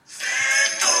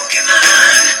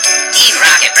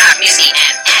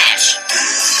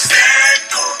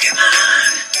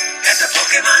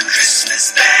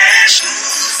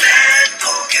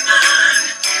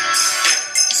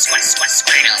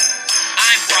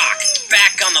Brock,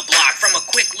 back on the block from a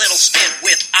quick little stint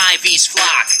with Ivy's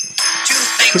flock. Two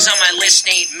things on my list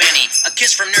ain't many. A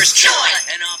kiss from Nurse Joy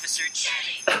and Officer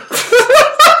Jenny.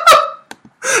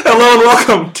 Hello and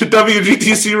welcome to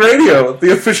WGTC Radio,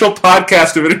 the official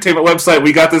podcast of entertainment website.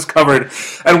 We got this covered.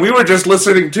 And we were just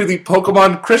listening to the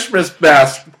Pokemon Christmas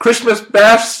Bash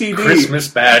CD. Christmas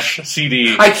Bash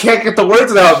CD. I can't get the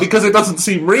words out because it doesn't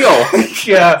seem real.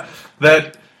 Yeah,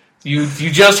 that you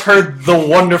just heard the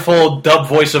wonderful dub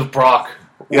voice of Brock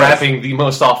rapping the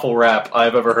most awful rap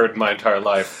I've ever heard in my entire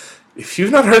life. If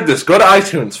you've not heard this, go to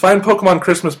iTunes, find Pokemon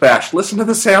Christmas Bash, listen to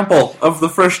the sample of the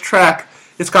first track.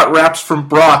 It's got raps from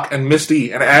Brock and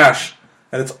Misty and Ash,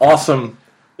 and it's awesome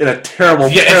in a terrible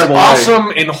way. It's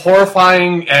awesome and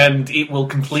horrifying, and it will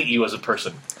complete you as a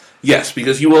person. Yes,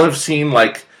 because you will have seen,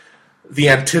 like, the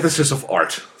antithesis of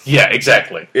art. Yeah,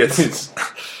 exactly. It's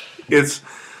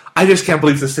I just can't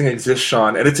believe this thing exists,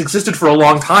 Sean, and it's existed for a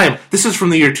long time. This is from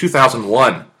the year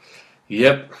 2001.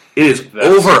 Yep. It is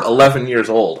over 11 years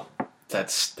old.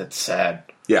 That's sad.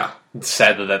 Yeah. It's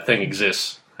sad that thing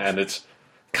exists, and it's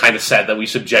kind of sad that we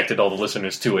subjected all the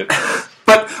listeners to it.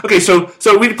 But, okay, so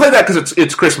we play that because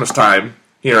it's Christmas time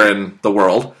here in the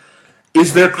world.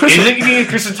 Is there Christmas... Is it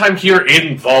Christmas time here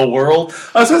in the world?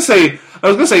 I was going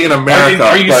to say in America.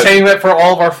 Are you saying that for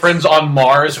all of our friends on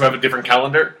Mars who have a different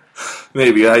calendar?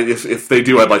 Maybe. If they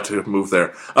do, I'd like to move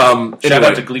there. Shout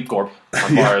out to Gleep Gorp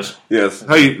on Mars. Yes.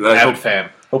 Avid fan.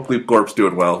 Hope Gleep Gorp's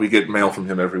doing well. We get mail from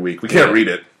him every week. We can't read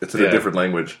it. It's in a different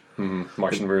language. Mm-hmm.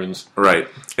 Martian runes. Right.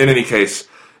 In any case...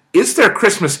 Is there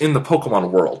Christmas in the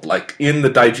Pokemon world? Like, in the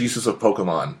diegesis of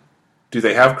Pokemon? Do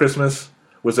they have Christmas?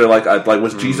 Was there,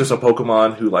 was Jesus a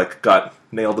Pokemon who, got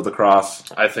nailed to the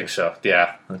cross? I think so,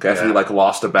 yeah. After he,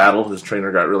 lost a battle, his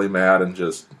trainer got really mad and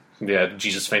just... Yeah,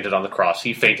 Jesus fainted on the cross.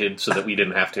 He fainted so that we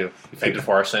didn't have to. He fainted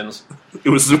for our sins. It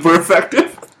was super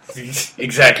effective?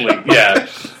 Exactly, yeah.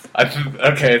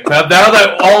 Okay, now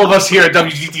that all of us here at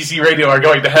WGTC Radio are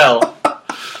going to hell,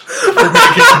 we're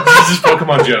making Jesus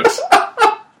Pokemon jokes.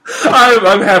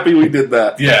 I'm happy we did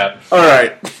that. Yeah.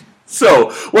 Alright.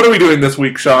 So, what are we doing this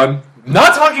week, Sean?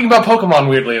 Not talking about Pokemon,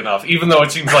 weirdly enough, even though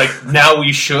it seems like now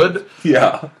we should.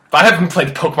 Yeah. I haven't played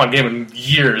a Pokemon game in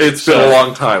years. It's been a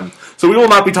long time. So we will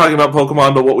not be talking about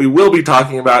Pokemon, but what we will be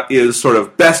talking about is sort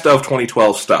of best of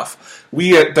 2012 stuff.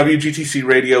 We at WGTC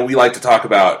Radio, we like to talk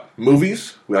about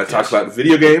movies, we like to talk about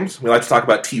video games, we like to talk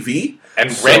about TV.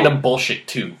 And random bullshit,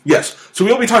 too. Yes. So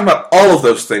we'll be talking about all of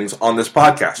those things on this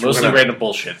podcast. Mostly random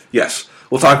bullshit. Yes.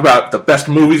 We'll talk about the best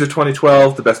movies of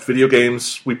 2012, the best video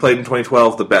games we played in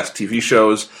 2012, the best TV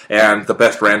shows, and the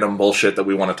best random bullshit that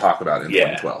we want to talk about in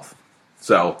 2012.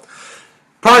 So,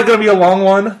 probably going to be a long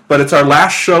one, but it's our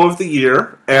last show of the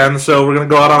year, and so we're going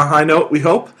to go out on a high note, we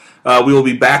hope. We will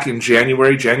be back in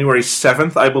January. January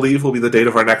 7th, I believe, will be the date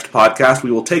of our next podcast.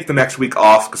 We will take the next week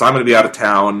off, because I'm going to be out of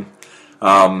town.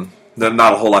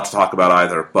 Not a whole lot to talk about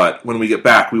either, but when we get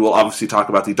back, we will obviously talk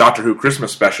about the Doctor Who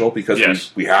Christmas special,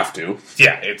 because we have to.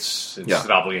 Yeah, it's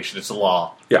an obligation. It's a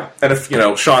law. Yeah, and if,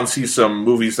 Sean sees some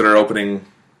movies that are opening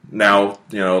now,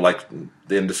 like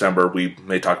in December, we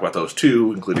may talk about those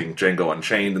too, including Django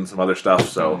Unchained and some other stuff,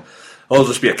 so it'll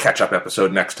just be a catch-up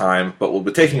episode next time, but we'll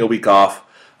be taking a week off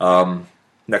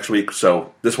next week,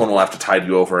 so this one will have to tide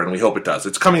you over, and we hope it does.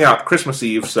 It's coming out Christmas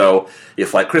Eve, so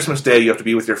if, Christmas Day, you have to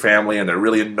be with your family, and they're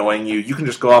really annoying you, you can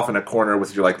just go off in a corner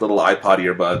with your, little iPod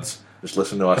earbuds, just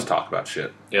listen to us talk about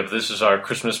shit. Yeah, but this is our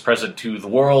Christmas present to the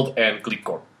world and Gleep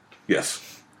Gorp.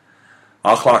 Yes.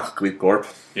 I'll clock Gleep Gorp.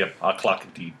 Yep, I'll clock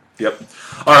indeed. Yep.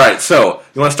 Alright, so,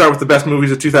 you want to start with the best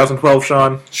movies of 2012,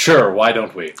 Sean? Sure, why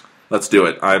don't we? Let's do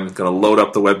it. I'm going to load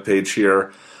up the webpage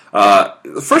here.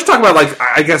 First talk about,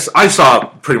 I guess I saw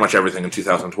pretty much everything in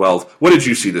 2012. What did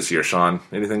you see this year, Sean?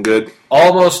 Anything good?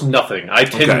 Almost nothing. I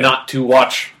tend not to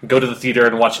go to the theater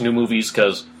and watch new movies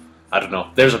because, I don't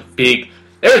know, there's a big...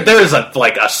 There is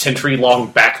a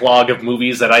century-long backlog of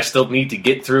movies that I still need to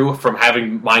get through from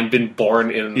having mine been born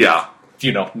in, not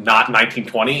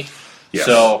 1920. Yes.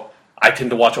 So I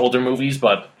tend to watch older movies,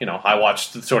 but, I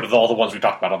watched sort of all the ones we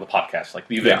talked about on the podcast, like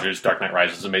The Avengers, Dark Knight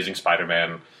Rises, Amazing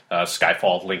Spider-Man,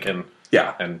 Skyfall, Lincoln.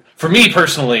 Yeah. And for me,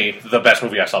 personally, the best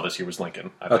movie I saw this year was Lincoln.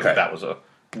 I think that was a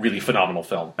really phenomenal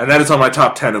film. And that is on my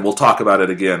top 10, and we'll talk about it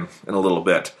again in a little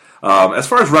bit. As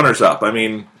far as runners-up,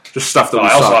 just stuff that we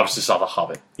saw. I also obviously saw The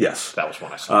Hobbit. Yes. That was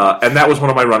one I saw. And that was one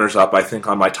of my runners-up. I think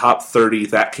on my top 30,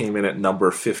 that came in at number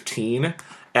 15.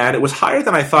 And it was higher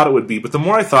than I thought it would be, but the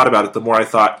more I thought about it, the more I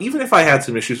thought, even if I had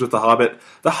some issues with The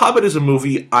Hobbit is a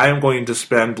movie I am going to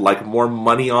spend more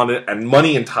money on it, and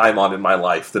money and time on in my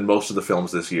life than most of the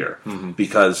films this year. Mm-hmm.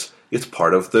 Because it's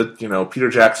part of the, Peter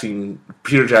Jackson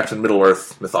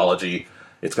Middle-earth mythology,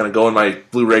 It's going to go in my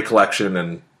Blu-ray collection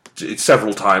and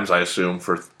several times, I assume,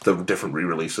 for the different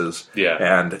re-releases. Yeah.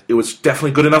 And it was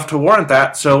definitely good enough to warrant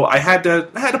that, so I had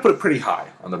to put it pretty high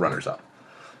on the runners-up.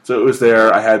 So it was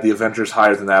there. I had the Avengers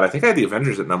higher than that. I think I had the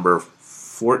Avengers at number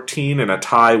 14 and a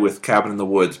tie with Cabin in the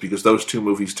Woods, because those two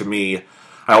movies, to me,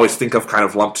 I always think of kind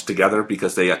of lumped together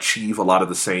because they achieve a lot of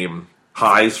the same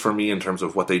highs for me in terms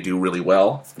of what they do really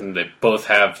well. And they're both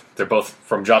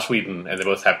from Joss Whedon, and they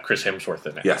both have Chris Hemsworth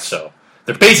in it. Yes. So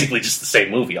they're basically just the same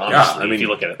movie, honestly, if you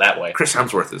look at it that way. Chris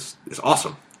Hemsworth is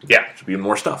awesome. Yeah. Should be in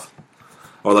more stuff.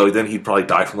 Although then he'd probably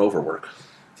die from overwork.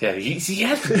 Yeah, he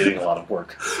has been getting a lot of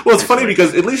work. Well, it's funny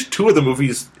because at least two of the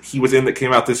movies he was in that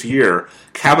came out this year,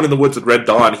 Cabin in the Woods and Red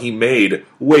Dawn, he made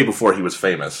way before he was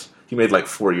famous. He made like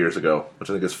 4 years ago,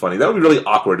 which I think is funny. That would be really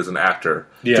awkward as an actor.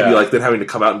 Yeah. To be like then having to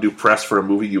come out and do press for a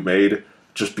movie you made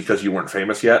just because you weren't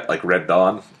famous yet, like Red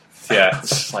Dawn. Yeah,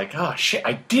 it's like, oh shit,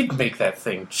 I did make that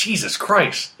thing. Jesus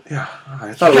Christ. Yeah.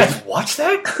 I thought you guys watch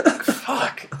that?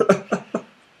 Fuck.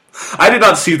 I did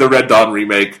not see the Red Dawn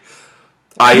remake.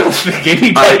 I don't think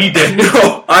anybody did.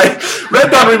 No,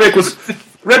 Red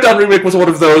Dawn remake was one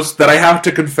of those that I have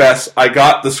to confess I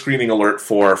got the screening alert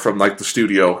from like the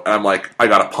studio, and I'm like, I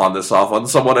gotta pawn this off on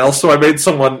someone else, so I made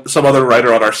some other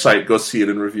writer on our site go see it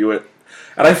and review it.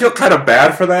 And I feel kind of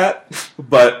bad for that,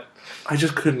 but I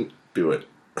just couldn't do it.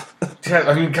 Yeah,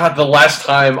 I mean, God, the last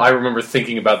time I remember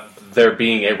thinking about there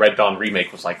being a Red Dawn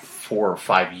remake was like 4 or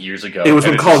 5 years ago. It was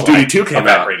when Call of Duty 2 came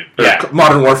out. Yeah.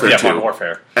 Modern Warfare 2. Yeah, Modern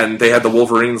Warfare. And they had the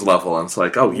Wolverines level, and it's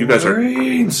like, oh, you guys are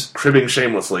cribbing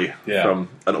shamelessly from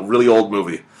a really old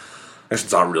movie. I guess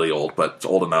it's not really old, but it's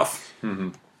old enough.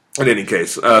 Mm-hmm. In any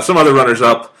case, some other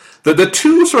runners-up. The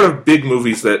two sort of big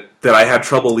movies that I had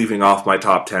trouble leaving off my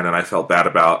top 10 and I felt bad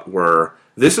about were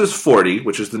This Is 40,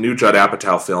 which is the new Judd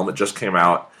Apatow film. It just came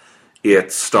out.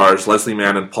 It stars Leslie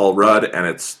Mann and Paul Rudd, and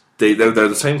they're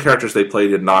the same characters they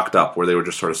played in Knocked Up, where they were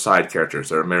just sort of side characters.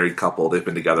 They're a married couple. They've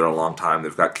been together a long time.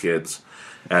 They've got kids.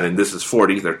 And in This Is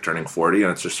 40, they're turning 40,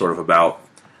 and it's just sort of about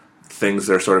things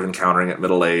they're sort of encountering at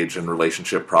middle age and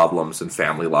relationship problems and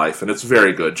family life. And it's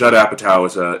very good. Judd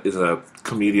Apatow is a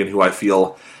comedian who I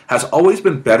feel has always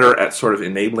been better at sort of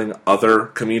enabling other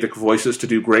comedic voices to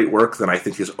do great work than I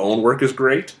think his own work is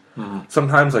great. Mm-hmm.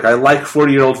 Sometimes, like, I like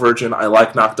 40-Year-Old Virgin, I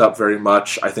like Knocked Up very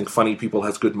much, I think Funny People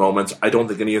has good moments. I don't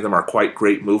think any of them are quite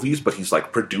great movies, but he's,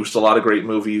 like, produced a lot of great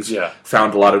movies,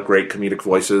 found a lot of great comedic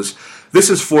voices. This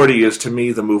Is 40 is, to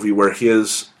me, the movie where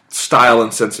his style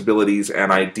and sensibilities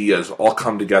and ideas all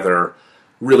come together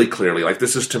really clearly. Like,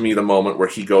 this is, to me, the moment where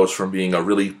he goes from being a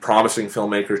really promising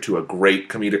filmmaker to a great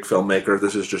comedic filmmaker.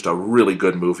 This is just a really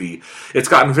good movie. It's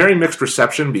gotten very mixed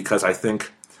reception because I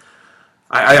think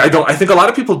I think a lot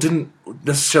of people didn't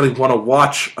necessarily want to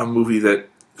watch a movie that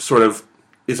sort of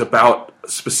is about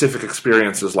specific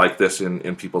experiences like this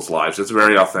in people's lives. It's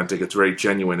very authentic, it's very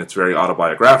genuine, it's very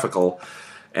autobiographical,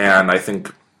 and I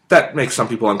think that makes some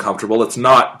people uncomfortable. It's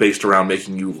not based around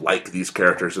making you like these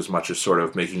characters as much as sort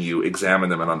of making you examine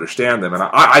them and understand them. And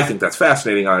I think that's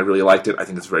fascinating. I really liked it. I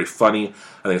think it's very funny.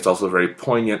 I think it's also very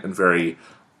poignant and very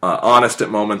honest at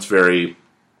moments, very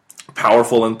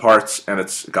powerful in parts, and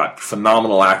it's got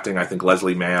phenomenal acting. I think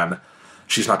Leslie Mann,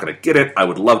 she's not going to get it. I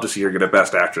would love to see her get a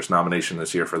Best Actress nomination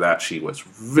this year for that. She was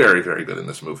very, very good in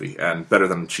this movie, and better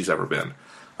than she's ever been.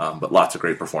 But lots of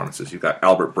great performances. You've got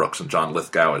Albert Brooks and John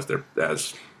Lithgow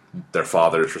as their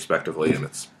fathers, respectively, and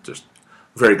it's just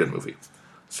a very good movie.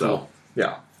 So,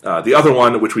 yeah. The other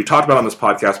one, which we talked about on this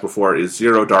podcast before, is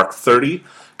Zero Dark 30,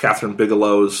 Catherine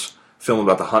Bigelow's film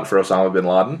about the hunt for Osama bin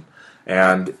Laden.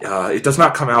 And it does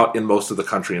not come out in most of the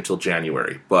country until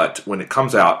January. But when it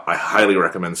comes out, I highly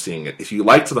recommend seeing it. If you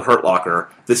liked The Hurt Locker,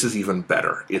 this is even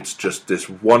better. It's just this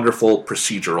wonderful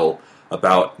procedural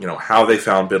about, how they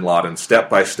found bin Laden, step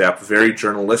by step, very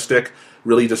journalistic,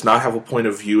 really does not have a point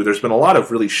of view. There's been a lot of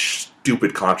really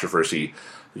stupid controversy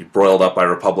broiled up by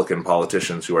Republican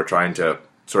politicians who are trying to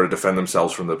sort of defend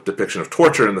themselves from the depiction of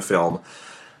torture in the film.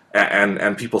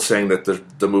 And people saying that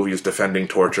the movie is defending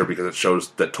torture because it shows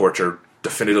that torture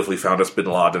definitively found us bin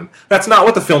Laden. That's not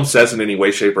what the film says in any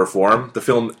way, shape, or form. The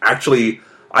film actually,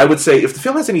 I would say, if the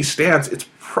film has any stance, it's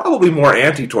probably more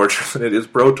anti-torture than it is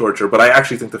pro-torture, but I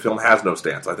actually think the film has no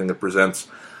stance. I think it presents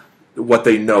what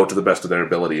they know to the best of their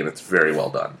ability, and it's very well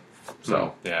done.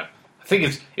 So, yeah. I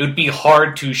think it would be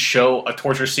hard to show a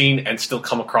torture scene and still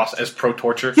come across as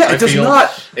pro-torture. Yeah, it does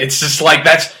not. It's just like,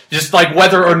 that's just like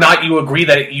whether or not you agree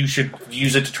that you should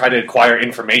use it to try to acquire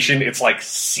information. It's like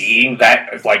seeing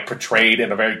that like portrayed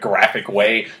in a very graphic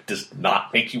way does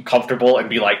not make you comfortable and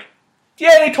be like,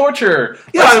 yay, torture!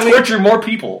 Yeah, Let's torture more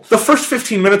people. The first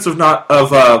 15 minutes of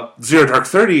Zero Dark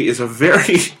 30 is a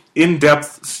very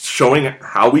in-depth showing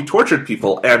how we tortured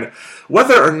people. And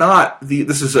whether or not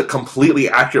this is a completely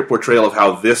accurate portrayal of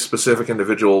how this specific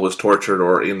individual was tortured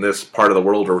or in this part of the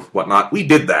world or whatnot, we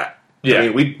did that. Yeah. I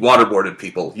mean, we waterboarded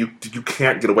people. You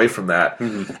can't get away from that.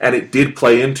 Mm-hmm. And it did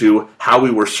play into how we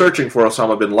were searching for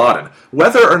Osama bin Laden.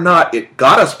 Whether or not it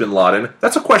got us bin Laden,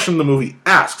 that's a question the movie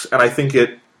asks. And I think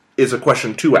it is a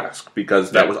question to ask,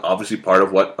 because that was obviously part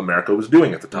of what America was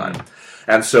doing at the time.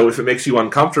 Mm-hmm. And so if it makes you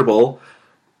uncomfortable,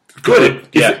 good.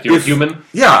 You're human.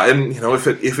 Yeah, and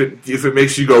if it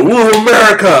makes you go, "Whoa,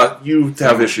 America," you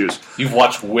have issues. You've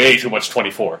watched way too much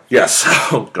 24. Yes.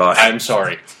 Oh God. I'm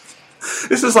sorry.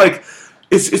 This is like,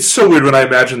 it's so weird when I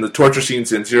imagine the torture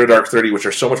scenes in Zero Dark 30, which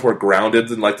are so much more grounded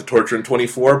than like the torture in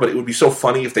 24, but it would be so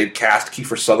funny if they'd cast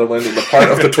Kiefer Sutherland in the part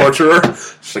of the torturer.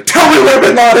 Just like, tell me where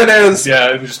bin Laden is!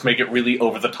 Yeah, and just make it really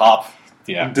over the top.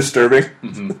 Yeah. Disturbing.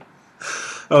 Mm-hmm.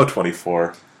 Oh,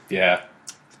 24. Yeah.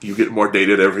 You get more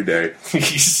dated every day.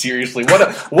 Seriously,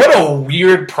 what a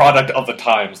weird product of the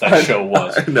times that show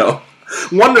was. I know.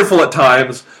 Wonderful at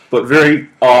times, but very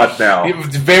odd now. It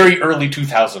was very early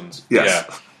 2000s. Yes.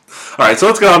 Yeah. All right, so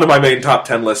let's get on to my main top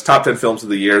 10 list, top 10 films of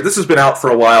the year. This has been out for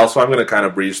a while, so I'm going to kind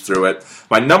of breeze through it.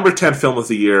 My number 10 film of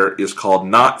the year is called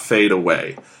Not Fade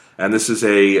Away. And this is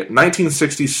a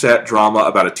 1960s set drama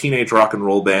about a teenage rock and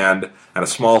roll band and a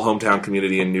small hometown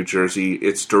community in New Jersey.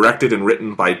 It's directed and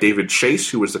written by David Chase,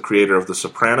 who was the creator of The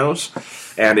Sopranos.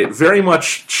 And it very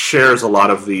much shares a lot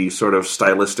of the sort of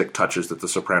stylistic touches that The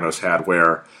Sopranos had,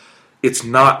 where it's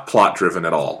not plot-driven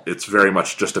at all. It's very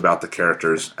much just about the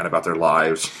characters and about their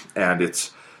lives. And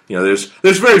it's, there's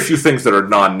very few things that are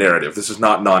non-narrative. This is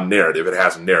not non-narrative. It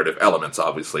has narrative elements,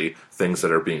 obviously, things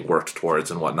that are being worked towards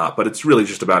and whatnot. But it's really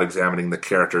just about examining the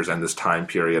characters and this time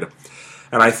period.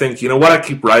 And I think, what I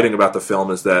keep writing about the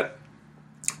film is that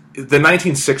the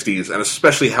 1960s, and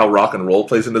especially how rock and roll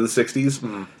plays into the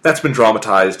 60s, that's been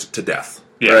dramatized to death.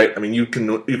 Yeah. Right? I mean, you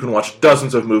can watch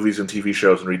dozens of movies and TV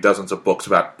shows and read dozens of books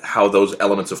about how those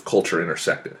elements of culture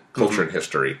intersected, culture and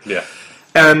history. Yeah.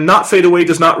 And Not Fade Away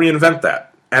does not reinvent that.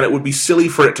 And it would be silly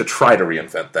for it to try to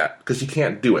reinvent that, because you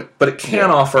can't do it. But it can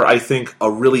offer, I think,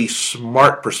 a really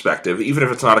smart perspective, even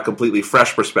if it's not a completely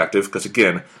fresh perspective, because,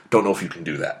 again, don't know if you can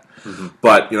do that. Mm-hmm.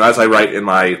 But, as I write in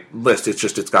my list,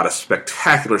 it's got a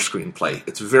spectacular screenplay.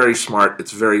 It's very smart.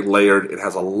 It's very layered. It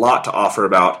has a lot to offer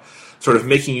about sort of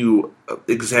making you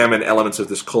examine elements of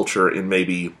this culture in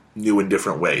maybe new and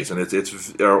different ways. And it's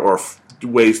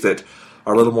ways that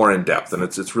are a little more in-depth. And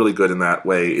it's really good in that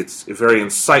way. It's very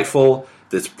insightful.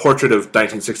 This portrait of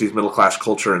 1960s middle-class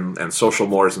culture and social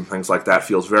mores and things like that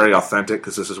feels very authentic,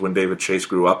 because this is when David Chase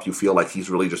grew up. You feel like he's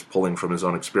really just pulling from his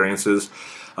own experiences.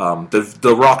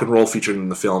 The rock and roll featured in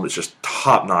the film is just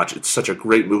top-notch. It's such a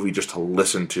great movie just to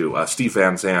listen to. Steve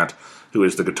Van Zandt, who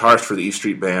is the guitarist for the E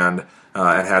Street Band,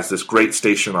 and has this great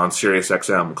station on Sirius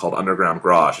XM called Underground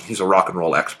Garage. And he's a rock and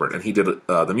roll expert, and he did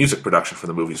the music production for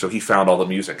the movie, so he found all the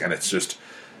music, and it's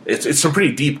some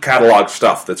pretty deep catalog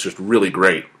stuff that's just really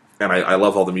great. And I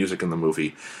love all the music in the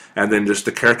movie. And then just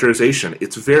the characterization.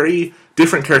 It's very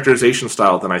different characterization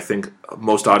style than I think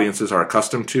most audiences are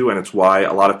accustomed to, and it's why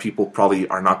a lot of people probably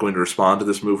are not going to respond to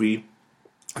this movie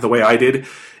the way I did.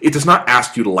 It does not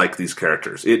ask you to like these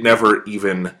characters. It never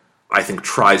even, I think,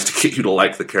 tries to get you to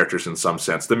like the characters in some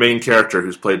sense. The main character,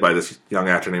 who's played by this young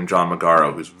actor named John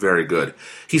Magaro, who's very good,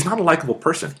 he's not a likable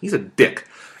person. He's a dick.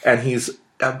 And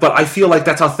but I feel like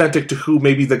that's authentic to who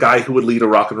maybe the guy who would lead a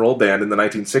rock and roll band in the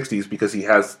 1960s, because he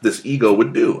has this ego,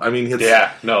 would do. I mean, a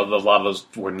lot of those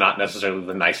were not necessarily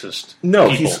the nicest people,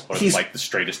 he's like the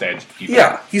straightest edge people.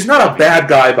 Yeah, he's not a bad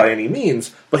guy by any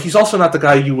means, but he's also not the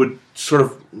guy you would sort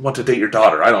of want to date your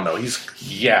daughter. I don't know.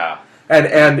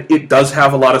 And it does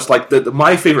have a lot of,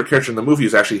 my favorite character in the movie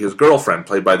is actually his girlfriend,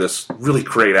 played by this really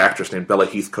great actress named Bella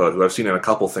Heathcote, who I've seen in a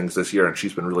couple things this year, and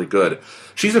she's been really good.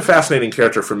 She's a fascinating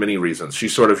character for many reasons.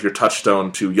 She's sort of your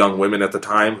touchstone to young women at the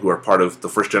time who are part of the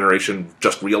first generation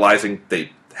just realizing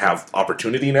they have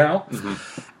opportunity now.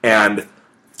 Mm-hmm. And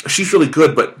she's really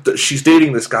good, but she's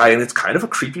dating this guy, and it's kind of a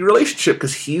creepy relationship,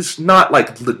 because he's not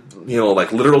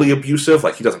literally abusive,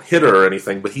 like he doesn't hit her or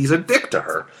anything, but he's a dick to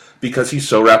her, because he's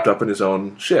so wrapped up in his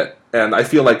own shit. And I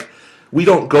feel like we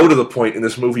don't go to the point in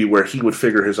this movie where he would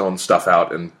figure his own stuff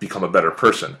out and become a better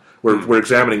person. We're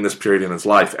examining this period in his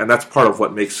life, and that's part of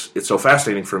what makes it so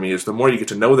fascinating for me, is the more you get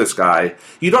to know this guy,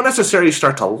 you don't necessarily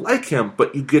start to like him,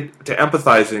 but you get to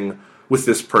empathizing with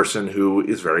this person who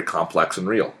is very complex and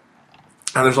real.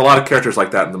 And there's a lot of characters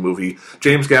like that in the movie.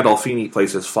 James Gandolfini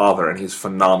plays his father, and he's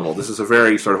phenomenal. This is a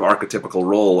very sort of archetypical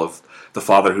role of the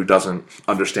father who doesn't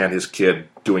understand his kid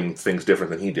doing things different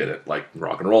than he did it, like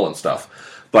rock and roll and stuff.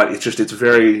 But it's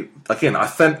very, again,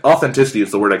 authenticity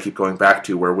is the word I keep going back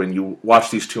to, where when you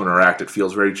watch these two interact, it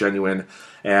feels very genuine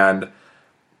and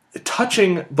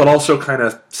touching, but also kind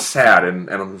of sad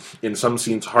and in some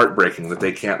scenes heartbreaking that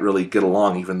they can't really get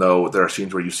along, even though there are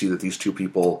scenes where you see that these two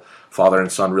people, father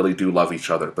and son, really do love each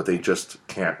other, but they just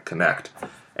can't connect.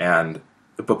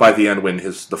 But by the end, when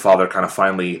the father kind of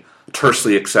finally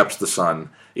tersely accepts the son,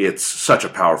 it's such a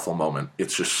powerful moment.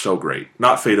 It's just so great.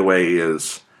 Not Fade Away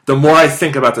is... The more I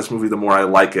think about this movie, the more I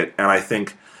like it, and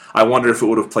I wonder if it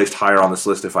would have placed higher on this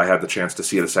list if I had the chance to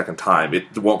see it a second time.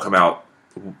 It won't come out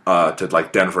to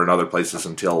like Denver and other places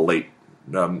until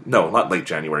not late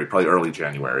January, probably early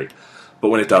January. But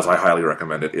when it does, I highly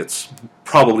recommend it. It's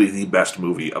probably the best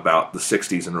movie about the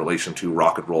 60s in relation to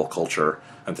rock and roll culture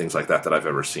and things like that I've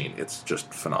ever seen. It's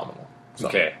just phenomenal. So.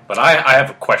 Okay, but I have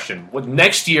a question.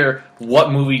 Next year,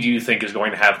 what movie do you think is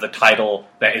going to have the title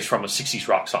that is from a 60s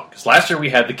rock song? Because last year we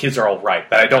had The Kids Are All Right,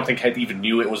 that I don't think even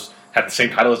knew had the same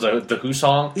title as the Who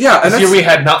song. Yeah, and this year we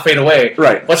had Not Fade Away.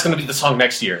 Right. What's going to be the song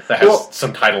next year that has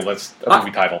some title that's a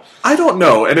movie title? I don't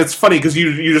know, and it's funny because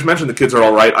you just mentioned The Kids Are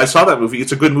All Right. I saw that movie.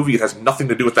 It's a good movie. It has nothing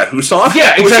to do with that Who song.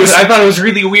 Yeah, exactly. I thought it was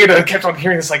really weird. I kept on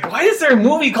hearing this, like, why is there a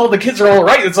movie called The Kids Are All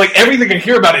Right? It's like everything I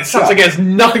hear about it sounds like it has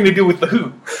nothing to do with The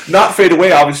Who. Not Fade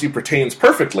Away obviously pertains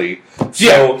perfectly.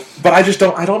 So, but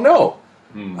I don't know.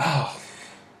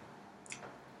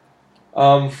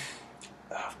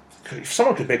 If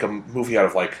someone could make a movie out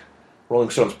of, like, Rolling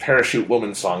Stone's Parachute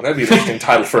Woman song, that'd be an interesting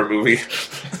title for a movie.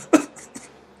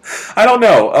 I don't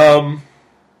know.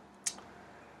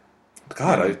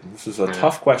 This is a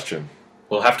tough question.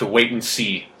 We'll have to wait and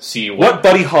see. What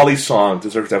Buddy Holly song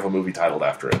deserves to have a movie titled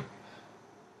after it?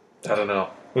 I don't know.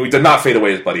 We did not Fade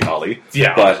Away as Buddy Holly.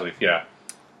 Yeah, but obviously, yeah.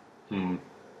 I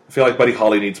feel like Buddy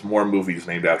Holly needs more movies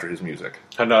named after his music.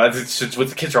 I know. It's with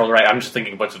The Kids Are All Right. I'm just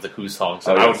thinking a bunch of the Who songs.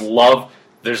 Oh, I would love...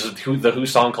 There's the Who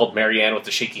song called Marianne with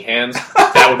the shaky hands.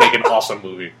 That would make an awesome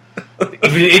movie.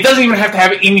 It doesn't even have to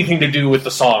have anything to do with the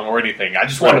song or anything. I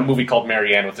just want a movie called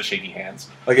Marianne with the shaky hands.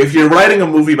 Like, if you're writing a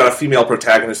movie about a female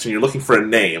protagonist and you're looking for a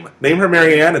name her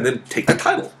Marianne and then take the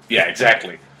title. Yeah,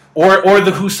 exactly. Or the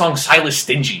Who song Silas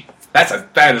Stingy.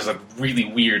 That is a really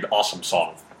weird, awesome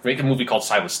song. Make a movie called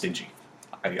Silas Stingy.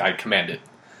 I command it.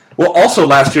 Well, also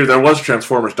last year there was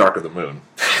Transformers: Dark of the Moon.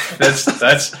 That's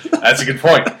a good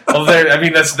point. Well,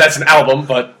 that's an album,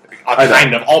 but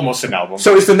kind of almost an album.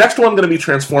 So is the next one going to be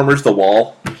Transformers: The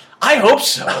Wall? I hope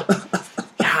so.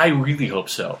 Yeah, I really hope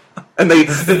so. And then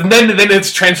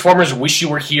it's Transformers: Wish You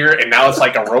Were Here, and now it's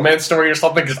like a romance story or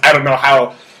something. Because I don't know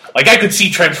how. Like, I could see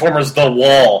Transformers: The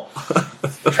Wall,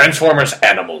 Transformers: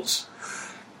 Animals,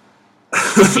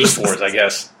 Beast Wars. I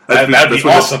guess that'd be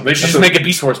awesome. They should just make a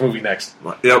Beast Wars movie next.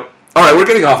 Yep. All right, we're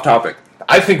getting off topic.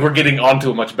 I think we're getting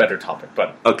onto a much better topic,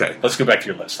 but okay. Let's go back to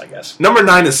your list, I guess. Number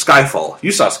 9 is Skyfall.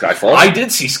 You saw Skyfall. I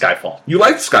did see Skyfall. You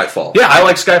liked Skyfall. Yeah, I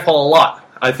like Skyfall a lot.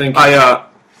 I think... what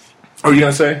were you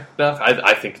going to say? No,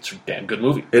 I think it's a damn good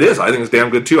movie. It is. I think it's damn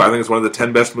good, too. I think it's one of the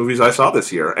 10 best movies I saw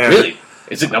this year. And really?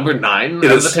 Is it number 9 out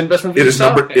of the 10 best movies you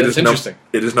saw? It's interesting.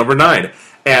 It is number 9.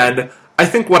 And I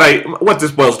think what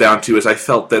this boils down to is I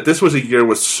felt that this was a year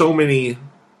with so many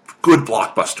good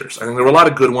blockbusters. I think there were a lot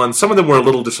of good ones. Some of them were a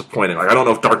little disappointing. Like, I don't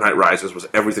know if Dark Knight Rises was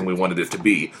everything we wanted it to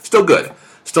be. Still good.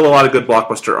 Still a lot of good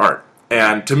blockbuster art.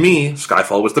 And to me,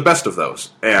 Skyfall was the best of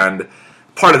those. And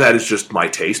part of that is just my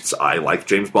tastes. I like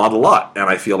James Bond a lot. And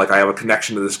I feel like I have a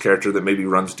connection to this character that maybe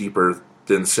runs deeper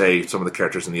than, say, some of the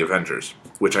characters in the Avengers.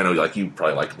 Which I know like you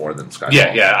probably liked more than Skyfall.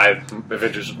 Yeah.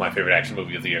 Avengers was my favorite action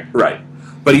movie of the year. Right.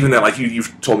 But even then, like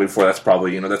you've told me before, that's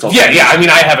probably, that's also... Yeah, I mean,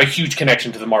 I have a huge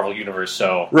connection to the Marvel Universe,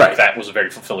 so that was a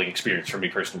very fulfilling experience for me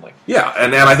personally. Yeah,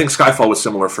 and I think Skyfall was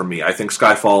similar for me. I think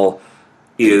Skyfall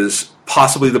is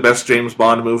possibly the best James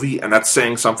Bond movie, and that's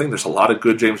saying something. There's a lot of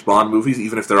good James Bond movies,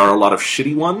 even if there are a lot of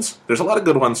shitty ones. There's a lot of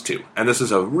good ones, too. And this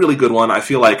is a really good one. I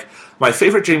feel like my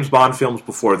favorite James Bond films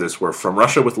before this were From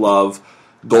Russia with Love,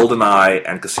 GoldenEye,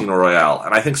 and Casino Royale.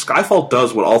 And I think Skyfall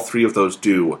does what all three of those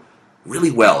do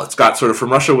really well. It's got sort of,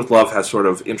 From Russia with Love has sort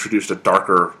of introduced a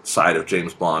darker side of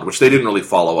James Bond, which they didn't really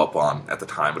follow up on at the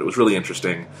time, but it was really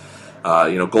interesting.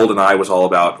 GoldenEye was all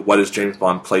about what is James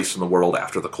Bond place in the world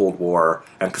after the Cold War,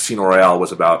 and Casino Royale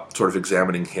was about sort of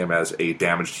examining him as a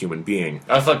damaged human being.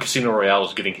 I thought Casino Royale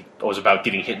was about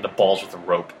getting hit in the balls with a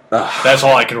rope. That's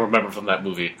all I can remember from that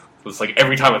movie. It's like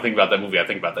every time I think about that movie, I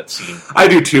think about that scene. I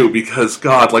do too, because,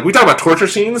 God, like, we talk about torture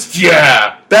scenes?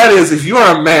 Yeah! That is, if you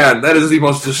are a man, that is the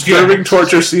most disturbing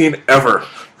torture scene ever.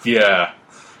 Yeah.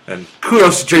 And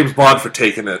kudos to James Bond for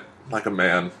taking it like a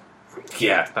man.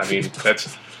 Yeah, I mean,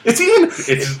 that's... It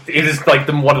is like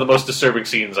one of the most disturbing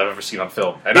scenes I've ever seen on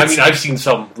film. And I mean, I've seen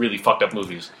some really fucked up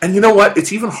movies. And you know what?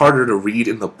 It's even harder to read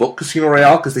in the book Casino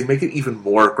Royale because they make it even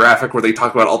more graphic where they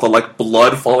talk about all the, like,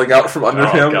 blood falling out from under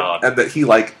him. God. And that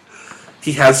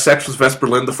he has sex with Vesper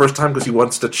Lynd the first time because he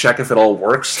wants to check if it all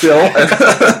works still.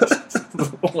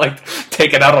 Like,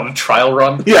 take it out on a trial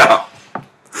run? Yeah.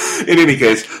 In any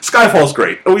case, Skyfall's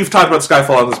great. We've talked about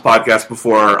Skyfall on this podcast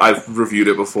before. I've reviewed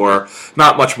it before.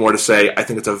 Not much more to say. I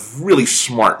think it's a really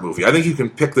smart movie. I think you can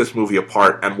pick this movie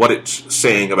apart, and what it's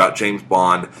saying about James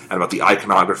Bond and about the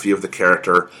iconography of the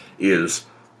character is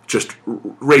just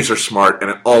razor smart,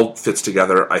 and it all fits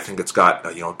together. I think it's got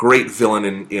a great villain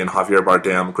in Javier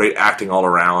Bardem, great acting all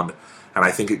around, and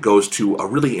I think it goes to a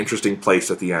really interesting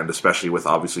place at the end, especially with,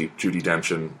 obviously, Judi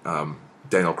Dench and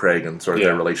Daniel Craig and sort of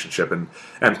their relationship and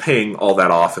paying all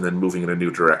that off and then moving in a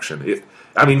new direction.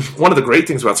 One of the great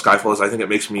things about Skyfall is I think it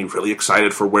makes me really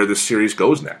excited for where this series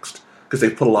goes next because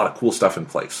they've put a lot of cool stuff in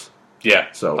place.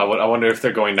 Yeah, so I wonder if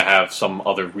they're going to have some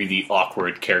other really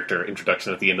awkward character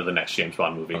introduction at the end of the next James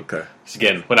Bond movie. Okay. Because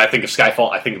again, when I think of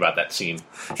Skyfall, I think about that scene.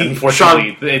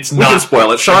 Unfortunately, it's not. We can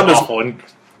spoil it. Sean does.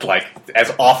 Like,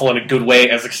 as awful in a good way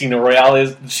as the Casino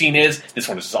Royale scene is, this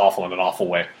one is just awful in an awful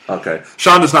way. Okay.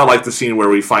 Sean does not like the scene where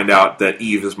we find out that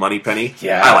Eve is Moneypenny.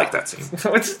 Yeah. I like that scene.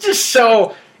 It's just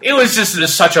so... It was just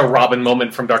such a Robin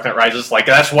moment from Dark Knight Rises. Like,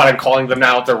 that's what I'm calling them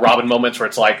now. They're Robin moments where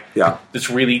it's like this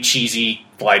really cheesy,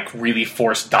 like, really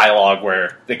forced dialogue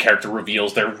where the character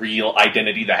reveals their real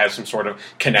identity that has some sort of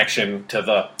connection to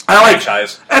the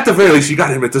franchise. At the very least, you got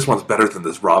to admit this one's better than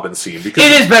this Robin scene. Because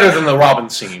it is better than the Robin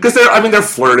scene. Because they're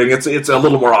flirting. It's a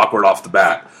little more awkward off the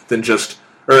bat than just...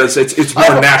 Or it's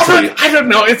more naturally... I don't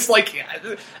know. It's like...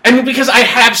 And because I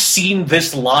have seen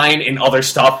this line in other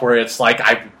stuff where it's like,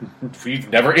 we've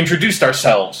never introduced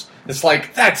ourselves. It's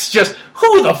like, that's just...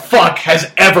 Who the fuck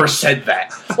has ever said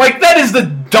that? Like, that is the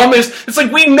dumbest... It's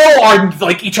like, we know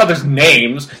each other's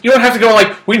names. You don't have to go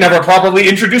like, we never properly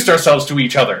introduced ourselves to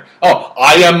each other. Oh,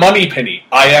 I am Moneypenny.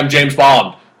 I am James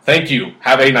Bond. Thank you.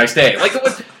 Have a nice day. Like,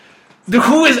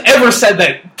 who has ever said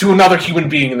that to another human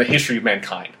being in the history of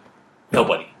mankind?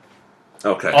 Nobody.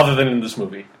 Okay. Other than in this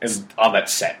movie and on that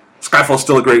set. Skyfall's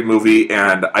still a great movie,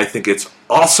 and I think it's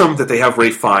awesome that they have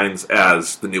Ralph Fiennes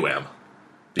as the new M.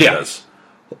 Because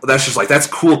that's just that's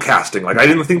cool casting. Like, I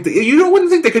didn't think that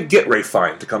wouldn't think they could get Ralph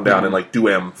Fiennes to come down and do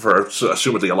M for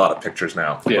assumedly a lot of pictures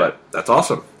now. Yeah. But that's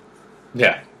awesome.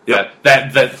 Yeah. Yep.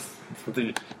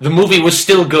 The movie was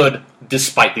still good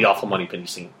despite the awful Moneypenny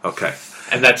scene. Okay.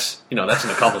 And that's an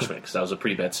accomplishment, because that was a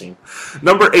pretty bad scene.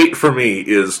 Number 8 for me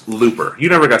is Looper. You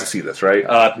never got to see this, right?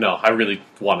 No, I really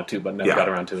wanted to, but never got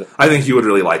around to it. I think you would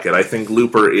really like it. I think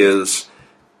Looper is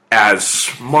as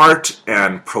smart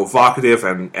and provocative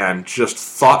and just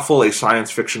thoughtful a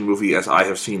science fiction movie as I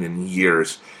have seen in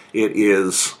years. It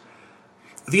is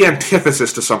the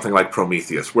antithesis to something like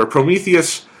Prometheus, where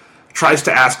Prometheus tries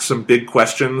to ask some big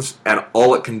questions, and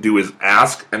all it can do is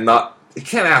ask, and it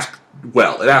can't ask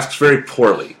well. It asks very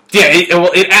poorly. Yeah,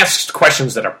 it asks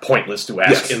questions that are pointless to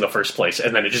ask in the first place,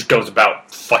 and then it just goes about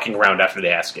fucking around after they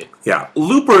ask it. Yeah.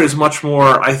 Looper is much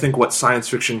more, I think, what science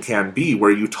fiction can be,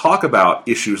 where you talk about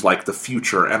issues like the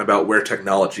future and about where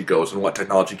technology goes and what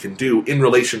technology can do in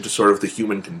relation to sort of the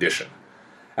human condition.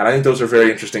 And I think those are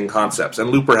very interesting concepts. And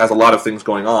Looper has a lot of things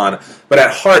going on, but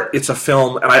at heart, it's a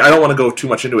film, and I don't want to go too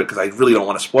much into it because I really don't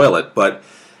want to spoil it, but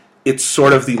it's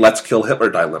sort of the Let's Kill Hitler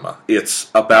dilemma.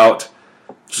 It's about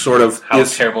sort of... How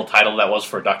terrible title that was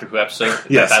for a Doctor Who episode,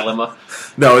 yes. Dilemma.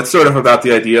 No, it's sort of about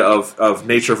the idea of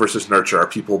nature versus nurture. Are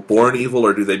people born evil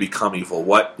or do they become evil?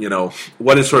 What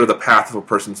is sort of the path of a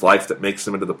person's life that makes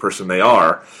them into the person they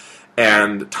are?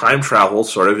 And time travel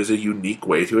sort of is a unique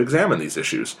way to examine these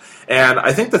issues. And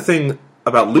I think the thing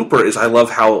about Looper is I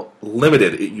love how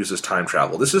limited it uses time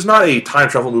travel. This is not a time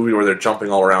travel movie where they're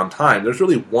jumping all around time. There's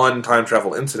really one time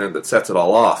travel incident that sets it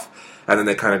all off, and then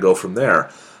they kind of go from there.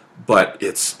 But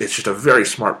it's just a very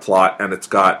smart plot, and it's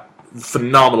got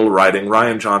phenomenal writing.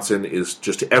 Rian Johnson is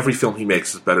just, every film he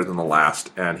makes is better than the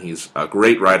last, and he's a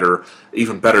great writer,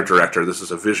 even better director. This is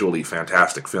a visually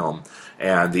fantastic film,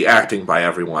 and the acting by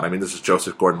everyone. I mean, this is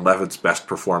Joseph Gordon-Levitt's best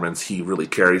performance. He really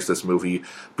carries this movie.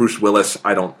 Bruce Willis,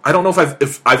 I don't know if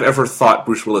I've ever thought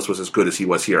Bruce Willis was as good as he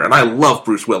was here, and I love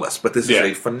Bruce Willis, but this is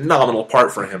a phenomenal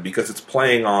part for him because it's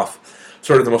playing off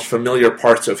sort of the most familiar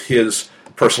parts of his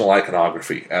personal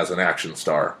iconography as an action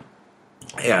star.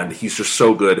 And he's just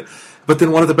so good. But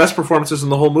then one of the best performances in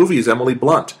the whole movie is Emily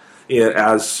Blunt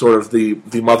as sort of the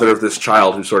mother of this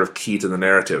child who's sort of key to the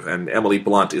narrative. And Emily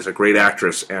Blunt is a great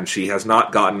actress, and she has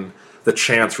not gotten the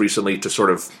chance recently to sort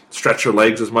of stretch her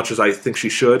legs as much as I think she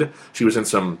should. She was in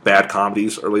some bad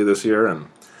comedies earlier this year, and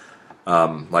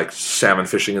like Salmon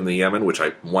Fishing in the Yemen, which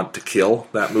I want to kill,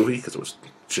 that movie, because it was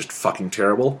just fucking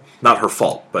terrible. Not her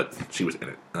fault, but she was in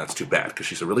it, and that's too bad, because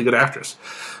she's a really good actress.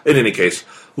 In any case,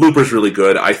 Looper's really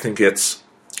good. I think it's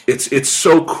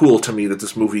so cool to me that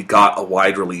this movie got a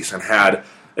wide release and had...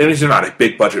 I mean, it's not a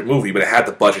big budget movie, but it had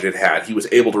the budget it had. He was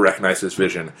able to recognize his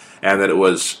vision, and that it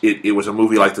was a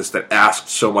movie like this that asked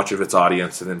so much of its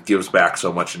audience and then gives back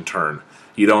so much in turn.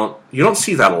 You don't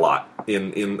see that a lot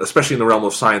in especially in the realm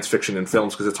of science fiction and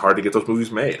films, because it's hard to get those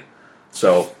movies made.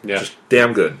 So just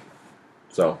damn good.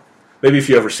 So maybe if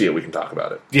you ever see it, we can talk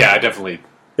about it. Yeah, I definitely.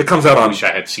 It comes out on. Wish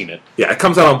I had seen it. Yeah, it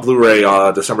comes out on Blu-ray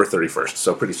December 31st.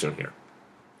 So pretty soon here.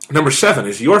 Number 7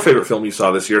 is your favorite film you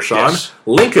saw this year, Sean. Yes.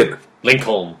 Lincoln.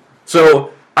 Lincoln.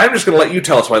 So I'm just going to let you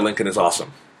tell us why Lincoln is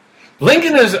awesome.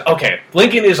 Lincoln is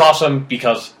awesome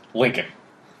because Lincoln.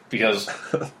 Because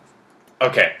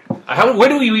okay, where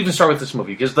do we even start with this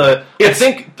movie? Because I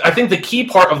think the key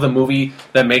part of the movie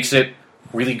that makes it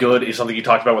really good is something you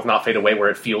talked about with Not Fade Away, where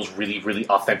it feels really, really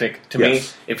authentic to me.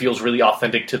 It feels really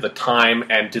authentic to the time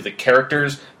and to the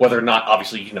characters. Whether or not,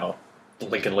 obviously,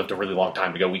 Lincoln lived a really long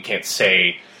time ago. We can't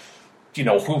say,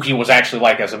 who he was actually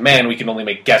like as a man. We can only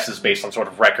make guesses based on sort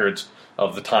of records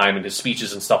of the time and his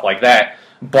speeches and stuff like that.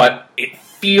 But it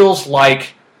feels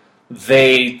like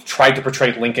they tried to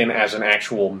portray Lincoln as an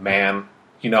actual man,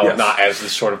 not as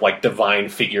this sort of like divine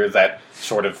figure that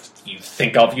sort of you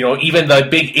think of. Even the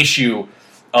big issue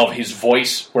of his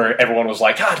voice, where everyone was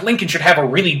like, God, Lincoln should have a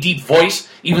really deep voice,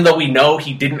 even though we know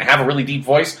he didn't have a really deep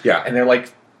voice. Yeah. And they're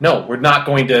like, no, we're not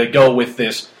going to go with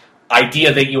this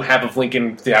idea that you have of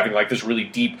Lincoln having like this really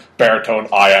deep baritone,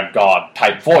 I am God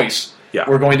type voice. Yeah.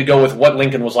 We're going to go with what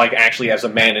Lincoln was like actually as a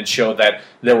man and show that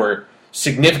there were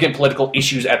significant political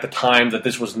issues at the time, that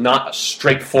this was not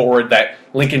straightforward, that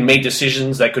Lincoln made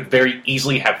decisions that could very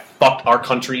easily have fucked our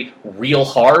country real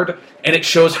hard, and it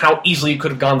shows how easily it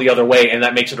could have gone the other way, and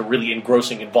that makes it a really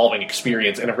engrossing, involving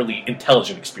experience, and a really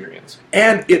intelligent experience.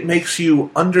 And it makes you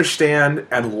understand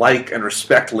and like and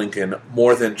respect Lincoln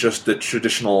more than just the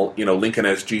traditional, Lincoln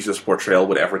as Jesus portrayal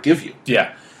would ever give you.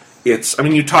 Yeah.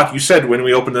 You said when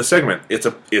we opened this segment,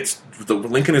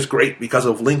 Lincoln is great because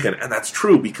of Lincoln, and that's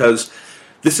true, because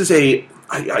this is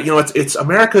it's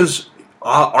America's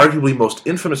arguably most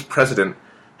infamous president.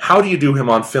 How do you do him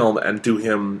on film and do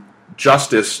him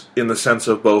justice in the sense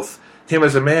of both him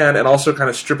as a man and also kind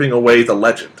of stripping away the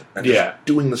legend and just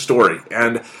doing the story?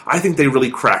 And I think they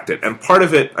really cracked it. And part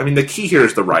of it, the key here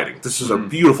is the writing. This is a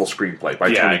beautiful screenplay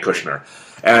by Tony Kushner.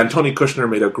 And Tony Kushner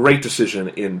made a great decision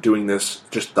in doing this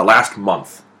just the last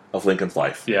month of Lincoln's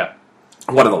life. Yeah.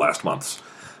 One of the last months.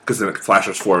 Because then it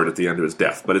flashes forward at the end of his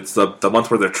death. But it's the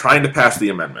month where they're trying to pass the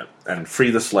amendment and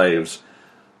free the slaves,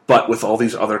 but with all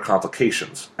these other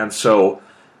complications. And so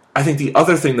I think the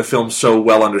other thing the film so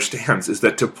well understands is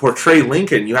that to portray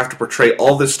Lincoln, you have to portray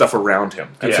all this stuff around him.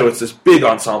 And so it's this big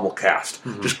ensemble cast.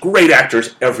 Mm-hmm. Just great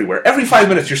actors everywhere. Every 5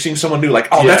 minutes you're seeing someone new, like,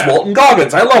 that's Walton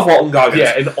Goggins. I love Walton Goggins.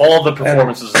 Yeah, and all the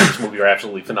performances in this movie are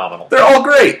absolutely phenomenal. They're all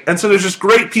great. And so there's just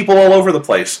great people all over the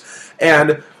place.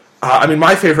 And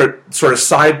my favorite sort of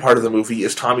side part of the movie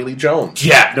is Tommy Lee Jones.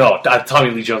 Yeah, Tommy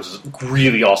Lee Jones is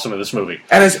really awesome in this movie.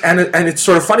 And it's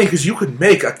sort of funny because you could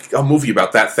make a movie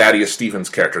about that Thaddeus Stevens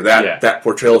character, that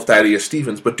portrayal of Thaddeus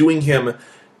Stevens, but doing him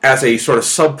as a sort of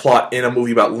subplot in a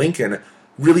movie about Lincoln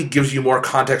really gives you more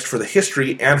context for the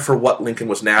history and for what Lincoln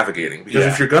was navigating. Because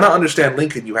if you're going to understand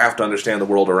Lincoln, you have to understand the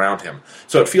world around him.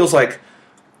 So it feels like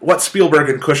what Spielberg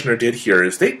and Kushner did here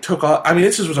is they took off.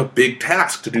 This was a big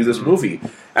task to do this movie,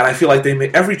 and I feel like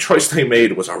every choice they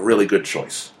made was a really good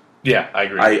choice. Yeah, I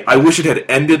agree. I wish it had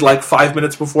ended like 5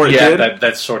 minutes before it did. Yeah,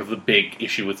 that's sort of the big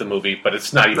issue with the movie, but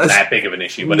it's not even that big of an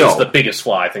issue. But it's the biggest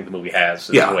flaw I think the movie has,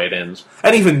 is the way it ends.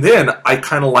 And even then,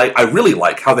 I really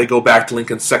like how they go back to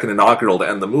Lincoln's second inaugural to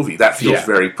end the movie. That feels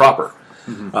very proper.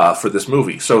 For this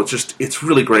movie. So it's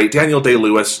really great. Daniel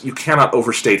Day-Lewis, you cannot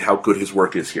overstate how good his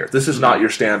work is here. This is not your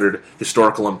standard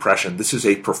historical impression. This is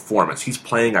a performance. He's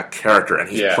playing a character, and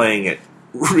he's playing it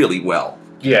really well.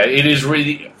 Yeah, it is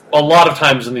really... A lot of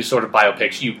times in these sort of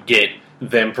biopics, you get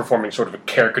them performing sort of a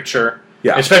caricature.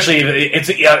 Yeah. Especially,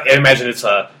 I imagine it's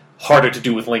harder to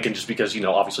do with Lincoln just because,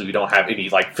 obviously we don't have any,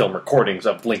 film recordings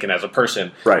of Lincoln as a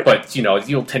person. Right. But,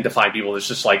 you'll tend to find people that's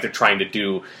just they're trying to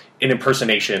do an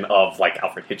impersonation of,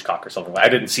 Alfred Hitchcock or something. I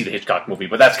didn't see the Hitchcock movie,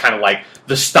 but that's kind of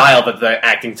the style that the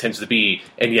acting tends to be.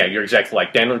 And, you're exactly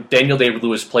right. Daniel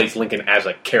Day-Lewis plays Lincoln as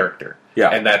a character. Yeah.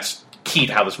 And that's key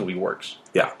to how this movie works.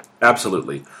 Yeah,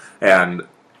 absolutely. And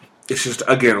it's just,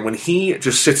 again, when he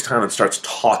just sits down and starts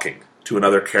talking to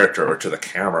another character or to the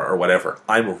camera or whatever,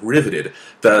 I'm riveted.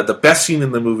 The best scene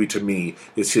in the movie to me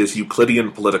is his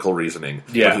Euclidean political reasoning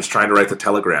when he's trying to write the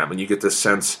telegram, and you get this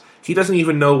sense he doesn't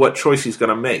even know what choice he's going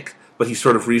to make, but he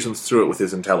sort of reasons through it with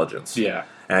his intelligence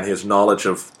and his knowledge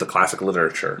of the classic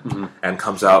literature, and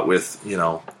comes out with,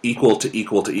 equal to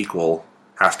equal to equal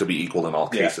has to be equal in all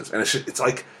cases. And it's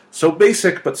like so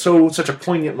basic, but such a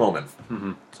poignant moment.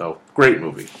 So, great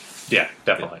movie. Yeah,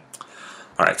 definitely.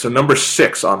 All right, so number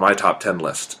 6 on my top 10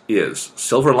 list is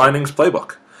Silver Linings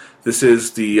Playbook. This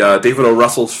is the David O.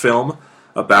 Russell's film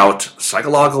about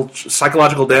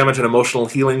psychological damage and emotional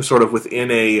healing sort of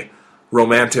within a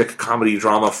romantic comedy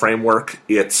drama framework.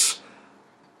 It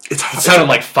sounded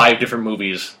like 5 different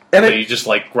movies that you just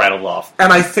rattled off.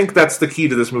 And I think that's the key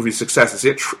to this movie's success, is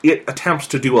it attempts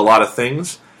to do a lot of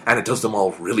things, and it does them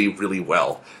all really, really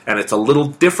well. And it's a little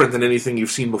different than anything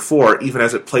you've seen before, even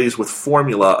as it plays with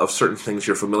formula of certain things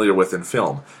you're familiar with in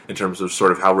film, in terms of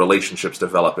sort of how relationships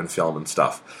develop in film and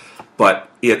stuff. But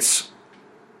it's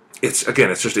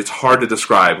hard to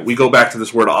describe. We go back to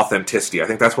this word authenticity. I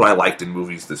think that's what I liked in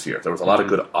movies this year. There was a lot of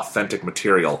good authentic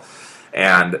material.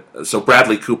 And so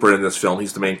Bradley Cooper in this film,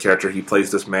 he's the main character. He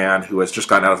plays this man who has just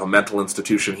gotten out of a mental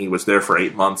institution. He was there for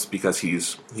 8 months because he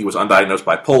was undiagnosed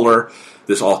bipolar.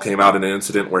 This all came out in an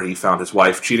incident where he found his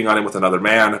wife cheating on him with another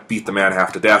man, beat the man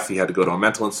half to death. He had to go to a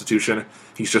mental institution.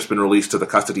 He's just been released to the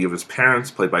custody of his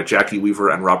parents, played by Jackie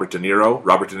Weaver and Robert De Niro.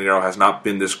 Robert De Niro has not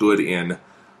been this good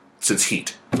since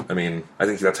Heat. I mean, I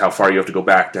think that's how far you have to go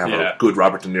back to have a good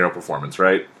Robert De Niro performance,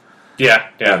 right? Yeah.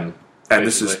 And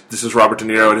this is Robert De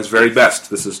Niro at his very best.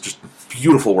 This is just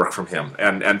beautiful work from him.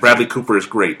 And Bradley Cooper is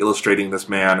great, illustrating this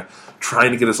man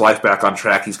trying to get his life back on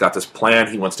track. He's got this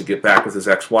plan. He wants to get back with his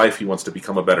ex-wife. He wants to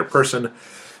become a better person.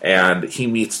 And he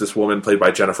meets this woman played by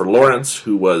Jennifer Lawrence,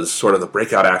 who was sort of the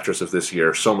breakout actress of this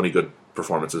year. So many good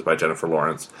performances by Jennifer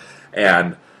Lawrence.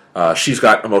 And she's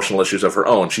got emotional issues of her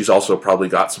own. She's also probably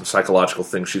got some psychological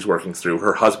things she's working through.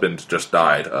 Her husband just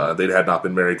died. They had not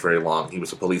been married very long. He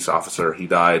was a police officer. He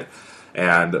died.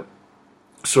 And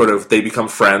sort of they become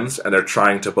friends, and they're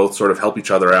trying to both sort of help each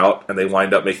other out, and they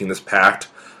wind up making this pact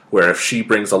where if she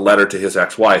brings a letter to his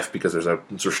ex-wife, because there's a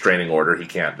restraining order, he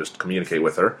can't just communicate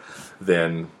with her,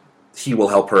 then he will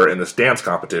help her in this dance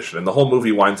competition. And the whole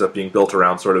movie winds up being built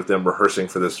around sort of them rehearsing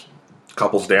for this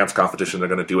couples dance competition they're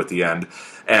going to do at the end.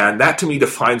 And that, to me,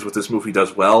 defines what this movie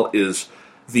does well, is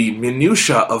the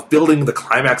minutia of building the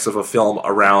climax of a film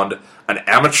around an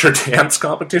amateur dance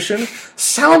competition.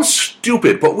 Sounds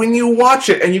stupid, but when you watch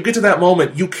it and you get to that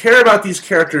moment, you care about these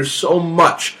characters so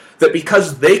much that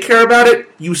because they care about it,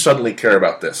 you suddenly care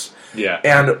about this. Yeah.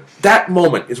 And that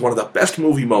moment is one of the best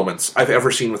movie moments I've ever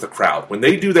seen with a crowd. When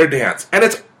they do their dance, and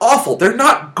it's awful. They're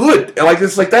not good. And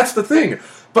that's the thing.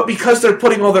 But because they're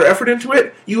putting all their effort into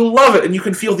it, you love it, and you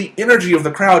can feel the energy of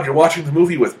the crowd you're watching the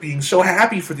movie with being so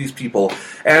happy for these people.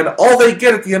 And all they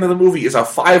get at the end of the movie is a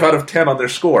 5 out of 10 on their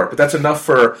score. But that's enough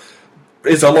for...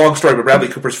 It's a long story, but Bradley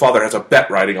Cooper's father has a bet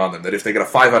riding on them that if they get a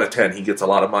 5 out of 10, he gets a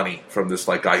lot of money from this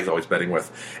guy he's always betting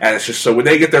with. And it's just so when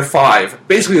they get their 5,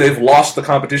 basically they've lost the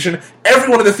competition.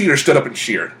 Everyone in the theater stood up and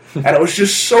cheered. And it was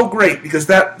just so great because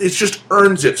it just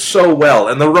earns it so well.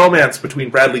 And the romance between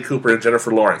Bradley Cooper and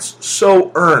Jennifer Lawrence,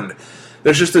 so earned.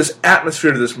 There's just this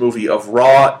atmosphere to this movie of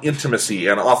raw intimacy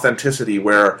and authenticity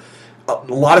where a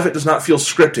lot of it does not feel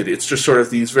scripted. It's just sort of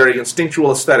these very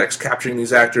instinctual aesthetics capturing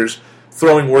these actors,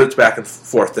 throwing words back and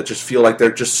forth that just feel like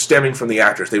they're just stemming from the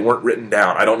actors. They weren't written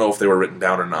down. I don't know if they were written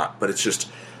down or not, but it's just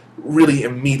really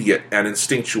immediate and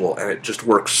instinctual, and it just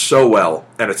works so well,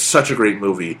 and it's such a great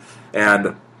movie.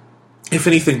 And if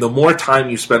anything, the more time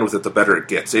you spend with it, the better it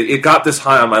gets. It got this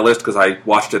high on my list because I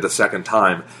watched it a second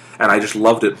time, and I just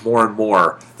loved it more and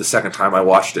more the second time I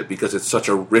watched it because it's such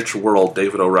a rich world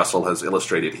David O. Russell has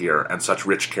illustrated here, and such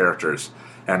rich characters,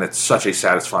 and it's such a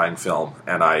satisfying film,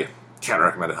 and I can't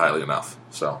recommend it highly enough.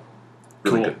 So,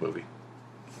 really good movie.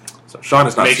 So, Sean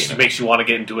has not seen it. Makes you want to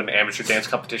get into an amateur dance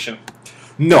competition?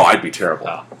 No, I'd be terrible.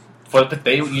 But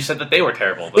you said that they were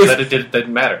terrible, but that it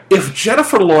didn't matter. If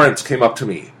Jennifer Lawrence came up to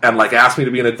me and asked me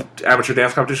to be in an amateur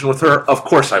dance competition with her, of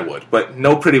course I would. But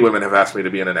no pretty women have asked me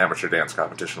to be in an amateur dance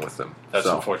competition with them. That's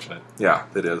unfortunate. Yeah,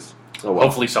 it is. Oh, well.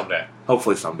 Hopefully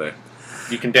someday.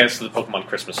 You can dance to the Pokemon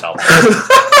Christmas album.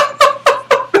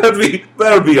 That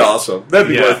would be awesome. That'd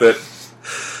be worth it.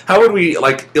 How would we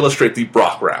illustrate the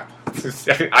Brock rap?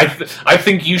 I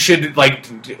think you should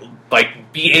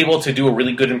be able to do a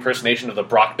really good impersonation of the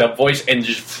Brock dub voice and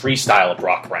just freestyle a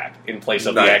Brock rap in place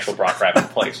of the actual Brock rap in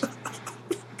place.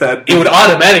 It would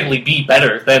automatically be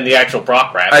better than the actual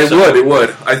Brock rap. It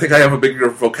would. I think I have a bigger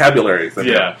vocabulary than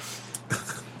him.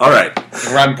 All right.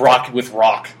 Rhyme Brock with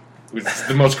rock. It's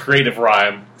the most creative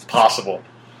rhyme possible.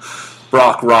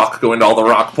 Rock, go into all the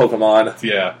rock Pokemon.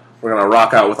 Yeah. We're going to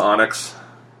rock out with Onix.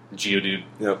 Geodude.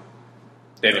 Yep.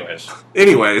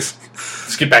 Anyways,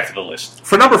 let's get back to the list.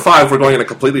 For number 5, we're going in a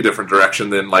completely different direction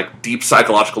than like deep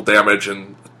psychological damage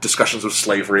and discussions of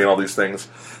slavery and all these things.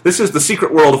 This is The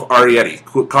Secret World of Arrietty,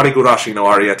 Karigurashi no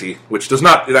Arrietty, which does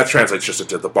not, that translates just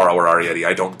into The Borrower Arrietty.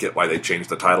 I don't get why they changed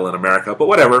the title in America, but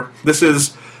whatever. This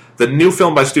is the new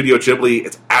film by Studio Ghibli.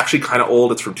 It's actually kind of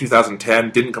old. It's from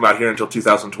 2010. Didn't come out here until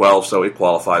 2012, so it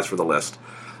qualifies for the list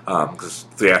because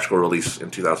theatrical release in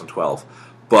 2012.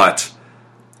 But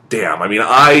damn, I mean,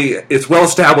 it's well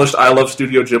established. I love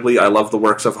Studio Ghibli. I love the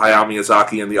works of Hayao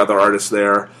Miyazaki and the other artists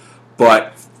there.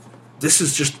 But this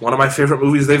is just one of my favorite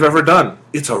movies they've ever done.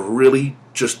 It's a really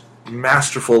just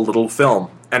masterful little film.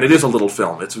 And it is a little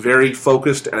film. It's very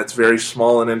focused, and it's very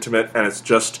small and intimate, and it's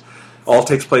just all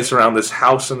takes place around this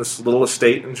house and this little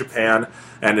estate in Japan.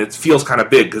 And it feels kind of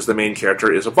big because the main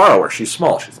character is a borrower. She's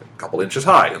small. She's a couple inches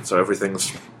high. And so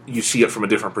you see it from a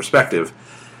different perspective.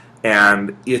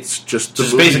 And it's just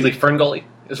basically Ferngully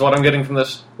is what I'm getting from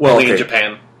this. Well, in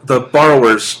Japan. The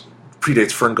Borrowers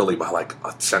predates Ferngully by like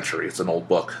a century. It's an old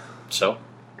book. So?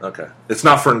 Okay. It's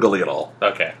not Ferngully at all.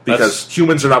 Okay. Because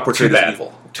humans are not portrayed as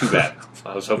evil. Too bad.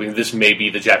 I was hoping this may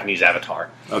be the Japanese Avatar.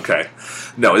 Okay.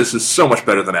 No, this is so much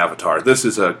better than Avatar. This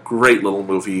is a great little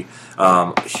movie.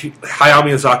 Hayao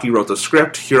Miyazaki wrote the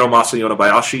script. Hiromasa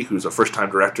Yonebayashi, who's a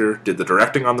first-time director, did the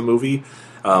directing on the movie.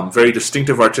 Very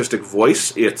distinctive artistic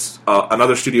voice. It's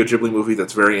another Studio Ghibli movie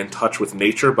that's very in touch with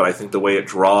nature, but I think the way it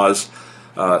draws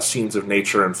scenes of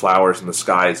nature and flowers in the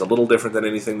sky is a little different than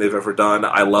anything they've ever done.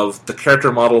 I love the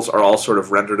character models are all sort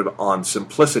of rendered on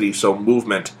simplicity, so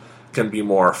movement can be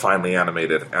more finely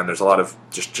animated, and there's a lot of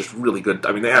just really good.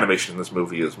 I mean, the animation in this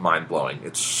movie is mind-blowing.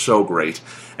 It's so great,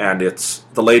 and it's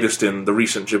the latest in the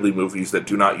recent Ghibli movies that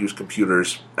do not use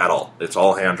computers at all. It's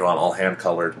all hand-drawn, all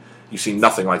hand-colored. You see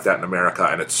nothing like that in America,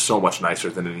 and it's so much nicer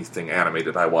than anything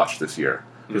animated I watched this year,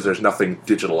 because there's nothing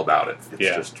digital about it.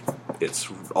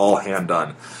 It's all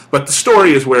hand-done. But the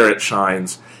story is where it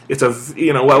shines. It's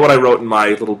what I wrote in my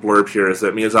little blurb here is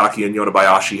that Miyazaki and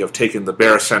Yonebayashi have taken the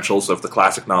bare essentials of the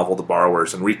classic novel, The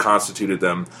Borrowers, and reconstituted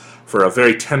them for a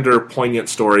very tender, poignant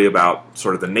story about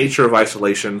sort of the nature of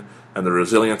isolation and the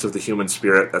resilience of the human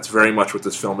spirit. That's very much what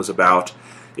this film is about.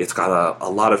 It's got a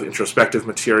lot of introspective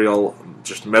material,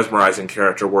 just mesmerizing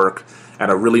character work,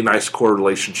 and a really nice core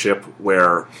relationship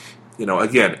where,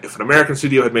 again, if an American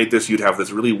studio had made this, you'd have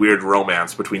this really weird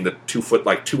romance between the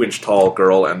 2-inch tall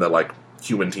girl and the,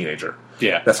 human teenager.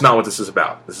 Yeah. That's not what this is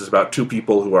about. This is about two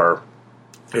people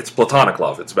it's platonic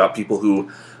love. It's about people who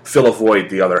fill a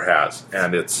void the other has.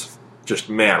 And it's just,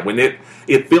 man, when it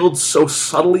builds so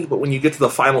subtly, but when you get to the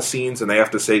final scenes and they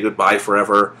have to say goodbye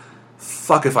forever,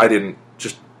 fuck if I didn't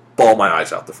just bawl my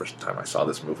eyes out the first time I saw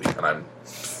this movie. And I'm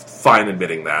fine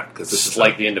admitting that, because this is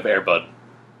like the end of Air Bud.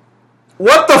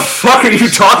 What the fuck are you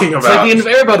talking about? It's like the end of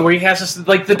Air Bud, where he has to,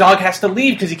 the dog has to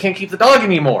leave because he can't keep the dog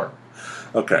anymore.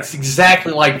 Okay. It's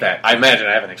exactly like that. I imagine.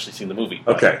 I haven't actually seen the movie.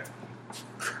 Okay.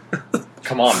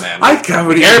 Come on, man.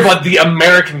 Air Bud, the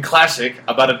American classic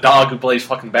about a dog who plays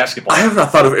fucking basketball. I have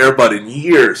not thought of Air Bud in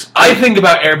years. I think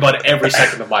about Air Bud every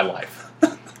second of my life.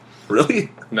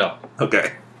 Really? No.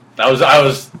 Okay. That was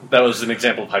an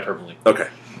example of hyperbole. Okay.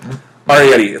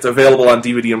 Arrietty, it's available on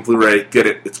DVD and Blu-ray. Get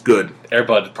it. It's good. Air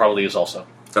Bud probably is also.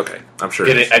 Okay, I'm sure.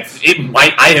 Get it? It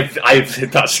might. I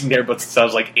have not seen Air Bud since I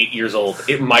was 8 years old.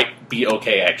 It might be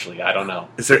okay, actually. I don't know.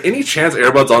 Is there any chance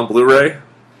Air Bud's on Blu-ray?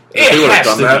 It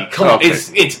has to be. Come on,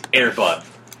 it's Air Bud.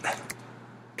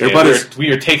 Air Bud we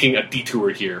are taking a detour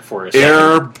here for a second.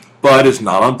 Air Bud is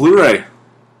not on Blu-ray.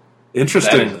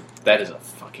 Interesting. That is a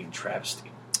fucking travesty.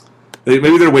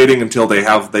 Maybe they're waiting until they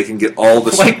can get all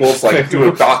the sequels, do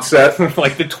a box set,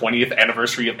 like the 20th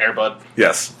anniversary of Air Bud.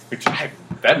 Yes,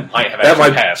 that might have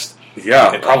actually passed.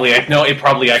 Yeah, it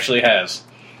probably actually has.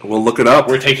 We'll look it up.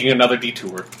 We're taking another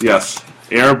detour. Yes,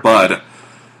 Air Bud.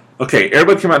 Okay, Air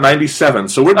Bud came out in '97,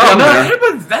 so we're down there. Air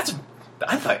Bud.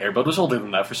 I thought Air Bud was older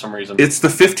than that for some reason. It's the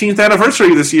 15th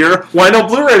anniversary this year. Why no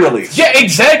Blu-ray release? Yeah,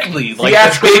 exactly.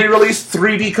 Theatrically released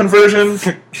 3D conversion.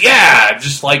 Yeah,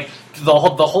 just the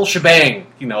whole shebang.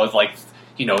 The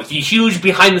huge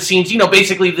behind the scenes.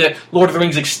 Basically the Lord of the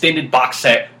Rings extended box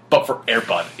set, but for Air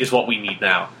Bud is what we need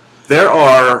now. There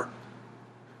are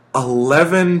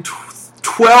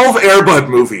 12 Air Bud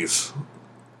movies.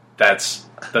 That's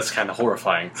kind of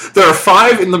horrifying. There are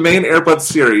 5 in the main Air Bud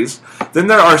series. Then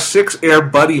there are 6 Air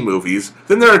Buddy movies.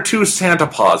 Then there are 2 Santa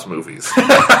Paws movies.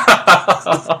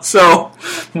 So,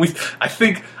 I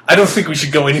don't think we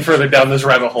should go any further down this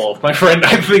rabbit hole, my friend.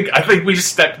 I think we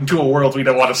just stepped into a world we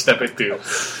don't want to step into.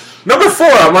 Number 4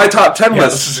 on my top 10 list.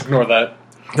 Let's just ignore that.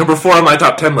 Number 4 on my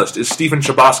top 10 list is Stephen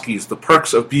Chbosky's The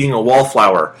Perks of Being a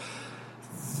Wallflower.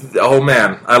 Oh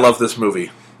man, I love this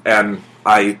movie. And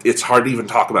it's hard to even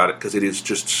talk about it because it is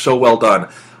just so well done.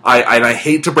 I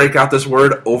hate to break out this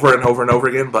word over and over and over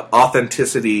again, but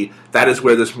authenticity, that is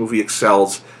where this movie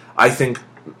excels. I think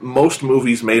most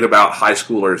movies made about high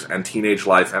schoolers and teenage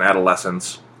life and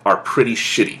adolescence are pretty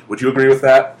shitty. Would you agree with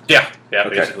that? Yeah, okay.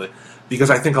 Basically. Because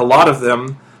I think a lot of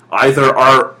them either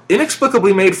are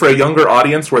inexplicably made for a younger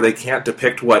audience where they can't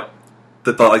depict what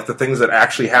the things that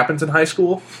actually happens in high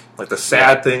school, like the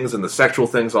sad things and the sexual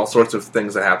things, all sorts of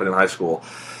things that happen in high school,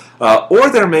 or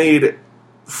they're made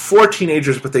for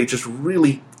teenagers, but they just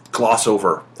really gloss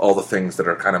over all the things that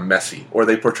are kind of messy, or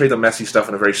they portray the messy stuff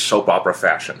in a very soap opera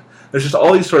fashion. There's just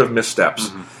all these sort of missteps.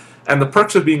 Mm-hmm. And The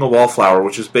Perks of Being a Wallflower,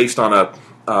 which is based on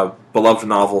a beloved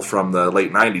novel from the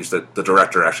late 90s that the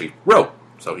director actually wrote,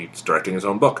 so he's directing his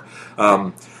own book.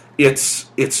 It's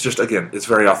just, again, it's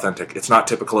very authentic. It's not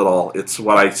typical at all. It's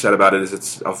what I said about it is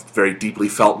it's a very deeply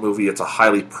felt movie. It's a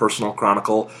highly personal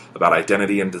chronicle about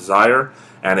identity and desire,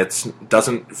 and it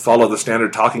doesn't follow the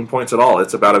standard talking points at all.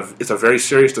 It's a very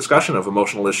serious discussion of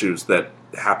emotional issues that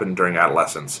happen during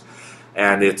adolescence.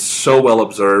 And it's so well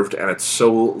observed, and it's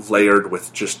so layered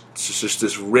with just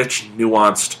this rich,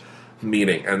 nuanced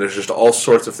meaning, and there's just all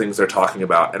sorts of things they're talking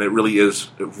about, and it really is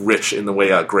rich in the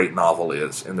way a great novel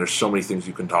is, and there's so many things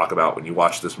you can talk about when you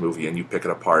watch this movie and you pick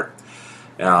it apart.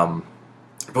 But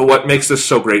what makes this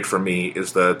so great for me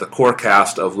is the core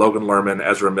cast of Logan Lerman,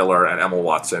 Ezra Miller, and Emma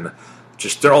Watson.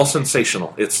 They're all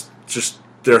sensational. It's just,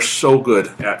 they're so good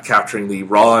at capturing the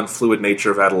raw and fluid nature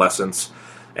of adolescence,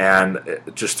 and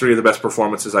just 3 of the best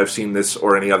performances I've seen this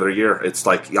or any other year. It's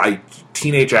like,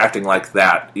 teenage acting like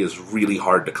that is really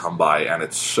hard to come by, and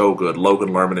it's so good. Logan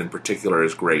Lerman in particular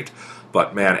is great,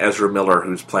 but man, Ezra Miller,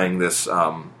 who's playing this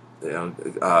young,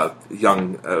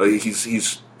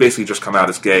 he's basically just come out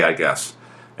as gay, I guess.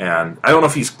 And I don't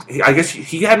know if I guess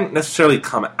he hadn't necessarily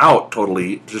come out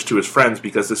totally just to his friends,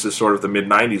 because this is sort of the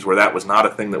mid-90s where that was not a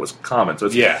thing that was common. So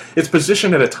it's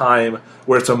positioned at a time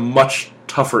where it's a much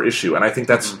tougher issue, and I think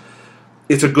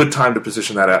it's a good time to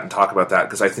position that at and talk about that,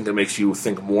 because I think it makes you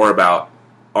think more about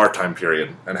our time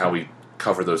period and how we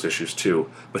cover those issues too.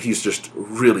 But he's just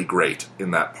really great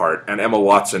in that part. And Emma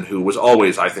Watson, who was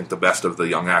always, I think, the best of the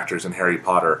young actors in Harry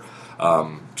Potter,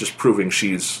 just proving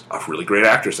she's a really great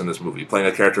actress in this movie, playing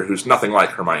a character who's nothing like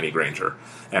Hermione Granger,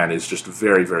 and is just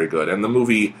very, very good. And the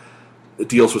movie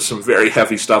deals with some very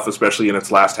heavy stuff, especially in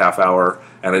its last half hour,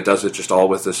 and it does it just all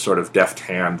with this sort of deft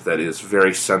hand that is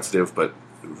very sensitive, but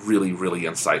really, really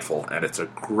insightful. And it's a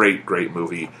great, great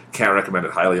movie. Can't recommend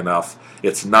it highly enough.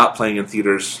 It's not playing in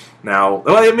theaters now.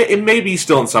 Well, it may be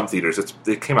still in some theaters.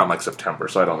 It came out in like September,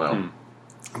 so I don't know.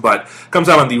 But comes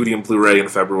out on DVD and Blu-ray in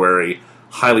February.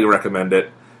 Highly recommend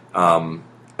it.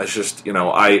 It's just,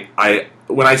 I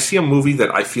when I see a movie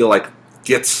that I feel like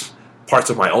gets parts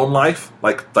of my own life,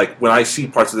 like when I see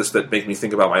parts of this that make me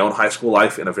think about my own high school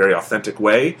life in a very authentic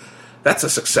way, that's a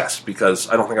success, because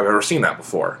I don't think I've ever seen that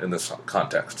before in this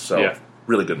context. So,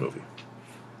 really good movie.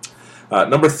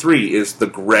 Number 3 is The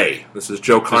Grey. This is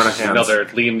Joe Carnahan's... another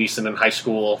Liam Neeson in high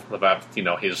school, about,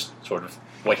 his sort of,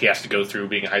 what he has to go through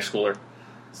being a high schooler.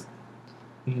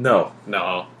 No.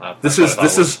 This is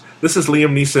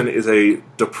Liam Neeson is a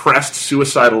depressed,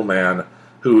 suicidal man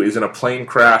who is in a plane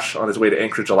crash on his way to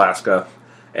Anchorage, Alaska,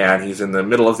 and he's in the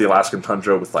middle of the Alaskan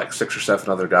tundra with like 6 or 7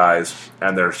 other guys,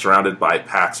 and they're surrounded by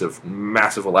packs of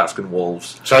massive Alaskan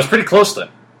wolves. So I was pretty close then.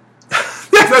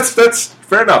 Yeah, that's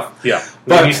fair enough. Yeah,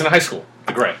 but he's in high school.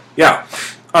 The Grey. Yeah.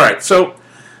 All right. So,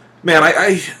 man,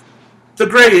 The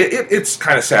Grey. It's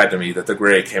kind of sad to me that The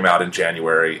Grey came out in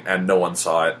January and no one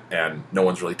saw it, and no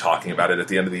one's really talking about it at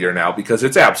the end of the year now, because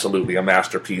it's absolutely a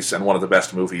masterpiece and one of the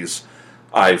best movies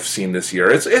I've seen this year.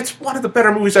 It's one of the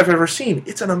better movies I've ever seen.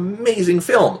 It's an amazing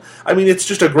film. I mean, it's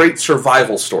just a great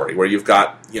survival story where you've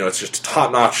got, it's just a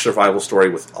top-notch survival story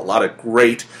with a lot of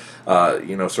great,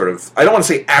 sort of, I don't want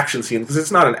to say action scenes, because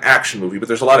it's not an action movie, but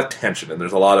there's a lot of tension, and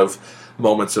there's a lot of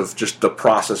moments of just the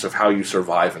process of how you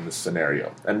survive in this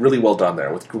scenario. And really well done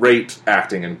there, with great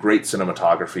acting and great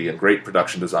cinematography and great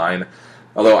production design.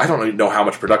 Although I don't really know how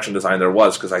much production design there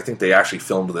was, because I think they actually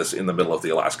filmed this in the middle of the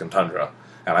Alaskan tundra.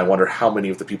 And I wonder how many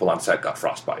of the people on set got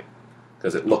frostbite,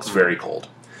 because it looks very cold.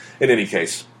 In any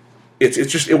case,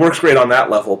 it works great on that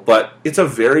level, but it's a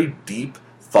very deep,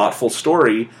 thoughtful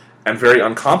story, and very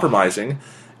uncompromising,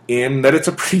 in that it's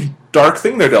a pretty dark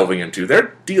thing they're delving into.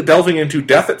 They're delving into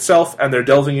death itself, and they're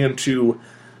delving into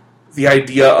the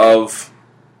idea of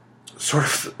sort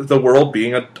of the world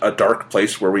being a dark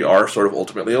place where we are sort of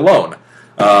ultimately alone.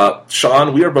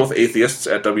 Sean, we are both atheists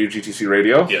at WGTC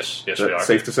Radio. Yes, we are.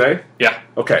 Safe to say? Yeah.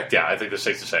 Okay. Yeah, I think that's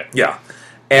safe to say. Yeah.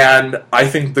 And I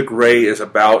think The Grey is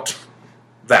about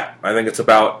that. I think it's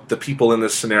about the people in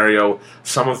this scenario.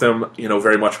 Some of them,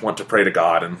 very much want to pray to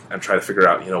God and try to figure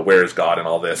out, where is God in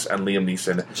all this. And Liam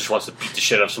Neeson just wants to beat the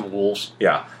shit out of some wolves.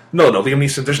 Yeah. No, Liam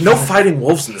Neeson. There's no fighting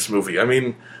wolves in this movie. I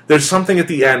mean, there's something at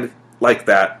the end like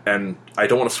that, and I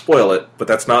don't want to spoil it, but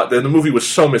that's not... The movie was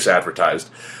so misadvertised.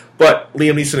 But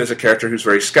Liam Neeson is a character who's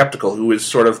very skeptical, who is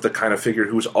sort of the kind of figure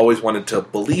who's always wanted to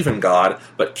believe in God,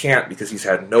 but can't because he's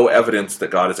had no evidence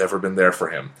that God has ever been there for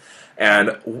him.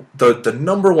 And the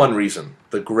number one reason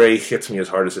The Grey hits me as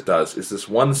hard as it does is this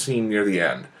one scene near the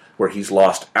end where he's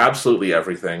lost absolutely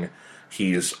everything.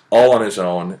 He's all on his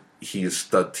own. He's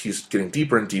getting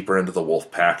deeper and deeper into the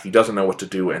wolf pack. He doesn't know what to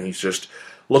do, and he's just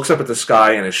looks up at the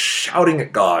sky and is shouting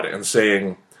at God and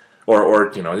saying...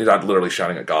 Or he's not literally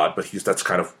shouting at God, but that's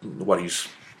kind of what he's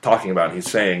talking about. He's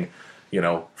saying,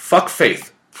 fuck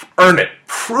faith, earn it,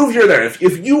 prove you're there.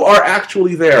 If you are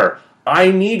actually there,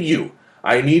 I need you.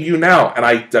 I need you now,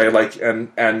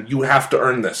 and and you have to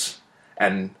earn this.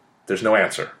 And there's no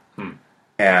answer.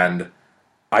 And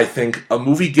I think a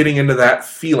movie getting into that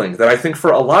feeling, that I think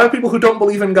for a lot of people who don't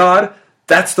believe in God,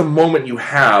 that's the moment you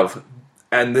have,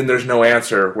 and then there's no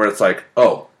answer, where it's like,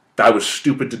 oh, I was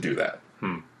stupid to do that.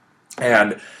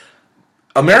 And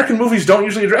American movies don't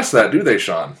usually address that, do they,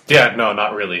 Sean? Yeah, no,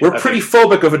 not really. We're pretty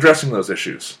phobic of addressing those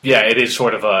issues. Yeah, it is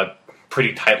sort of a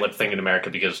pretty tight-lipped thing in America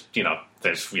because,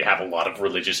 we have a lot of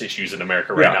religious issues in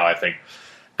America right now, I think.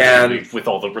 And with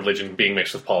all the religion being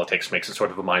mixed with politics makes it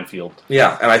sort of a minefield.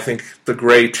 Yeah, and I think The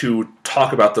Grey, to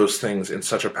talk about those things in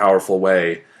such a powerful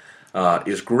way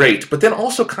is great, but then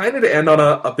also kind of to end on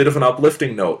a bit of an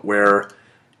uplifting note where...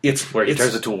 he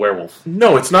turns into a werewolf.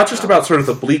 No, it's not just about sort of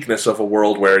the bleakness of a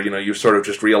world where, you sort of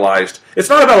just realized... It's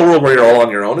not about a world where you're all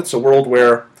on your own. It's a world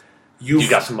where you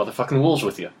got some motherfucking wolves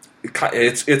with you. I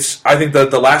think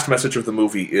the last message of the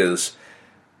movie is,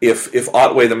 if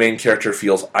Otway, the main character,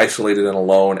 feels isolated and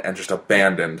alone and just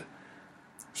abandoned,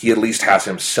 he at least has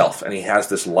himself, and he has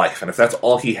this life. And if that's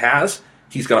all he has,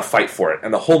 he's going to fight for it.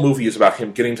 And the whole movie is about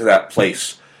him getting to that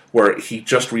place where he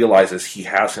just realizes he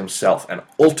has himself, and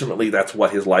ultimately that's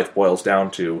what his life boils down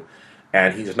to,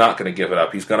 and he's not going to give it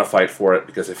up. He's going to fight for it,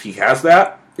 because if he has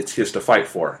that, it's his to fight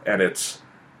for, and it's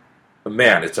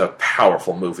a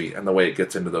powerful movie, and the way it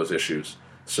gets into those issues.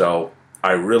 So,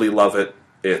 I really love it.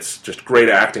 It's just great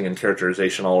acting and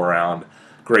characterization all around,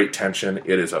 great tension.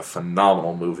 It is a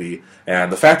phenomenal movie, and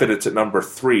the fact that it's at number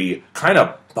 3 kind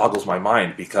of boggles my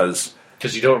mind, because...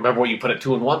 Because you don't remember what you put at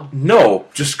 2 and 1? No,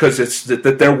 just because it's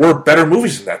that there were better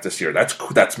movies than that this year.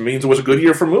 That means it was a good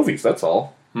year for movies. That's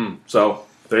all. So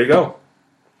there you go.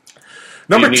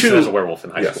 Number Liam 2 as a werewolf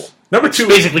in high school. Number 2,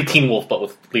 basically Teen Wolf, but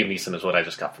with Liam Neeson is what I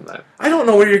just got from that. I don't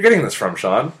know where you're getting this from,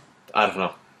 Sean. I don't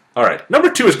know. All right, number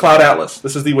 2 is Cloud Atlas.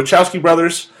 This is the Wachowski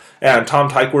brothers and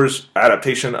Tom Tykwer's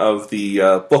adaptation of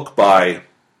the book by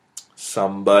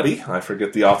somebody. I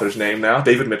forget the author's name now.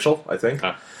 David Mitchell, I think.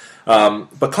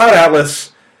 But Cloud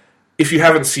Atlas, if you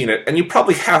haven't seen it, and you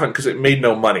probably haven't because it made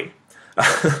no money,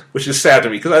 which is sad to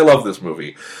me because I love this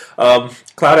movie.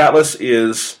 Cloud Atlas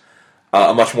is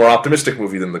a much more optimistic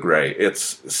movie than The Grey.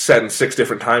 It's set in 6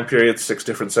 different time periods, 6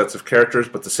 different sets of characters,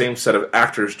 but the same set of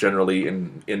actors generally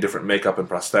in different makeup and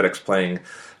prosthetics playing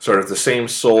sort of the same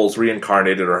souls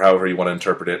reincarnated, or however you want to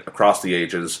interpret it, across the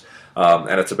ages.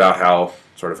 And it's about how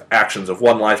sort of actions of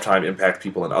one lifetime impact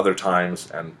people in other times,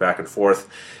 and back and forth.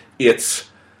 It's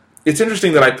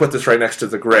interesting that I put this right next to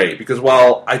The Grey, because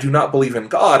while I do not believe in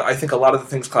God, I think a lot of the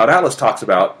things Cloud Atlas talks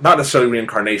about, not necessarily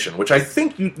reincarnation, which I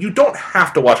think you don't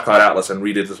have to watch Cloud Atlas and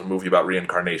read it as a movie about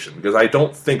reincarnation, because I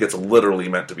don't think it's literally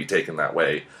meant to be taken that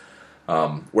way,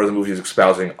 where the movie is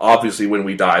espousing, obviously when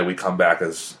we die, we come back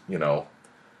as,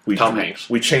 Tom Hanks.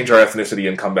 We change our ethnicity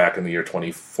and come back in the year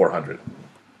 2400.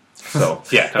 So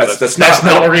yeah, no, that's not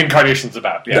what reincarnation's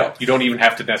about. Yeah, no. You don't even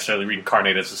have to necessarily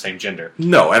reincarnate as the same gender.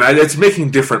 No, and it's making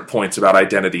different points about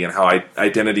identity and how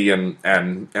identity and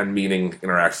meaning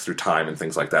interacts through time and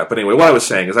things like that. But anyway, what I was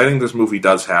saying is I think this movie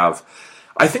does have...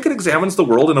 I think it examines the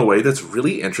world in a way that's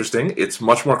really interesting. It's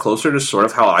much more closer to sort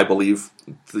of how I believe,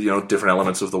 different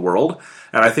elements of the world.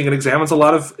 And I think it examines a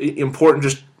lot of important,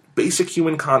 just basic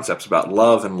human concepts about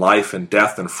love and life and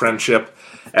death and friendship,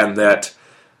 and that...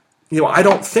 I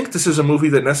don't think this is a movie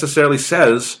that necessarily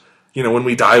says, when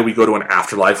we die, we go to an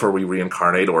afterlife or we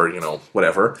reincarnate or,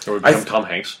 whatever. Or we become Tom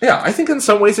Hanks. Yeah, I think in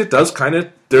some ways it does kind of...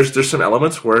 There's some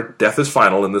elements where death is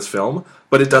final in this film,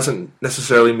 but it doesn't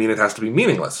necessarily mean it has to be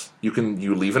meaningless. You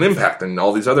leave an impact and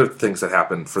all these other things that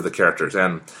happen for the characters.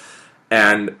 And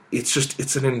And it's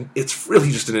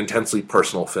really just an intensely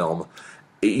personal film,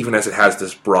 even as it has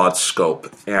this broad scope,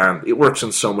 and it works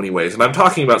in so many ways. And I'm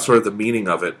talking about sort of the meaning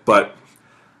of it, but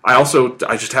I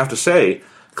just have to say,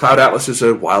 Cloud Atlas is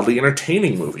a wildly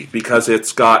entertaining movie because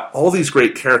it's got all these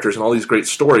great characters and all these great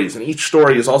stories, and each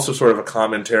story is also sort of a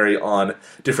commentary on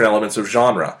different elements of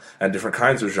genre and different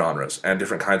kinds of genres and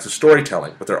different kinds of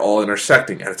storytelling, but they're all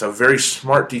intersecting, and it's a very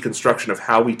smart deconstruction of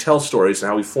how we tell stories and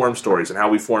how we form stories and how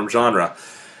we form genre,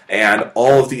 and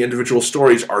all of the individual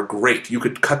stories are great. You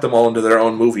could cut them all into their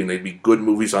own movie and they'd be good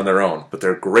movies on their own, but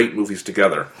they're great movies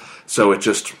together. So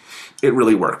it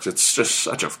really works. It's just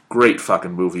such a great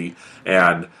fucking movie,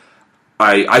 and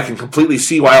I can completely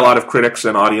see why a lot of critics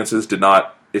and audiences did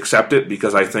not accept it,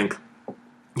 because I think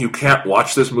you can't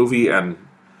watch this movie and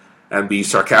be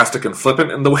sarcastic and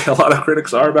flippant in the way a lot of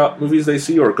critics are about movies they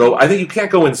see, I think you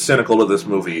can't go in cynical to this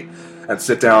movie and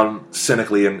sit down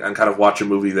cynically and kind of watch a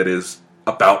movie that is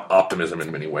about optimism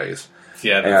in many ways.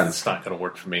 Yeah, that's not going to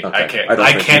work for me. Okay.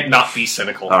 I can't not be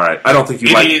cynical. All right. I don't think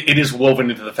it is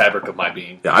woven into the fabric of my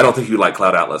being. Yeah, I don't think you like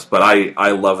Cloud Atlas, but I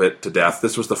love it to death.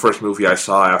 This was the first movie I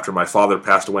saw after my father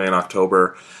passed away in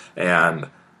October, and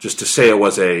just to say it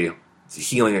was a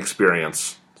healing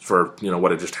experience for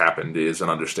what had just happened is an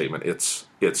understatement. It's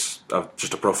just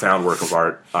a profound work of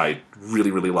art. I really,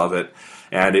 really love it,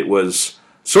 and it was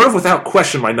sort of without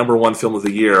question my number one film of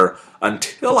the year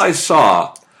until I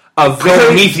saw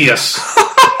Prometheus.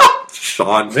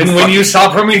 Sean. Then when you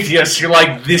saw Prometheus, you're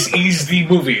like, this is the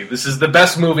movie. This is the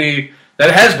best movie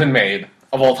that has been made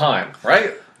of all time,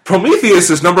 right? Prometheus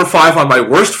is number 5 on my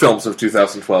worst films of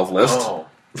 2012 list.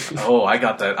 Oh, I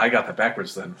got that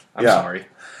backwards then. I'm sorry.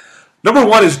 Number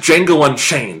 1 is Django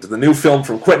Unchained, the new film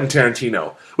from Quentin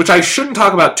Tarantino, which I shouldn't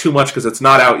talk about too much because it's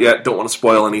not out yet. Don't want to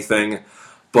spoil anything,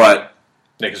 but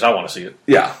because I want to see it.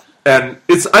 Yeah. And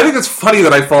I think it's funny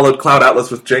that I followed Cloud Atlas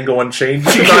with Django Unchained.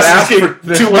 You not ask for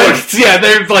too much. Yeah,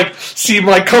 they seem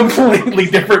like completely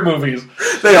different movies.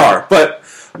 They are, but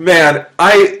man,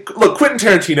 Quentin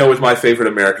Tarantino is my favorite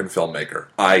American filmmaker.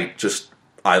 I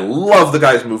love the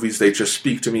guy's movies. They just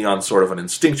speak to me on sort of an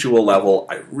instinctual level.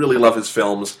 I really love his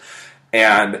films,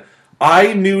 and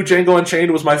I knew Django Unchained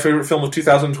was my favorite film of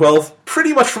 2012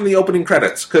 pretty much from the opening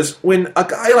credits, because when a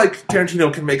guy like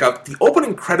Tarantino can make the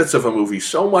opening credits of a movie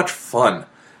so much fun,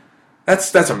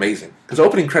 that's amazing, because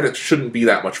opening credits shouldn't be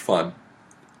that much fun.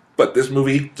 But this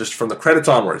movie, just from the credits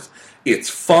onwards,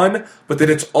 it's fun, but then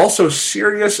it's also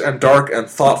serious and dark and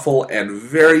thoughtful and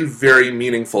very, very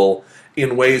meaningful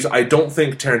in ways I don't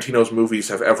think Tarantino's movies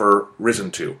have ever risen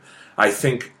to. I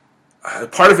think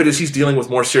part of it is he's dealing with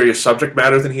more serious subject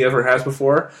matter than he ever has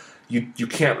before. You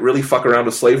can't really fuck around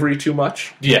with slavery too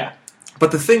much. Yeah.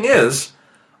 But the thing is,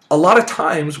 a lot of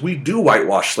times we do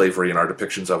whitewash slavery in our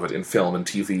depictions of it in film and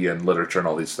TV and literature and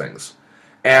all these things.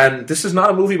 And this is not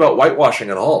a movie about whitewashing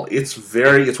at all. It's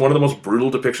one of the most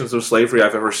brutal depictions of slavery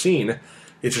I've ever seen.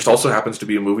 It just also happens to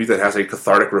be a movie that has a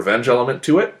cathartic revenge element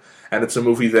to it. And it's a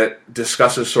movie that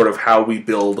discusses sort of how we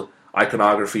build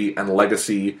iconography and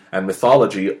legacy and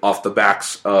mythology off the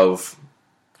backs of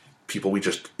people we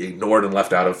just ignored and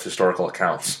left out of historical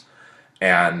accounts.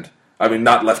 And, I mean,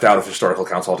 not left out of historical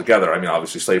accounts altogether. I mean,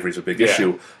 obviously slavery is a big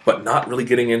issue, but not really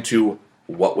getting into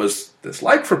what was this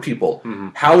like for people. Mm-hmm.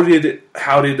 How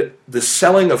did the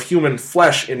selling of human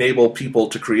flesh enable people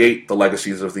to create the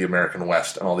legacies of the American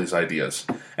West and all these ideas?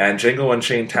 And Django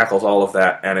Unchained tackles all of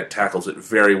that, and it tackles it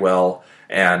very well.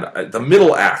 And the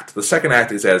middle act, the second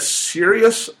act, is as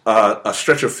serious a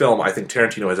stretch of film I think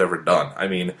Tarantino has ever done. I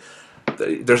mean,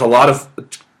 there's a lot of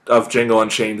Django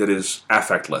Unchained that is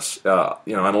affectless.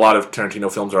 And a lot of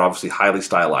Tarantino films are obviously highly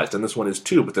stylized, and this one is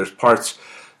too, but there's parts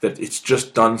that it's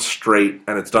just done straight,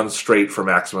 and it's done straight for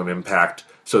maximum impact,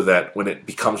 so that when it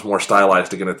becomes more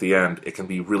stylized again at the end, it can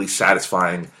be really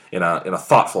satisfying in a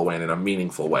thoughtful way and in a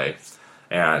meaningful way.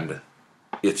 And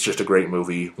it's just a great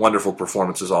movie. Wonderful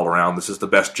performances all around. This is the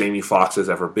best Jamie Foxx has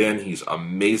ever been. He's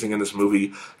amazing in this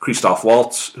movie. Christoph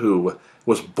Waltz, who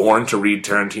was born to read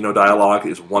Tarantino dialogue,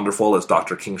 is wonderful as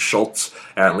Dr. King Schultz.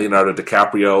 And Leonardo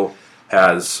DiCaprio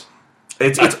has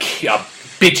a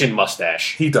bitchin'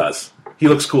 mustache. He does. He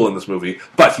looks cool in this movie,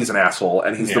 but he's an asshole,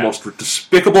 and he's the most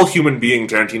despicable human being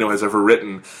Tarantino has ever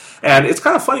written. And it's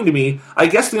kind of funny to me. I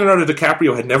guess Leonardo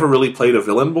DiCaprio had never really played a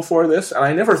villain before this, and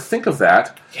I never think of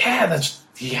that. Yeah,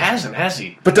 he hasn't, has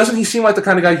he? But doesn't he seem like the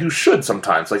kind of guy who should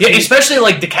sometimes? Like, especially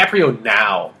like DiCaprio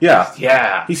now.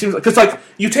 Yeah. He seems because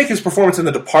you take his performance in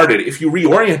The Departed. If you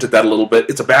reoriented that a little bit,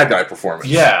 it's a bad guy performance.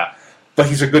 Yeah. but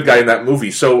he's a good guy in that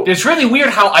movie. So it's really weird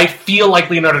how I feel like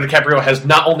Leonardo DiCaprio has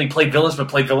not only played villains, but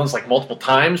played villains like multiple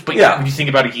times. But when you think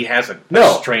about it, he hasn't.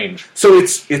 That's strange. So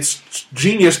it's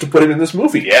genius to put him in this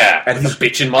movie. Yeah, and he's a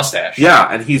bitchin' mustache. Yeah,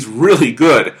 and he's really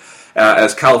good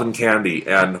as Calvin Candy.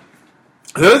 And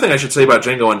the other thing I should say about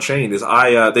Django Unchained is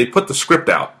they put the script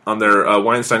out on their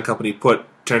Weinstein Company put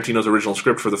Tarantino's original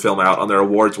script for the film out on their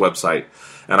awards website,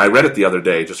 and I read it the other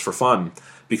day just for fun,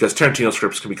 because Tarantino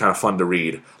scripts can be kind of fun to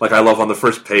read. Like, I love on the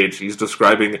first page, he's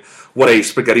describing what a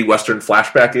spaghetti western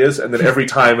flashback is, and then every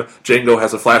time Django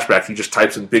has a flashback, he just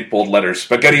types in big bold letters,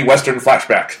 spaghetti western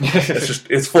flashback.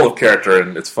 It's full of character,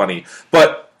 and it's funny.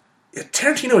 But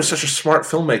Tarantino is such a smart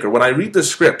filmmaker. When I read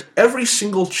this script, every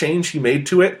single change he made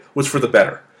to it was for the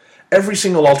better. Every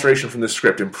single alteration from this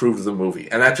script improved the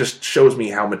movie, and that just shows me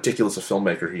how meticulous a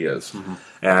filmmaker he is. Mm-hmm.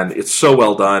 And it's so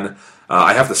well done.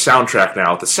 I have the soundtrack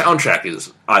now. The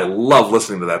soundtrack I love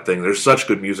listening to that thing. There's such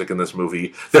good music in this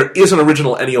movie. There is an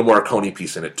original Ennio Morricone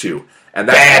piece in it, too. And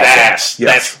that's badass. Awesome.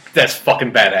 Yes. That's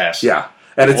fucking badass. Yeah.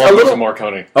 And it's a little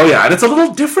Morricone. Oh yeah, and it's a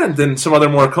little different than some other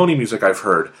Morricone music I've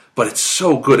heard, but it's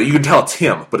so good. You can tell it's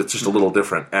him, but it's just a little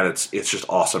different, and it's just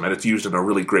awesome, and it's used in a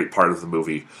really great part of the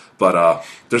movie. But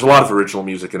there's a lot of original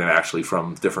music in it actually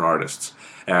from different artists,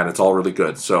 and it's all really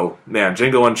good. So man,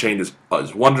 Django Unchained is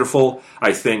wonderful.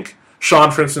 I think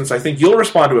Sean, for instance, I think you'll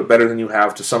respond to it better than you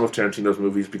have to some of Tarantino's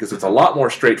movies because it's a lot more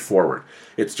straightforward.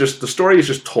 It's just the story is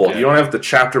just told. Yeah. You don't have the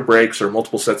chapter breaks or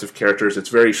multiple sets of characters. It's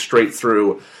very straight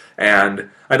through. And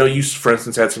I know you, for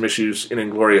instance, had some issues in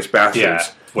Inglourious Basterds. Yeah,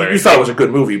 where you thought it was a good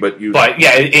movie, but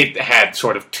it had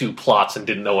sort of two plots and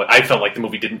didn't know what. I felt like the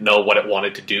movie didn't know what it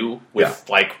wanted to do with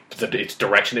its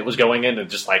direction it was going in, and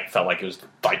just felt like it was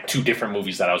like two different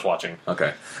movies that I was watching.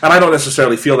 Okay, and I don't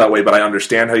necessarily feel that way, but I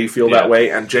understand how you feel that way.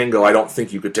 And Django, I don't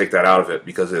think you could take that out of it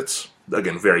because it's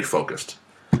again very focused.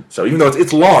 So even though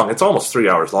it's long, it's almost 3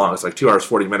 hours long. It's like 2 hours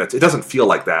 40 minutes. It doesn't feel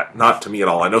like that, not to me at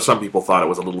all. I know some people thought it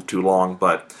was a little too long,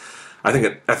 but I think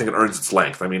it earns its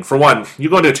length. I mean, for one, you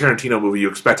go into a Tarantino movie, you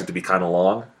expect it to be kind of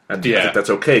long, and I think that's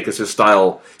okay because his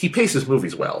style, he paces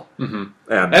movies well.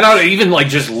 Mm-hmm. And even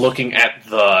just looking at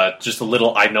the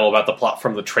little I know about the plot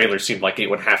from the trailer seemed like it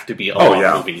would have to be a long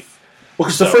movie. Well,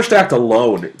 because the first act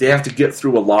alone, they have to get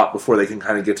through a lot before they can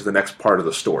kind of get to the next part of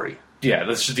the story. Yeah,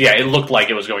 it looked like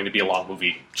it was going to be a long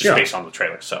movie just based on the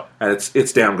trailer. So, and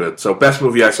it's damn good. So, best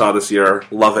movie I saw this year,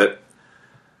 love it.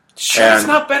 Sure, it's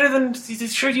not better than.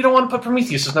 Sure, you don't want to put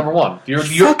Prometheus as number one. You're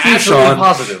absolutely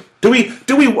positive. Do we?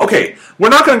 Okay, we're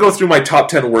not going to go through my top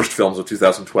 10 worst films of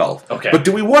 2012. Okay, but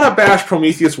do we want to bash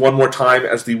Prometheus one more time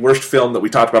as the worst film that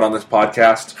we talked about on this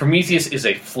podcast? Prometheus is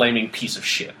a flaming piece of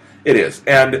shit. It is,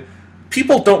 and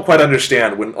people don't quite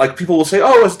understand when, people will say,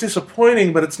 "Oh, it's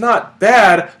disappointing, but it's not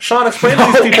bad." Sean, explain to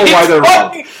these people why they're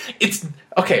wrong. It's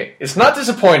okay. It's not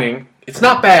disappointing. It's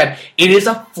not bad. It is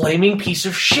a flaming piece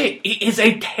of shit. It is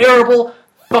a terrible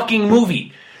fucking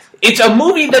movie. It's a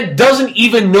movie that doesn't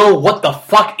even know what the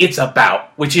fuck it's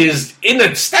about, which is an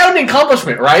astounding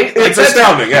accomplishment, right? It's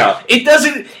astounding, yeah. It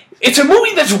doesn't. It's a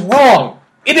movie that's wrong.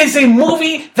 It is a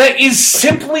movie that is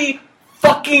simply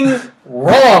fucking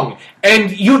wrong.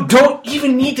 And you don't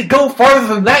even need to go farther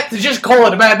than that to just call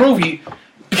it a bad movie,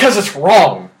 because it's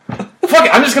wrong. Fuck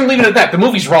it, I'm just going to leave it at that. The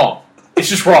movie's wrong. It's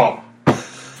just wrong.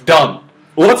 Done.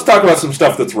 Well, let's talk about some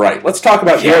stuff that's right. Let's talk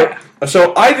about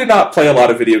So I did not play a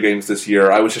lot of video games this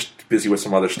year. I was just busy with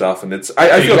some other stuff, and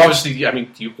I feel obviously.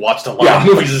 You watched a lot of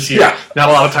movies this year. Yeah. Not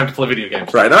a lot of time to play video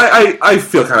games, right? And I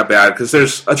feel kind of bad because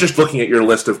there's just looking at your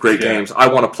list of great games. I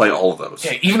want to play all of those.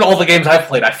 Yeah, even all the games I've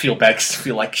played, I feel bad because I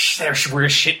feel like there were a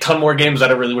shit ton more games that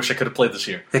I really wish I could have played this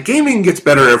year. Yeah, gaming gets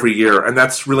better every year, and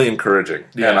that's really encouraging.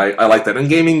 Yeah. And I like that. And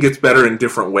gaming gets better in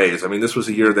different ways. I mean, this was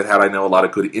a year that had, I know, a lot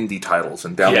of good indie titles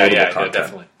and downloadable content. Yeah,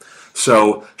 definitely.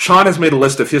 So, Sean has made a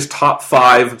list of his top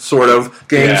 5 sort of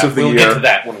games of the year. We'll get to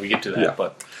that when we get to that. Yeah.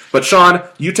 But Sean,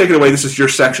 you take it away. This is your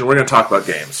section. We're going to talk about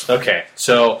games. Okay.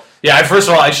 So, first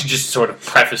of all, I should just sort of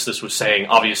preface this with saying,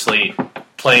 obviously,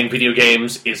 playing video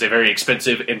games is a very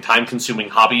expensive and time-consuming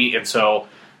hobby, and so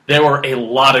there were a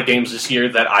lot of games this year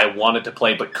that I wanted to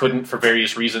play but couldn't for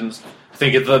various reasons. I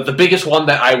think the biggest one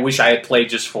that I wish I had played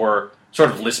just for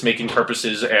sort of list-making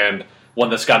purposes, and one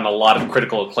that's gotten a lot of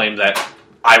critical acclaim that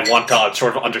I want to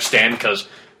sort of understand, because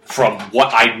from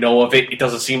what I know of it, it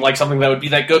doesn't seem like something that would be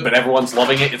that good, but everyone's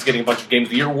loving it. It's getting a bunch of Game of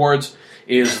the Year awards,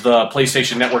 is the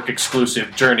PlayStation Network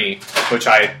exclusive Journey, which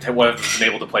I wasn't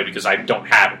able to play because I don't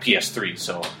have a PS3,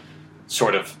 so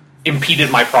sort of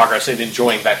impeded my progress in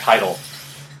enjoying that title.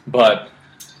 But,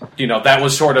 that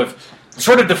was sort of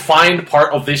defined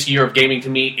part of this year of gaming to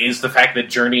me, is the fact that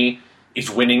Journey is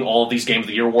winning all of these Game of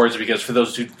the Year awards, because for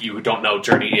those of you who don't know,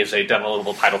 Journey is a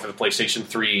downloadable title for the PlayStation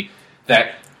 3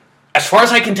 that, as far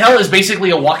as I can tell, is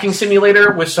basically a walking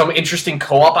simulator with some interesting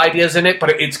co-op ideas in it, but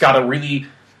it's got really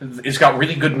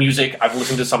good music. I've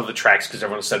listened to some of the tracks because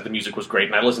everyone said the music was great,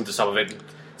 and I listened to some of it.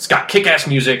 It's got kick-ass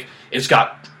music. It's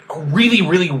got a really,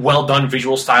 really well-done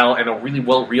visual style and a really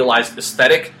well-realized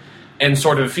aesthetic, and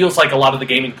sort of feels like a lot of the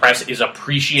gaming press is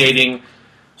appreciating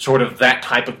sort of that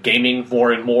type of gaming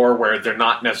more and more, where they're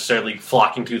not necessarily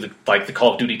flocking to the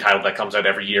Call of Duty title that comes out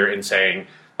every year and saying,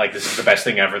 like, this is the best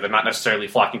thing ever. They're not necessarily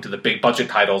flocking to the big budget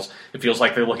titles. It feels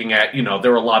like they're looking at,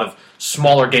 there were a lot of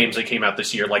smaller games that came out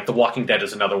this year, like The Walking Dead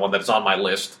is another one that is on my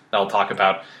list that I'll talk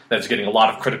about, that is getting a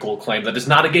lot of critical acclaim. That is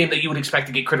not a game that you would expect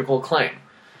to get critical acclaim.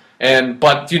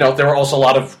 But there were also a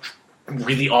lot of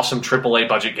really awesome AAA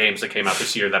budget games that came out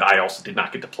this year that I also did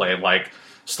not get to play, like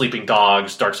Sleeping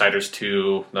Dogs, Darksiders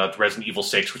 2, Resident Evil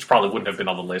 6, which probably wouldn't have been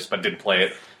on the list, but I didn't play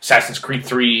it. Assassin's Creed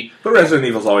 3. But Resident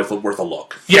Evil's always worth a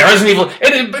look. Yeah, Resident Evil,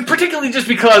 and particularly just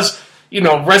because,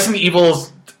 Resident Evil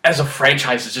as a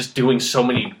franchise is just doing so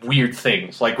many weird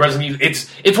things. Like, Resident Evil,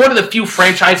 it's one of the few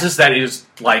franchises that is,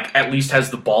 like, at least has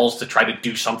the balls to try to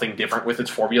do something different with its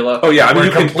formula. Oh, yeah.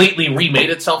 It completely remade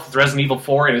itself with Resident Evil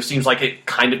 4, and it seems like it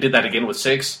kind of did that again with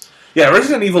 6. Yeah,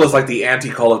 Resident Evil is like the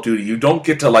anti-Call of Duty. You don't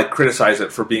get to, like, criticize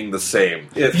it for being the same.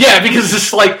 Yeah, because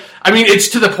it's like, it's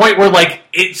to the point where, like,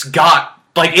 it's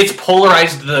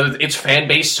polarized its fan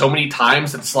base so many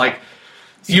times that it's like,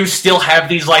 you still have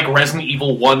these, like, Resident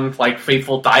Evil 1, like,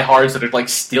 faithful diehards that are, like,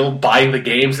 still buying the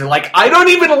games. And, like, I don't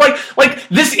even, like,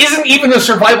 this isn't even a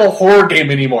survival horror game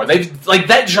anymore.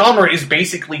 That genre is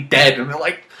basically dead. And they're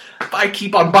like, I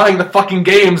keep on buying the fucking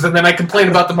games, and then I complain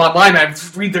about them online, I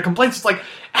read their complaints, it's like,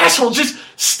 asshole, just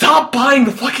stop buying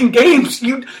the fucking games.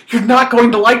 You're not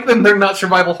going to like them. They're not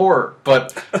survival horror.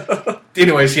 But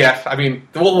anyways, yeah.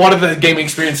 One of the gaming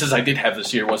experiences I did have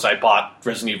this year was I bought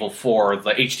Resident Evil 4,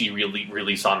 the HD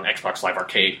release on Xbox Live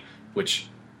Arcade, which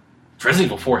Resident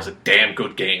Evil 4 is a damn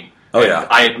good game. Oh, yeah.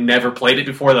 I had never played it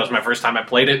before. That was my first time I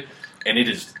played it. And it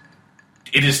is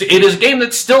a game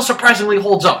that still surprisingly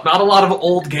holds up. Not a lot of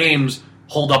old games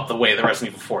hold up the way that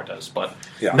Resident Evil 4 does. But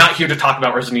Not here to talk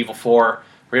about Resident Evil 4.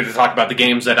 We're here to talk about the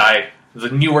games the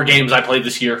newer games I played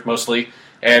this year, mostly.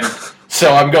 And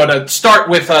so I'm going to start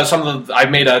with I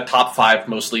made a top 5,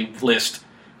 mostly, list.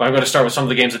 But I'm going to start with some of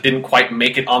the games that didn't quite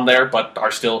make it on there, but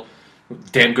are still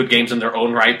damn good games in their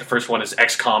own right. The first one is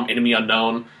XCOM Enemy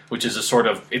Unknown, which is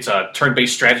it's a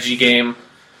turn-based strategy game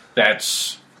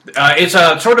that's... it's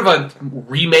a sort of a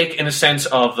remake, in a sense,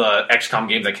 of the XCOM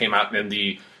game that came out in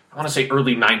the, I want to say,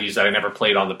 early 90s that I never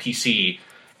played on the PC.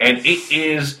 And it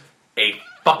is a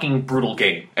fucking brutal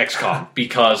game, XCOM,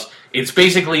 because it's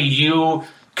basically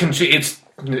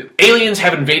aliens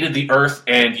have invaded the Earth,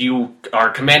 and you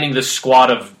are commanding this squad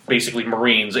of basically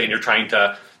Marines, and you're trying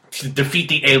to defeat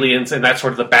the aliens, and that's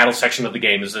sort of the battle section of the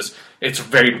game. It's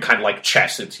very kind of like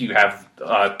chess. You have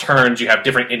turns, you have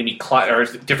different enemy or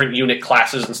different unit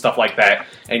classes and stuff like that,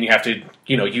 and you have to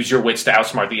use your wits to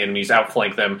outsmart the enemies,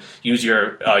 outflank them, use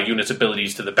your unit's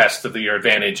abilities to the best of your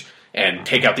advantage, and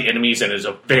take out the enemies. And it's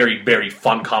a very, very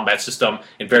fun combat system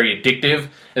and very addictive.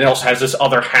 And it also has this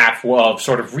other half of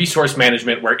sort of resource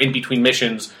management, where in between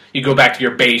missions you go back to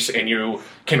your base and you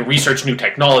can research new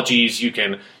technologies. You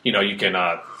can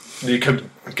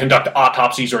conduct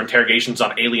autopsies or interrogations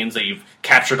on aliens that you've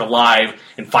captured alive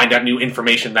and find out new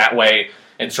information that way,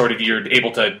 and sort of you're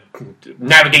able to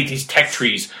navigate these tech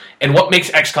trees. And what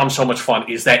makes XCOM so much fun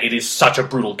is that it is such a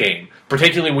brutal game,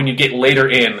 particularly when you get later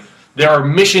in. There are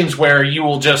missions where you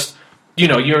will just,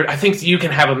 I think you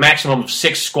can have a maximum of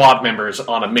 6 squad members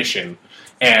on a mission,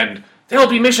 and there will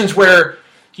be missions where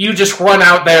you just run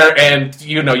out there and,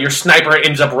 your sniper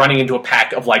ends up running into a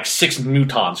pack of, like, 6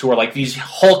 mutons who are, like, these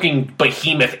hulking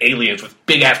behemoth aliens with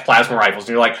big-ass plasma rifles.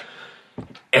 And you're like,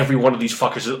 every one of these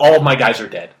fuckers, all of my guys are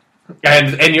dead.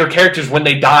 And your characters, when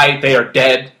they die, they are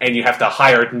dead, and you have to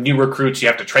hire new recruits, you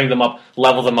have to train them up,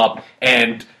 level them up,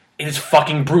 and it is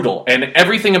fucking brutal. And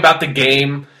everything about the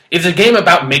game is a game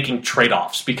about making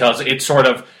trade-offs, because it's sort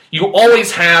of, you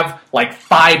always have, like,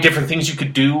 5 different things you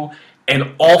could do,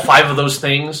 and all 5 of those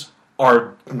things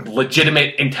are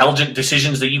legitimate, intelligent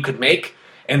decisions that you could make.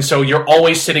 And so you're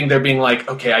always sitting there being like,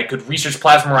 okay, I could research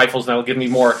plasma rifles, and that'll give me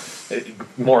more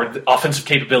offensive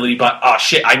capability, but, oh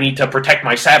shit, I need to protect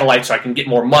my satellite so I can get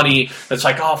more money. That's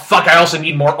like, oh fuck, I also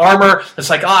need more armor. That's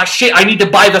like, oh shit, I need to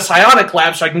buy the psionic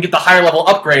lab so I can get the higher level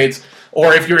upgrades.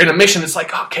 Or if you're in a mission, it's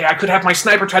like, okay, I could have my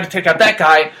sniper try to take out that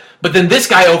guy, but then this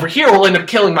guy over here will end up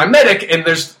killing my medic, and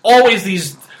there's always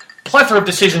these plethora of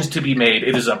decisions to be made.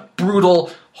 It is a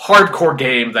brutal, hardcore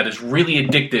game that is really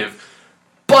addictive,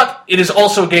 But it is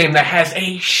also a game that has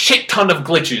a shit ton of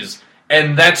glitches,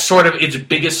 and that's sort of its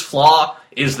biggest flaw,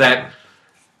 is that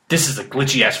this is a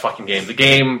glitchy-ass fucking game. The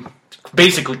game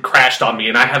basically crashed on me,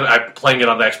 and I'm playing it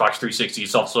on the Xbox 360.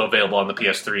 It's also available on the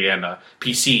PS3 and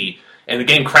PC. And the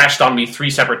game crashed on me 3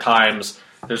 separate times.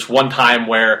 There's one time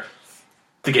where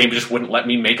the game just wouldn't let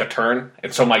me make a turn,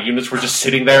 and so my units were just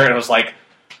sitting there, and I was like,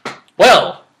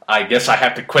 well, I guess I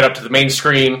have to quit up to the main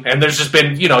screen. And there's just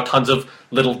been, tons of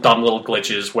dumb little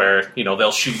glitches where,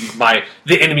 they'll shoot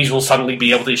the enemies will suddenly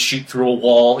be able to shoot through a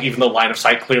wall, even though line of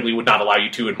sight clearly would not allow you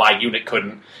to, and my unit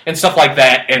couldn't, and stuff like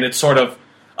that. And it's sort of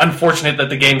unfortunate that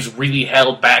the game's really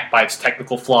held back by its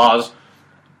technical flaws,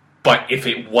 but if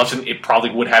it wasn't, it probably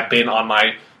would have been on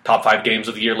my top 5 games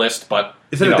of the year list. But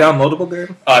is it a downloadable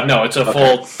game? No, it's a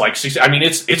full 60. I mean,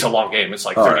 it's a long game. It's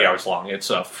 30 hours long. It's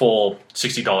a full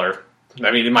 $60.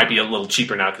 I mean, it might be a little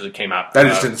cheaper now because it came out. I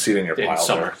just didn't see it in your pile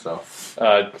summer.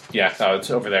 There, so it's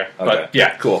over there. Okay. But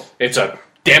yeah, cool. It's a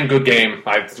damn good game.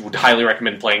 I would highly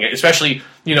recommend playing it. Especially,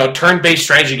 turn-based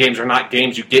strategy games are not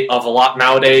games you get of a lot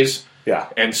nowadays. Yeah.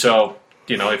 And so,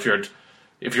 if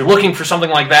you're looking for something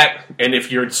like that, and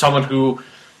if you're someone who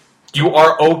you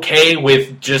are okay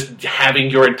with just having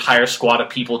your entire squad of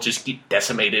people just get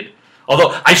decimated.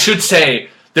 Although, I should say,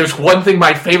 there's one thing,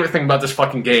 my favorite thing about this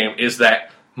fucking game is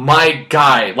that my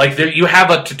guy, you have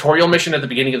a tutorial mission at the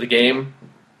beginning of the game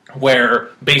where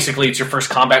basically it's your first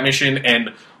combat mission,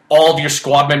 and all of your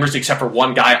squad members except for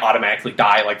one guy automatically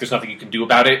die. There's nothing you can do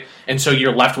about it. And so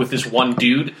you're left with this one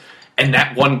dude, and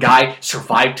that one guy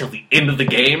survived till the end of the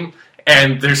game.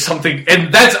 And there's something,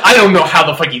 and I don't know how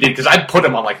the fuck he did, because I put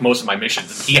him on most of my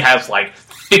missions, and he has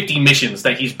 50 missions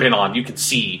that he's been on, you can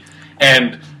see.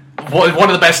 And one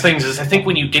of the best things is, I think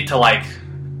when you get to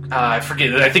I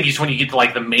forget, I think it's when you get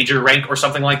to the major rank or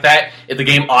something like that, the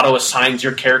game auto assigns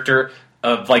your character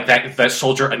of that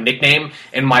soldier a nickname,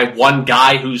 and my one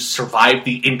guy who's survived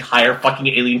the entire fucking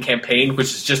Alien campaign, which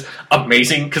is just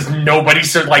amazing, because nobody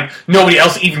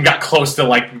else even got close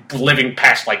to living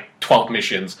past 12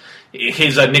 missions.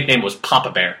 His nickname was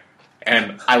Papa Bear,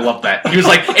 and I love that. He was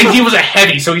and he was a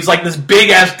heavy, so he's this big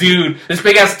ass dude, this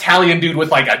big ass Italian dude with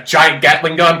a giant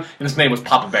Gatling gun, and his name was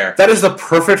Papa Bear. That is the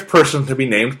perfect person to be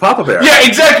named Papa Bear. Yeah,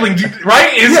 exactly,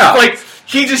 right?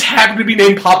 He just happened to be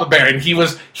named Papa Bear, and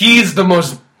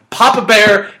Papa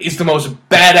Bear is the most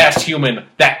badass human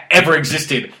that ever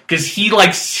existed, because he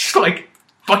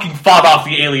fucking fought off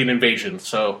the alien invasion,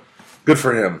 so. Good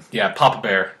for him. Yeah, Papa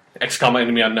Bear. XCOM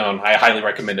Enemy Unknown. I highly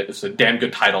recommend it. It's a damn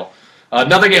good title.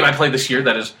 Another game I played this year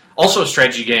that is also a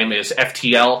strategy game is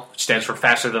FTL, which stands for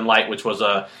Faster Than Light, which was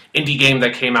a indie game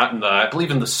that came out I believe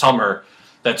in the summer.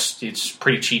 It's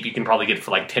pretty cheap. You can probably get it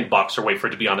for $10 or wait for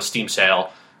it to be on a Steam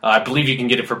sale. I believe you can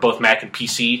get it for both Mac and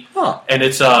PC. Huh. And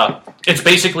it's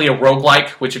basically a roguelike,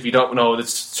 which if you don't know,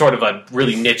 it's sort of a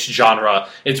really niche genre.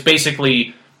 It's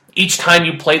basically each time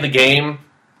you play the game,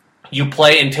 you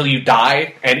play until you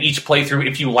die, and each playthrough,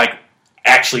 if you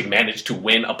actually manage to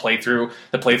win a playthrough,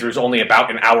 the playthrough is only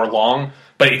about an hour long,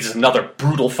 but it's another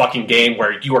brutal fucking game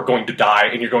where you are going to die,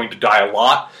 and you're going to die a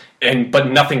lot, but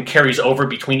nothing carries over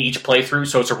between each playthrough,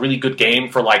 so it's a really good game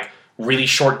for really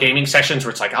short gaming sessions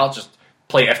where it's I'll just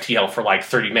play FTL for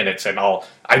 30 minutes, and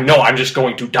I know I'm just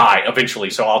going to die eventually,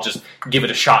 so I'll just give it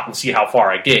a shot and see how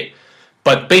far I get.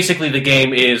 But basically the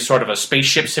game is sort of a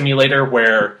spaceship simulator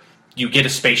where you get a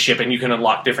spaceship and you can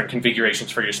unlock different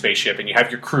configurations for your spaceship, and you have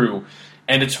your crew,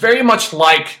 and it's very much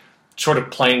sort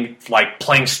of playing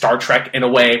Star Trek in a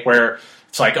way where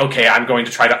it's okay, I'm going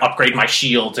to try to upgrade my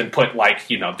shields and put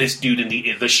this dude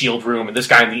in the shield room and this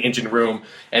guy in the engine room,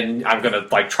 and I'm going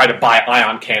to try to buy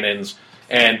ion cannons,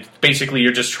 and basically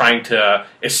you're just trying to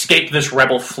escape this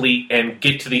rebel fleet and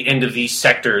get to the end of these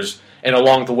sectors, and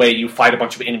along the way you fight a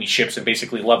bunch of enemy ships and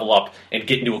basically level up and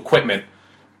get new equipment,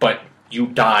 but you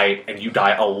die, and you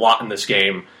die a lot in this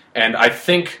game. And I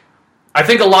think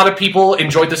a lot of people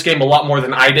enjoyed this game a lot more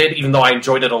than I did, even though I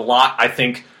enjoyed it a lot. I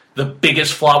think the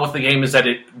biggest flaw with the game is that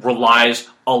it relies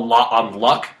a lot on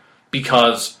luck,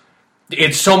 because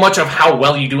it's so much of how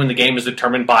well you do in the game is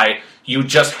determined by you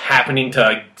just happening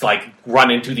to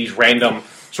run into these random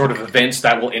sort of events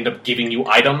that will end up giving you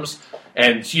items.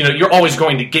 And you're always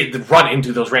going to run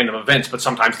into those random events, but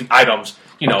sometimes the items,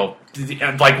 I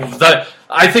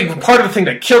think part of the thing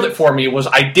that killed it for me was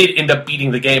I did end up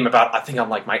beating the game I think on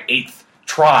my 8th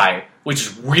try, which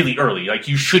is really early.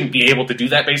 You shouldn't be able to do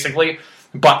that, basically.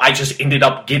 but I just ended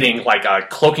up getting like a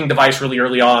cloaking device really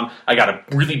early on. I got a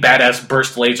really badass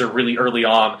burst laser really early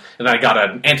on, and then I got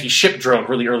an anti-ship drone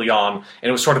really early on, and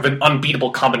it was sort of an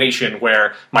unbeatable combination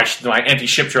where my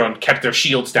anti-ship drone kept their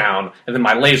shields down, and then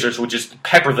my lasers would just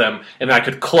pepper them, and then I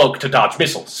could cloak to dodge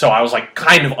missiles. So I was like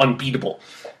kind of unbeatable.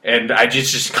 And I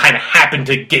just kind of happened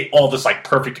to get all this like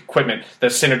perfect equipment that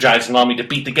synergized and allowed me to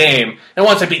beat the game. And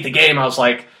once I beat the game, I was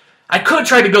like, I could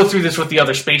try to go through this with the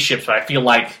other spaceships, but I feel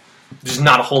like there's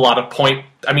not a whole lot of point.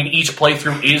 I mean, each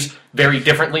playthrough is very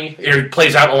differently. It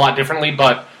plays out a lot differently,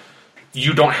 but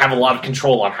you don't have a lot of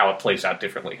control on how it plays out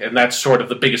differently. And that's sort of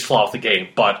the biggest flaw of the game.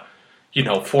 But, you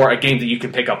know, for a game that you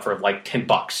can pick up for like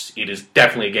 $10, it is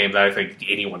definitely a game that I think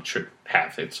anyone should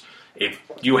have. If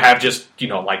you have just, you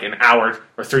know, like an hour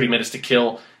or 30 minutes to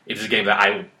kill, it is a game that I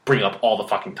will bring up all the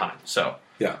fucking time. So,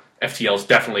 yeah, FTL is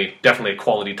definitely a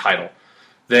quality title.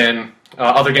 Then,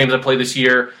 other games I played this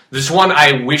year. This one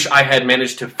I wish I had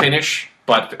managed to finish,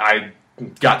 but I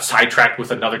got sidetracked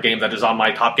with another game that is on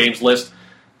my top games list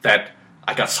that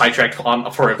I got sidetracked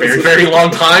on for a very, very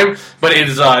long time. But it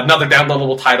is another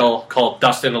downloadable title called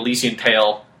Dust and Elysian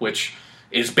Tale, which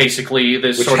is basically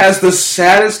this which sort has of... the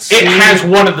saddest scene. It has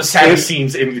one of the saddest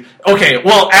scenes in... Okay,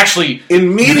 well, actually...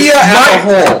 In media as a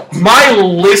whole. My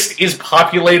list is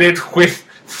populated with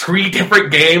 3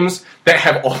 different games that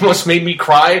have almost made me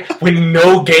cry when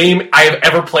no game I have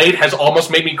ever played has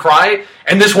almost made me cry.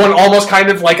 And this one almost kind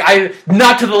of like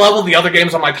not to the level the other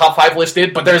games on my top 5 list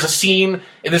did, but there's a scene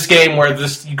in this game where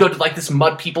you go to like this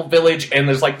mud people village and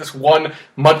there's like this one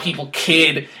mud people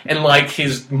kid and like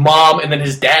his mom and then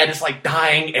his dad is like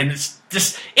dying and there's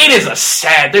a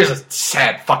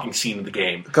sad fucking scene in the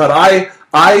game. God,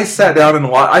 I sat down and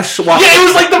watched. Yeah, it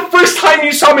was like the first time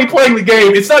you saw me playing the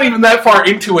game. It's not even that far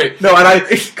into it. No, and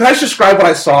can I just describe what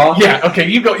I saw? Yeah, okay,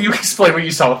 you explain what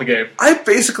you saw with the game. I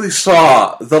basically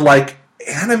saw the like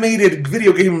animated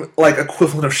video game like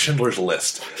equivalent of Schindler's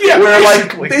List. Yeah,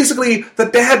 where basically the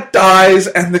dad dies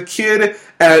and the kid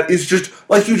is just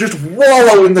like you just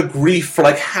wallow in the grief for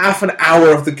like half an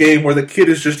hour of the game where the kid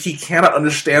is just he cannot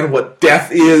understand what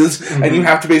death is and you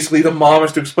have to basically the mom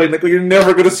has to explain like well, you're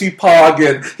never going to see Pa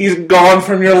again. He's gone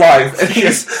from your life and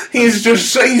he's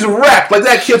wrecked. Like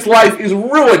that kid's life is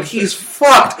ruined. He's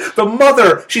fucked. The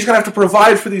mother, she's going to have to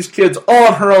provide for these kids all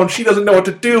on her own. She doesn't know what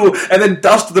to do. And then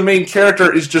Dust, the main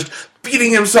character, is just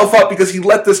beating himself up because he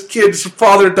let this kid's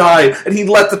father die and he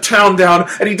let the town down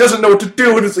and he doesn't know what to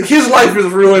do and his life is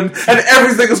ruined and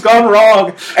everything has gone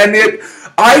wrong and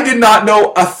I did not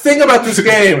know a thing about this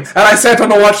game and I sat down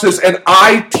to watch this and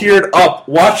I teared up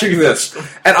watching this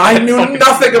and I knew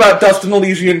nothing about Dust and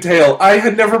Elysian Tale. I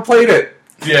had never played it.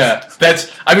 Yeah,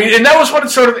 and that was what it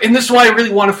sort of, and this is why I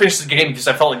really want to finish the game because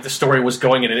I felt like the story was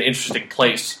going in an interesting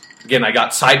place. Again, I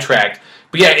got sidetracked.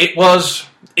 But yeah,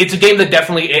 it's a game that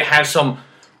definitely, it has some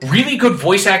really good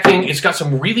voice acting, it's got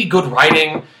some really good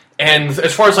writing, and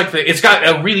as far as like it's got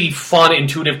a really fun,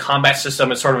 intuitive combat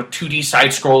system. It's sort of a 2D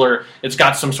side-scroller. It's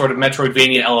got some sort of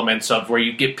Metroidvania elements of where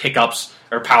you get pickups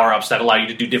or power-ups that allow you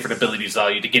to do different abilities, allow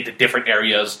you to get to different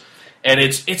areas. And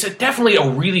it's definitely a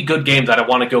really good game that I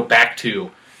want to go back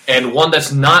to, and one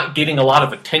that's not getting a lot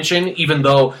of attention, even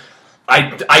though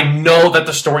I know that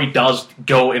the story does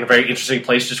go in a very interesting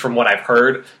place just from what I've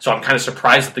heard, so I'm kind of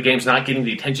surprised that the game's not getting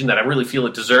the attention that I really feel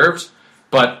it deserves,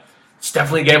 but it's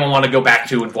definitely a game I want to go back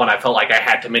to and one I felt like I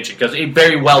had to mention, because it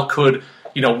very well could,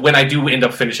 you know, when I do end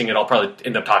up finishing it, I'll probably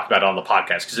end up talking about it on the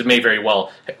podcast, because it may very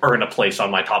well earn a place on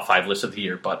my top 5 list of the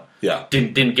year, but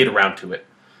didn't get around to it.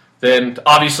 Then,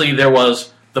 obviously, there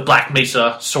was the Black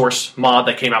Mesa Source mod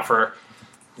that came out for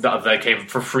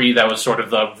free. That was sort of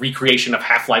the recreation of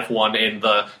Half-Life 1 in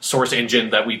the Source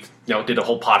engine that we did a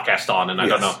whole podcast on, and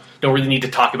I don't really need to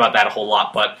talk about that a whole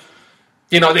lot, but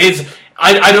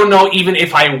I don't know even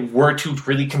if I were to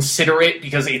really consider it,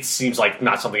 because it seems like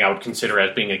not something I would consider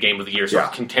as being a Game of the Year sort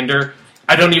of contender.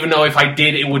 I don't even know if I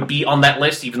did, it would be on that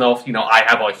list, even though I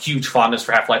have a huge fondness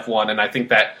for Half-Life 1, and I think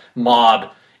that mod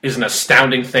is an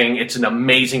astounding thing. It's an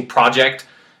amazing project,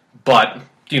 but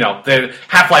the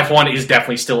Half-Life 1 is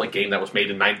definitely still a game that was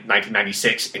made in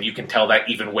 1996, and you can tell that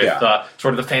even with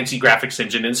sort of the fancy graphics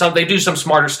engine. And they do some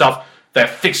smarter stuff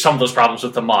that fix some of those problems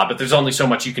with the mod, but there's only so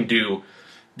much you can do.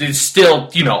 There's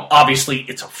still, obviously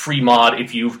it's a free mod.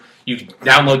 If you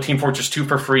download Team Fortress 2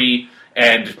 for free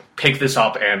and pick this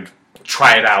up and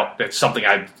try it out, that's something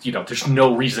there's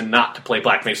no reason not to play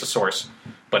Black Mesa Source.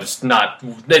 But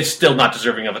it's still not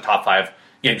deserving of the top 5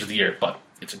 games of the year, but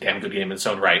it's a damn good game in its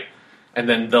own right. And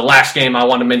then the last game I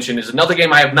want to mention is another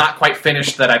game I have not quite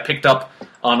finished that I picked up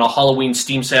on a Halloween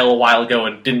Steam sale a while ago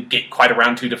and didn't get quite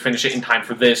around to finish it in time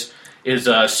for this. is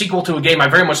a sequel to a game I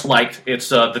very much liked. It's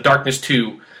The Darkness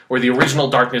 2, where the original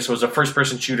Darkness was a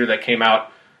first-person shooter that came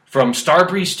out from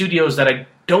Starbreeze Studios that I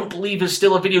don't believe is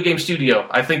still a video game studio.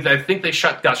 I think they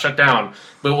got shut down,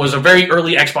 but it was a very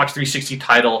early Xbox 360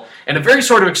 title and a very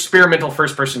sort of experimental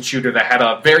first-person shooter that had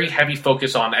a very heavy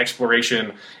focus on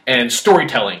exploration and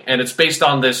storytelling. And it's based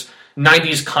on this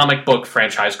 90s comic book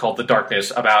franchise called The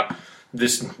Darkness about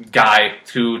this guy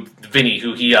Vinny,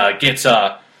 who he gets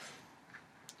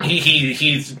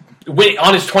he's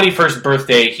on his 21st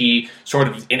birthday, he sort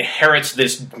of inherits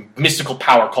this mystical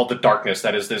power called the Darkness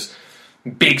that is this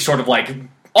big sort of like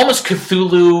almost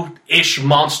Cthulhu-ish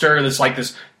monster that's like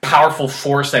this powerful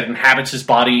force that inhabits his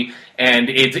body, and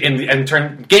it, in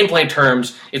gameplay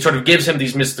terms, it sort of gives him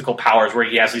these mystical powers where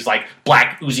he has these like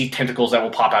black oozy tentacles that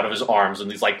will pop out of his arms and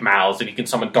these like mouths, and he can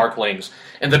summon darklings.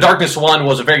 And The Darkness 1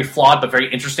 was a very flawed but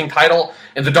very interesting title,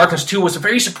 and The Darkness 2 was a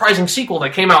very surprising sequel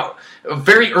that came out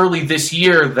very early this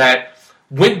year that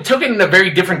took it in a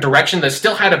very different direction that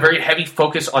still had a very heavy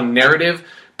focus on narrative,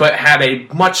 but had a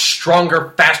much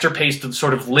stronger, faster-paced,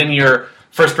 sort of linear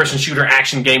first-person shooter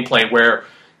action gameplay where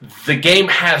the game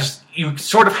you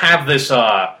sort of have this,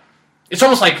 it's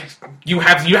almost like you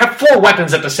have 4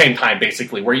 weapons at the same time,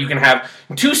 basically, where you can have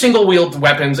 2 single-wheeled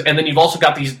weapons, and then you've also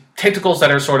got these tentacles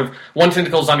that are sort of, one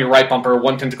tentacle is on your right bumper,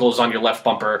 one tentacle is on your left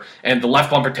bumper, and the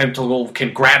left bumper tentacle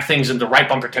can grab things, and the right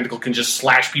bumper tentacle can just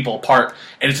slash people apart.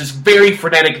 And it's this very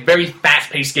frenetic, very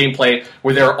fast-paced gameplay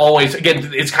where there are always,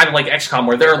 again, it's kind of like XCOM,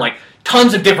 where there are like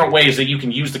tons of different ways that you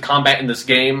can use the combat in this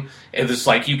game. And it's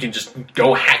like you can just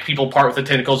go hack people apart with the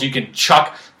tentacles. You can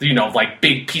chuck, like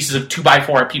big pieces of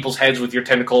 2x4 at people's heads with your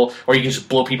tentacle, or you can just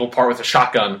blow people apart with a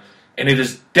shotgun. And it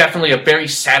is definitely a very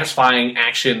satisfying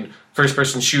action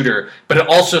first-person shooter. But it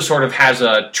also sort of has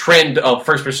a trend of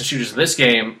first-person shooters in this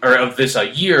game, or of this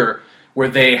year, where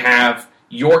they have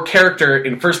your character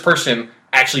in first person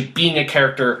actually being a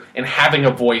character and having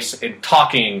a voice and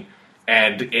talking.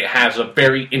 And it has a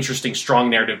very interesting, strong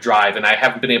narrative drive, and I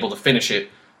haven't been able to finish it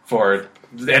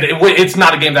it's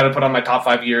not a game that I put on my top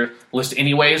 5 year list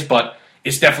anyways, but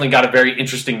it's definitely got a very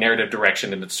interesting narrative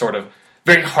direction, and it's sort of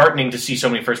very heartening to see so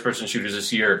many first-person shooters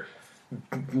this year,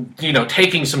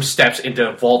 taking some steps into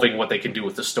evolving what they can do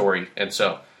with the story. And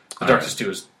so The Darkness 2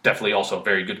 is definitely also a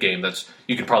very good game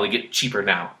you can probably get cheaper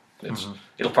now.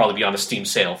 It'll probably be on a Steam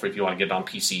sale if you want to get it on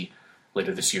PC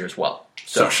later this year as well.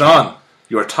 So Sean,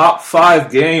 your top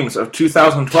 5 games of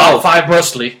 2012. Top 5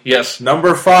 mostly, yes.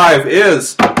 Number 5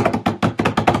 is...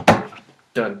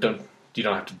 You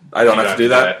don't have to. I don't have to do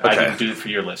that? Okay. I didn't do it for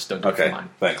your list. Don't do it for mine.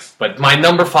 Thanks. But my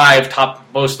number 5, top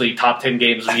 10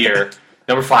 games of the year,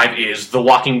 number 5 is The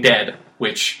Walking Dead,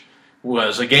 which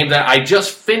was a game that I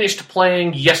just finished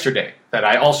playing yesterday, that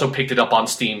I also picked it up on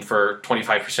Steam for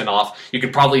 25% off. You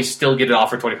could probably still get it off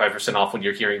for 25% off when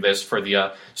you're hearing this for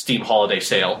the Steam holiday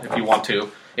sale, if you want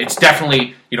to. It's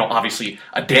definitely, obviously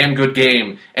a damn good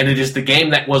game, and it is the game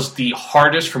that was the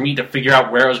hardest for me to figure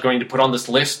out where I was going to put on this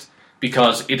list,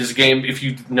 because it is a game, if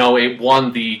you know, it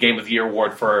won the Game of the Year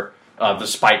award for the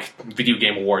Spike Video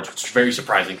Game Awards, which is very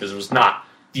surprising, because it was not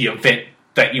the event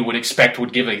that you would expect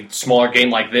would give a smaller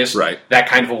game like this that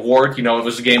kind of award. It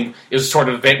was it was a sort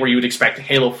of event where you would expect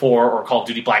Halo 4 or Call of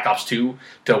Duty Black Ops 2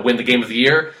 to win the Game of the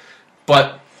Year.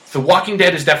 But The Walking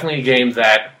Dead is definitely a game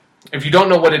that, if you don't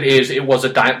know what it is, it was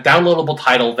a downloadable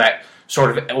title that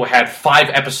sort of had 5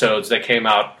 episodes that came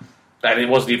out. That it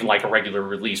wasn't even like a regular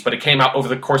release, but it came out over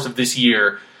the course of this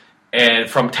year, and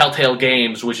from Telltale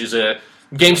Games, which is a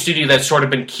game studio that's sort of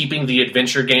been keeping the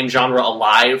adventure game genre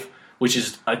alive, which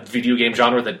is a video game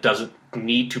genre that doesn't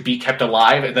need to be kept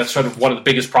alive, and that's sort of one of the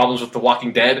biggest problems with The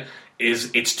Walking Dead,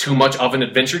 is it's too much of an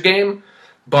adventure game,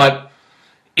 but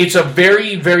it's a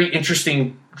very, very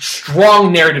interesting,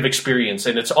 strong narrative experience,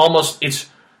 and it's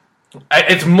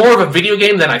more of a video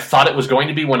game than I thought it was going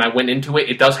to be when I went into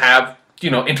it. It does have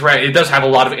it does have a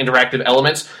lot of interactive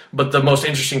elements, but the most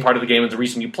interesting part of the game and the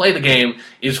reason you play the game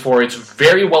is for its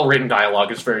very well-written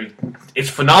dialogue, it's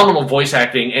phenomenal voice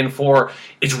acting, and for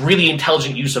its really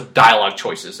intelligent use of dialogue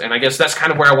choices. And I guess that's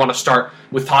kind of where I want to start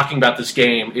with talking about this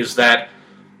game, is that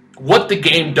what the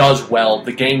game does well,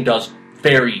 the game does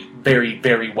very, very,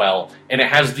 very well. And it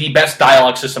has the best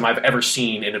dialogue system I've ever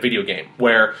seen in a video game,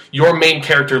 where your main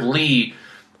character, Lee,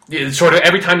 sort of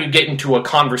every time you get into a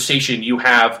conversation, you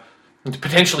have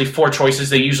potentially 4 choices.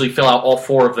 They usually fill out all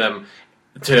 4 of them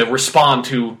to respond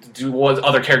to what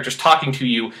other characters talking to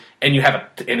you, and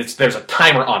there's a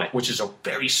timer on it, which is a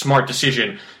very smart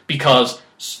decision, because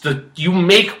you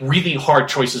make really hard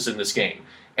choices in this game.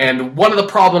 And one of the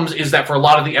problems is that for a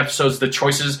lot of the episodes, the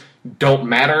choices don't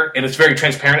matter, and it's very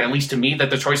transparent, at least to me, that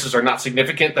the choices are not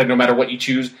significant, that no matter what you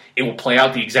choose, it will play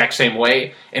out the exact same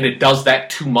way, and it does that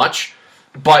too much.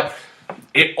 But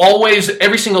it always,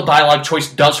 every single dialogue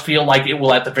choice does feel like it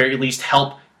will at the very least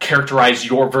help characterize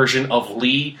your version of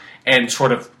Lee and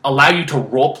sort of allow you to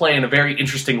roleplay in a very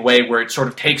interesting way where it sort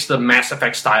of takes the Mass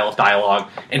Effect style of dialogue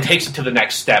and takes it to the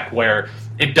next step where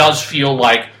it does feel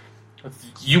like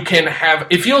you can have...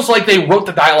 It feels like they wrote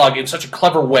the dialogue in such a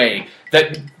clever way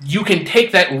that you can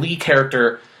take that Lee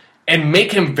character and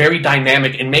make him very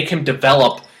dynamic and make him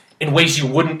develop in ways you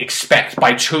wouldn't expect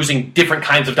by choosing different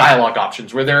kinds of dialogue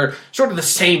options, where they're sort of the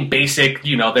same basic,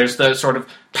 there's the sort of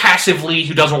passive Lee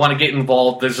who doesn't want to get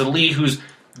involved, there's a Lee who's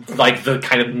like the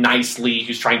kind of nice Lee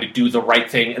who's trying to do the right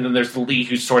thing, and then there's the Lee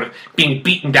who's sort of being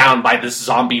beaten down by this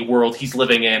zombie world he's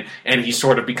living in, and he's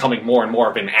sort of becoming more and more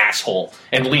of an asshole.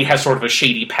 And Lee has sort of a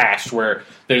shady past where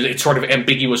it's sort of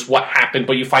ambiguous what happened,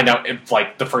 but you find out,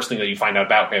 like, the first thing that you find out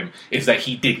about him is that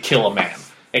he did kill a man.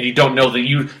 And you don't know that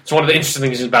it's one of the interesting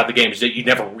things about the game is that you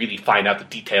never really find out the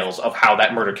details of how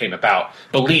that murder came about.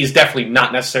 But Lee is definitely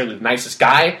not necessarily the nicest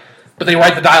guy, but they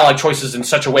write the dialogue choices in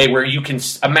such a way where you can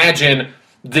imagine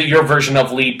your version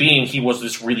of Lee being he was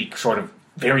this really sort of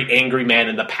very angry man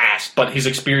in the past, but his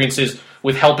experiences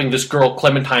with helping this girl,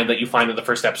 Clementine, that you find in the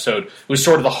first episode, was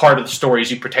sort of the heart of the story as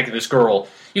you protected this girl.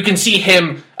 You can see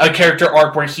him, a character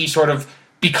arc where he sort of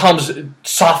becomes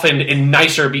softened and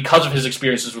nicer because of his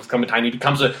experiences with Clementine. He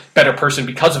becomes a better person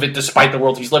because of it, despite the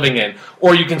world he's living in.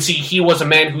 Or you can see he was a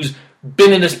man who's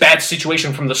been in this bad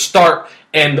situation from the start,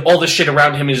 and all this shit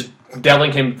around him is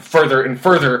delving him further and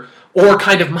further. Or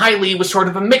kind of my Lee was sort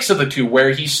of a mix of the two, where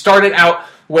he started out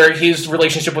where his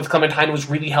relationship with Clementine was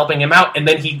really helping him out, and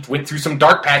then he went through some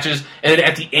dark patches, and then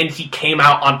at the end he came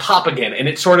out on top again. And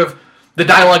it's sort of... The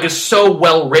dialogue is so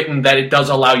well written that it does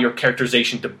allow your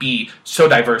characterization to be so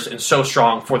diverse and so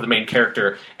strong for the main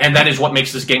character, and that is what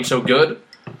makes this game so good.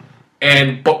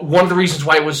 But one of the reasons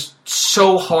why it was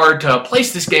so hard to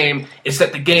place this game is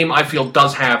that the game, I feel,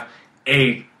 does have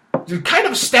a kind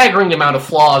of staggering amount of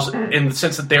flaws in the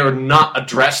sense that they are not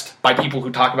addressed by people who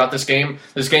talk about this game.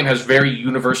 This game has very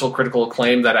universal critical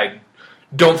acclaim that I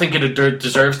don't think it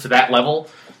deserves to that level,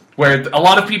 where a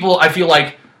lot of people, I feel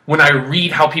like, when I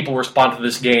read how people respond to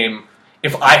this game,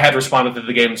 if I had responded to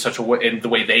the game in such a way, in the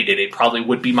way they did, it probably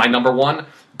would be my number one.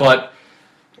 But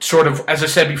sort of, as I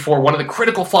said before, one of the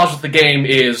critical flaws with the game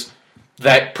is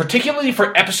that, particularly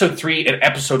for Episode 3 and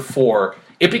Episode 4,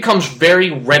 it becomes very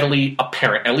readily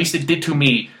apparent, at least it did to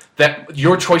me, that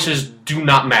your choices do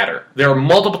not matter. There are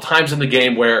multiple times in the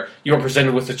game where you are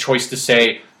presented with the choice to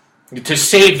say, to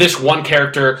save this one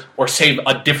character or save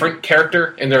a different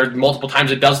character, and there are multiple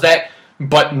times it does that.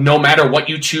 But no matter what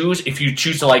you choose, if you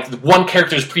choose to, one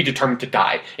character is predetermined to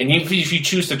die. And even if you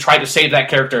choose to try to save that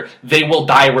character, they will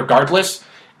die regardless.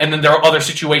 And then there are other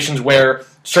situations where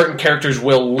certain characters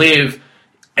will live,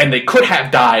 and they could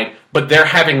have died, but their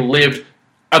having lived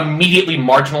immediately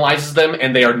marginalizes them,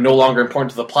 and they are no longer important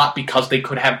to the plot because they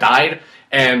could have died.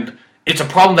 And it's a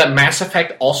problem that Mass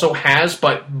Effect also has,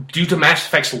 but due to Mass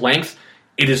Effect's length,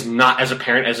 it is not as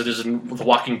apparent as it is in The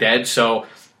Walking Dead, so...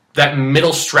 That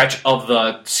middle stretch of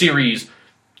the series,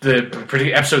 the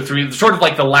episode 3, sort of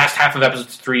like the last half of episode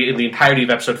 3 and the entirety of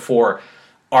episode 4,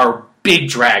 are big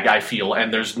drag, I feel,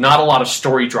 and there's not a lot of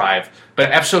story drive.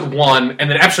 But episode 1, and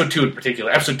then episode 2 in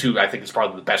particular, episode 2 I think is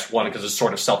probably the best one because it's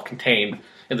sort of self-contained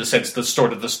in the sense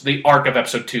the arc of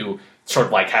episode 2 sort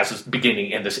of like has this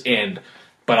beginning and this end,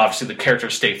 but obviously the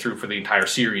characters stay through for the entire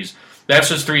series. The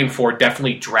episodes 3 and 4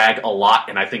 definitely drag a lot,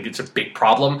 and I think it's a big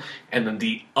problem. And then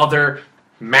the other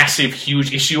massive,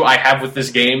 huge issue I have with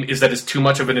this game is that it's too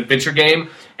much of an adventure game,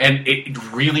 and it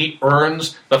really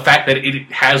earns the fact that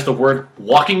it has the word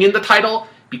walking in the title,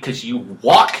 because you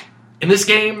walk in this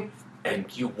game, and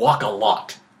you walk a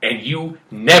lot, and you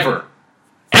never,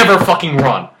 ever fucking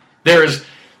run. There's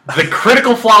the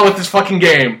critical flaw with this fucking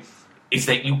game is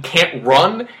that you can't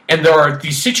run, and there are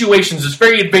these situations, it's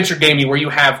very adventure gamey, where you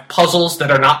have puzzles that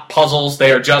are not puzzles,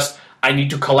 they are just... I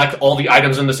need to collect all the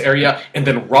items in this area and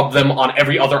then rub them on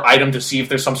every other item to see if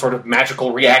there's some sort of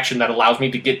magical reaction that allows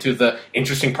me to get to the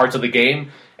interesting parts of the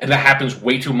game. And that happens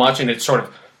way too much, and it sort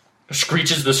of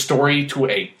screeches the story to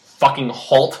a fucking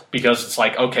halt because it's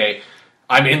like, okay,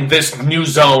 I'm in this new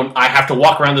zone, I have to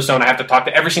walk around the zone, I have to talk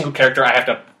to every single character, I have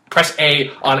to press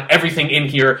A on everything in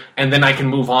here, and then I can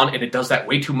move on, and it does that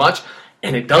way too much.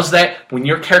 And it does that when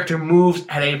your character moves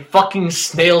at a fucking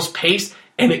snail's pace.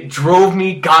 And it drove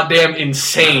me goddamn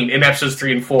insane in episodes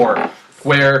 3 and 4,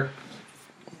 where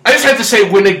I just have to say,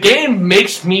 when a game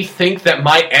makes me think that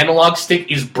my analog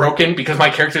stick is broken because my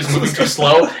character is moving too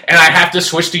slow, and I have to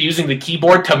switch to using the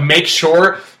keyboard to make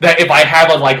sure that if I have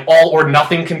a all or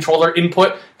nothing controller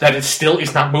input, that it still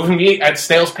is not moving me at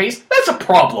snail's pace, that's a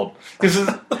problem. Because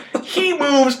he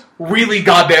moves really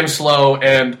goddamn slow,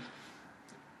 and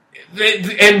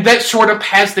that sort of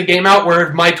passed the game out,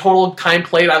 where my total time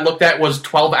played I looked at was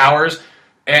 12 hours.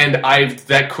 And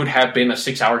that could have been a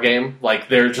 6-hour game.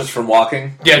 They're just from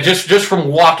walking. Yeah, just from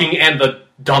walking and the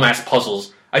dumbass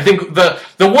puzzles. I think the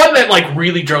one that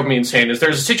really drove me insane is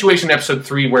there's a situation in episode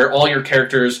 3 where all your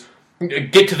characters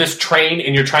get to this train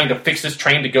and you're trying to fix this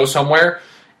train to go somewhere,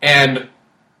 and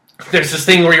there's this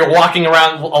thing where you're walking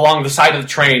around along the side of the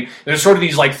train. There's sort of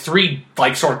these 3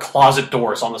 sort of closet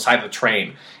doors on the side of the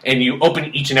train, and you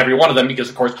open each and every one of them because,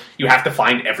 of course, you have to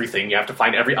find everything. You have to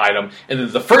find every item. And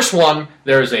then the first one,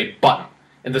 there's a button.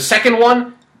 And the second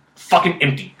one, fucking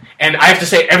empty. And I have to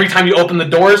say, every time you open the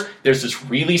doors, there's this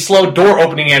really slow door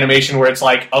opening animation where it's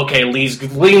okay, Lee's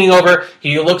leaning over,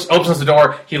 he opens the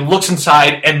door, he looks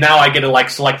inside, and now I get to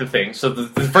select the thing. So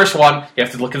the first one, you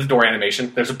have to look at the door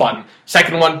animation, there's a button.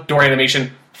 Second one, door animation,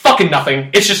 fucking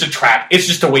nothing, it's just a trap, it's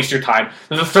just to waste your time.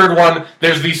 Then the third one,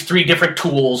 there's these 3 different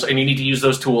tools, and you need to use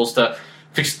those tools to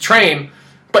fix the train.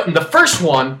 But in the first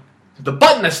one, the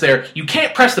button that's there, you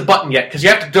can't press the button yet, because you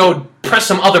have to go press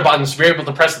some other buttons to be able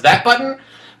to press that button.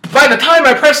 By the time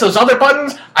I pressed those other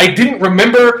buttons, I didn't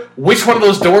remember which one of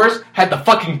those doors had the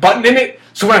fucking button in it.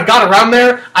 So when I got around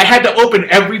there, I had to open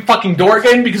every fucking door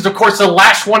again, because of course the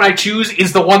last one I choose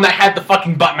is the one that had the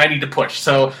fucking button I need to push.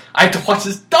 So I have to watch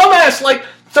this dumbass,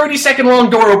 30-second long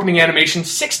door opening animation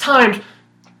 6 times.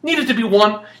 Needed to be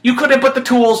 1. You could have put the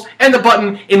tools and the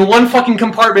button in one fucking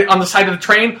compartment on the side of the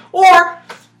train, or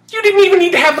you didn't even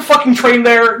need to have the fucking train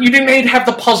there. You didn't need to have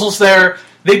the puzzles there.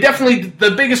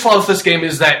 The biggest flaw with this game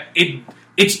is that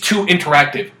it's too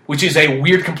interactive, which is a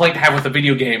weird complaint to have with a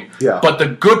video game. Yeah. But the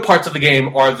good parts of the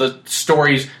game are the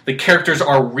stories, the characters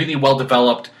are really well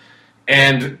developed,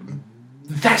 and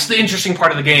that's the interesting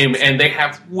part of the game, and they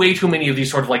have way too many of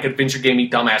these sort of adventure gamey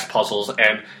dumbass puzzles,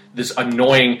 and this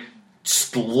annoying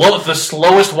the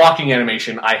slowest walking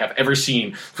animation I have ever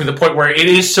seen, to the point where it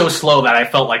is so slow that I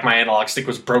felt like my analog stick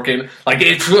was broken.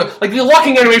 The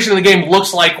walking animation in the game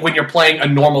looks like when you're playing a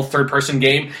normal third-person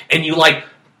game, and you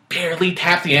barely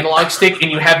tap the analog stick,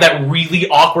 and you have that really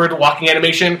awkward walking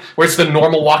animation, where it's the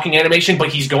normal walking animation, but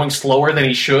he's going slower than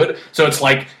he should, so it's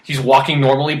he's walking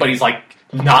normally, but he's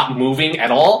not moving at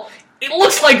all. It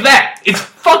looks like that. It's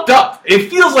fucked up.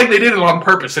 It feels like they did it on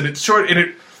purpose, and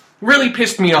it really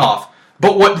pissed me off.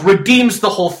 But what redeems the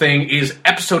whole thing is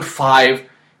Episode 5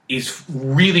 is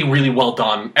really, really well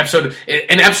done.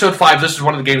 In Episode 5, this is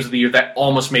one of the games of the year that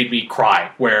almost made me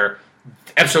cry, where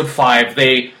Episode 5,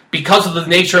 because of the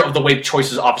nature of the way the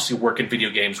choices obviously work in video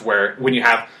games, where when you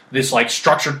have this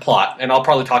structured plot, and I'll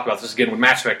probably talk about this again when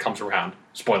Mass Effect comes around.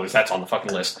 Spoilers, that's on the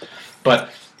fucking list.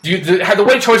 But the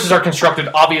way choices are constructed,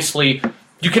 obviously,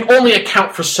 you can only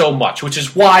account for so much, which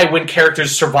is why when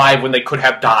characters survive when they could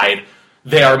have died,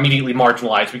 they are immediately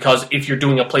marginalized, because if you're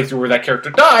doing a playthrough where that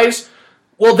character dies,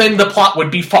 well, then the plot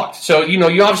would be fucked. So, you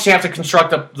obviously have to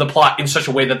construct the plot in such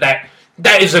a way that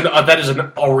is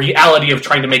a reality of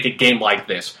trying to make a game like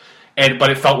this.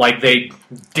 But it felt like they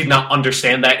did not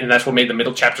understand that, and that's what made the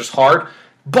middle chapters hard.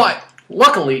 But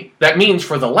luckily, that means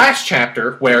for the last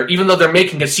chapter, where even though they're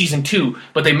making a Season 2,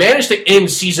 but they managed to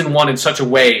end Season 1 in such a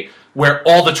way where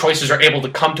all the choices are able to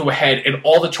come to a head, and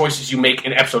all the choices you make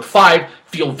in Episode 5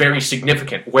 feel very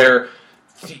significant, where,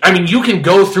 you can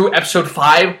go through Episode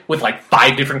 5 with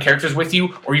 5 different characters with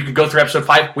you, or you could go through Episode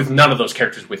 5 with none of those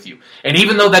characters with you. And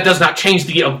even though that does not change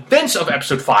the events of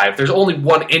Episode 5, there's only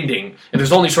one ending, and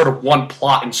there's only sort of one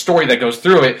plot and story that goes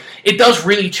through it, it does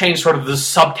really change sort of the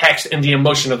subtext and the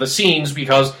emotion of the scenes,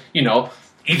 because,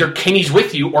 either Kenny's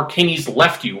with you or Kenny's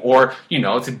left you, or,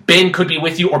 Ben could be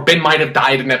with you, or Ben might have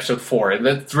died in Episode 4, and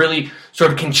that really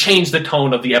sort of can change the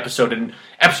tone of the episode, and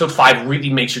Episode 5 really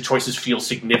makes your choices feel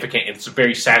significant, and it's a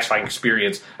very satisfying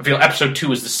experience. I feel Episode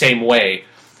 2 is the same way,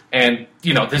 and,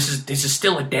 this is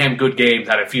still a damn good game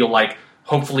that I feel like,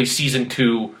 hopefully, Season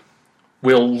 2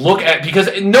 will look at, because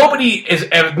nobody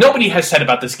has said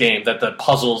about this game that the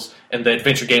puzzles and the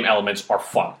adventure game elements are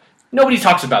fun. Nobody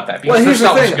talks about that. Well, here's the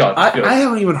thing.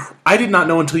 I did not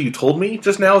know until you told me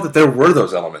just now that there were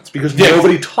those elements, because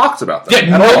nobody talks about them.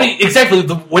 Yeah, nobody. Exactly.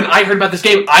 When I heard about this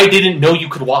game, I didn't know you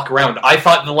could walk around. I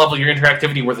thought the level of your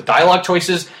interactivity were the dialogue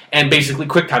choices and basically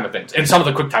QuickTime events. And some of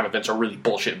the QuickTime events are really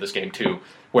bullshit in this game too,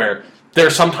 where there are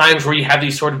some times where you have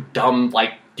these sort of dumb,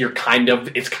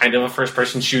 it's kind of a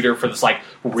first-person shooter for this like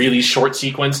really short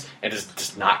sequence, and it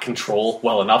does not control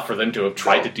well enough for them to have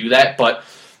tried to do that. But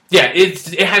yeah,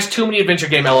 it has too many adventure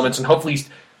game elements, and hopefully,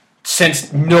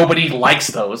 since nobody likes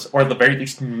those, or at the very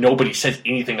least nobody says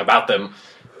anything about them,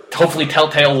 hopefully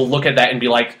Telltale will look at that and be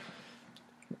like,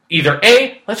 either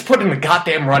A, let's put in a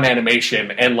goddamn run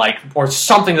animation and or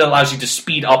something that allows you to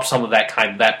speed up some of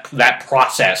that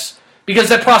process. Because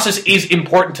that process is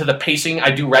important to the pacing.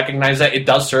 I do recognize that it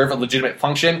does serve a legitimate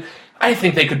function. I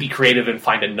think they could be creative and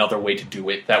find another way to do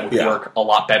it that would work a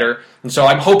lot better. And so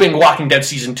I'm hoping Walking Dead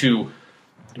Season 2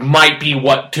 might be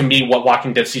what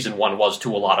Walking Dead Season 1 was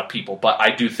to a lot of people. But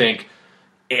I do think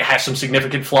it has some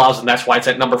significant flaws, and that's why it's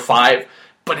at number 5.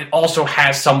 But it also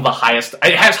has some of the highest.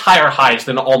 It has higher highs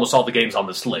than almost all the games on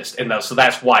this list, and so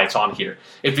that's why it's on here.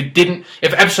 If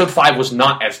Episode 5 was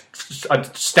not as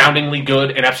astoundingly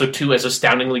good, and Episode 2 as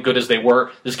astoundingly good as they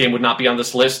were, this game would not be on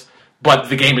this list. But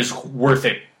the game is worth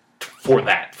it for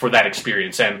that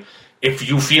experience. And if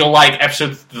you feel like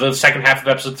the second half of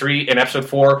Episode 3 and Episode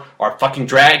 4 are fucking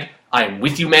drag, I am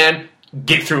with you, man.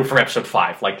 Get through for Episode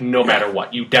 5. No matter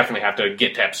what, you definitely have to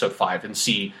get to Episode 5 and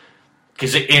see.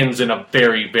 Because it ends in a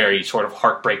very, very sort of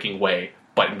heartbreaking way,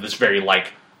 but in this very,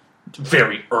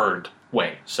 very earned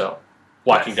way. So,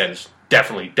 Walking Dead is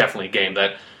definitely a game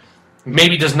that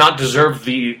maybe does not deserve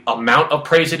the amount of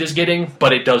praise it is getting,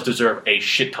 but it does deserve a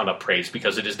shit ton of praise,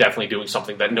 because it is definitely doing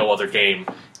something that no other game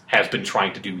has been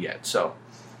trying to do yet. So,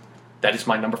 that is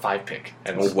my number 5 pick.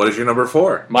 And what is your number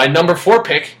 4? My number 4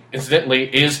 pick,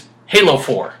 incidentally, is Halo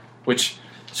 4, which...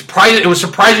 It was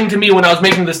surprising to me when I was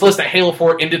making this list that Halo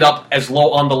 4 ended up as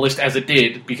low on the list as it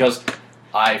did, because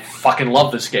I fucking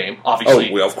love this game,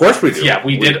 obviously. Oh, of course we do. Yeah,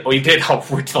 we did like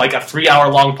a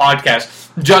 3-hour-long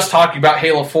podcast just talking about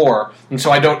Halo 4, and so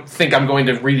I don't think I'm going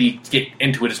to really get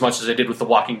into it as much as I did with The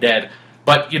Walking Dead.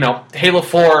 But, Halo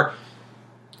 4,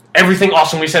 everything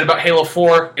awesome we said about Halo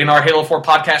 4 in our Halo 4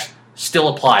 podcast still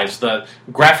applies. The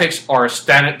graphics are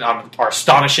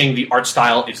astonishing. The art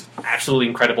style is absolutely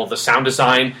incredible. The sound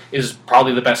design is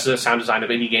probably the best sound design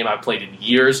of any game I've played in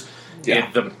years.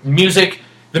 Yeah. The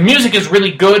music is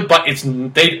really good, but I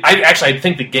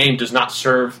think the game does not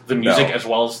serve the music as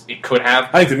well as it could have.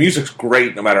 I think the music's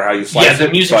great no matter how you slice it. Yeah,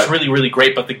 the music's really, really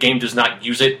great, but the game does not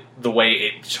use it the way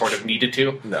it sort of needed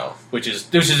to. No. Which is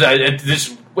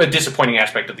a disappointing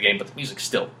aspect of the game, but the music's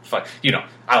still fun.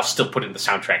 I'll still put in the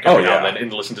soundtrack every now and then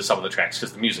and listen to some of the tracks,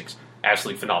 because the music's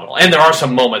absolutely phenomenal. And there are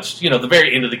some moments, the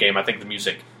very end of the game, I think the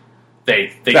music,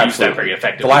 they use that very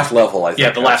effectively. The last level, I think.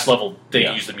 Yeah, the last level,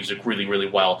 they use the music really, really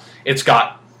well. It's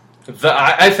got...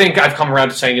 I think I've come around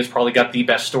to saying it's probably got the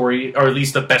best story, or at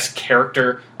least the best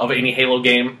character of any Halo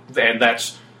game, and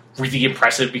that's really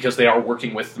impressive, because they are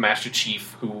working with the Master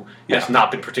Chief, who has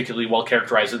not been particularly well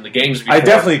characterized in the games before. I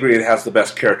definitely agree it has the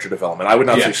best character development. I would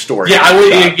not say story. Yeah, I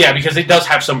would. Yeah, because it does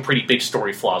have some pretty big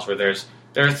story flaws, where there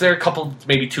are a couple,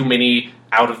 maybe too many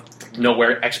out of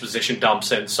nowhere exposition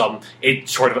dumps, and it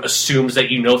sort of assumes that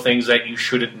you know things that you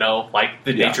shouldn't know, like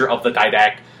the nature of the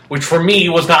didact, which for me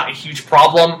was not a huge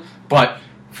problem, but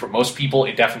for most people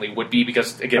it definitely would be,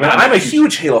 because again, I'm a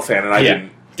huge Halo fan, and I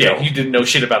didn't. Yeah, you didn't know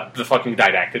shit about the fucking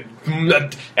didact,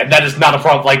 and that is not a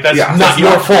problem. That's not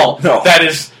your fault. No, that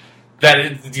is the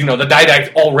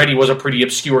didact already was a pretty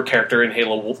obscure character in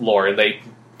Halo lore, and they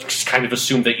just kind of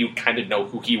assumed that you kind of know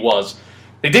who he was.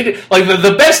 They did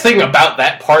the best thing about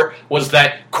that part was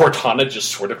that Cortana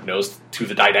just sort of knows who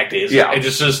the didact is. Yeah,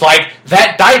 it's just like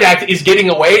that didact is getting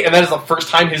away, and that is the first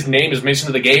time his name is mentioned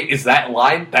in the game. Is that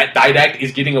line? That didact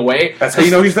is getting away. That's how you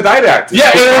know he's the didact.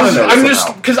 Yeah, I'm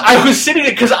just because I was sitting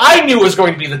because I knew it was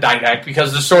going to be the didact,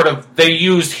 because they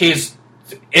used his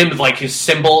his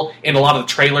symbol in a lot of the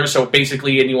trailers, so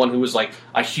basically anyone who was like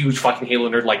a huge fucking Halo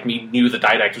nerd like me knew the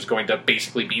didact was going to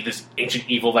basically be this ancient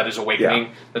evil that is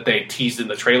awakening that they teased in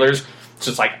the trailers.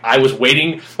 So it's like I was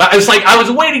waiting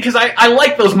because I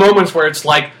like those moments where it's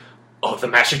like, oh, the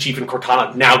Master Chief and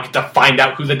Cortana now get to find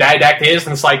out who the didact is,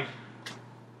 and it's like,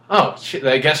 oh shit,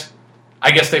 I guess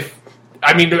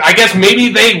maybe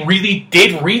they really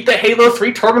did read the Halo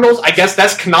 3 terminals. I guess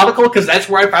that's canonical, because that's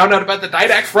where I found out about the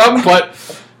didact from, but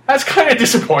that's kind of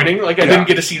disappointing. I didn't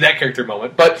get to see that character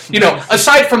moment. But,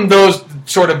 aside from those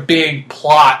sort of big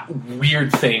plot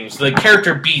weird things, the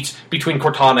character beats between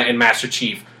Cortana and Master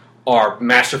Chief are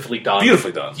masterfully done.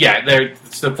 Beautifully done. Yeah,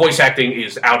 the voice acting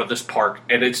is out of this park,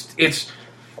 and it's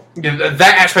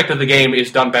that aspect of the game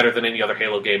is done better than any other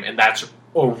Halo game, and that's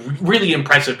really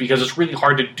impressive, because it's really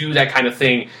hard to do that kind of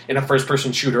thing in a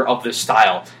first-person shooter of this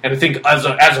style. And I think as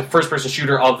a first-person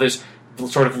shooter of this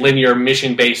sort of linear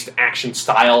mission-based action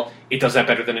style, it does that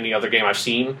better than any other game I've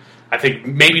seen. I think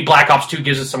maybe Black Ops 2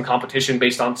 gives it some competition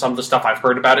based on some of the stuff I've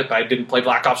heard about it, but I didn't play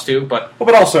Black Ops 2. But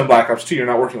also in Black Ops 2, you're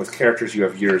not working with characters you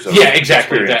have years of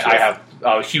exactly, that I have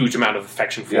a huge amount of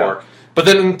affection for. Yeah. But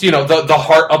then, the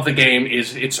heart of the game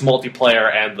is its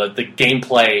multiplayer and the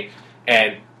gameplay,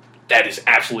 and that is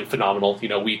absolutely phenomenal.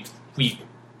 We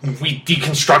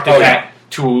deconstructed that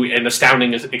to an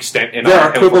astounding extent. There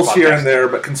are quibbles here and there,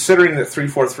 but considering that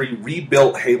 343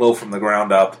 rebuilt Halo from the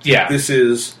ground up, this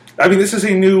is a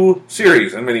new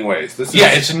series in many ways.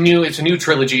 It's a new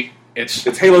trilogy. It's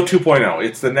Halo 2.0.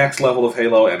 It's the next level of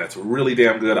Halo, and it's really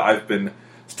damn good.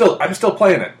 I'm still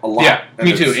playing it a lot. Yeah,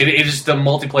 me too. It is the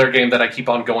multiplayer game that I keep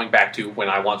on going back to when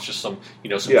I want just some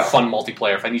fun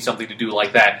multiplayer. If I need something to do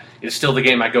like that, it's still the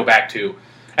game I go back to.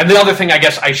 And the other thing I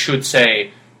guess I should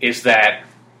say is that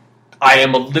I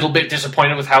am a little bit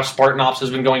disappointed with how Spartan Ops has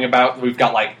been going about. We've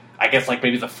got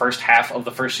maybe the first half of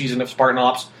the first season of Spartan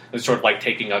Ops. It's sort of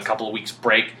taking a couple of weeks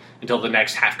break until the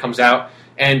next half comes out.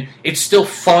 And it's still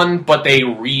fun, but they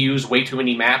reuse way too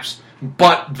many maps.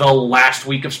 But the last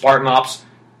week of Spartan Ops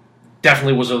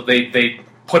definitely was they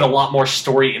put a lot more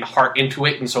story and heart into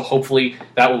it, and so hopefully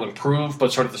that will improve.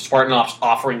 But sort of the Spartan Ops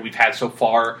offering we've had so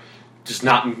far does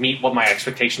not meet what my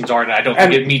expectations are, and I don't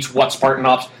think it meets what Spartan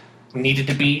Ops needed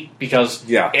to be, because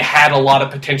it had a lot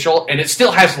of potential, and it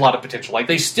still has a lot of potential.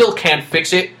 They still can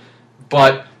fix it,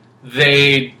 but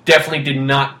they definitely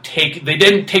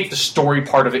didn't take the story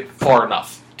part of it far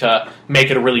enough to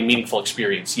make it a really meaningful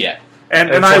experience yet.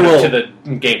 And I will, to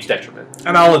the game's detriment.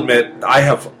 And I'll admit, I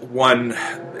have one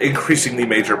increasingly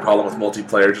major problem with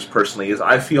multiplayer, just personally, is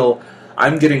I feel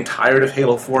I'm getting tired of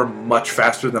Halo 4 much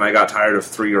faster than I got tired of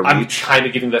 3 or Reach. I'm kind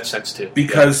of getting that sense, too.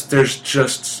 Because there's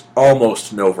just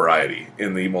almost no variety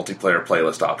in the multiplayer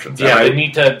playlist options. Yeah, they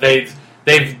need to...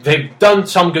 They've done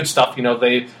some good stuff.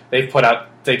 They've put out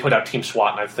Team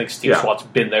SWAT, and I think Team SWAT's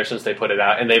been there since they put it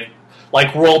out. And they've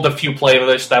rolled a few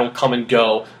playlists that will come and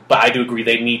go, but I do agree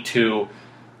they need to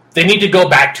go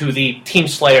back to the Team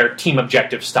Slayer, Team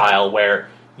Objective style, where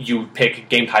you pick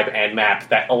game type and map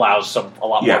that allows a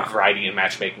lot more variety in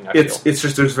matchmaking. It's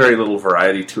just there's very little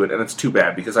variety to it, and it's too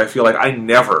bad, because I feel like I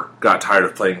never got tired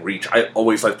of playing Reach. I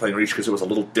always liked playing Reach because it was a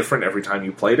little different every time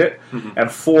you played it,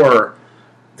 and 4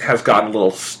 has gotten a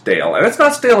little stale. And it's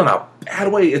not stale in a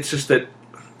bad way, it's just that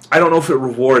I don't know if it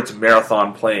rewards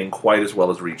marathon playing quite as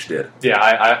well as Reach did. Yeah,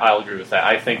 I'll agree with that.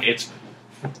 I think it's...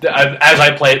 As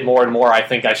I play it more and more, I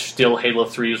think Halo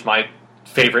 3 is my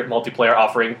favorite multiplayer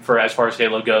offering for as far as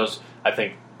Halo goes. I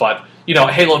think, but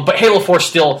Halo 4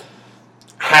 still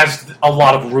has a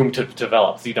lot of room to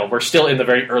develop. We're still in the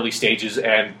very early stages,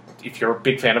 and if you're a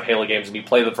big fan of Halo games and you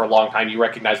play them for a long time, you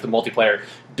recognize the multiplayer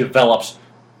develops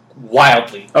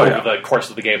wildly over the course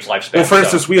of the game's lifespan. Well, for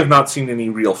instance, we have not seen any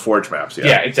real Forge maps yet.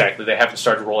 Yeah, exactly. They haven't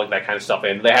started rolling that kind of stuff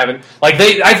in. They haven't I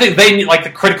think they need,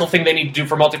 the critical thing they need to do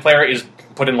for multiplayer is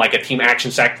put in a Team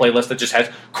Action Sack playlist that just has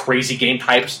crazy game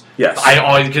types. Yes.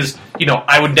 Because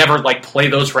I would never play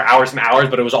those for hours and hours,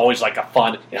 but it was always a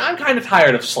fun. I'm kind of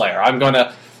tired of Slayer. I'm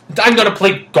gonna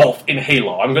play golf in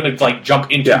Halo. I'm gonna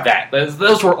jump into that.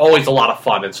 Those were always a lot of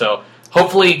fun, and so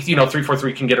hopefully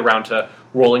 343 can get around to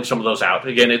rolling some of those out.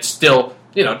 Again, it's still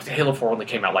Halo 4 only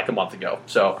came out a month ago,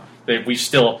 so there's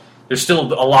still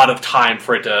a lot of time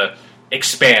for it to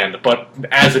expand. But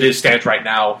as it stands right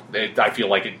now, I feel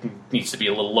like it needs to be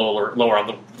a little lower on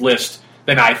the list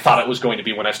than I thought it was going to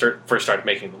be when I first started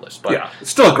making the list. But it's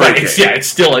still a great game.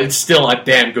 It's still a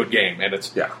damn good game, and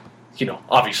it's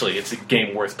obviously it's a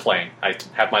game worth playing. I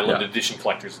have my limited edition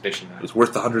collector's edition. It was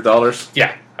worth the $100.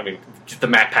 Yeah, I mean the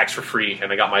map packs for free,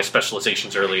 and I got my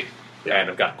specializations early.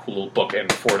 And I've got a cool little book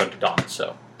and Forward Unto Dawn,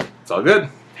 so... It's all good.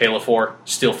 Halo 4,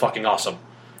 still fucking awesome.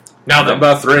 Now then...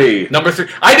 Number 3.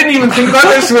 I didn't even think about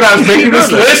this when I was making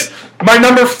this list. My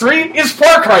number 3 is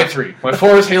Far Cry 3. My 4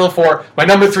 is Halo 4. My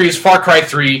number 3 is Far Cry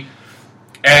 3.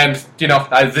 And,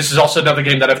 this is also another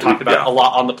game that I've talked about a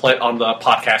lot on the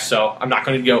podcast, so I'm not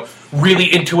going to go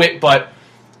really into it, but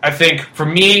I think, for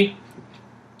me,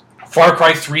 Far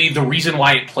Cry 3, the reason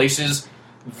why it places...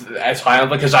 as high,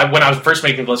 because when I was first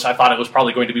making the list, I thought it was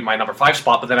probably going to be my number 5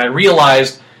 spot, but then I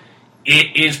realized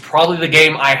it is probably the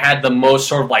game I had the most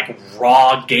sort of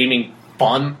raw gaming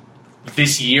fun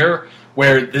this year,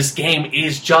 where this game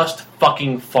is just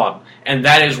fucking fun, and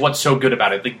that is what's so good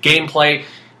about it. The gameplay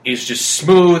is just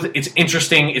smooth, it's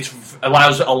interesting, it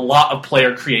allows a lot of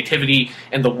player creativity,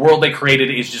 and the world they created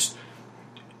is just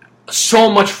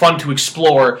so much fun to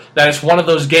explore that it's one of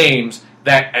those games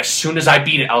that as soon as I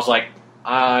beat it, I was like,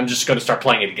 I'm just going to start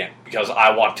playing it again because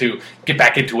I want to get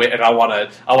back into it, and I want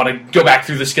to go back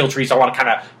through the skill trees. I want to kind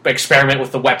of experiment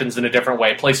with the weapons in a different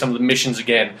way, play some of the missions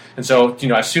again. And so,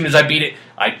 as soon as I beat it,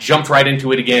 I jumped right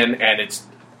into it again, and it's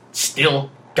still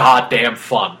goddamn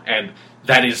fun. And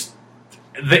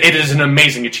it is an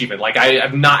amazing achievement. Like, I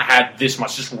have not had this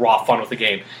much just raw fun with the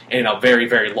game in a very,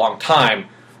 very long time.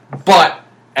 But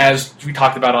as we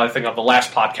talked about, I think, on the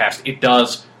last podcast,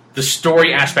 the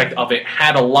story aspect of it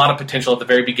had a lot of potential at the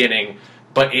very beginning,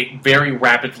 but it very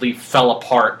rapidly fell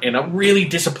apart in a really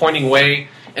disappointing way,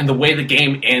 and the way the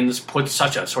game ends puts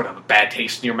such a sort of a bad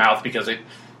taste in your mouth because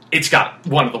it's got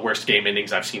one of the worst game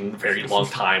endings I've seen in a very long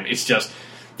time. It's just,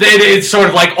 it's sort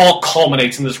of like all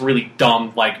culminates in this really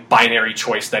dumb, like, binary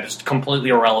choice that is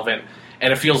completely irrelevant,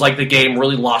 and it feels like the game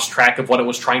really lost track of what it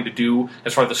was trying to do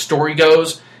as far as the story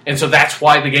goes. And so that's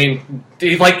why the game,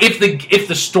 like, if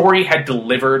the story had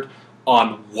delivered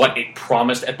on what it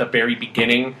promised at the very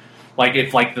beginning, like,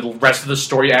 if, like, the rest of the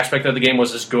story aspect of the game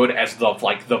was as good as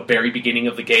the very beginning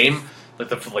of the game,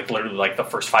 literally the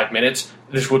first 5 minutes,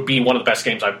 this would be one of the best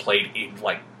games I've played in,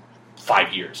 like,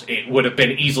 5 years. It would have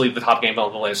been easily the top game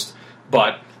on the list,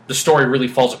 but the story really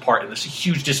falls apart, and there's a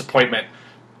huge disappointment,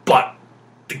 but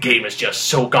the game is just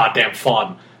so goddamn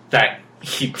fun that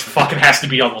he fucking has to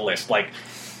be on the list. Like,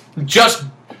 just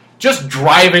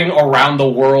driving around the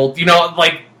world,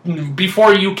 like,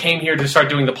 before you came here to start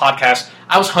doing the podcast,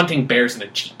 I was hunting bears in a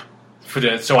Jeep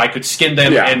so I could skin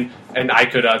them and I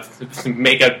could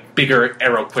make a bigger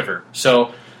arrow quiver.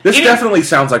 So this definitely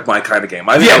sounds like my kind of game.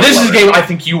 This is a game I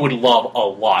think you would love a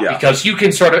lot because you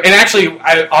can sort of, and actually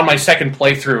on my second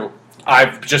playthrough,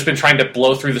 I've just been trying to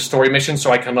blow through the story mission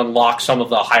so I can unlock some of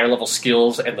the higher level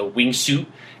skills and the wingsuit,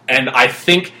 and I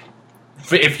think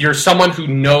if you're someone who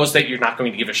knows that you're not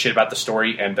going to give a shit about the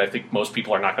story, and I think most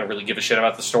people are not going to really give a shit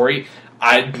about the story,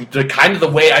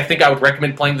 the way I think I would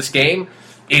recommend playing this game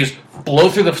is blow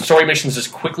through the story missions as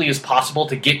quickly as possible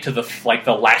to get to the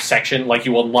last section, like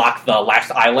you unlock the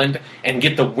last island, and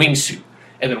get the wingsuit.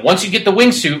 And then once you get the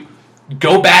wingsuit,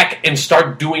 go back and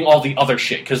start doing all the other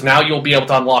shit, because now you'll be able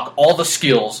to unlock all the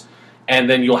skills, and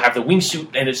then you'll have the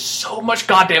wingsuit, and it's so much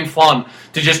goddamn fun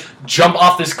to just jump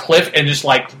off this cliff and just,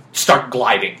 like, start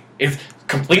gliding. It's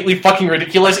completely fucking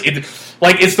ridiculous.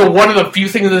 It's one of the few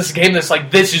things in this game that's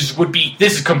like, this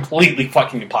is completely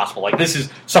fucking impossible. Like, this is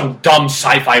some dumb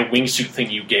sci-fi wingsuit thing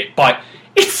you get, but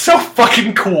it's so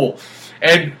fucking cool.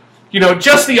 And,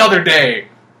 just the other day,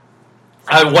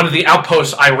 one of the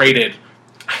outposts I raided,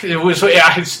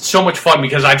 it's so much fun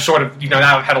because I've sort of,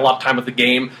 now I've had a lot of time with the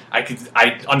game.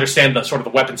 I understand the sort of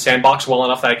the weapon sandbox well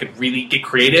enough that I could really get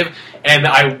creative. And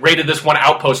I raided this one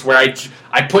outpost where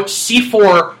I put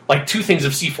C4, like 2 things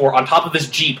of C4 on top of this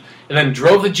Jeep, and then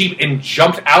drove the Jeep and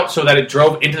jumped out so that it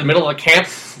drove into the middle of the camp,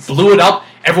 blew it up,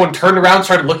 everyone turned around,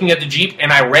 started looking at the Jeep,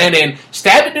 and I ran in,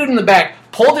 stabbed a dude in the back,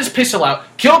 pulled his pistol out,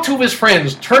 killed 2 of his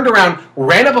friends, turned around,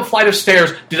 ran up a flight of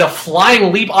stairs, did a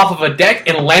flying leap off of a deck,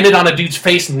 and landed on a dude's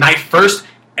face knife first,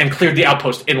 and cleared the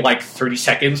outpost in like 30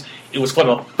 seconds. It was one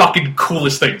of the fucking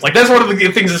coolest things. Like, that's one of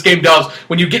the things this game does.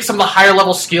 When you get some of the higher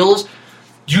level skills,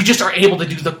 you just are able to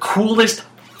do the coolest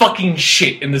fucking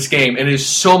shit in this game, and it is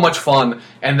so much fun,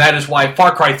 and that is why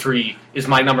Far Cry 3 is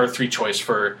my number 3 choice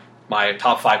for my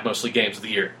top 5 mostly games of the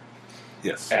year.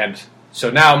 Yes. And so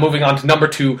now, moving on to number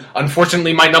 2.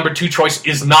 Unfortunately, my number 2 choice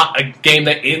is not a game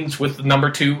that ends with the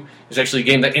number 2. It's actually a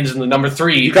game that ends in the number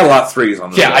 3. You got a lot of 3s on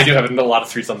this list. Yeah, I do have a lot of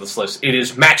 3s on this list. It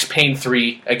is Max Payne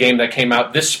 3, a game that came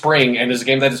out this spring, and is a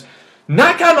game that has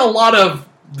not gotten a lot of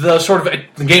the sort of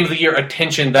the Game of the Year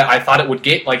attention that I thought it would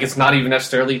get. Like, it's not even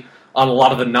necessarily on a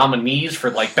lot of the nominees for,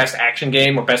 like, Best Action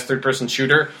Game or Best Third-Person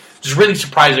Shooter. Which is really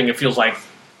surprising. It feels like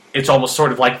it's almost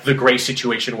sort of like the Gray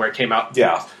situation where it came out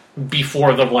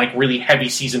before the, like, really heavy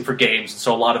season for games.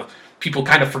 So a lot of people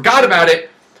kind of forgot about it.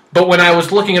 But when I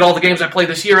was looking at all the games I played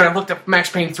this year, and I looked at Max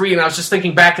Payne 3, and I was just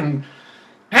thinking back, and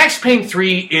Max Payne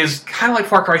 3 is kind of like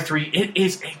Far Cry 3. It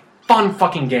is a fun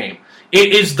fucking game.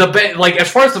 It is the best, like,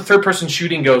 as far as the third-person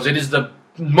shooting goes, it is the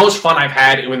most fun I've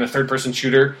had in a third-person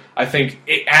shooter. I think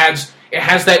it has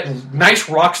that nice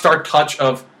Rockstar touch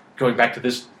of, going back to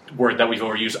this word that we've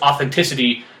overused,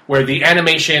 authenticity, where the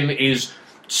animation is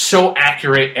so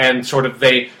accurate, and sort of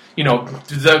the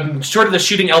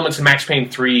shooting elements in Max Payne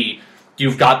 3,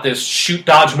 you've got this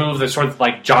shoot-dodge move that's sort of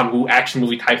like John Woo action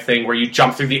movie type thing, where you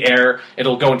jump through the air,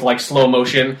 it'll go into, like, slow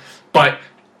motion, but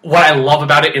what I love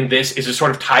about it in this is it sort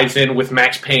of ties in with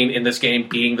Max Payne in this game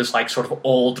being this, like, sort of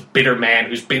old, bitter man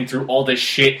who's been through all this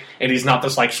shit, and he's not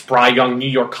this, like, spry young New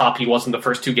York cop he was in the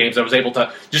first two games that was able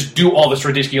to just do all this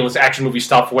ridiculous action movie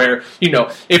stuff where, you know,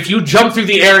 if you jump through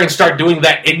the air and start doing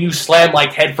that and you slam,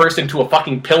 like, headfirst into a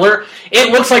fucking pillar,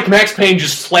 it looks like Max Payne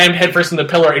just slammed headfirst in the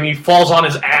pillar and he falls on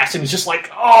his ass and it's just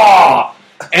like, oh!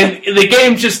 And the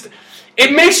game just,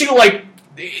 it makes you, like,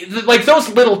 those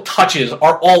little touches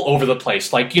are all over the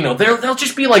place. Like, you know, they'll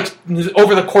just be like,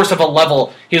 over the course of a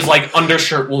level, his, like,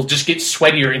 undershirt will just get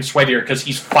sweatier and sweatier because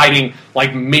he's fighting,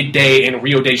 like, midday in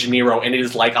Rio de Janeiro and it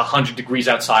is, like, 100 degrees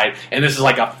outside. And this is,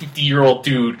 like, a 50-year-old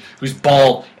dude who's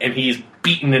bald and he's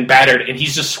beaten and battered and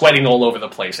he's just sweating all over the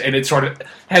place. And it sort of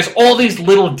has all these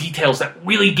little details that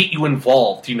really get you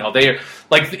involved. You know, they're,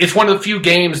 like, it's one of the few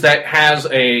games that has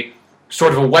a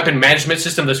sort of a weapon management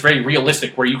system that's very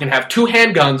realistic, where you can have two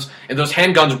handguns, and those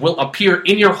handguns will appear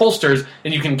in your holsters,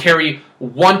 and you can carry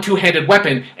one two-handed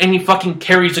weapon, and he fucking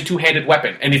carries a two-handed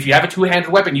weapon. And if you have a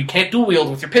two-handed weapon, you can't dual-wield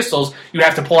with your pistols, you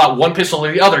have to pull out one pistol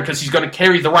or the other, because he's going to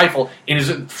carry the rifle in his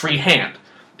free hand.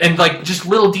 And, like, just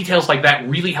little details like that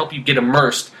really help you get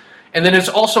immersed. And then it's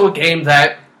also a game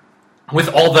that, with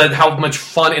all the how much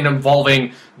fun and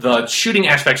involving the shooting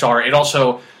aspects are, it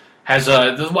also has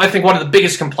I think one of the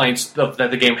biggest complaints that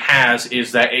the game has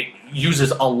is that it uses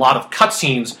a lot of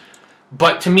cutscenes,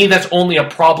 but to me that's only a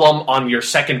problem on your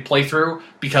second playthrough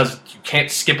because you can't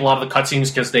skip a lot of the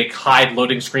cutscenes because they hide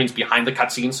loading screens behind the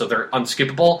cutscenes, so they're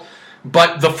unskippable.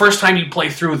 But the first time you play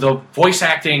through, the voice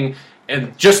acting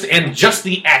and just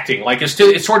the acting, like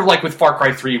it's sort of like with Far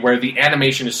Cry 3 where the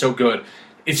animation is so good.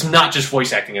 It's not just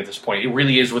voice acting at this point. It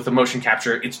really is with the motion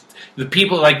capture. It's the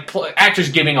people, like, actors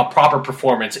giving a proper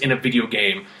performance in a video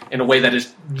game in a way that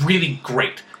is really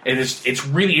great. It's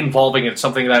really involving. It's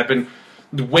something that I've been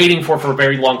waiting for a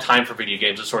very long time for video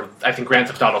games. It's sort of, I think Grand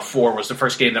Theft Auto 4 was the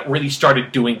first game that really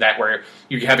started doing that, where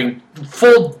you're having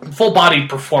full-bodied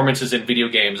performances in video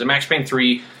games. And Max Payne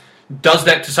 3 does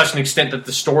that to such an extent that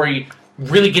the story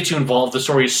really gets you involved. The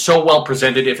story is so well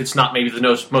presented, if it's not maybe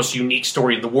the most unique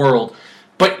story in the world.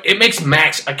 But it makes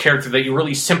Max a character that you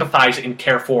really sympathize and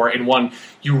care for, and one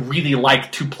you really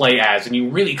like to play as, and you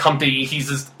really come to. He's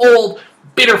this old,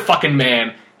 bitter fucking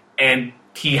man, and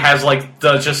he has like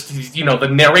the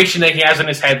narration that he has in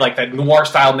his head, like that noir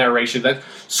style narration that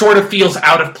sort of feels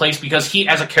out of place because he,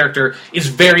 as a character, is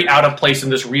very out of place in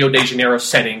this Rio de Janeiro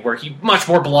setting where he much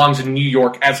more belongs in New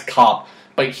York as a cop,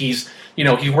 but he's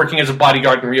working as a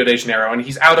bodyguard in Rio de Janeiro, and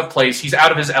he's out of place. He's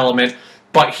out of his element.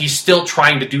 But he's still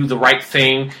trying to do the right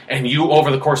thing, and you,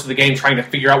 over the course of the game, trying to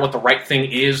figure out what the right thing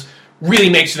is, really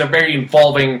makes it a very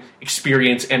involving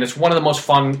experience, and it's one of the most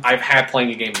fun I've had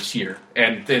playing a game this year.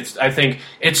 And I think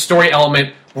its story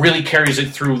element really carries it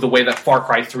through the way that Far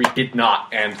Cry 3 did not,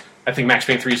 and I think Max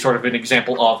Payne 3 is sort of an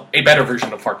example of a better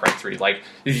version of Far Cry 3. Like,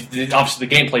 obviously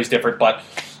the gameplay is different, but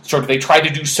sort of they tried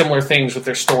to do similar things with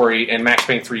their story, and Max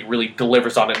Payne 3 really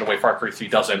delivers on it in a way Far Cry 3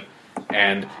 doesn't.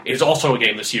 And it's also a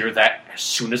game this year that, as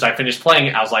soon as I finished playing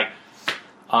it, I was like,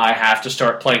 I have to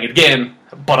start playing it again,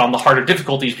 but on the harder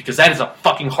difficulties, because that is a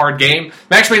fucking hard game.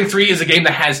 Max Payne 3 is a game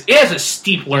that has a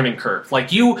steep learning curve.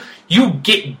 Like, you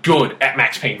get good at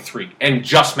Max Payne 3, and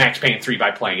just Max Payne 3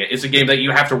 by playing it. It's a game that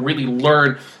you have to really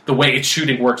learn the way its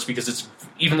shooting works, because it's,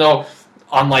 even though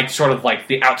on, like, sort of, like,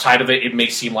 the outside of it, it may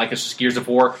seem like it's just Gears of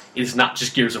War, it is not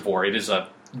just Gears of War. It is a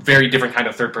very different kind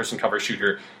of third-person cover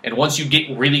shooter. And once you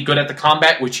get really good at the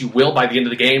combat, which you will by the end of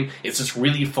the game, it's this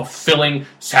really fulfilling,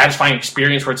 satisfying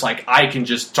experience where it's like, I can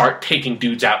just start taking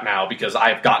dudes out now because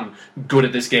I've gotten good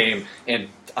at this game, and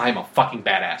I'm a fucking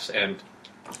badass. And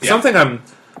yeah. Something I'm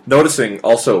noticing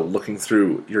also looking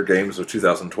through your games of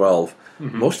 2012,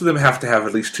 most of them have to have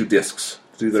at least 2 discs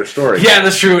to do their story. Yeah,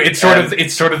 that's true. It's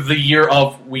sort of the year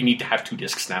of, we need to have 2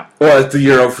 discs now. Or it's the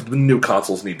year of the new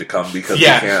consoles need to come because we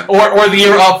can't. Or the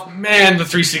year of, man, the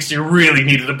 360 really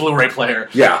needed a Blu-ray player.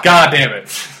 Yeah. God damn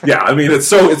it. Yeah, I mean,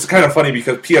 it's kind of funny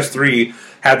because PS3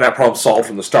 had that problem solved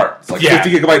from the start. It's like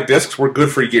 50 gigabyte discs were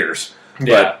good for years.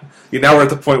 Yeah. But now we're at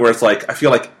the point where it's like, I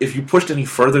feel like if you pushed any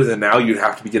further than now, you'd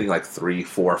have to be getting like 3,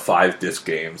 4, 5 disc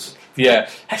games. Yeah.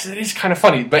 Actually, it is kind of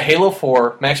funny. But Halo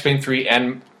 4, Max Payne 3,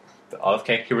 and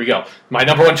okay, here we go. My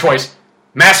number one choice,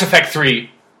 Mass Effect 3,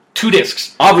 2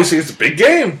 discs. Obviously, it's a big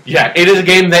game. Yeah, it is a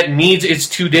game that needs its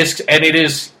 2 discs, and it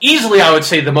is easily, I would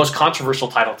say, the most controversial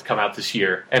title to come out this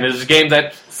year. And it is a game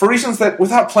that, for reasons that,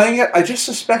 without playing it, I just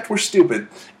suspect we're stupid.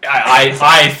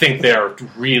 I think they're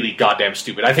really goddamn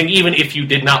stupid. I think even if you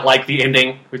did not like the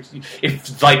ending,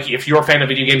 if you're a fan of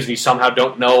video games and you somehow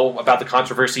don't know about the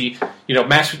controversy,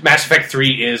 Mass Effect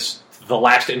 3 is the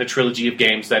last in a trilogy of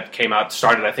games that came out,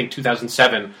 started, I think,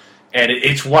 2007, And it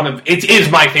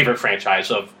is my favorite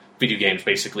franchise of video games,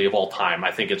 basically, of all time.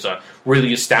 I think it's a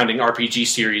really astounding RPG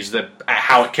series that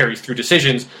how it carries through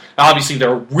decisions. Obviously, there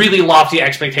are really lofty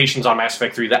expectations on Mass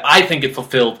Effect 3 that I think it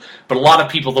fulfilled, but a lot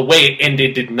of people, the way it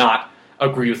ended, did not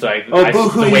agree with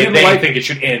the way they think it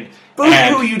should end.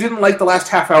 Boo-hoo, you didn't like the last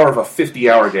half hour of a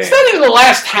 50-hour game. It's not even the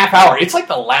last half hour. It's like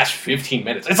the last 15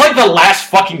 minutes. It's like the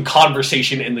last fucking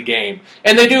conversation in the game.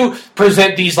 And they do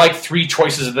present these, like, 3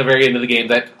 choices at the very end of the game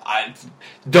that I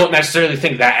don't necessarily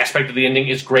think that aspect of the ending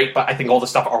is great, but I think all the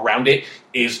stuff around it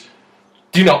is...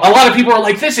 a lot of people are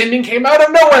like, this ending came out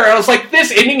of nowhere. And I was like,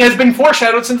 this ending has been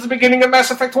foreshadowed since the beginning of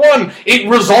Mass Effect 1. It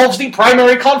resolves the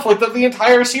primary conflict of the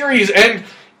entire series, and...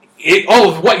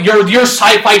 your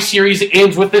sci-fi series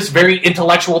ends with this very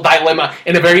intellectual dilemma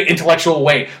in a very intellectual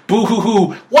way.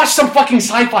 Boo-hoo-hoo. Watch some fucking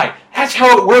sci-fi. That's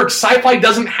how it works. Sci-fi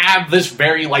doesn't have this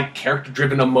very,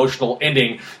 character-driven, emotional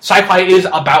ending. Sci-fi is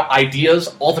about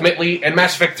ideas, ultimately, and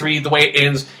Mass Effect 3, the way it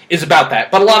ends, is about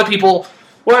that. But a lot of people...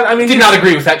 did not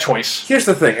agree with that choice. Here's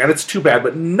the thing, and it's too bad,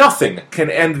 but nothing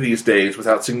can end these days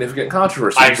without significant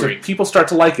controversy. I agree. If people start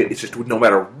to like it, it's just no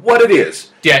matter what it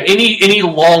is. Yeah, any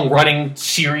long-running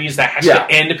series that has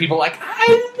to end, people are like,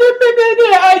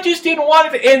 I just didn't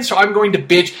want it to end, so I'm going to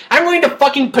bitch. I'm going to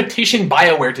fucking petition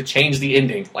BioWare to change the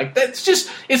ending.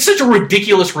 It's such a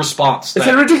ridiculous response. It's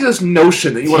a ridiculous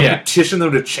notion that you want to petition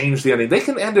them to change the ending. They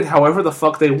can end it however the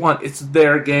fuck they want. It's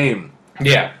their game.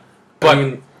 Yeah,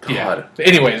 but... God. Yeah.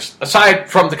 Anyways, aside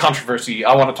from the controversy,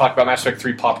 I want to talk about Mass Effect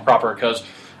 3 proper, because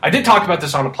I did talk about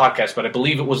this on a podcast, but I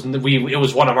believe it was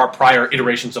one of our prior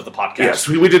iterations of the podcast. Yes,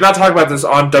 we did not talk about this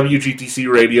on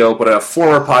WGTC Radio, but a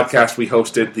former podcast we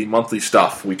hosted, the Monthly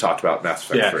Stuff, we talked about Mass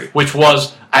Effect 3. Which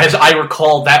was, as I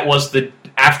recall, that was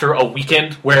after a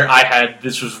weekend where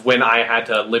this was when I had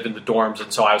to live in the dorms,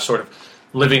 and so I was sort of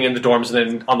living in the dorms,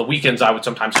 and then on the weekends I would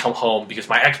sometimes come home because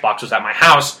my Xbox was at my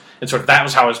house, and sort of that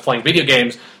was how I was playing video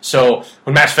games. So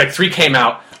when Mass Effect 3 came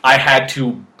out, I had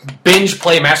to binge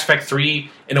play Mass Effect 3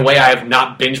 in a way I have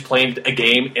not binge played a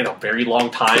game in a very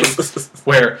long time,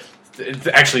 where...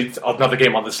 Actually, another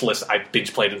game on this list I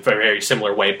binge played in a very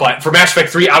similar way. But for Mass Effect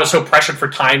 3, I was so pressured for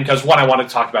time because, 1, I wanted to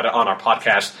talk about it on our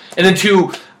podcast, and then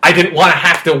 2, I didn't want to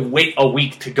have to wait a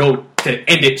week to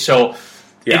end it. So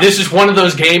this is one of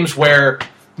those games where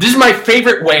this is my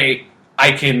favorite way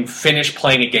I can finish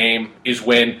playing a game is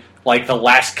when the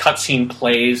last cutscene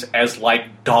plays as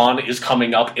dawn is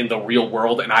coming up in the real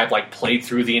world, and I've played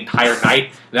through the entire night.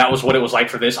 And that was what it was like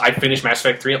for this. I finished Mass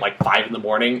Effect 3 at 5 in the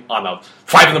morning on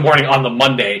the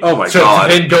Monday. Oh my god! So to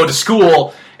then go to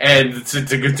school and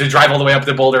to drive all the way up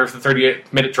to Boulder for the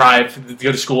 38-minute drive to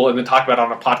go to school and then talk about it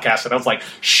on a podcast, and I was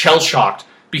shell shocked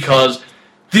because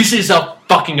this is a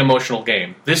fucking emotional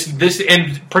game. This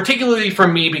and particularly for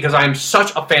me because I'm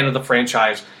such a fan of the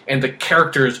franchise and the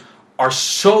characters are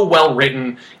so well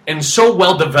written and so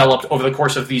well developed over the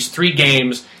course of these 3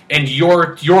 games, and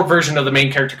your version of the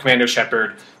main character, Commander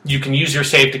Shepard, you can use your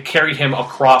save to carry him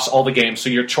across all the games. So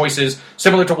your choices,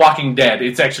 similar to Walking Dead,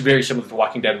 it's actually very similar to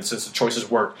Walking Dead since the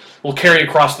choices work, will carry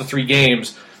across the 3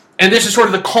 games. And this is sort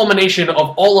of the culmination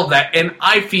of all of that, and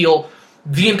I feel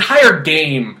the entire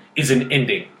game is an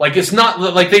ending. It's not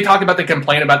they talk about, they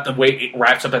complain about the way it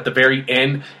wraps up at the very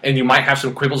end, and you might have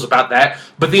some quibbles about that,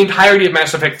 but the entirety of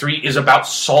Mass Effect 3 is about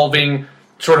solving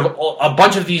sort of a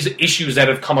bunch of these issues that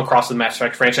have come across the Mass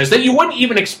Effect franchise that you wouldn't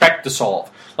even expect to solve.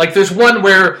 There's one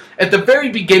where, at the very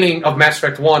beginning of Mass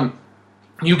Effect 1,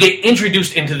 you get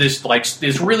introduced into this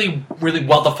really, really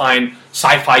well-defined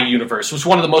sci-fi universe. It was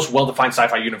one of the most well-defined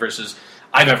sci-fi universes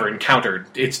I've ever encountered.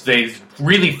 They've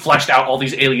really fleshed out all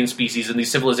these alien species and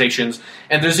these civilizations,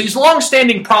 and there's these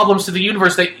long-standing problems to the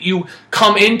universe that you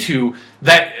come into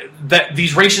that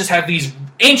these races have these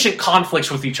ancient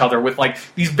conflicts with each other, with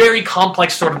these very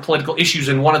complex sort of political issues,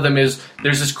 and one of them is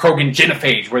there's this Krogan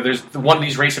genophage, where there's one of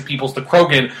these race of peoples, the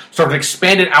Krogan, sort of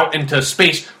expanded out into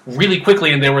space really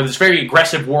quickly, and they were this very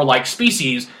aggressive, warlike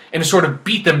species, and to sort of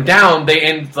beat them down,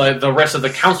 the rest of the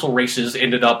council races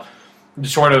ended up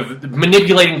sort of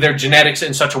manipulating their genetics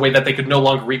in such a way that they could no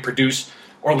longer reproduce,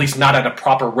 or at least not at a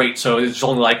proper rate. So it's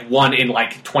only 1 in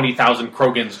 20,000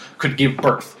 Krogans could give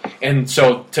birth. And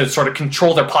so to sort of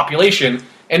control their population,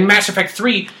 in Mass Effect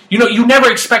 3, you never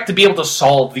expect to be able to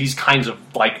solve these kinds of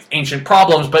ancient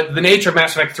problems, but the nature of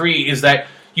Mass Effect 3 is that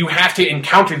you have to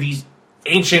encounter these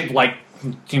ancient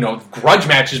grudge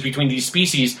matches between these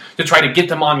species to try to get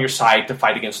them on your side to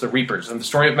fight against the Reapers. And the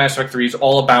story of Mass Effect 3 is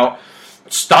all about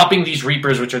stopping these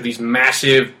Reapers, which are these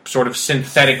massive sort of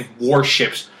synthetic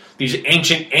warships, these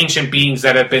ancient beings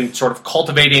that have been sort of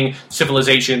cultivating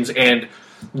civilizations and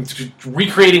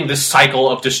recreating this cycle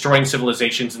of destroying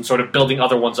civilizations and sort of building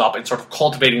other ones up and sort of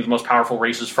cultivating the most powerful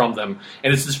races from them.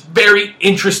 And it's this very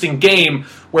interesting game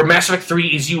where Mass Effect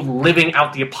 3 is you living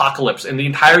out the apocalypse, and the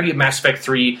entirety of Mass Effect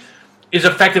 3 is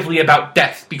effectively about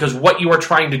death, because what you are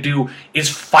trying to do is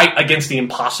fight against the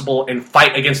impossible and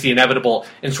fight against the inevitable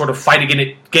and sort of fight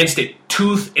against it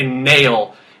tooth and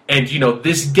nail. And,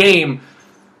 this game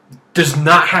does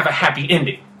not have a happy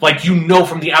ending. Like,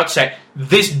 from the outset,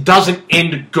 this doesn't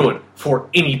end good for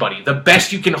anybody. The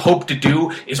best you can hope to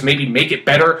do is maybe make it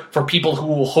better for people who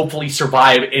will hopefully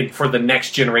survive for the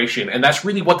next generation. And that's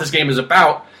really what this game is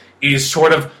about, is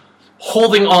sort of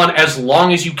holding on as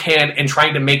long as you can and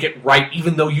trying to make it right,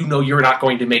 even though you're not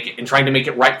going to make it, and trying to make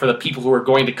it right for the people who are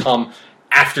going to come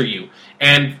after you.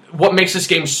 And what makes this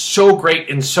game so great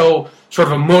and so sort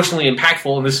of emotionally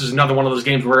impactful, and this is another one of those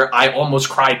games where I almost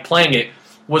cried playing it,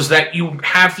 was that you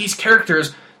have these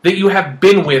characters that you have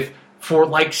been with for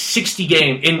like 60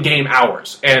 in-game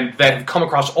hours, and that have come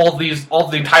across all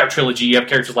the entire trilogy. You have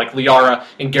characters like Liara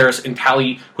and Garrus and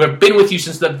Tali who have been with you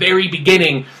since the very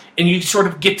beginning, and you sort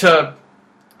of get to,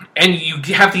 and you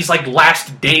have these like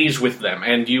last days with them,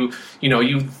 and you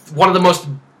one of the most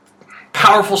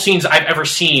powerful scenes I've ever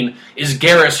seen is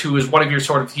Garrus, who is one of your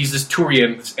he's this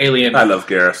Turian, this alien. I love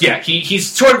Garrus. Yeah,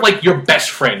 he's sort of like your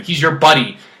best friend. He's your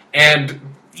buddy, and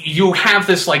you have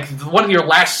this, like, one of your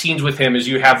last scenes with him is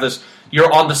you're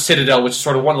on the Citadel, which is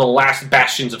sort of one of the last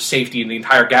bastions of safety in the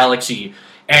entire galaxy,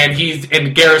 and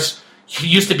Garrus, he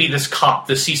used to be this cop,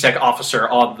 the CSEC officer,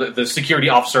 the security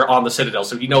officer on the Citadel,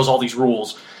 so he knows all these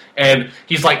rules, and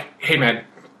he's like, hey man,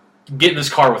 get in this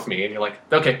car with me, and you're like,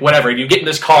 okay, whatever, and you get in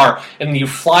this car, and you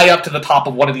fly up to the top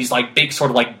of one of these, like, big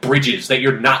sort of, like, bridges that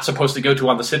you're not supposed to go to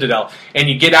on the Citadel, and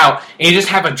you get out, and you just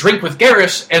have a drink with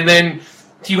Garrus, and then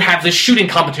you have this shooting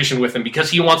competition with him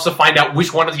because he wants to find out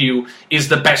which one of you is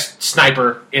the best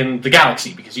sniper in the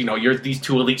galaxy, because, you're these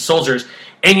two elite soldiers,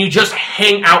 and you just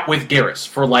hang out with Garrus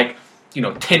for,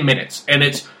 10 minutes, and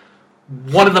it's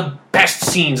one of the best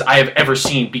scenes I have ever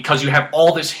seen, because you have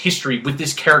all this history with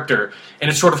this character,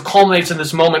 and it sort of culminates in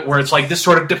this moment where it's like, this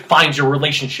sort of defines your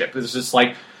relationship. This is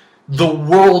like, the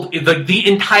world, the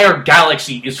entire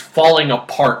galaxy is falling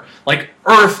apart. Like,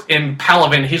 Earth and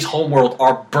Palaven, his homeworld,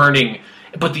 are burning,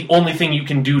 but the only thing you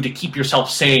can do to keep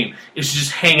yourself sane is to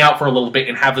just hang out for a little bit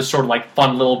and have this sort of like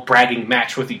fun little bragging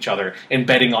match with each other and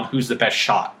betting on who's the best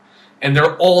shot. And there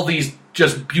are all these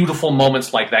just beautiful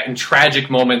moments like that, and tragic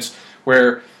moments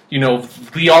where,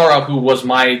 Liara, who was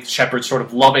my Shepard's sort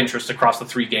of love interest across the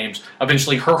 3 games,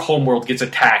 eventually her homeworld gets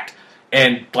attacked,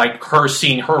 and like her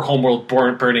seeing her homeworld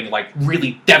burning like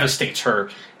really devastates her.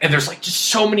 And there's like just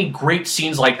so many great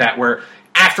scenes like that where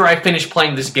after I finish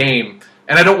playing this game,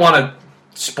 and I don't want to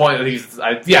spoil these.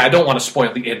 I don't want to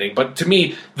spoil the ending, but to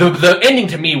me, the ending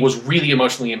to me was really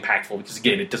emotionally impactful, because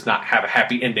again, it does not have a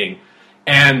happy ending.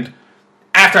 And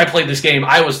after I played this game,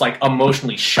 I was like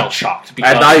emotionally shell shocked.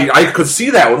 And I could see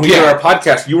that when we did our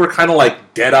podcast. You were kind of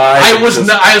like dead eyed. I was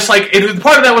like,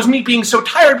 part of that was me being so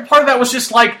tired. But part of that was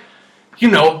just like,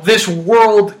 this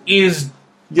world is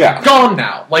gone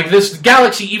now. Like, this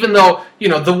galaxy, even though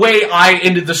the way I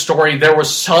ended the story, there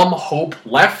was some hope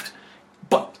left.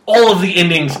 All of the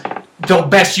endings, the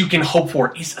best you can hope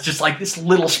for is just like this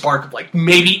little spark of like,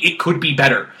 maybe it could be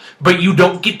better. But you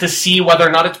don't get to see whether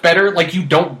or not it's better. Like, you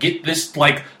don't get this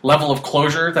like level of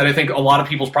closure that I think a lot of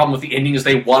people's problem with the ending is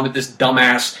they wanted this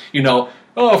dumbass,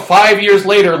 5 years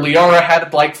later, Liara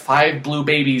had like 5 blue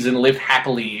babies and lived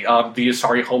happily on the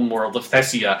Asari homeworld of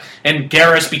Thessia, and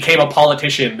Garrus became a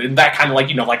politician, and that kind of like,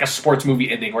 like a sports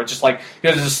movie ending, where it's just like,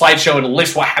 there's a slideshow and it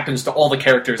lists what happens to all the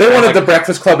characters. They wanted the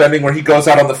Breakfast Club ending where he goes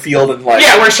out on the field and like...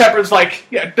 Yeah, where Shepard's like,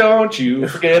 don't you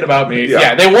forget about me.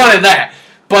 Yeah, they wanted that.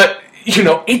 But,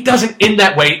 it doesn't end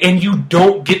that way, and you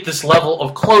don't get this level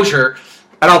of closure.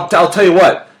 And I'll tell you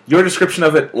what, your description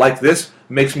of it like this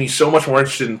makes me so much more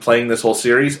interested in playing this whole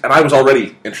series, and I was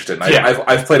already interested.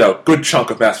 I've played a good chunk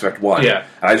of Mass Effect 1, and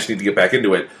I just need to get back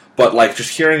into it. But, like,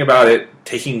 just hearing about it,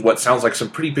 taking what sounds like some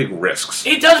pretty big risks.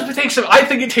 It does take some... I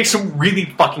think it takes some really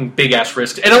fucking big-ass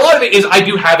risks. And a lot of it is, I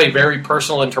do have a very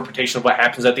personal interpretation of what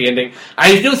happens at the ending.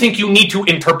 I do think you need to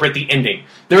interpret the ending.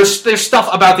 There's stuff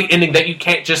about the ending that you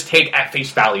can't just take at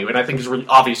face value, and I think it's really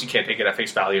obvious you can't take it at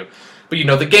face value. But,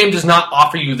 the game does not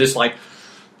offer you this, like,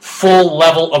 full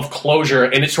level of closure,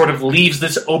 and it sort of leaves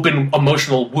this open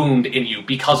emotional wound in you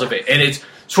because of it. And it's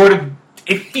sort of...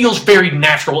 It feels very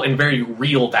natural and very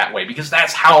real that way, because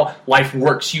that's how life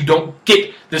works. You don't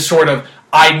get this sort of,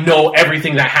 I know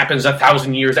everything that happens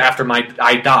 1,000 years after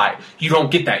I die. You don't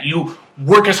get that. You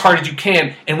work as hard as you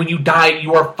can, and when you die,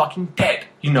 you are fucking dead.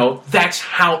 that's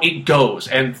how it goes.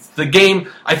 And the game,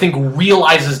 I think,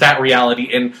 realizes that reality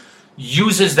and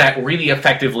uses that really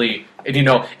effectively. And,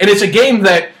 and it's a game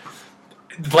that,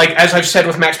 like, as I've said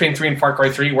with Max Payne 3 and Far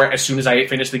Cry 3, where as soon as I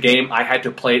finished the game, I had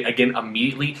to play it again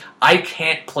immediately. I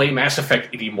can't play Mass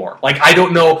Effect anymore. Like, I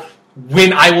don't know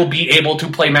when I will be able to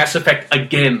play Mass Effect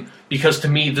again, because to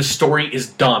me, the story is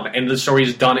done. And the story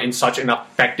is done in such an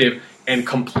effective and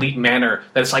complete manner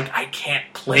that it's like I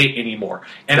can't play it anymore.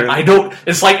 And I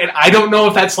don't know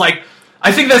if that's like,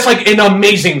 I think that's like an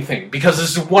amazing thing, because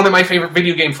this is one of my favorite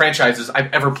video game franchises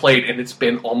I've ever played, and it's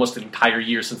been almost an entire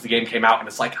year since the game came out, and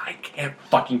it's like I can't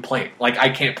fucking play it. Like, I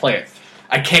can't play it.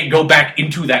 I can't go back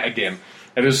into that again.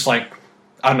 And it's like,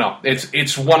 I don't know.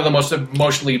 It's one of the most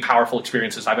emotionally powerful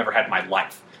experiences I've ever had in my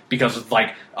life, because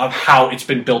of how it's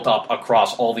been built up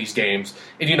across all these games.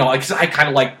 And I kind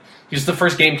of like, because the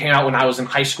first game came out when I was in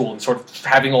high school, and sort of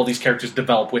having all these characters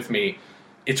develop with me,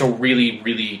 it's a really,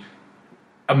 really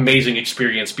amazing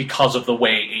experience because of the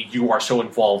way you are so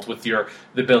involved with the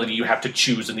ability you have to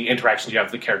choose and the interactions you have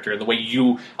with the character, and the way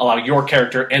you allow your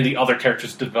character and the other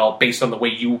characters to develop based on the way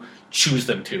you choose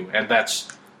them to. And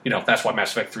that's why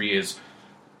Mass Effect 3 is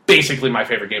basically my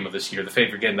favorite game of this year, the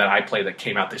favorite game that I played that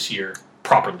came out this year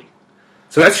properly.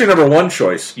 So that's your number one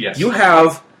choice. Yes. You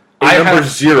have number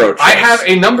zero choice. I have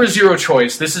a number zero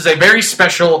choice. This is a very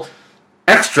special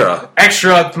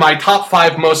extra, my top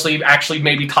 5 mostly, actually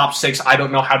maybe top 6, I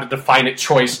don't know how to define it,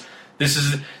 choice. This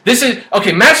is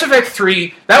okay, Mass Effect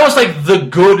 3, that was like the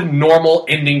good, normal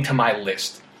ending to my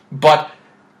list. But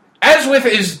as with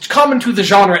is common to the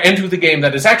genre and to the game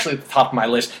that is actually at the top of my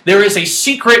list, there is a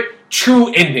secret,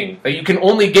 true ending that you can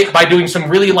only get by doing some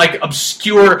really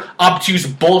obscure, obtuse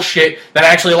bullshit that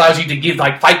actually allows you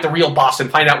to fight the real boss and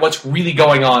find out what's really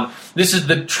going on. This is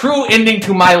the true ending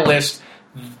to my list.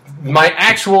 My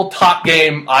actual top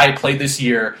game I played this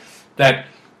year, that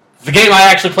the game I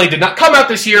actually played did not come out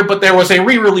this year, but there was a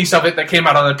re-release of it that came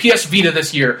out on the PS Vita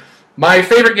this year. My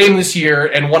favorite game this year,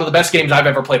 and one of the best games I've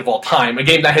ever played of all time, a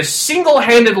game that has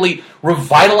single-handedly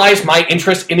revitalized my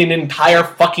interest in an entire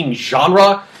fucking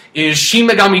genre, is Shin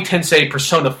Megami Tensei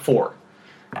Persona 4.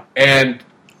 And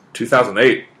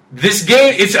 2008. This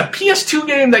game, it's a PS2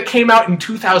 game that came out in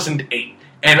 2008,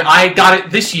 and I got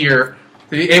it this year.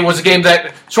 It was a game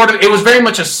that it was very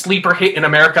much a sleeper hit in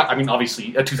America. I mean,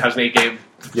 obviously, a 2008 game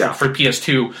for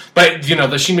PS2. But,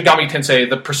 the Shin Megami Tensei,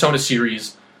 the Persona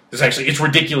series, it's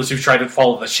ridiculous if you try to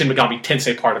follow the Shin Megami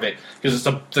Tensei part of it. Because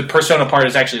the Persona part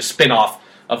is actually a spin-off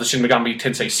of the Shin Megami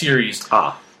Tensei series.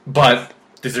 But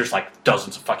there's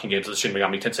dozens of fucking games of the Shin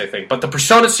Megami Tensei thing. But the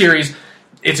Persona series,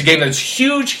 it's a game that's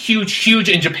huge, huge, huge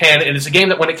in Japan. And it's a game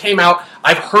that when it came out,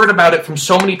 I've heard about it from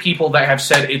so many people that have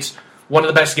said it's one of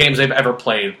the best games they've ever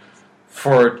played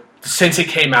since it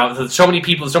came out. So many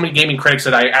people, so many gaming critics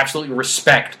that I absolutely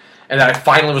respect, and that I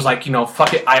finally was like,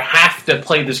 fuck it, I have to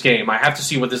play this game. I have to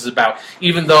see what this is about.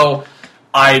 Even though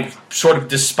I've sort of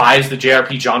despised the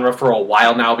JRPG genre for a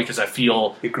while now because I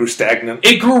feel it grew stagnant.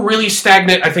 It grew really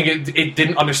stagnant. I think it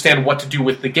didn't understand what to do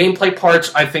with the gameplay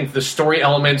parts. I think the story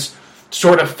elements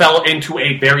sort of fell into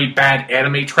a very bad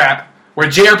anime trap. Where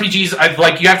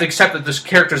JRPGs, you have to accept that the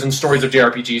characters and stories of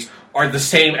JRPGs are the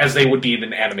same as they would be in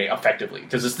an anime, effectively.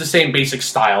 Because it's the same basic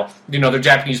style. They're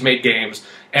Japanese-made games.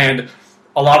 And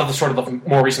a lot of the sort of the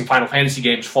more recent Final Fantasy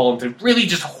games fall into really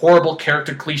just horrible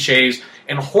character cliches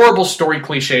and horrible story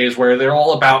cliches where they're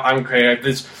all about,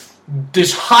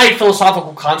 this high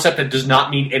philosophical concept that does not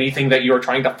mean anything that you're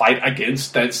trying to fight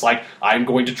against. That's I'm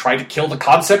going to try to kill the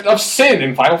concept of sin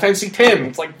in Final Fantasy X.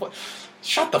 It's like, what?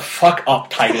 Shut the fuck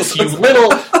up, Titus, you little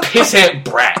pissant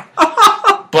brat.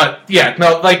 But, yeah,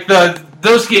 no,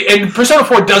 and Persona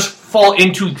 4 does fall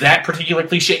into that particular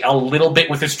cliche a little bit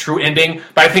with its true ending,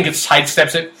 but I think it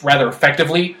sidesteps it rather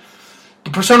effectively.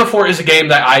 Persona 4 is a game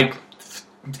that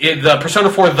the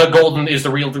Persona 4 The Golden is the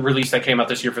real release that came out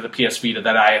this year for the PS Vita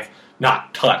that I have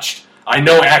not touched. I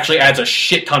know it actually adds a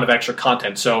shit ton of extra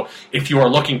content, so if you are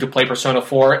looking to play Persona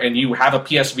 4 and you have a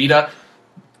PS Vita,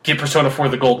 get Persona 4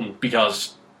 The Golden,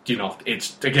 because,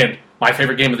 it's, again, my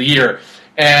favorite game of the year.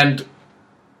 And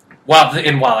while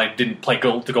I didn't play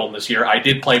The Golden this year, I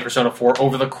did play Persona 4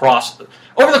 over the course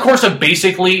of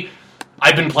basically,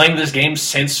 I've been playing this game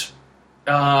since,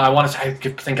 I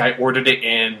think I ordered it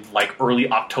in, early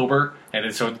October,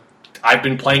 and so I've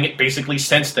been playing it basically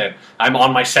since then. I'm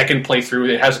on my second playthrough.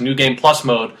 It has New Game Plus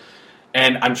mode,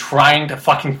 and I'm trying to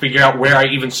fucking figure out where I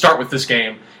even start with this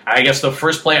game. I guess the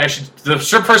first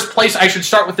place I should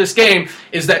start with this game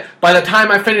is that by the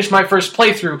time I finished my first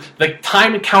playthrough, the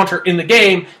time counter in the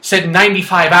game said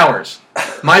 95 hours.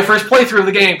 My first playthrough of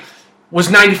the game, was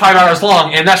 95 hours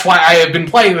long, and that's why I have been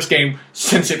playing this game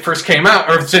since it first came out,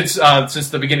 or since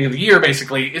the beginning of the year,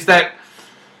 basically, is that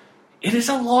it is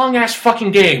a long-ass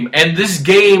fucking game, and this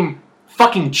game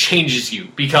fucking changes you,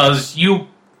 because you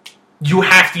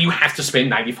have to spend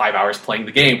 95 hours playing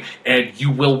the game, and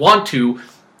you will want to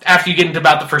after you get into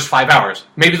about the first 5 hours.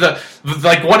 Maybe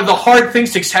one of the hard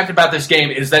things to accept about this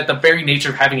game is that the very nature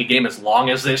of having a game as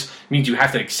long as this means you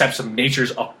have to accept some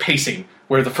natures of pacing,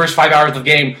 where the first 5 hours of the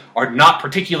game are not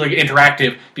particularly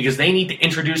interactive because they need to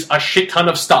introduce a shit ton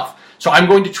of stuff. So I'm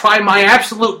going to try my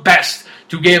absolute best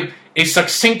to give a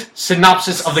succinct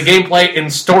synopsis of the gameplay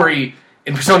and story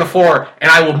in Persona 4,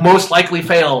 and I will most likely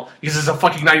fail because it's a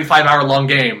fucking 95-hour long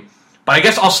game. But I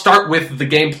guess I'll start with the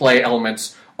gameplay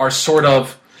elements are sort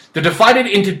of... They're divided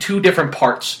into two different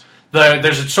parts.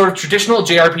 There's a sort of traditional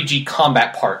JRPG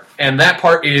combat part, and that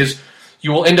part is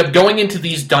you will end up going into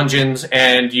these dungeons,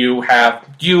 and you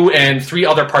and 3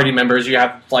 other party members. You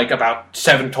have like about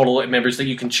 7 total members that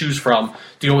you can choose from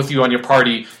to go with you on your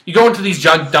party. You go into these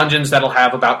dungeons that'll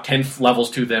have about 10 levels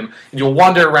to them, and you'll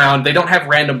wander around. They don't have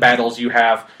random battles. You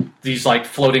have these like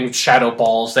floating shadow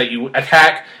balls that you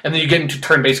attack, and then you get into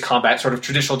turn-based combat, sort of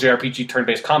traditional JRPG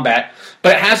turn-based combat.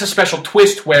 But it has a special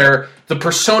twist where the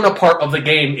persona part of the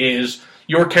game is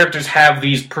your characters have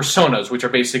these personas, which are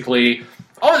basically...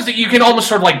 You can almost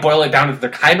sort of like boil it down to they're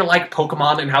kind of like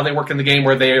Pokemon and how they work in the game,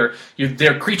 where they're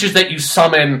creatures that you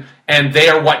summon, and they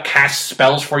are what casts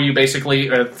spells for you, basically.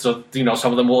 So,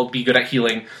 some of them will be good at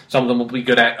healing, some of them will be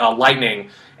good at lightning,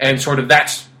 and sort of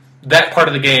that part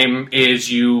of the game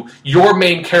is your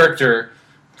main character,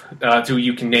 who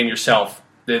you can name yourself.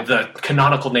 The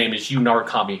canonical name is Yu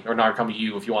Narukami, or Narukami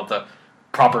Yu, if you want the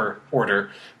proper order.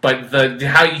 But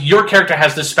how your character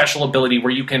has this special ability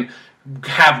where you can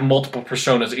have multiple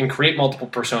personas and create multiple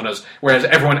personas, whereas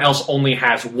everyone else only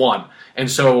has one. And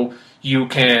so you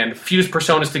can fuse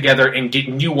personas together and get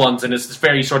new ones, and it's this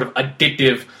very sort of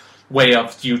addictive way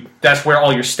of that's where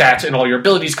all your stats and all your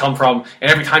abilities come from,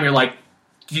 and every time you're like,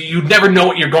 you never know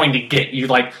what you're going to get.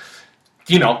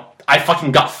 I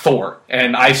fucking got Thor,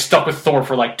 and I stuck with Thor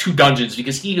for like 2 dungeons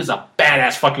because he is a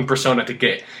badass fucking persona to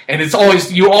get. And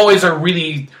you always are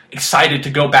really excited to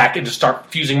go back and to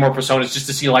start fusing more personas just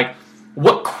to see like,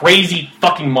 what crazy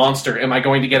fucking monster am I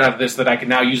going to get out of this that I can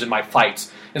now use in my fights?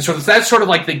 And so that's sort of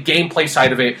like the gameplay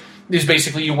side of it, is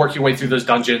basically you work your way through those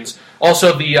dungeons.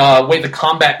 Also, the way the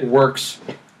combat works,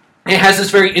 it has this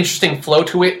very interesting flow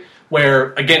to it,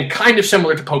 where, again, kind of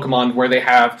similar to Pokemon, where they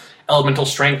have elemental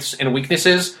strengths and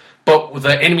weaknesses, but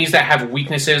the enemies that have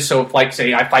weaknesses, so if, like,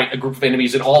 say, I fight a group of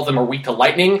enemies and all of them are weak to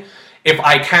lightning, if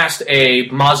I cast a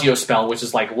Mazio spell, which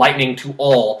is like lightning to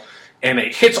all, and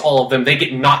it hits all of them, they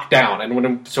get knocked down. And when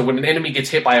an enemy gets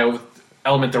hit by an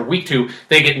element they're weak to,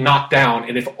 they get knocked down.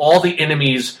 And if all the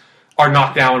enemies are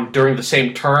knocked down during the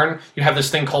same turn, you have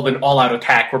this thing called an all-out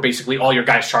attack, where basically all your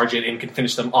guys charge in and can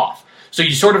finish them off. So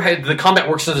you sort of the combat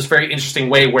works in this very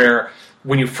interesting way, where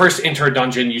when you first enter a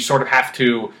dungeon, you sort of have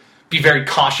to be very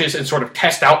cautious and sort of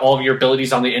test out all of your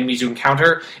abilities on the enemies you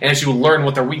encounter. And as you learn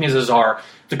what their weaknesses are,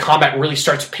 the combat really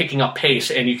starts picking up pace,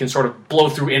 and you can sort of blow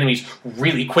through enemies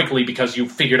really quickly because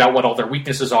you've figured out what all their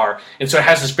weaknesses are. And so it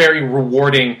has this very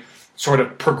rewarding sort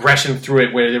of progression through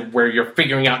it, where you're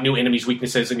figuring out new enemies'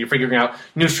 weaknesses and you're figuring out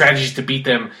new strategies to beat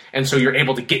them, and so you're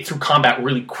able to get through combat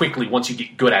really quickly once you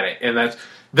get good at it. And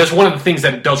that's one of the things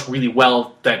that it does really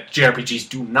well that JRPGs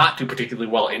do not do particularly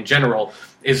well in general,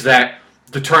 is that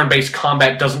the turn-based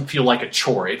combat doesn't feel like a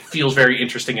chore. It feels very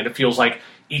interesting, and it feels like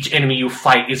each enemy you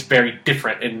fight is very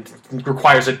different and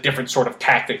requires a different sort of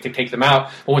tactic to take them out.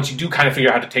 But once you do kind of figure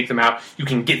out how to take them out, you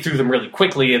can get through them really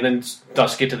quickly and then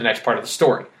thus get to the next part of the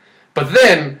story. But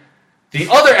then, the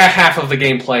other half of the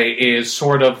gameplay is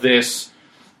sort of this,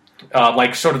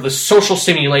 sort of the social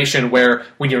simulation, where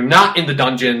when you're not in the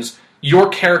dungeons, your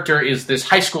character is this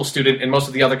high school student, and most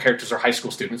of the other characters are high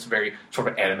school students. Very sort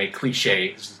of anime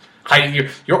cliche.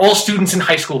 You're all students in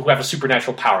high school who have a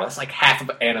supernatural power. That's like half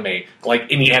of anime, like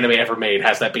any anime ever made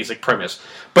has that basic premise.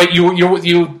 But you're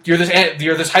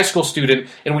this high school student,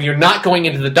 and when you're not going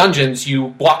into the dungeons, you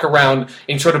walk around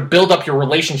and sort of build up your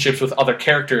relationships with other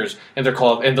characters, and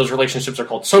those relationships are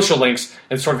called social links,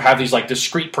 and sort of have these like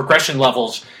discrete progression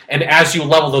levels. And as you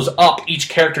level those up, each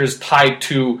character is tied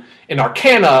to an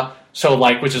arcana. So,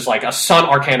 which is like a sun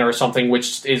arcana or something,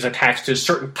 which is attached to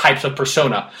certain types of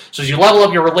persona. So as you level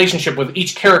up your relationship with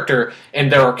each character and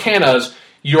their arcanas,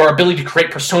 your ability to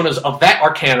create personas of that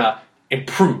arcana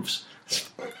improves. It's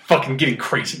fucking getting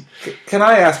crazy. Can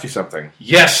I ask you something?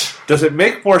 Yes. Does it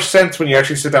make more sense when you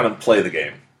actually sit down and play the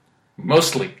game?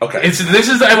 Mostly. Okay. This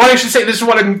is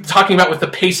what I'm talking about with the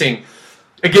pacing.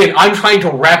 again, I'm trying to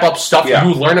wrap up stuff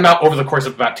you learn about over the course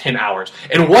of about 10 hours.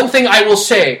 And one thing I will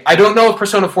say, I don't know if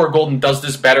Persona 4 Golden does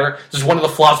this better. This is one of the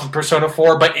flaws with Persona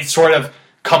 4, but it sort of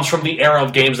comes from the era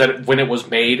of games that when it was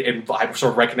made, and I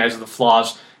sort of recognize the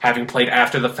flaws having played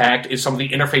after the fact, is some of the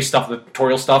interface stuff, the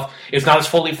tutorial stuff, is not as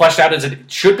fully fleshed out as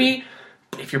it should be.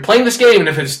 If you're playing this game, and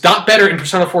if it's not better in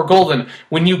Persona 4 Golden,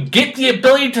 when you get the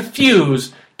ability to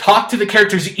fuse, talk to the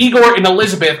characters Igor and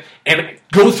Elizabeth, and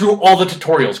go through all the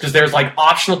tutorials, because there's, like,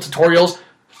 optional tutorials,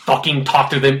 fucking talk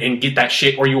to them and get that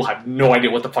shit, or you will have no idea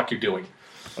what the fuck you're doing.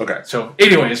 Okay. So,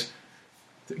 anyways,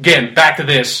 again, back to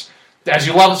this. As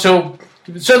you love, so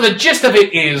the gist of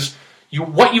it is,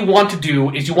 what you want to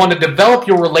do is you want to develop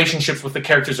your relationships with the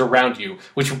characters around you,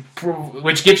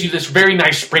 which gives you this very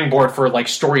nice springboard for like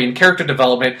story and character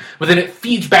development, but then it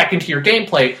feeds back into your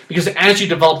gameplay, because as you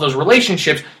develop those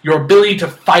relationships, your ability to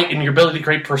fight and your ability to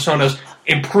create personas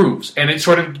improves, and it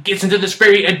sort of gets into this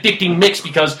very addicting mix,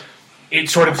 because it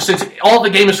sort of, since all the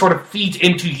game is sort of feeds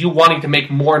into you wanting to make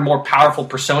more and more powerful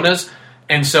personas,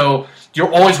 and so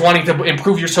you're always wanting to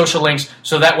improve your social links,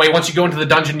 so that way once you go into the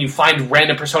dungeon, you find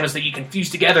random personas that you can fuse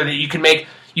together, that you can make,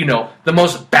 you know, the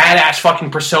most badass fucking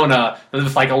persona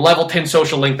with like a level 10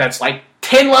 social link that's like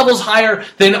 10 levels higher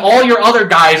than all your other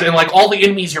guys and like all the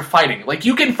enemies you're fighting. Like,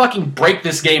 you can fucking break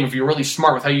this game if you're really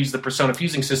smart with how you use the persona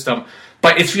fusing system,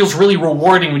 but it feels really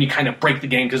rewarding when you kind of break the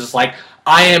game, because it's like,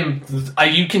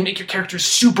 you can make your character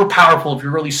super powerful if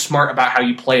you're really smart about how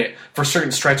you play it for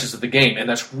certain stretches of the game, and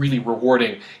that's really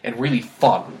rewarding and really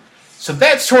fun. So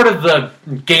that's sort of the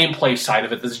gameplay side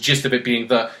of it, the gist of it being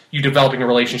you developing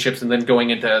relationships and then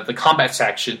going into the combat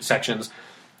sections.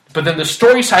 But then the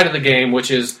story side of the game,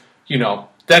 which is, you know,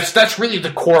 that's really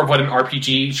the core of what an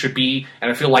RPG should be,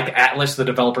 and I feel like Atlas, the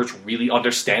developers, really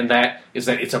understand that, is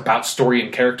that it's about story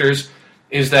and characters,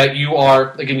 is that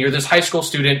you're this high school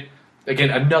student.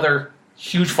 Again, another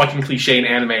huge fucking cliche in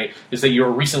anime is that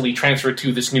you're recently transferred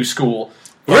to this new school.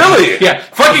 Really? Yeah.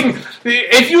 Fucking,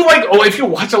 if you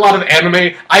watch a lot of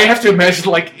anime, I have to imagine,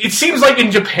 like, it seems like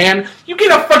in Japan, you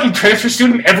get a fucking transfer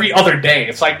student every other day.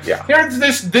 It's like, here's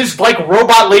this like,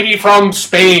 robot lady from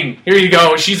Spain. Here you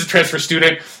go. She's a transfer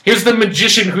student. Here's the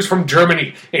magician who's from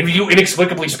Germany, and you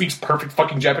inexplicably speaks perfect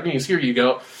fucking Japanese. Here you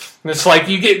go. And it's like,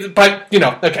 but, you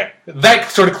know, okay. That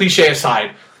sort of cliche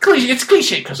aside, it's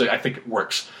cliche because I think it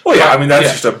works. Well, yeah, I mean,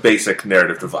 that's just a basic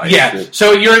narrative device. Yeah,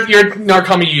 so you're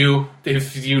Narukami Yu,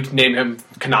 if you name him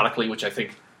canonically, which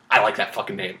I like that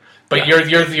fucking name. But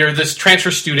you're this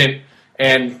transfer student,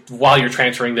 and while you're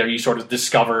transferring there, you sort of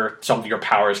discover some of your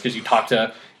powers, because you talk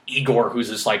to Igor, who's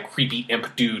this like creepy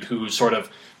imp dude who's sort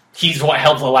of, he's what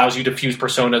allows you to fuse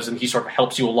personas, and he sort of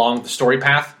helps you along the story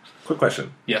path. Quick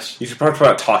question. Yes. You talked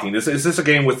about talking. Is this a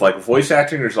game with like voice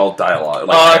acting, or is it all dialogue?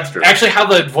 Actually, how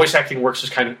the voice acting works is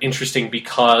kind of interesting,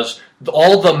 because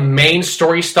all the main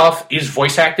story stuff is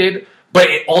voice acted, but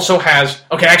it also has.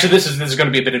 Okay, actually, this is going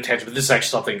to be a bit of tangent, but this is actually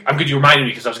something I'm good you reminded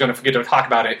me, because I was going to forget to talk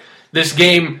about it. This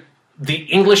game, the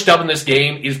English dub in this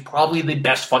game is probably the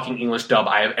best fucking English dub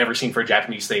I have ever seen for a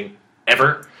Japanese thing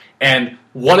ever, and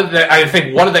I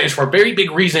think one of that is for a very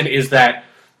big reason is that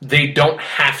they don't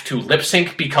have to lip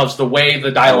sync, because the way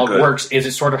the dialogue works is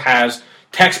it sort of has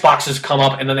text boxes come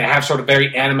up, and then they have sort of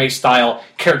very anime style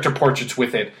character portraits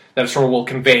with it that sort of will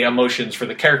convey emotions for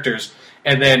the characters,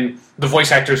 and then the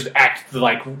voice actors act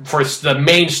like for the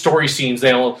main story scenes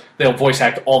they'll voice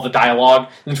act all the dialogue,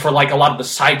 and for like a lot of the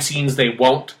side scenes they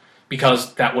won't,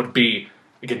 because that would be,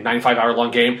 again, 95-hour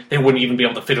long game, they wouldn't even be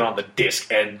able to fit it on the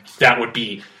disc, and that would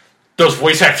be, those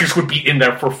voice actors would be in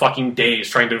there for fucking days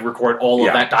trying to record all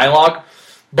of that dialogue.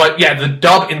 But yeah, the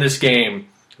dub in this game,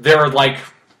 there are like,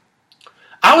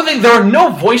 I don't think there are no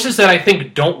voices that I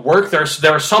think don't work. There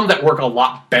are some that work a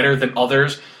lot better than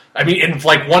others. I mean, and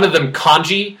like one of them,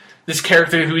 Kanji, this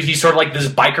character he's sort of like this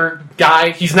biker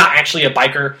guy. He's not actually a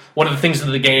biker. One of the things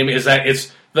in the game is that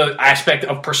it's the aspect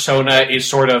of persona is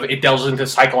sort of, it delves into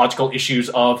psychological issues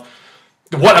of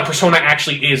what a persona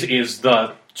actually is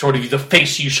the sort of the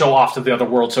face you show off to the other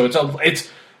world. So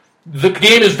the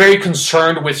game is very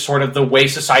concerned with sort of the way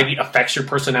society affects your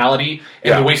personality,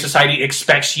 and the way society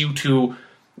expects you to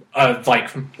like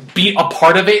be a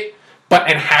part of it,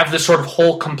 and have this sort of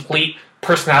whole complete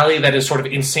personality that is sort of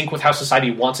in sync with how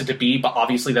society wants it to be. But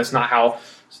obviously that's not how.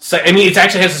 So, I mean, it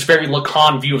actually has this very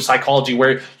Lacan view of psychology,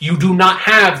 where you do not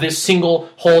have this single,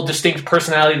 whole, distinct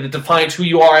personality that defines who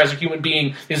you are as a human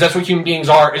being, because that's what human beings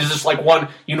are, is just like one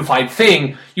unified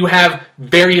thing. You have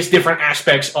various different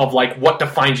aspects of like what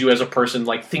defines you as a person,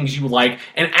 like things you like,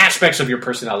 and aspects of your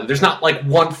personality. There's not like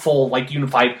one full, like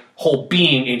unified whole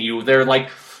being in you. They're like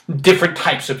different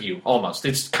types of you, almost.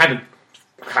 It's kind of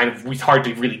it's hard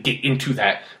to really get into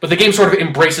that. But the game sort of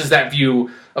embraces that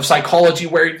view of psychology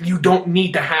where you don't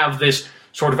need to have this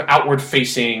sort of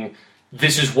outward-facing,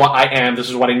 this is what I am, this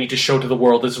is what I need to show to the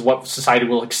world, this is what society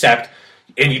will accept,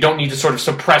 and you don't need to sort of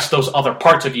suppress those other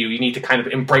parts of you. You need to kind of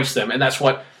embrace them, and that's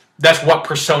what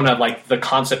Persona, like the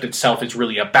concept itself, is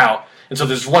really about. And so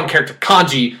there's one character,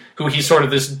 Kanji, who he's sort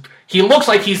of this... He looks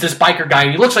like he's this biker guy,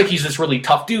 and he looks like he's this really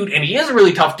tough dude, and he is a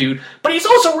really tough dude, but he's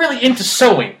also really into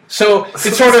sewing. So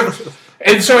it's sort of...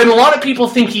 And a lot of people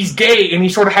think he's gay, and he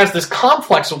sort of has this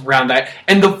complex around that.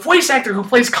 And the voice actor who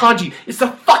plays Kanji is the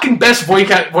fucking best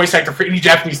voice actor for any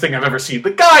Japanese thing I've ever seen.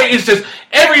 The guy is just...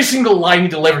 Every single line he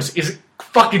delivers is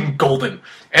fucking golden.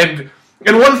 And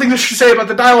one of the things I should say about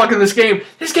the dialogue in this game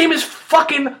is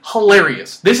fucking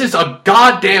hilarious. This is a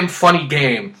goddamn funny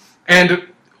game. And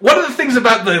one of the things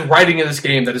about the writing in this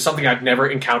game that is something I've never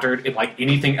encountered in, like,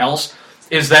 anything else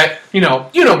is that, you know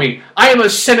me, I am a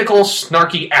cynical,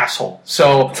 snarky asshole.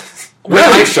 So...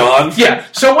 Really, Sean? Yeah.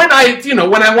 So when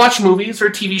I watch movies or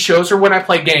TV shows or when I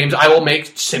play games, I will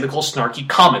make cynical, snarky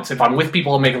comments. If I'm with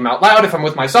people, I'll make them out loud. If I'm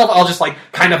with myself, I'll just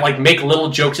kind of make little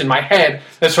jokes in my head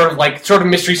that sort of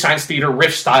Mystery Science Theater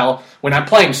riff style when I'm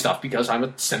playing stuff because I'm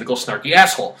a cynical, snarky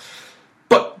asshole.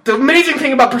 But the amazing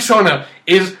thing about Persona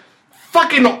is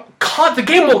the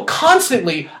game will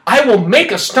constantly, I will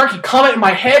make a snarky comment in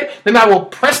my head, then I will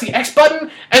press the X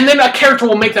button, and then a character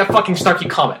will make that fucking snarky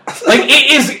comment.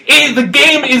 The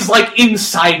game is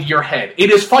inside your head.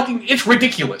 It's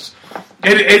ridiculous.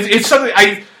 It's something,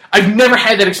 I've never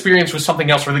had that experience with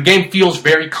something else where the game feels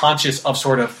very conscious of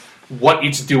sort of what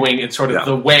it's doing and sort of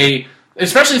the way,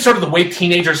 especially sort of the way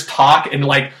teenagers talk and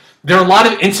there are a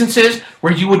lot of instances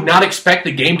where you would not expect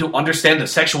the game to understand the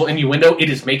sexual innuendo it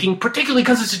is making, particularly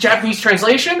because it's a Japanese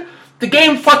translation. The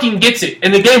game fucking gets it,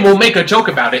 and the game will make a joke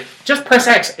about it. Just press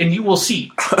X, and you will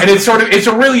see. And it's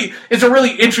a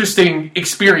really interesting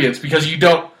experience because I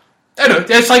don't know,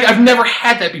 it's I've never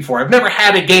had that before. I've never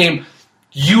had a game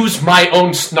use my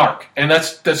own snark, and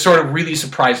that's sort of really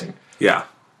surprising. Yeah.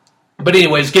 But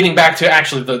anyways, getting back to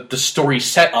actually the story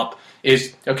setup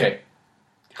is, okay,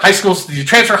 high school, you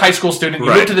transfer a high school student,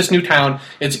 you move to this new town,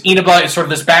 it's Inaba, it's sort of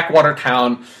this backwater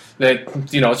town that,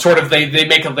 sort of, they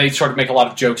make a lot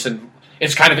of jokes, and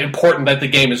it's kind of important that the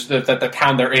game is, that the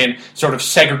town they're in, sort of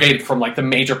segregated from, the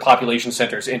major population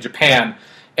centers in Japan,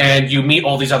 and you meet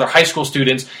all these other high school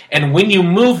students, and when you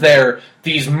move there,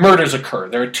 these murders occur.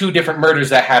 There are 2 different murders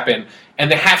that happen, and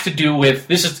they have to do with,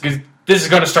 this is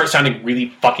going to start sounding really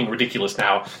fucking ridiculous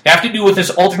now, they have to do with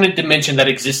this alternate dimension that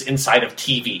exists inside of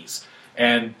TVs.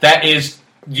 And that is,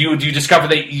 you discover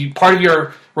that part of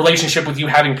your relationship with you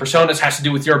having personas has to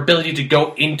do with your ability to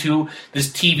go into this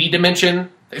TV dimension.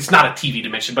 It's not a TV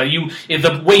dimension, but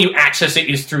the way you access it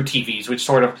is through TVs, which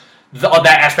sort of, that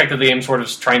aspect of the game sort of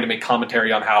is trying to make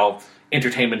commentary on how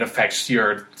entertainment affects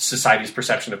your society's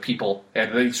perception of people,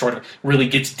 and it sort of really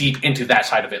gets deep into that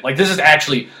side of it. This is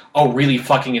actually a really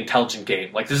fucking intelligent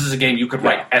game. This is a game you could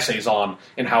write essays on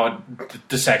in how it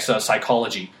dissects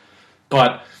psychology.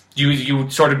 But you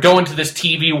sort of go into this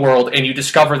TV world, and you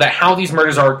discover that how these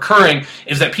murders are occurring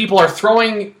is that people are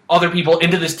throwing other people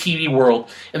into this TV world,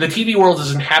 and the TV world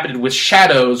is inhabited with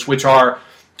shadows, which are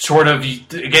sort of,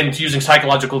 again, using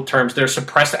psychological terms, they're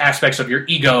suppressed aspects of your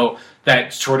ego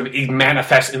that sort of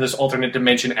manifest in this alternate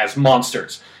dimension as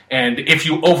monsters. And if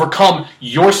you overcome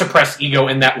your suppressed ego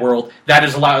in that world, that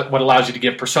is what allows you to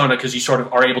give persona, because you sort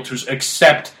of are able to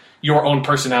accept your own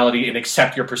personality and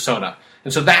accept your persona.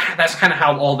 And so that's kind of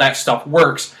how all that stuff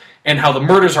works, and how the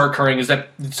murders are occurring is that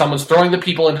someone's throwing the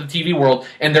people into the TV world,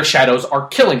 and their shadows are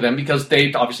killing them because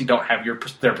they obviously don't have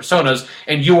their personas,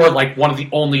 and you are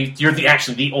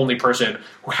actually the only person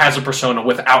who has a persona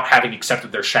without having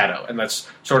accepted their shadow, and that's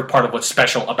sort of part of what's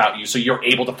special about you. So you're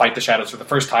able to fight the shadows for the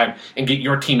first time and get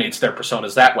your teammates their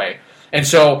personas that way. And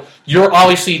so you're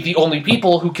obviously the only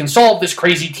people who can solve this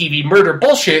crazy TV murder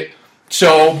bullshit.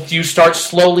 So you start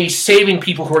slowly saving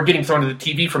people who are getting thrown into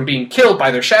the TV from being killed by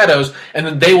their shadows, and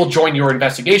then they will join your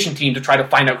investigation team to try to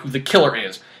find out who the killer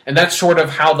is. And that's sort of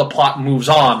how the plot moves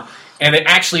on. And it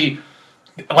actually,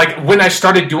 when I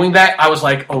started doing that, I was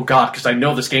like, oh god, because I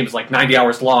know this game is 90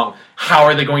 hours long. How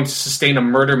are they going to sustain a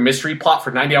murder mystery plot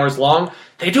for 90 hours long?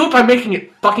 They do it by making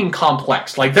it fucking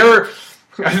complex.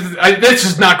 This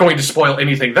is not going to spoil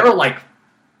anything. There are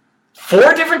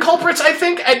 4 different culprits, I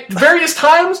think, at various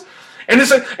times. And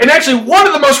actually, one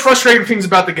of the most frustrating things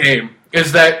about the game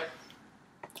is that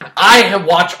I have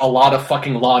watched a lot of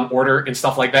fucking Law and Order and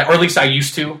stuff like that, or at least I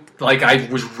used to. I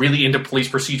was really into police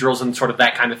procedurals and sort of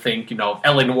that kind of thing.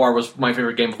 L.A. Noire was my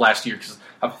favorite game of last year because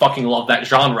I fucking love that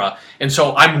genre. And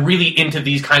so I'm really into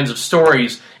these kinds of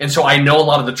stories, and so I know a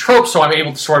lot of the tropes, so I'm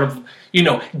able to sort of,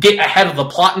 get ahead of the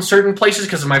plot in certain places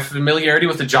because of my familiarity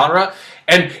with the genre.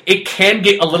 And it can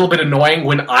get a little bit annoying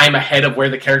when I'm ahead of where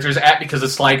the character's at, because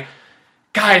it's like,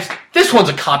 guys, this one's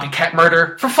a copycat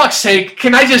murder. For fuck's sake,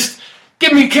 can I just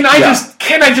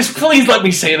please let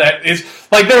me say that? It's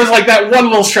like, there was like that one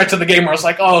little stretch of the game where I was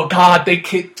like, oh god, they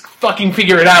can't fucking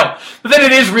figure it out. But then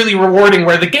it is really rewarding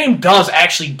where the game does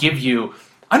actually give you,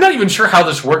 I'm not even sure how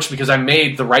this works because I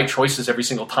made the right choices every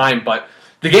single time, but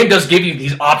the game does give you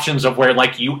these options of where,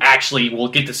 like, you actually will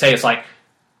get to say, it's like,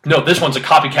 no, this one's a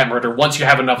copycat murder once you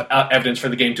have enough evidence for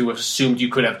the game to have assumed you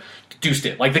could have deduced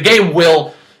it. Like, the game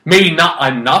will, maybe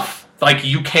not enough, like,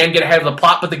 you can get ahead of the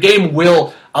plot, but the game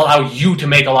will allow you to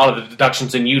make a lot of the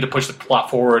deductions and you to push the plot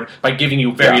forward by giving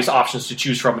you various options to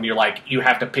choose from, and you're like, you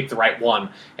have to pick the right one.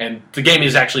 And the game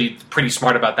is actually pretty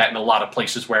smart about that in a lot of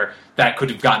places where that could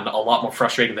have gotten a lot more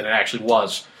frustrating than it actually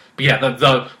was. But yeah,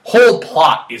 the whole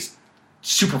plot is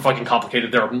super fucking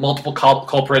complicated. There are multiple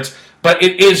culprits, but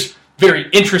it is very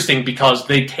interesting because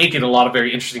they take it in a lot of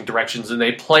very interesting directions, and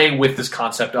they play with this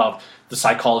concept of the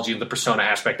psychology and the persona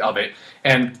aspect of it.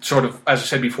 And sort of, as I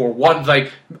said before,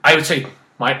 I would say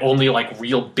my only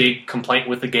real big complaint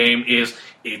with the game is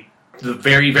the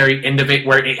very, very end of it,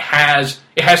 where it has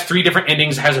 3 different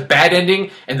endings. It has a bad ending,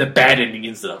 and the bad ending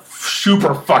is the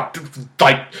super fucked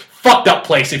up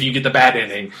place if you get the bad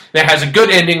ending. And it has a good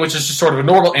ending, which is just sort of a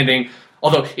normal ending.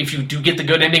 Although, if you do get the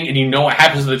good ending and you know what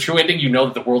happens to the true ending, you know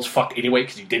that the world's fucked anyway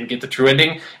because you didn't get the true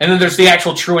ending. And then there's the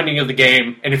actual true ending of the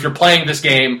game. And if you're playing this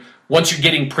game, once you're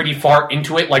getting pretty far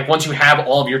into it, once you have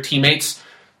all of your teammates,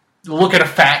 look at a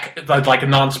fact, like a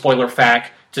non-spoiler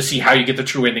fact, to see how you get the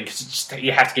true ending, because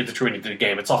you have to get the true ending to the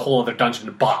game. It's a whole other dungeon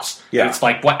and boss. Yeah. It's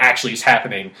like what actually is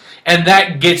happening. And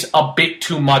that gets a bit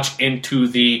too much into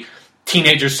the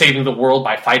teenagers saving the world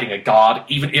by fighting a god,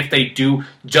 even if they do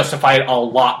justify it a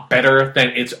lot better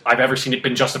than I've ever seen it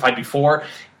been justified before.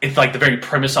 It's like the very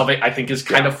premise of it, I think, is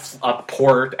kind of a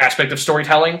poor aspect of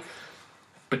storytelling.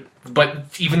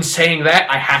 But even saying that,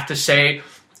 I have to say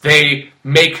they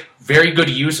make very good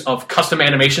use of custom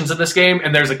animations in this game,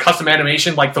 and there's a custom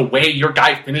animation, like the way your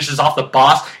guy finishes off the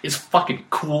boss is fucking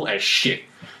cool as shit.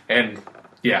 And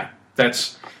yeah,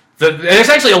 there's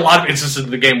actually a lot of instances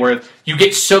in the game where you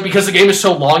get because the game is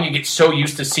so long, you get so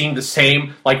used to seeing the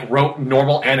same,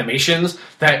 normal animations,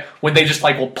 that when they just,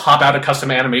 will pop out a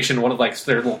custom animation in one of,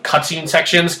 their little cutscene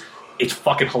sections, it's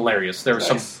fucking hilarious. There were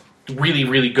some really,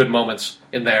 really good moments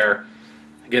in there.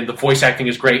 Again, the voice acting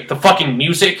is great. The fucking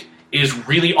music is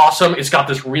really awesome. It's got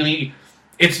this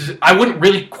I wouldn't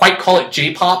really quite call it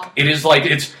J-pop. It is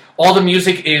all the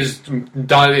music is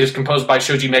composed by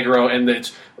Shoji Meguro, and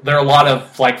there are a lot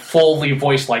of fully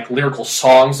voiced lyrical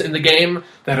songs in the game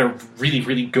that are really,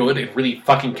 really good and really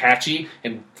fucking catchy,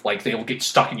 and they will get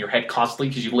stuck in your head constantly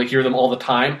because you hear them all the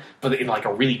time, but in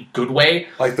a really good way.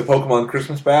 Like the Pokemon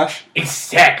Christmas Bash?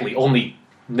 Exactly, only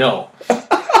no.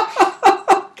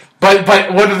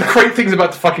 But one of the great things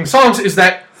about the fucking songs is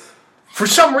that for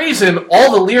some reason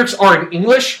all the lyrics are in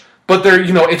English, but they're,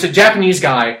 it's a Japanese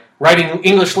guy writing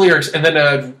English lyrics, and then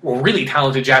a really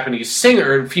talented Japanese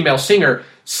female singer,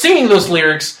 singing those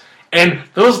lyrics, and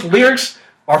those lyrics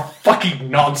are fucking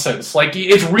nonsense.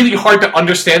 It's really hard to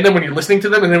understand them when you're listening to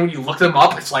them, and then when you look them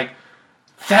up, it's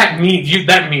that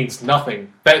means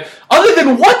nothing. That other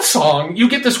than one song, you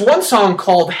get this one song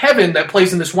called Heaven that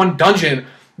plays in this one dungeon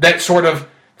that sort of,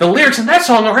 the lyrics in that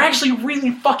song are actually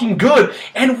really fucking good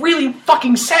and really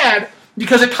fucking sad,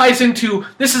 because it ties into,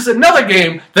 this is another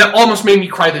game that almost made me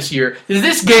cry this year.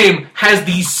 This game has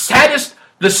the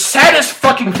saddest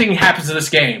fucking thing happens in this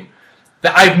game.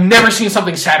 That I've never seen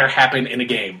something sadder happen in a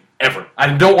game, ever.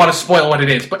 I don't want to spoil what it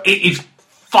is, but it is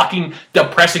fucking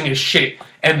depressing as shit.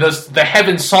 And the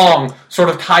Heaven song sort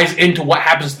of ties into what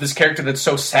happens to this character that's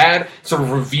so sad, sort of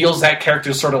reveals that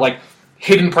character's sort of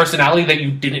hidden personality that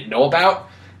you didn't know about.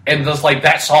 And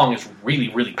that song is really,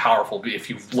 really powerful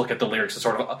if you look at the lyrics and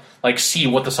sort of see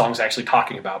what the song's actually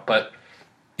talking about. But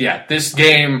yeah, this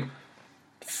game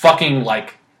fucking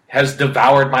has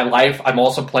devoured my life. I'm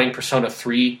also playing Persona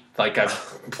 3. I'm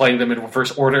playing them in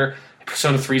reverse order.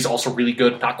 Persona 3 is also really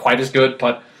good. Not quite as good,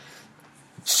 but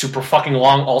super fucking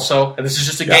long also. And this is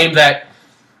just a game that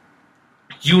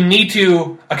you need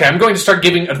to... Okay, I'm going to start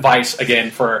giving advice again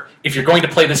for if you're going to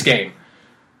play this game.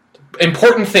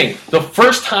 Important thing. The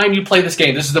first time you play this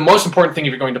game, this is the most important thing if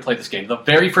you're going to play this game. The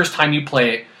very first time you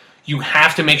play it, you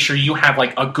have to make sure you have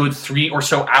a good 3 or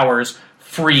so hours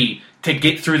free to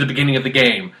get through the beginning of the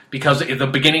game. Because the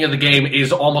beginning of the game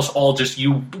is almost all just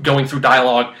you going through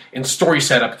dialogue and story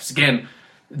setup. Because again,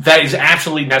 that is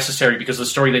absolutely necessary because the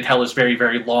story they tell is very,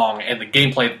 very long, and the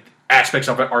gameplay aspects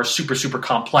of it are super, super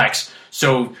complex.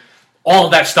 So all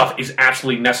of that stuff is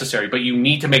absolutely necessary, but you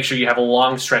need to make sure you have a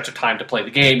long stretch of time to play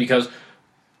the game, because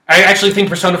I actually think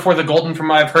Persona 4 The Golden, from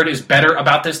what I've heard, is better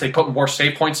about this. They put more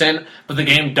save points in, but the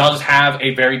game does have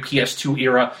a very PS2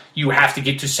 era. You have to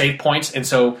get to save points, and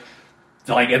so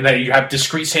and then you have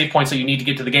discrete save points that you need to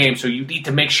get to the game, so you need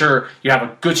to make sure you have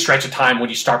a good stretch of time when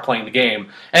you start playing the game.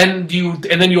 And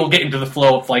then you'll get into the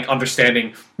flow of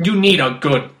understanding you need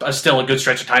still a good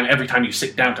stretch of time every time you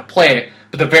sit down to play it.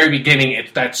 But the very beginning,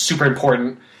 that's super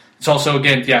important. It's also,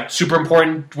 again, super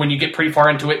important when you get pretty far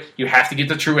into it. You have to get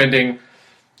the true ending.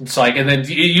 It's and then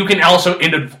you can also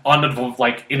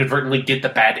inadvertently get the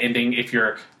bad ending if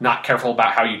you're not careful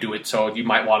about how you do it. So you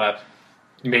might want to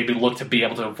maybe look to be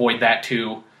able to avoid that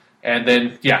too. And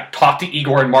then, talk to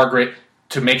Igor and Margaret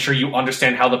to make sure you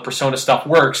understand how the Persona stuff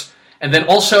works. And then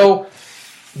also,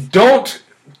 don't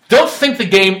think the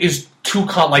game is too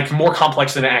more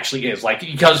complex than it actually is.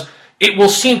 Because it will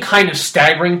seem kind of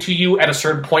staggering to you at a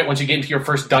certain point once you get into your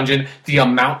first dungeon, the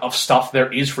amount of stuff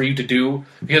there is for you to do.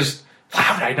 Because,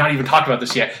 how did I not even talk about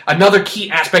this yet? Another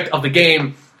key aspect of the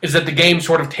game is that the game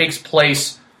sort of takes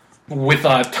place with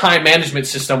a time management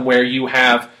system where you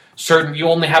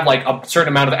only have a certain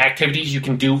amount of activities you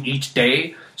can do each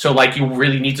day. So you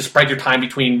really need to spread your time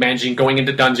between going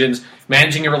into dungeons,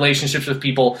 managing your relationships with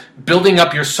people, building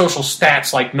up your social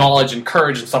stats like knowledge and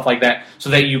courage and stuff like that, so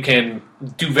that you can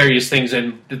do various things.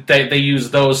 And they use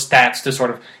those stats to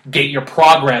sort of gate your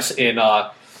progress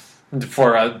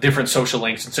for different social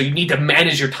links. And so you need to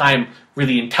manage your time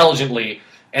really intelligently.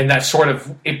 And that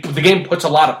the game puts a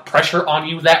lot of pressure on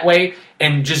you that way,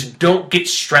 and just don't get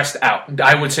stressed out.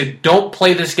 I would say don't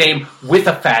play this game with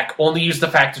a FAQ. Only use the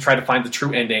FAQ to try to find the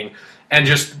true ending, and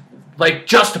just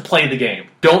to play the game.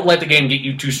 Don't let the game get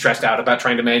you too stressed out about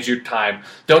trying to manage your time.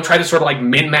 Don't try to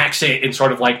min-max it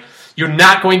and you're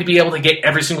not going to be able to get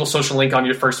every single social link on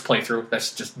your first playthrough.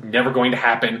 That's just never going to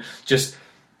happen. Just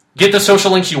get the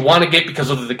social links you want to get because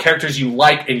of the characters you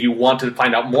like and you want to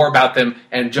find out more about them,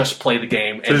 and just play the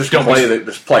game. So just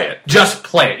play it. Just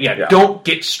play it, yeah. Don't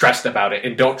get stressed about it,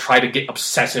 and don't try to get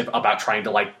obsessive about trying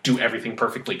to do everything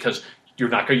perfectly, because you're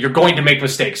going to make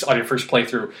mistakes on your first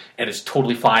playthrough, and it's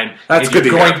totally fine. That's good to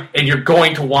hear. And you're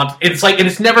going to want... and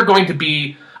it's never going to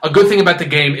be... a good thing about the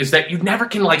game is that you never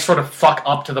can sort of fuck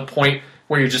up to the point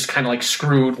where you're just kind of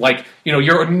screwed.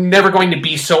 You're never going to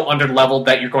be so under-leveled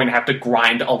that you're going to have to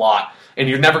grind a lot. And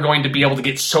you're never going to be able to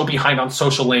get so behind on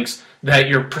social links that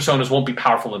your personas won't be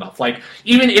powerful enough.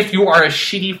 Even if you are a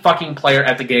shitty fucking player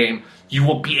at the game, you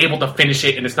will be able to finish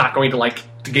it, and it's not going to,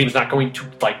 the game's not going to,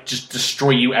 just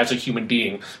destroy you as a human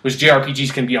being. Which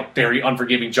JRPGs can be a very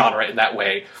unforgiving genre in that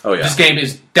way. Oh, yeah. This game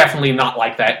is definitely not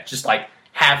like that. Just,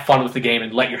 have fun with the game,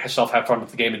 and let yourself have fun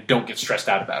with the game, and don't get stressed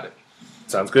out about it.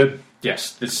 Sounds good.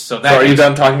 Yes. So are you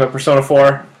done talking about Persona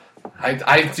 4? I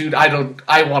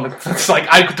want to... It's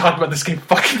I could talk about this game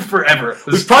fucking forever.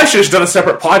 We probably should have done a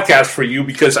separate podcast for you,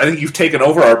 because I think you've taken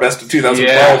over our Best of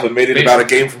 2012 and made it about a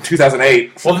game from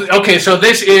 2008. Well, okay, so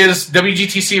this is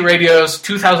WGTC Radio's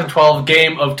 2012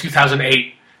 game of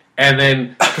 2008, and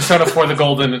then Persona 4 The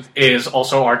Golden is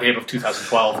also our game of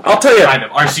 2012. I'll tell you... kind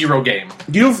of, our zero game.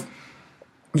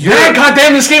 Yeah,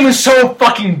 goddamn, this game is so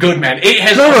fucking good, man. It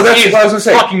has that's what I was going to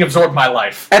say. Fucking absorbed my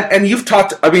life. And you've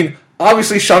talked...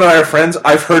 obviously, Sean and I are friends.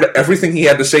 I've heard everything he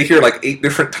had to say here 8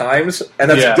 different times,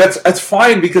 and that's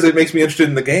fine, because it makes me interested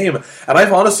in the game. And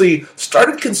I've honestly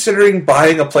started considering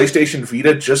buying a PlayStation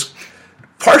Vita, just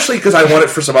partially because I want it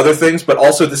for some other things, but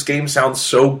also this game sounds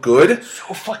so good.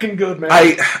 So fucking good, man.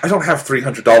 I don't have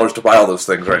 $300 to buy all those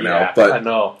things right now, but I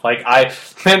know. I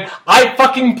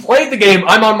fucking played the game.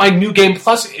 I'm on my New Game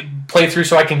Plus playthrough,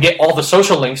 so I can get all the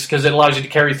social links, because it allows you to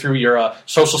carry through your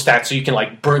social stats, so you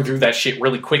can burn through that shit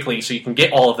really quickly, so you can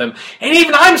get all of them. And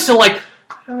even I'm still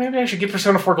maybe I should get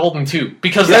Persona 4 Golden too.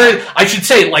 Because I should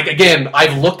say, again,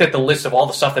 I've looked at the list of all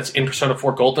the stuff that's in Persona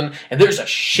 4 Golden, and there's a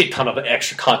shit ton of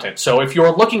extra content. So if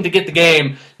you're looking to get the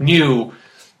game new,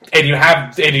 and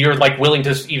you're willing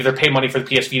to either pay money for the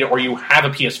PS Vita, or you have a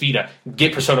PS Vita,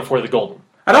 get Persona 4 The Golden.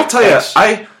 And I'll tell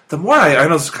you, the more I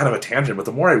know this is kind of a tangent, but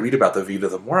the more I read about the Vita,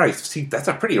 the more I see that's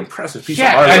a pretty impressive piece of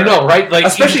hardware. Yeah, I know, right?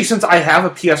 Especially since I have a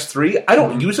PS3, I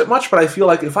don't use it much, but I feel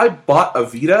like if I bought a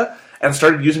Vita and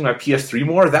started using my PS3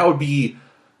 more, that would be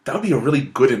that would be a really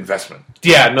good investment.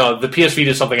 Yeah, no, the PS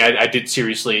Vita is something I did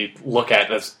seriously look at.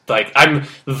 That's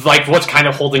what's kind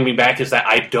of holding me back is that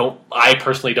I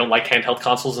personally don't like handheld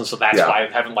consoles, and so that's why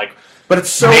I haven't but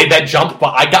it's made that jump.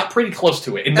 But I got pretty close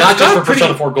to it, and not just for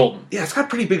Persona 4 Golden. Yeah, it's got a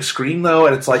pretty big screen though,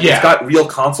 and it's it's got real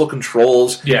console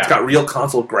controls. Yeah. It's got real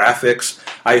console graphics.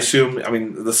 I assume. I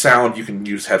mean, the sound you can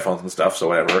use headphones and stuff, so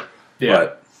whatever. Yeah.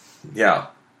 But yeah,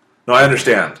 no, I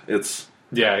understand. It's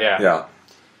yeah.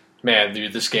 Man,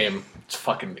 dude, this game,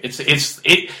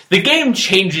 the game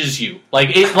changes you.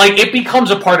 It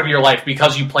becomes a part of your life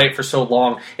because you play it for so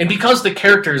long, and because the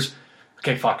characters.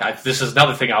 Okay, this is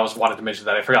another thing I wanted to mention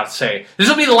that I forgot to say. This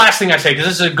will be the last thing I say because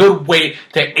this is a good way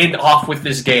to end off with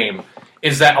this game.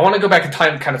 Is that I want to go back in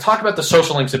time and kind of talk about the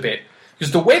social links a bit,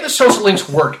 because the way the social links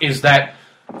work is that.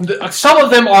 Some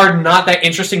of them are not that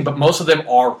interesting, but most of them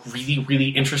are really, really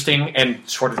interesting and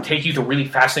sort of take you to really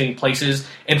fascinating places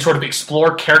and sort of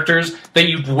explore characters that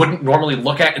you wouldn't normally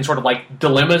look at and sort of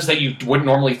dilemmas that you wouldn't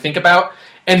normally think about.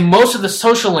 And most of the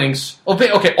social links, all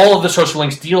of the social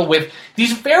links deal with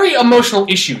these very emotional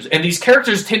issues, and these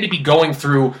characters tend to be going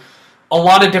through a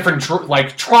lot of different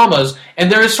traumas, and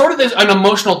there is sort of an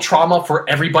emotional trauma for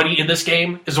everybody in this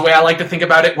game, is the way I like to think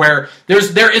about it, where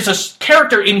there is a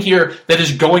character in here that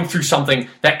is going through something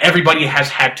that everybody has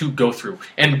had to go through.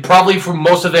 And probably for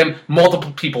most of them,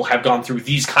 multiple people have gone through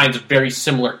these kinds of very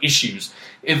similar issues.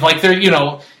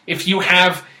 If you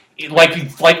have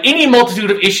any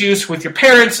multitude of issues with your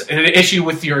parents, an issue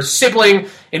with your sibling,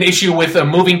 an issue with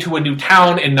moving to a new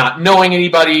town and not knowing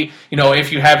anybody,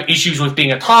 if you have issues with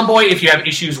being a tomboy, if you have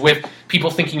issues with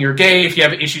people thinking you're gay, if you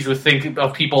have issues with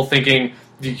people thinking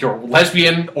you're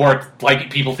lesbian, or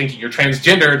people thinking you're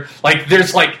transgendered,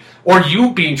 or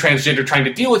you being transgender, trying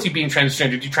to deal with you being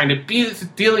transgendered, you trying to be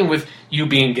dealing with you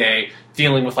being gay,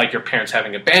 dealing with your parents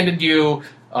having abandoned you.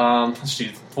 Let's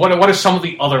see. What are some of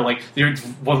the other one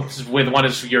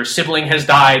is your sibling has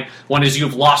died. One is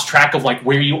you've lost track of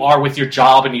where you are with your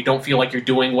job and you don't feel like you're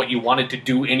doing what you wanted to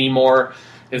do anymore.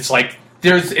 It's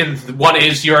one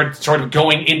is you're sort of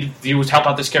going into you help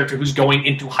out this character who's going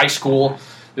into high school.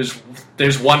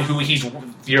 There's one who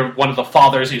you're one of the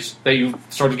fathers that you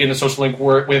sort of get in a social link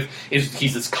with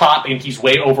he's this cop and he's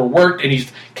way overworked and he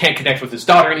can't connect with his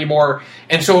daughter anymore.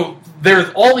 And so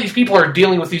all these people are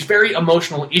dealing with these very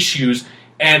emotional issues,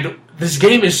 and this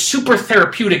game is super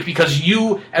therapeutic because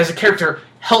you, as a character,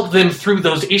 help them through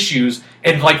those issues,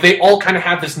 and they all kind of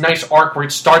have this nice arc where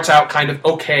it starts out kind of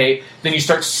okay, then you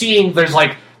start seeing there's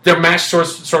their match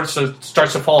starts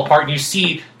to fall apart, and you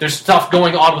see there's stuff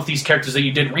going on with these characters that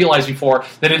you didn't realize before,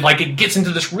 that it gets into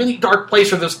this really dark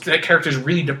place where that character's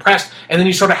really depressed, and then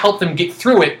you sort of help them get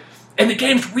through it. And the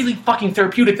game's really fucking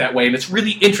therapeutic that way, and it's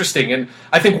really interesting. And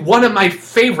I think one of my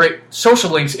favorite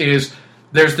social links is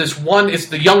there's this one, it's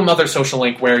the young mother social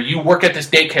link where you work at this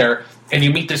daycare and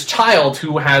you meet this child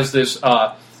who has this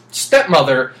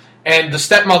stepmother, and the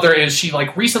stepmother is, she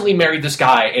recently married this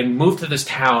guy and moved to this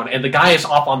town, and the guy is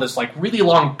off on this really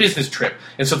long business trip.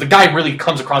 And so the guy really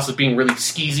comes across as being really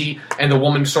skeezy, and the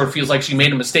woman sort of feels like she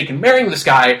made a mistake in marrying this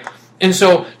guy. And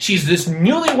so she's this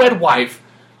newlywed wife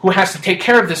who has to take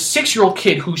care of this 6-year-old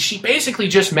kid who she basically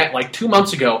just met 2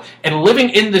 months ago and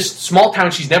living in this small town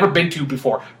she's never been to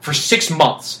before for 6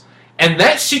 months. And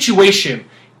that situation,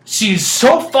 she's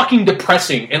so fucking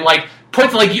depressing, and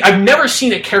I've never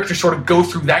seen a character sort of go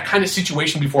through that kind of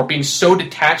situation before, being so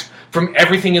detached from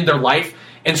everything in their life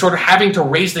and sort of having to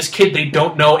raise this kid they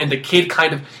don't know, and the kid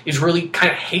kind of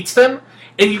hates them.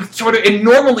 And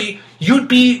normally you'd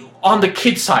be on the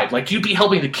kid's side, you'd be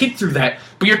helping the kid through that,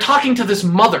 but you're talking to this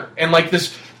mother, and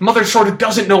this mother sort of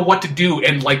doesn't know what to do,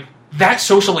 and that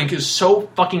social link is so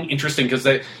fucking interesting because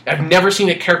I've never seen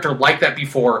a character like that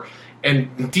before,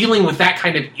 and dealing with that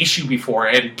kind of issue before,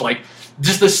 and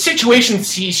just the situation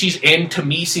she's in, to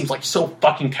me, seems so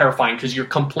fucking terrifying because you're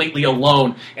completely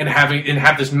alone and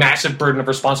have this massive burden of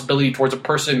responsibility towards a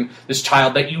person, this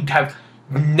child that you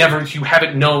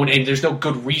haven't known, and there's no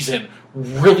good reason,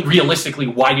 really realistically,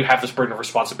 why you have this burden of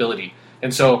responsibility.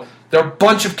 And so there are a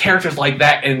bunch of characters like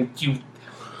that, and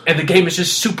the game is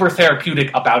just super therapeutic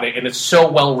about it, and it's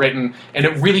so well written, and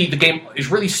the game is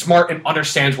really smart and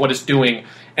understands what it's doing.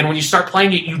 And when you start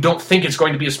playing it, you don't think it's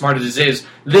going to be as smart as it is.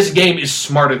 This game is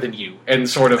smarter than you, and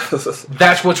sort of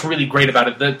that's what's really great about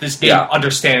it. That this game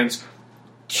understands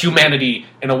humanity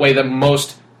in a way that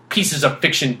most pieces of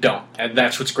fiction don't, and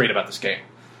that's what's great about this game.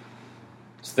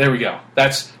 So there we go.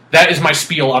 That is my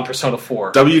spiel on Persona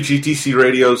 4. WGTC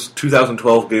Radio's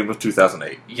 2012 game of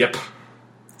 2008. Yep.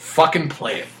 Fucking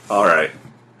play it. All right.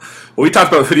 Well, we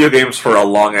talked about video games for a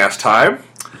long-ass time.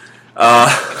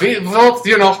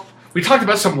 We talked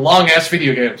about some long-ass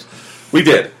video games. We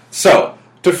did. So,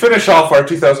 to finish off our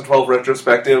 2012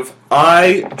 retrospective,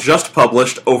 I just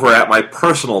published over at my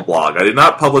personal blog. I did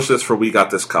not publish this for We Got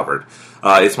This Covered.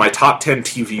 It's my top 10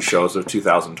 TV shows of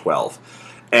 2012.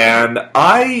 And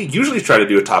I usually try to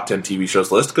do a top 10 TV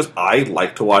shows list because I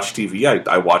like to watch TV.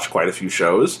 I watch quite a few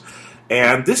shows.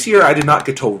 And this year I did not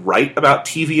get to write about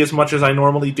TV as much as I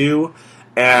normally do.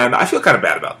 And I feel kind of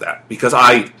bad about that because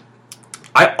I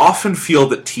often feel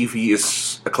that TV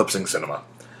is eclipsing cinema.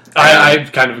 I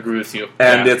kind of agree with you.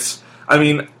 And as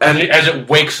it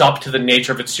wakes up to the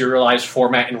nature of its serialized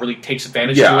format and really takes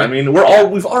advantage of it. Yeah, I mean,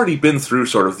 we've already been through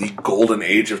sort of the golden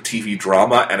age of TV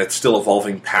drama, and it's still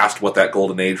evolving past what that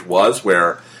golden age was,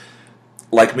 where,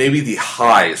 like, maybe the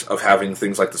highs of having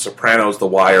things like The Sopranos, The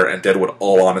Wire, and Deadwood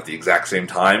all on at the exact same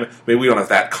time, maybe we don't have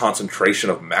that concentration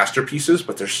of masterpieces,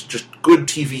 but there's just good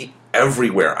TV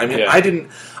everywhere. I mean,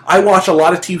 I watch a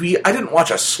lot of TV. I didn't watch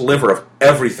a sliver of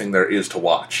everything there is to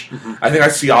watch. Mm-hmm. I think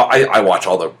I watch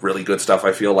all the really good stuff,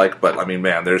 I feel like, but I mean,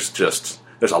 man, there's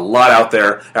a lot out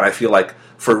there, and I feel like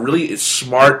for really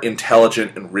smart,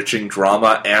 intelligent, enriching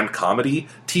drama and comedy,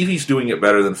 TV's doing it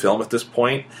better than film at this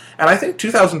point. And I think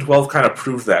 2012 kind of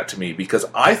proved that to me, because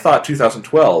I thought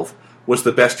 2012 was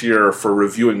the best year for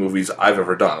reviewing movies I've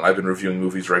ever done. And I've been reviewing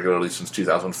movies regularly since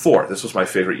 2004. This was my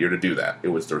favorite year to do that.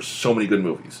 There were so many good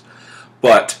movies.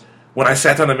 But when I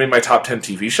sat down and made my top 10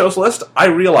 TV shows list, I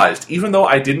realized, even though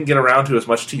I didn't get around to as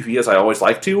much TV as I always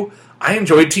like to, I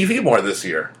enjoyed TV more this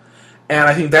year. And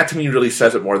I think that to me really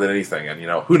says it more than anything. And,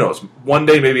 who knows? One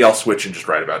day maybe I'll switch and just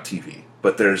write about TV.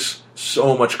 But there's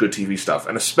so much good TV stuff.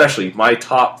 And especially my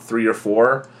top 3 or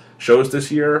 4 shows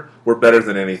this year were better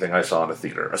than anything I saw in a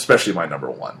theater, especially my number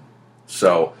 1.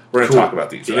 So we're going to talk about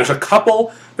these. Yeah. And there's a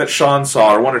couple that Sean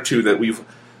saw, or 1 or 2 that we've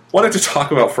wanted to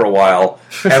talk about for a while,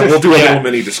 and we'll do a little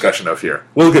mini discussion of here.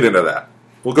 We'll get into that.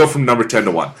 We'll go from number 10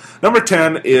 to 1. Number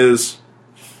 10 is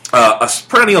a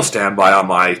perennial standby on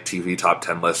my TV top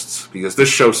 10 lists, because this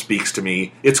show speaks to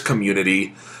me. It's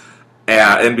Community,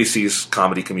 NBC's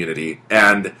comedy Community.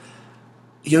 And,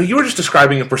 you were just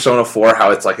describing in Persona 4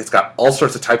 how it's got all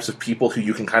sorts of types of people who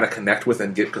you can kind of connect with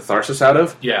and get catharsis out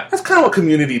of. Yeah. That's kind of what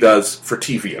Community does for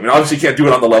TV. I mean, obviously you can't do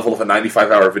it on the level of a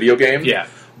 95-hour video game. Yeah.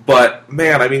 But,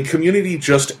 man, I mean, Community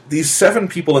these 7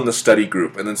 people in the study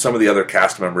group, and then some of the other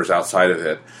cast members outside of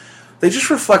it, they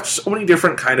just reflect so many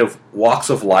different kind of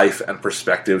walks of life and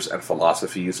perspectives and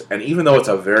philosophies. And even though it's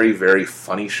a very, very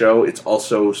funny show, it's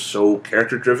also so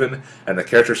character-driven, and the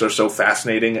characters are so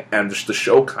fascinating, and just the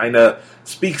show kind of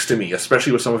speaks to me,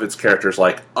 especially with some of its characters.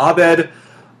 Like Abed,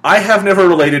 I have never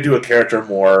related to a character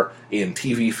more in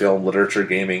TV, film, literature,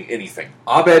 gaming, anything.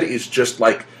 Abed is just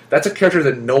that's a character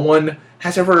that no one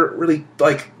has ever really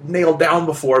nailed down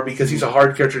before, because he's a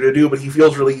hard character to do, but he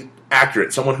feels really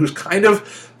accurate. Someone who's kind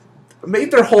of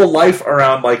made their whole life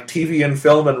around TV and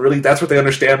film, and really that's what they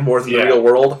understand more than the real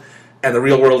world. And the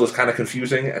real world is kind of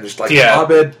confusing, and just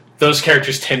Abed. Those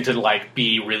characters tend to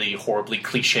be really horribly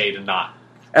cliched and not.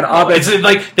 And Abed,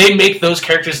 it's they make those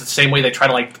characters the same way they try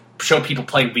to show people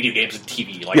playing video games and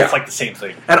TV. It's the same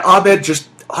thing. And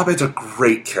Abed's a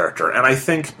great character, and I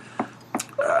think.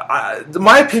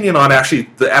 My opinion on actually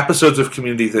the episodes of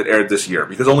Community that aired this year,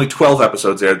 because only 12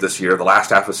 episodes aired this year, the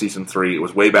last half of season 3, it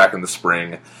was way back in the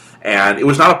spring, and it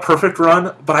was not a perfect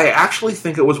run, but I actually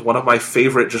think it was one of my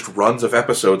favorite just runs of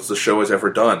episodes the show has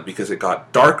ever done, because it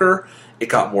got darker, it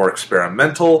got more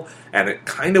experimental, and it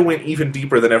kind of went even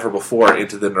deeper than ever before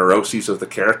into the neuroses of the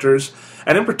characters.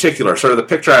 And in particular, sort of the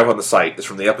picture I have on the site is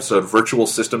from the episode Virtual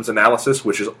Systems Analysis,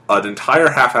 which is an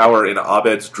entire half hour in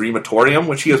Abed's Dreamatorium,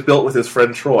 which he has built with his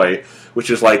friend Troy,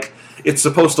 which is it's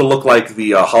supposed to look like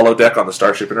the holodeck on the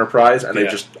Starship Enterprise, and they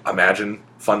just imagine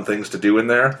fun things to do in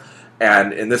there.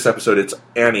 And in this episode, it's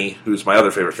Annie, who's my other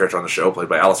favorite character on the show, played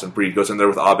by Alison Breed, goes in there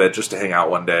with Abed just to hang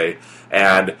out one day,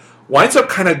 and winds up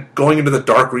kind of going into the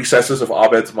dark recesses of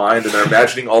Abed's mind, and they're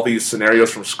imagining all these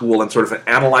scenarios from school and sort of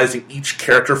analyzing each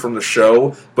character from the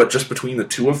show, but just between the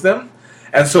two of them.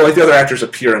 And so the other actors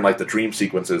appear in the dream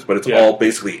sequences, but it's all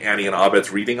basically Annie and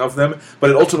Abed's reading of them. But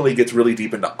it ultimately gets really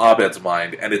deep into Abed's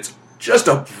mind, and it's just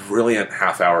a brilliant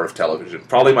half hour of television.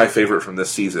 Probably my favorite from this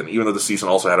season, even though the season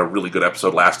also had a really good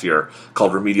episode last year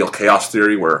called Remedial Chaos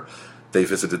Theory, where they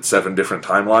visited 7 different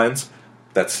timelines.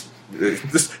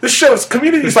 This show's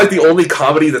Community is the only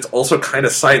comedy that's also kind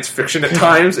of science fiction at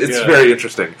times. It's very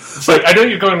interesting. It's I know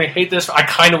you're going to hate this. I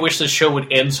kind of wish this show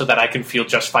would end so that I can feel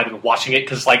justified in watching it,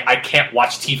 because I can't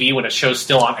watch TV when a show's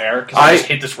still on air because I just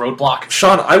hit this roadblock.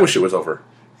 Sean, I wish it was over.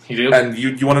 You do? And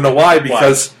you want to know why?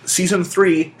 Because season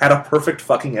 3 had a perfect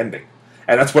fucking ending.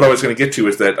 And that's what I was going to get to,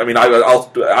 is that, I mean,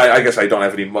 I guess I don't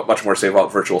have any much more to say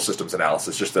about virtual systems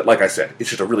analysis, just that, like I said, it's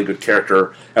just a really good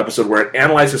character episode where it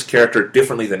analyzes character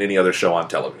differently than any other show on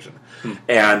television.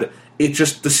 And it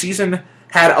just, the season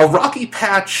had a rocky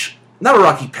patch, not a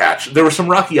rocky patch, there were some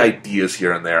rocky ideas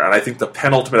here and there, and I think the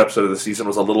penultimate episode of the season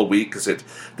was a little weak, because it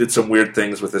did some weird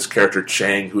things with this character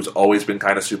Chang, who's always been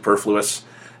kind of superfluous,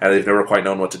 and they've never quite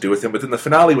known what to do with him. But then the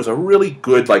finale was a really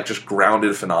good, like, just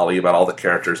grounded finale about all the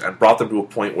characters, and brought them to a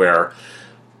point where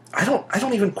I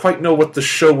don't even quite know what the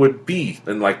show would be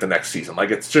in, like, the next season.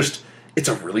 Like, it's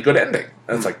a really good ending,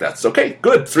 and it's like, that's okay,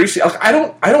 good. 3 seasons. I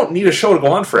don't need a show to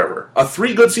go on forever.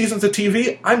 3 good seasons of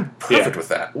TV, I'm perfect with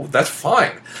that. That's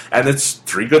fine, and it's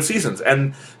 3 good seasons.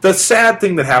 And the sad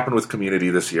thing that happened with Community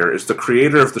this year is the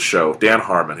creator of the show, Dan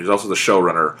Harmon, who's also the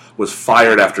showrunner, was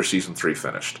fired after season 3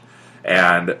 finished.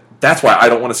 And that's why I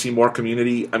don't want to see more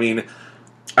Community. I mean,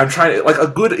 I'm trying to, like, a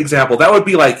good example, that would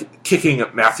be like kicking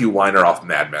Matthew Weiner off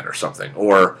Mad Men or something.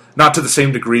 Or, not to the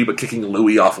same degree, but kicking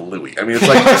Louis off of Louis. I mean, it's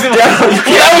like,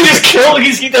 we just kill,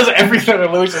 he does everything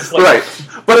with Louis. It's like, right.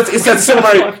 But it's that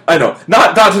similar, I know,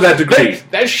 not to that degree.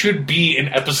 That should be an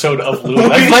episode of Louis.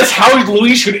 That's how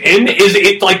Louis should end, is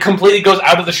it, like, completely goes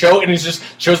out of the show, and it just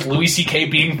shows Louis C.K.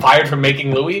 being fired from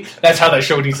making Louis. That's how that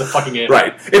show needs to fucking end.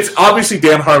 Right. It's obviously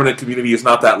Dan Harmon and Community is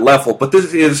not that level, but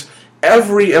this is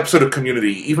every episode of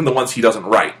Community, even the ones he doesn't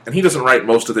write. And he doesn't write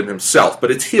most of them himself,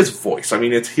 but it's his voice. I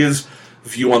mean, it's his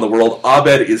view on the world.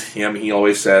 Abed is him, he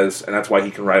always says, and that's why he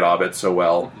can write Abed so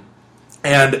well.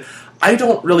 And I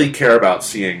don't really care about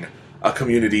seeing a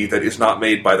Community that is not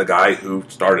made by the guy who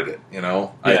started it, you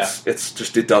know? Yeah. It's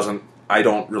just, it doesn't, I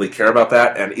don't really care about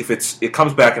that. And if it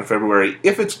comes back in February,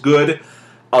 if it's good,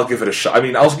 I'll give it a shot. I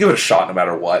mean, I'll give it a shot no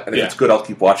matter what. And if it's good, I'll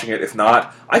keep watching it. If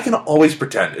not, I can always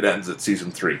pretend it ends at season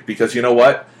 3. Because you know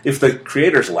what? If the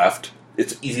creators left,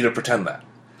 it's easy to pretend that.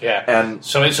 Yeah. And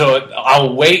so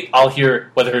I'll wait. I'll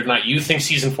hear whether or not you think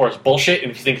season 4 is bullshit,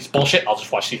 and if you think it's bullshit, I'll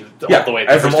just watch season all the way.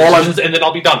 From all seasons, and then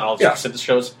I'll be done. I'll just send the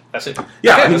shows. That's it.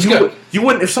 Yeah, okay, I mean, you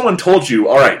wouldn't, if someone told you,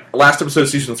 all right, last episode of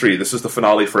season 3, this is the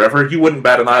finale forever, you wouldn't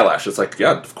bat an eyelash. It's like,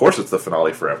 yeah, of course it's the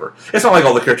finale forever. It's not like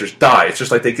all the characters die. It's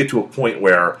just like they get to a point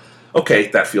where, okay,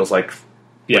 that feels like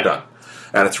we're done.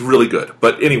 And it's really good.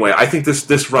 But anyway, I think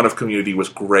this run of Community was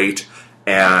great,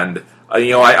 and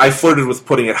I flirted with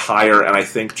putting it higher, and I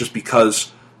think just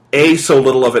because A, so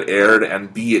little of it aired,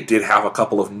 and B, it did have a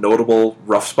couple of notable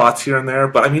rough spots here and there.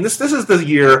 But I mean, this is the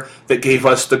year that gave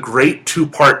us the great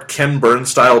 2-part Ken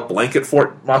Burns-style blanket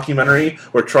fort mockumentary,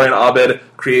 where Troy and Abed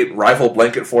create rival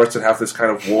blanket forts and have this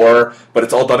kind of war, but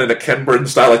it's all done in a Ken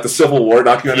Burns style, like the Civil War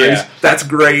documentaries. Yeah. That's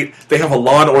great. They have a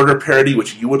Law and Order parody,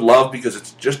 which you would love because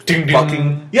it's just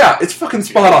fucking... Yeah, it's fucking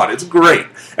spot on. It's great.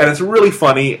 And it's really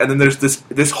funny. And then there's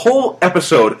this whole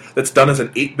episode that's done as an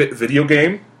 8-bit video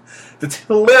game that's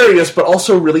hilarious, but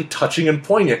also really touching and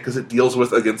poignant because it deals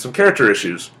with, again, some character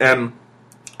issues. And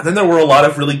then there were a lot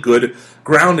of really good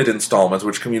grounded installments,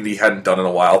 which Community hadn't done in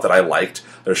a while, that I liked.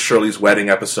 There's Shirley's Wedding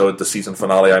episode, the season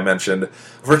finale I mentioned.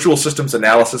 Virtual Systems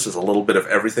Analysis is a little bit of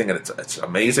everything, and it's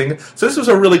amazing. So this was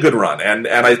a really good run, and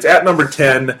it's at number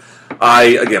 10.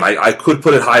 I could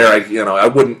put it higher.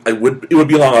 It would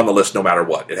belong on the list no matter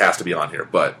what. It has to be on here,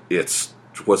 but it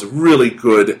was a really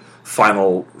good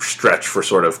final stretch for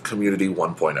sort of Community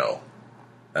 1.0.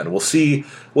 And we'll see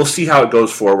how it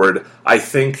goes forward. I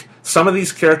think some of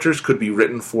these characters could be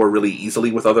written for really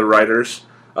easily with other writers,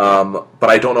 but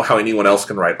I don't know how anyone else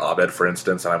can write Abed, for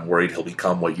instance, and I'm worried he'll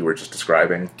become what you were just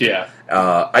describing. Yeah.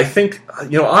 I think,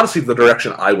 honestly, the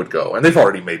direction I would go, and they've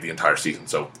already made the entire season,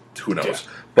 so who knows,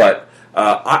 but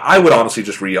I would honestly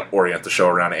just reorient the show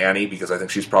around Annie, because I think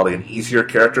she's probably an easier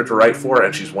character to write for,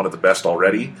 and she's one of the best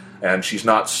already, and she's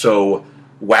not so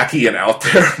wacky and out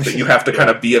there that you have to kind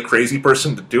of be a crazy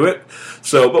person to do it.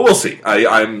 So, but we'll see.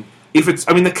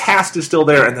 The cast is still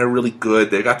there and they're really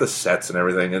good. They got the sets and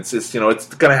everything. It's going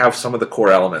to have some of the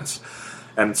core elements,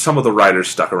 and some of the writers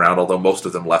stuck around, although most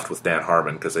of them left with Dan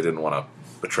Harmon because they didn't want to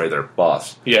betray their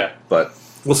boss. Yeah, but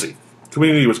we'll see.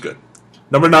 Community was good.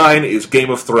 Number 9 is Game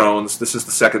of Thrones. This is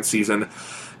the second season.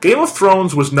 Game of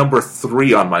Thrones was number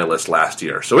 3 on my list last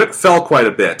year, so it fell quite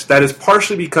a bit. That is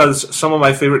partially because some of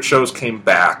my favorite shows came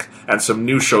back, and some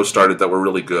new shows started that were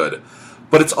really good.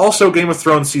 But it's also Game of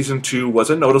Thrones Season 2 was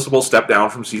a noticeable step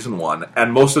down from Season 1,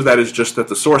 and most of that is just that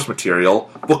the source material,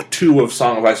 Book 2 of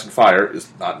Song of Ice and Fire,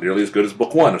 is not nearly as good as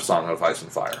Book 1 of Song of Ice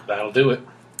and Fire. That'll do it.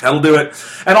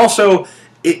 And also,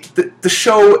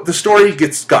 the story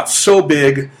got so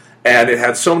big, And it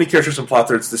had so many characters and plot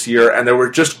threads this year, and there were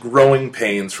just growing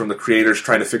pains from the creators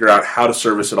trying to figure out how to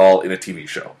service it all in a TV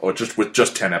show, or just with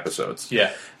just 10 episodes.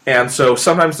 Yeah. And so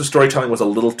sometimes the storytelling was a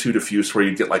little too diffuse, where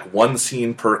you'd get like one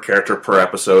scene per character per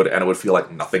episode, and it would feel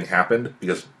like nothing happened,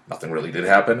 because nothing really did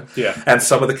happen. Yeah. And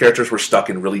some of the characters were stuck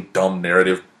in really dumb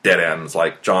narrative dead ends,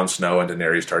 like Jon Snow and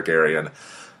Daenerys Targaryen.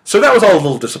 So that was all a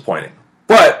little disappointing.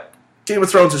 But Game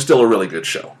of Thrones is still a really good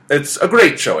show. It's a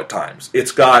great show at times.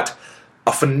 It's got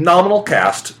a phenomenal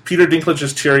cast. Peter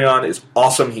Dinklage's Tyrion is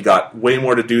awesome. He got way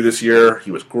more to do this year.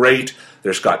 He was great.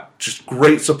 There's got just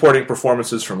great supporting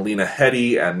performances from Lena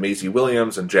Headey and Maisie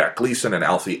Williams and Jack Gleeson and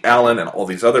Alfie Allen and all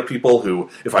these other people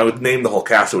who, if I would name the whole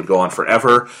cast, it would go on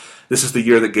forever. This is the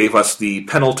year that gave us the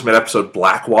penultimate episode,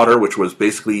 Blackwater, which was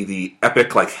basically the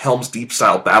epic, like, Helm's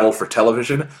Deep-style battle for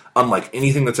television, unlike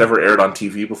anything that's ever aired on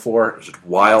TV before. It was just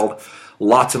wild.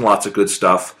 Lots and lots of good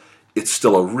stuff. It's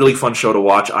still a really fun show to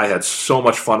watch. I had so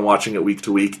much fun watching it week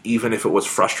to week, even if it was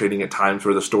frustrating at times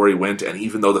where the story went, and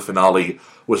even though the finale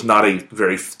was not a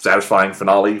very satisfying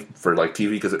finale for like TV,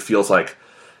 because it feels like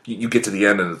you get to the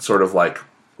end and it's sort of like,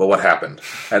 well, what happened?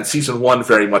 And Season 1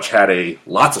 very much had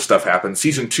lots of stuff happen.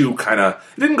 Season 2 it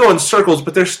didn't go in circles,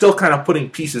 but they're still kind of putting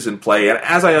pieces in play, and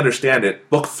as I understand it,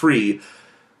 Book 3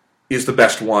 is the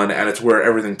best one, and it's where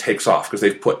everything takes off, because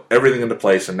they've put everything into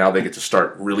place, and now they get to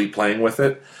start really playing with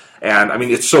it. And, I mean,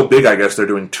 it's so big, I guess, they're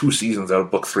doing 2 seasons out of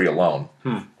Book 3 alone.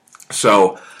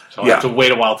 So I'll have to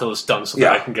wait a while till it's done so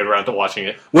that I can get around to watching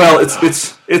it. Well,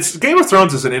 it's Game of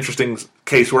Thrones is an interesting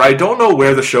case where I don't know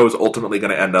where the show is ultimately going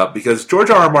to end up, because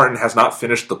George R.R. Martin has not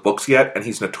finished the books yet, and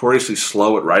he's notoriously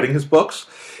slow at writing his books.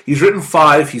 He's written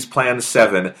 5, he's planned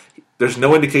 7. There's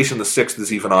no indication the 6th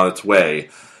is even on its way.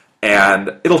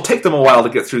 And it'll take them a while to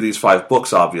get through these 5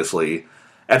 books, obviously.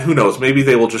 And who knows, maybe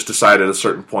they will just decide at a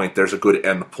certain point there's a good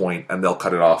end point, and they'll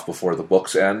cut it off before the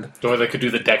books end. Or they could do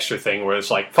the Dexter thing, where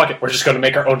it's like, fuck it, we're just going to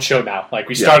make our own show now. Like,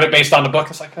 we started based on the book,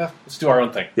 it's like, let's do our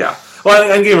own thing. Yeah. Well,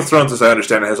 and Game of Thrones, as I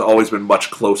understand it, has always been much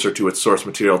closer to its source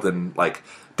material than, like,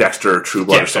 Dexter, True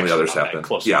Blood, or some of the others have been.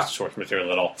 Close to source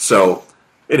material at all. So,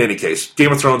 in any case,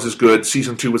 Game of Thrones is good.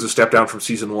 Season 2 was a step down from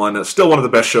Season 1. It's still one of the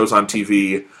best shows on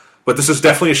TV. But this is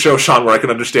definitely a show, Sean, where I can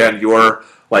understand your,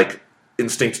 like,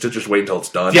 instincts to just wait until it's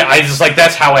done. Yeah,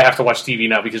 that's how I have to watch TV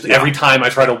now, because every time I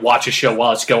try to watch a show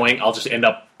while it's going, I'll just end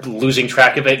up losing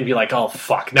track of it and be like, oh,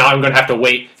 fuck, now I'm going to have to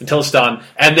wait until it's done,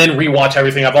 and then rewatch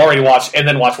everything I've already watched, and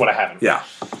then watch what I haven't. Yeah.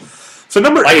 So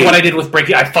number 8... what I did with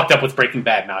I fucked up with Breaking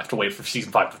Bad, now I have to wait for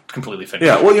Season 5 to completely finish.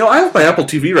 Yeah, well, I have my Apple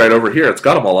TV right over here. It's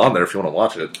got them all on there if you want to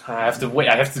watch it. I have to wait,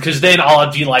 because then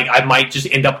I'll be like, I might just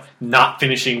end up not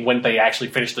finishing when they actually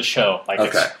finish the show. Like,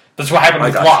 okay. That's what happened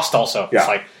with Lost also. Yeah.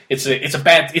 It's like,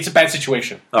 it's a bad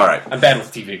situation. All right. I'm bad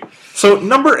with TV. So,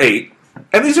 number 8,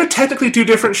 and these are technically 2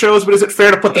 different shows, but is it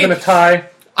fair to put them in a tie?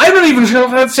 I don't even know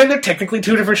if I'd say they're technically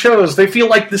 2 different shows. They feel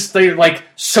like they're like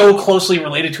so closely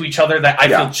related to each other that I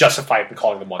feel justified in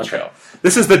calling them one show.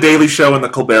 This is The Daily Show and The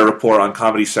Colbert Report on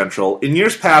Comedy Central. In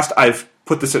years past, I've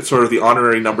put this at sort of the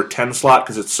honorary number 10 slot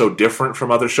because it's so different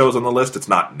from other shows on the list. It's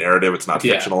not narrative, it's not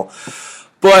fictional.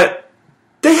 But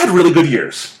they had really good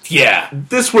years. Yeah.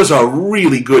 This was a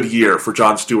really good year for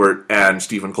Jon Stewart and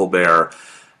Stephen Colbert.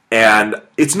 And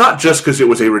it's not just because it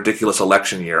was a ridiculous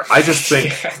election year. I just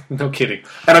think... Yeah, no kidding.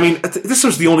 And I mean, this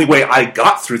was the only way I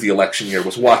got through the election year,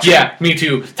 was watching... Yeah, me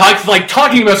too.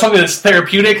 Talking about something that's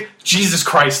therapeutic, Jesus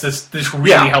Christ, this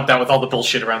really helped out with all the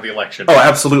bullshit around the election. Oh,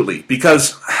 absolutely.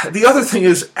 Because the other thing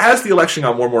is, as the election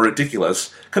got more and more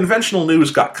ridiculous, conventional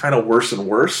news got kind of worse and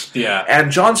worse. Yeah.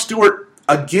 And Jon Stewart,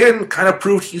 again, kind of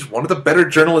proved he's one of the better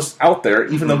journalists out there,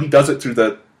 even though he does it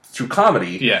through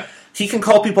comedy. Yeah. He can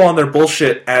call people on their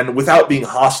bullshit and without being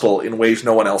hostile in ways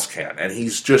no one else can. And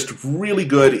he's just really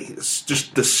good. It's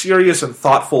just the serious and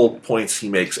thoughtful points he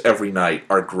makes every night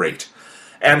are great.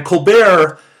 And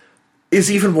Colbert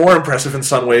is even more impressive in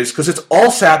some ways because it's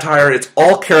all satire, it's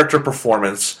all character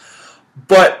performance.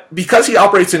 But because he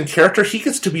operates in character, he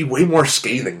gets to be way more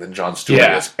scathing than Jon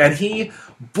Stewart is. And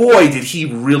did he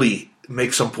really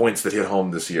make some points that hit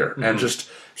home this year. Mm-hmm. And just...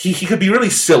 He could be really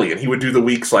silly, and he would do the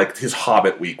weeks like his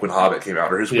Hobbit week when Hobbit came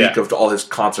out, or his week of all his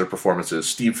concert performances,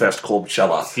 Steve Fest,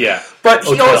 Coachella. Yeah. But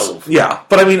he also... Yeah.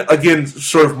 But I mean, again,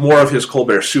 sort of more of his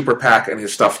Colbert Super PAC and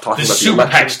his stuff talking about the election. The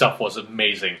Super PAC stuff was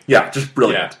amazing. Yeah, just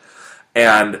brilliant.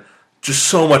 Yeah. And just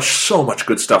so much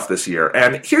good stuff this year.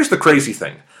 And here's the crazy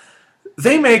thing.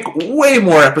 They make way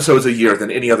more episodes a year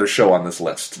than any other show on this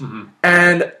list. Mm-hmm.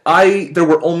 And there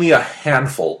were only a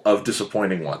handful of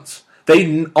disappointing ones.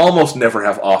 They almost never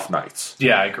have off nights.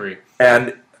 Yeah, I agree.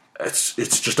 And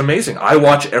It's just amazing. I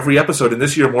watch every episode, and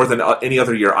this year more than any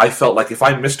other year, I felt like if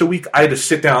I missed a week, I had to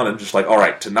sit down and just like, all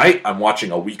right, tonight I'm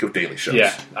watching a week of Daily Shows.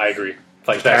 Yeah, I agree.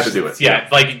 Like I had to do it. Yeah,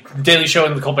 like Daily Show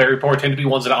and the Colbert Report tend to be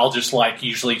ones that I'll just like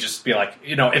usually just be like,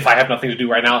 if I have nothing to do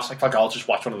right now, it's like fuck, I'll just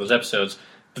watch one of those episodes.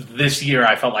 But this year,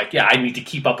 I felt like I need to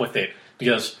keep up with it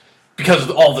because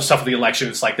of all the stuff of the election.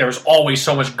 It's like there was always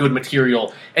so much good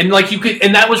material, and like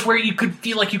that was where you could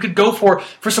feel like you could go for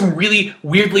some really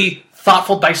weirdly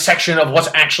thoughtful dissection of what's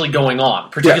actually going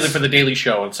on, particularly for the Daily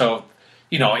Show. And so,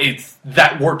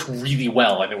 that worked really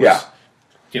well, and it was,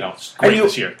 it's great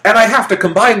this year. And I have to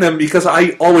combine them because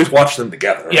I always watch them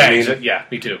together. Yeah,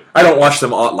 me too. I don't watch them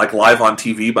live on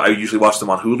TV, but I usually watch them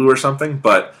on Hulu or something.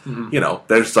 But,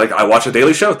 there's I watch a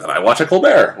Daily Show, then I watch a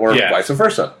Colbert, or vice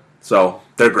versa. So,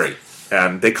 they're great.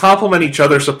 And they complement each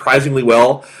other surprisingly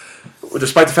well,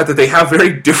 despite the fact that they have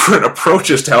very different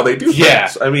approaches to how they do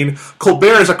things. I mean,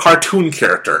 Colbert is a cartoon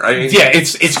character.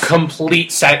 It's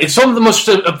complete it's some of the most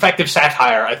effective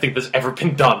satire I think that's ever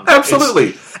been done. Absolutely.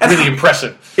 It's really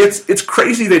impressive. It's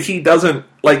crazy that he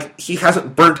he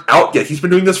hasn't burnt out yet. He's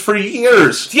been doing this for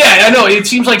years. Yeah, I know. It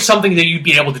seems like something that you'd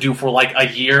be able to do for like a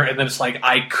year, and then it's like,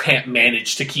 I can't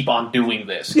manage to keep on doing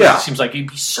this. Yeah. It seems like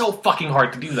it'd be so fucking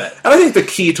hard to do that. And I think the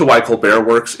key to why Colbert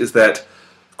works is that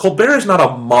Colbert is not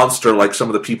a monster like some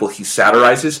of the people he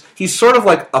satirizes. He's sort of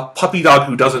like a puppy dog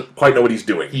who doesn't quite know what he's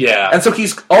doing. Yeah. And so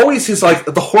he's always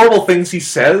the horrible things he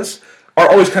says are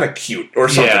always kind of cute or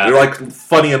something. Yeah. They're like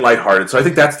funny and lighthearted. So I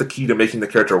think that's the key to making the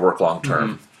character work long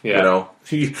term. Mm-hmm. Yeah.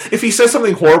 If he says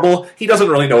something horrible, he doesn't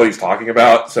really know what he's talking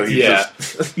about. So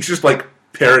he's just like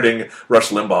parroting Rush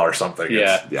Limbaugh or something.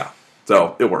 Yeah.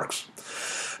 So it works.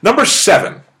 Number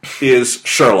 7 is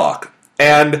Sherlock.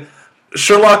 And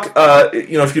Sherlock,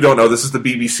 if you don't know, this is the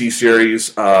BBC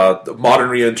series, the modern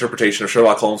reinterpretation of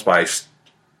Sherlock Holmes by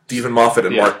Stephen Moffat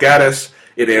and Mark Gatiss.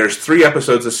 It airs 3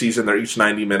 episodes a season. They're each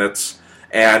 90 minutes.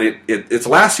 And its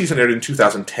last season aired in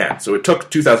 2010, so it took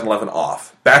 2011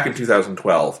 off, back in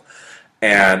 2012.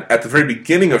 And at the very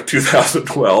beginning of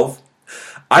 2012,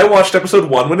 I watched episode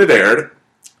 1 when it aired.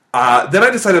 Then I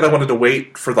decided I wanted to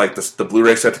wait for the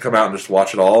Blu-ray set to come out and just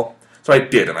watch it all. So I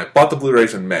did, and I bought the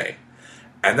Blu-rays in May.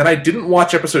 And then I didn't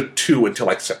watch episode 2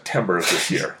 until September of this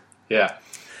year. Yeah.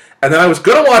 And then I was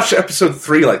going to watch episode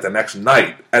 3 the next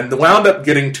night, and wound up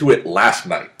getting to it last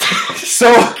night.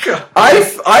 So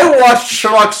I watched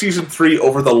Sherlock season 3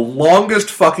 over the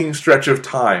longest fucking stretch of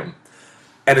time,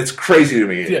 and it's crazy to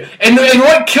me. Yeah. And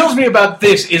what kills me about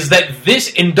this is that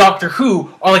this and Doctor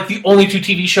Who are the only 2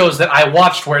 TV shows that I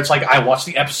watched where it's I watch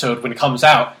the episode when it comes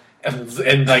out, and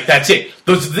that's it.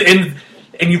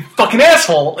 And you fucking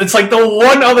asshole, it's the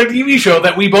one other TV show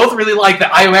that we both really like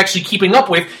that I am actually keeping up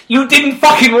with, you didn't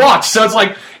fucking watch. So it's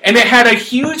and it had a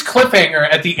huge cliffhanger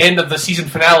at the end of the season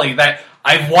finale that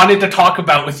I wanted to talk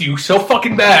about with you so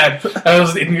fucking bad. I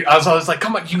was like,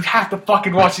 come on, you have to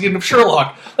fucking watch the end of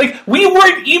Sherlock. We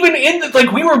weren't even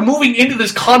we were moving into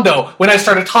this condo when I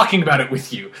started talking about it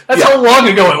with you. That's how long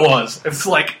ago it was. It's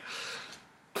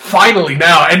finally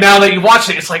now, and now that you watch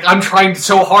it, it's I'm trying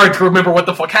so hard to remember what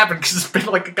the fuck happened because it's been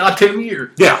a goddamn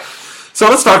year. Yeah. So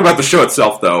let's talk about the show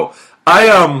itself, though.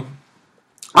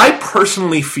 I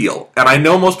personally feel, and I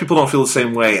know most people don't feel the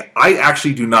same way, I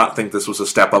actually do not think this was a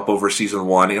step up over season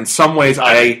 1. In some ways,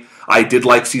 I did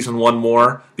like season 1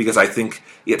 more because I think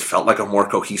it felt like a more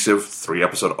cohesive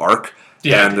 3-episode arc.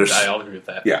 Yeah, and I'll agree with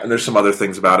that. Yeah, and there's some other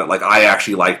things about it. I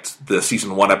actually liked the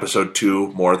season 1 episode 2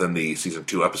 more than the season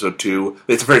 2 episode 2.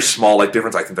 It's a very small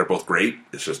difference. I think they're both great.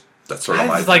 It's just that's sort of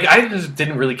I just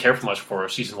didn't really care for much for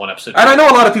season 1 episode 2. And I know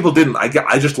a lot of people didn't.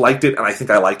 I just liked it, and I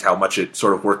think I liked how much it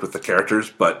sort of worked with the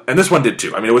characters. And this one did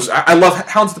too. I mean, I love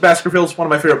Hounds of the Baskervilles. One of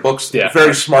my favorite books. Yeah.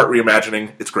 Very smart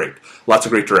reimagining. It's great. Lots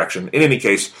of great direction. In any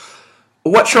case,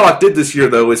 what Sherlock did this year,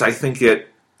 though, is I think it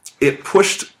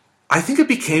pushed. I think it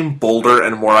became bolder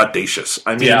and more audacious.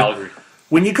 I mean, I'll agree.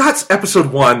 When you got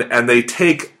episode 1 and they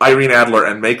take Irene Adler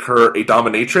and make her a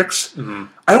dominatrix,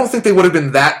 I don't think they would have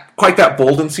been quite that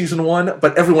bold in season 1,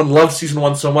 but everyone loved season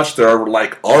 1 so much they're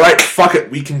all right, fuck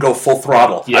it, we can go full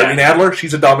throttle. Yeah. Irene Adler,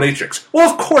 she's a dominatrix. Well,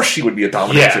 of course she would be a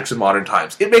dominatrix in modern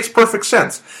times. It makes perfect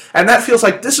sense. And that feels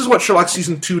like this is what Sherlock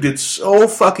season 2 did so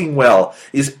fucking well,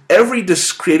 is every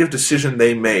creative decision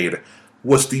they made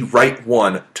was the right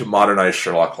one to modernize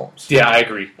Sherlock Holmes. Yeah, I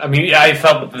agree. I mean, I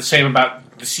felt the same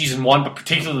about the season 1, but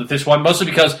particularly this one, mostly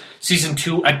because season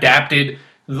 2 adapted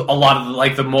a lot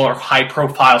of the more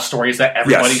high-profile stories that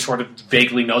everybody sort of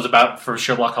vaguely knows about for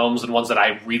Sherlock Holmes, and ones that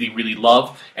I really, really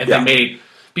love, and they made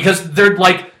because they're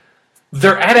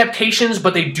they're adaptations,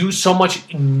 but they do so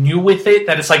much new with it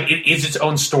that it's like it is its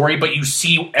own story, but you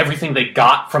see everything they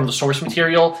got from the source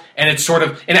material, and it's sort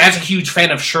of... And as a huge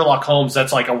fan of Sherlock Holmes,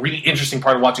 that's like a really interesting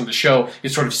part of watching the show,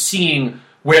 is sort of seeing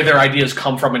where their ideas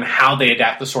come from and how they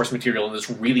adapt the source material in this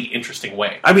really interesting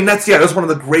way. I mean, that's one of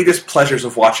the greatest pleasures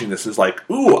of watching this, is like,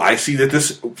 ooh, I see that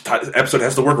this episode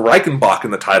has the word Reichenbach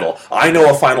in the title. I know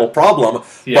a final problem,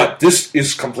 but this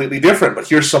is completely different. But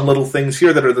here's some little things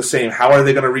here that are the same. How are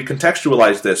they going to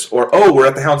recontextualize this? Or, oh, we're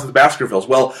at the Hounds of the Baskervilles.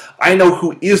 Well, I know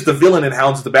who is the villain in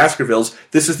Hounds of the Baskervilles.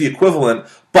 This is the equivalent,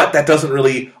 but that doesn't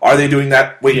really... Are they doing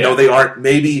that? Wait, no, they aren't.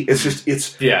 Maybe. It's just...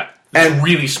 It's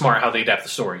really smart how they adapt the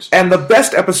stories. And the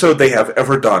best episode they have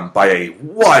ever done, by a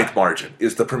wide margin,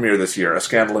 is the premiere this year, A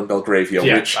Scandal in Belgravia.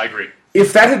 Yeah, which, I agree.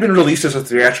 If that had been released as a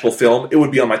theatrical film, it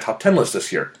would be on my top 10 list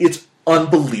this year. It's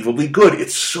unbelievably good.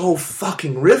 It's so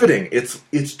fucking riveting. It's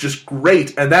just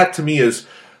great. And that, to me, is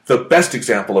the best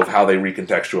example of how they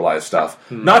recontextualize stuff.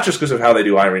 Not just because of how they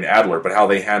do Irene Adler, but how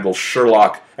they handle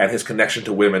Sherlock and his connection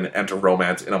to women and to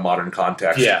romance in a modern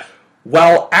context. Yeah.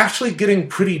 While actually getting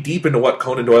pretty deep into what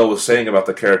Conan Doyle was saying about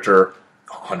the character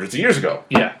hundreds of years ago.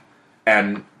 Yeah.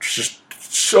 And just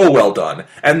so well done.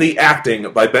 And the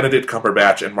acting by Benedict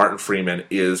Cumberbatch and Martin Freeman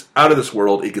is out of this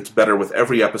world. It gets better with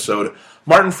every episode.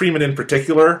 Martin Freeman in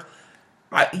particular,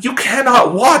 you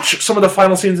cannot watch some of the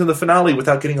final scenes in the finale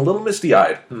without getting a little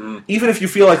misty-eyed. Even if you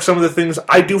feel like some of the things...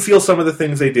 I do feel some of the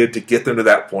things they did to get them to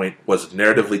that point was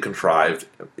narratively contrived.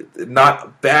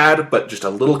 Not bad, but just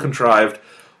a little contrived.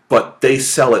 But they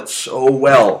sell it so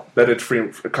well, Benedict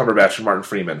Cumberbatch and Martin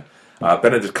Freeman.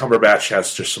 Benedict Cumberbatch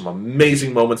has just some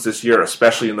amazing moments this year,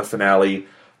 especially in the finale.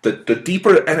 The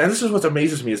deeper, and this is what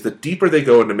amazes me, is the deeper they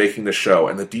go into making the show,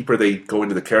 and the deeper they go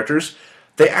into the characters,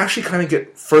 they actually kind of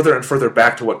get further and further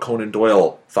back to what Conan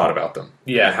Doyle thought about them.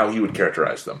 Yeah. And how he would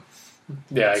characterize them.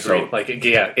 Yeah, I agree.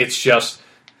 It's just...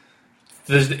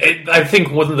 I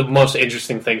think one of the most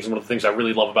interesting things, and one of the things I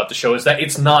really love about the show, is that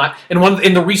it's not...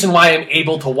 And the reason why I'm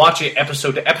able to watch it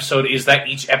episode to episode is that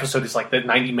each episode is like the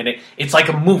 90-minute... It's like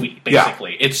a movie,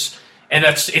 basically. Yeah.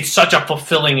 It's such a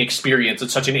fulfilling experience.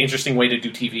 It's such an interesting way to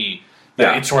do TV.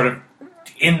 That it's sort of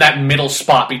in that middle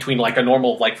spot between like a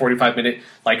normal 45-minute,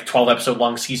 12-episode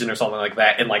long season or something like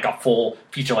that, and like a full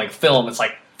feature-length film. It's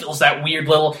like... feels that weird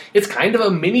little... It's kind of a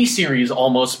mini-series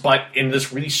almost, but in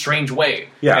this really strange way.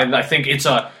 Yeah. And I think it's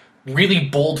a really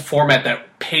bold format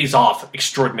that pays off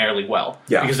extraordinarily well.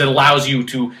 Yeah. Because it allows you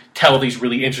to tell these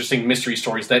really interesting mystery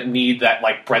stories that need that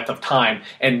breadth of time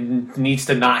and needs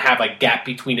to not have a gap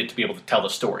between it to be able to tell the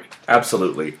story.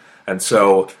 Absolutely. And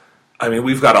so... I mean,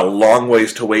 we've got a long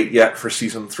ways to wait yet for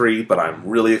Season 3, but I'm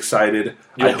really excited.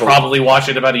 You'll probably watch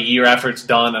it about a year after it's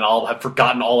done, and I'll have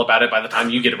forgotten all about it by the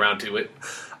time you get around to it.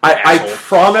 I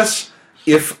promise,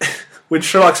 when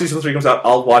Sherlock Season 3 comes out,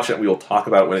 I'll watch it and we will talk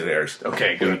about it when it airs.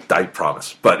 Okay, good. I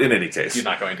promise. But in any case... You're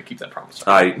not going to keep that promise.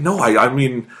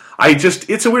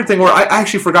 It's a weird thing where I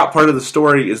actually forgot part of the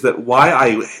story is that why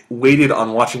I waited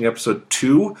on watching episode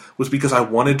 2 was because I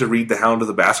wanted to read the Hound of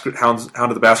the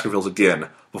Baskervilles again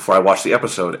before I watched the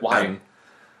episode. Why? And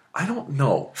I don't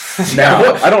know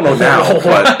now. I don't know now,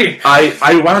 but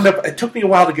I wound up... It took me a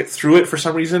while to get through it for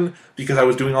some reason because I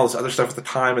was doing all this other stuff at the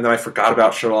time, and then I forgot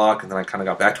about Sherlock, and then I kind of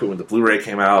got back to it when the Blu-ray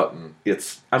came out, and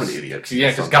I'm an idiot. Yeah,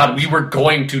 because, God, we were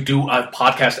going to do a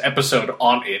podcast episode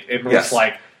on it, and it was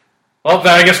like, well,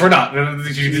 I guess we're not.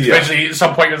 Eventually, at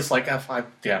some point, you're just like,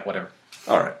 whatever.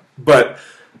 All right. But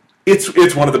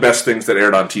it's one of the best things that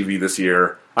aired on TV this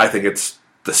year. I think it's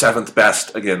the 7th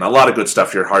best. Again, a lot of good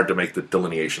stuff here. Hard to make the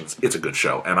delineations. It's a good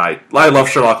show. And I love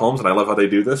Sherlock Holmes, and I love how they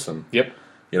do this. And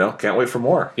can't wait for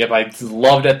more. Yep, I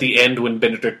loved at the end when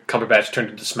Benedict Cumberbatch turned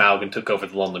into Smaug and took over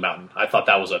the Lonely Mountain. I thought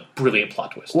that was a brilliant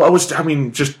plot twist. Well, just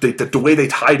the way they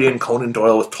tied in Conan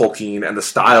Doyle with Tolkien and the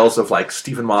styles of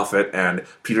Stephen Moffat and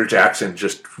Peter Jackson,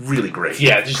 just really great.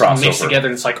 Yeah, just mixed together.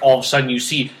 And it's like all of a sudden you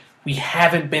see, we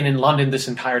haven't been in London this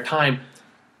entire time.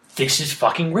 This is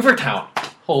fucking Rivertown.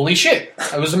 Holy shit.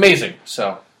 That was amazing.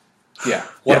 So,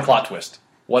 a plot twist.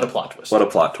 What a plot twist. What a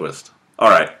plot twist. All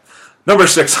right. Number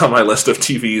 6 on my list of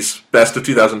TV's best of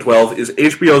 2012 is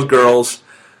HBO's Girls.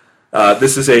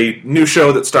 This is a new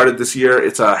show that started this year.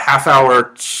 It's a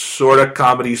half-hour sort of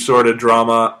comedy, sort of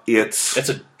drama. It's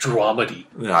a dramedy.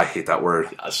 No, I hate that word.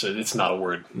 It's not a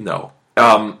word. No.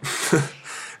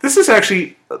 This is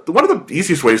actually one of the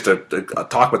easiest ways to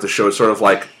talk about the show. Is sort of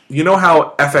like, you know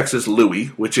how FX's Louie,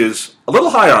 which is a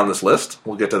little higher on this list.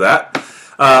 We'll get to that.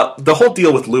 The whole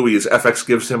deal with Louie is FX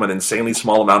gives him an insanely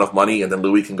small amount of money, and then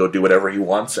Louie can go do whatever he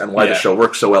wants. And why the show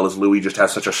works so well is Louie just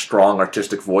has such a strong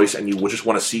artistic voice, and you just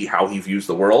want to see how he views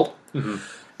the world. Mm-hmm.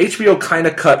 HBO kind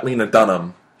of cut Lena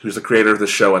Dunham who's the creator of the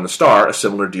show and the star, a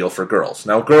similar deal for Girls.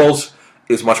 Now, Girls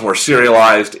is much more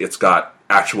serialized. It's got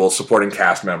actual supporting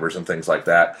cast members and things like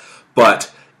that.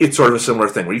 But it's sort of a similar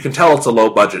thing where you can tell it's a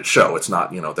low-budget show. It's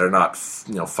not, they're not,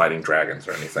 fighting dragons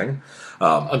or anything.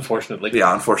 Unfortunately.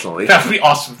 Yeah, unfortunately. That would be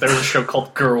awesome if there was a show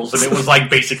called Girls, and it was like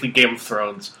basically Game of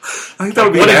Thrones. I think that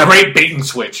would be what a great bait and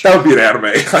switch. That would be an anime.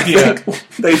 I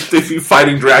think they'd be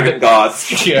fighting dragon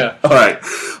gods. Yeah. All right.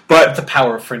 But the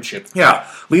power of friendship. Yeah.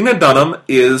 Lena Dunham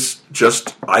is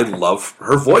just, I love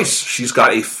her voice. She's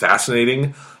got a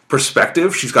fascinating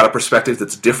perspective. She's got a perspective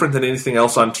that's different than anything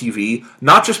else on TV,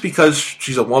 not just because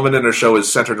she's a woman and her show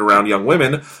is centered around young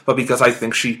women, but because I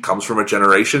think she comes from a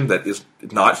generation that is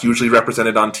not hugely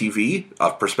represented on TV,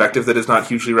 a perspective that is not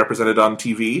hugely represented on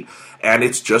TV, and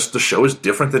it's just, the show is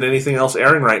different than anything else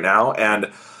airing right now, and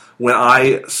when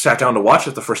I sat down to watch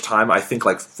it the first time, I think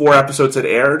like 4 episodes had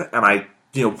aired, and I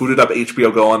booted up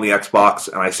HBO Go on the Xbox,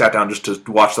 and I sat down just to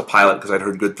watch the pilot because I'd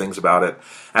heard good things about it,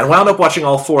 and wound up watching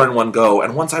all 4 in one go,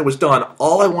 and once I was done,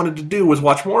 all I wanted to do was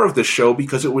watch more of this show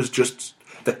because it was just,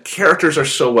 the characters are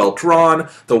so well drawn,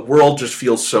 the world just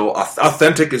feels so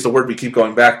authentic is the word we keep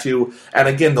going back to, and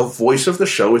again, the voice of the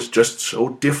show is just so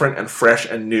different and fresh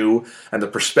and new, and the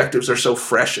perspectives are so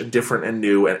fresh and different and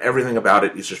new, and everything about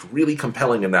it is just really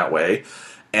compelling in that way,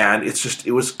 and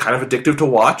it was kind of addictive to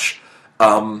watch. A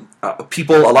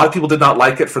lot of people did not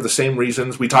like it for the same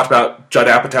reasons. We talked about Judd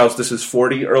Apatow's This Is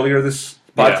 40 earlier this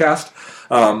podcast,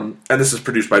 and this is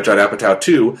produced by Judd Apatow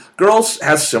too. Girls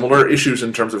has similar issues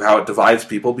in terms of how it divides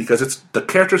people because the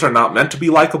characters are not meant to be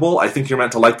likable. I think you're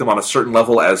meant to like them on a certain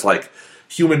level as like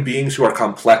human beings who are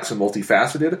complex and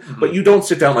multifaceted, but you don't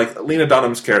sit down like Lena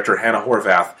Dunham's character, Hannah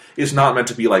Horvath, is not meant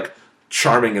to be like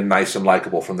charming and nice and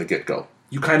likable from the get-go.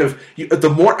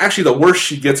 The worse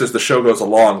she gets as the show goes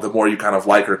along, the more you kind of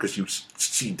like her because you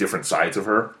see different sides of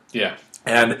her. Yeah.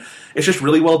 And it's just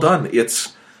really well done.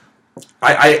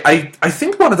 I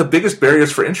think one of the biggest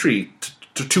barriers for entry,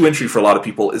 to entry for a lot of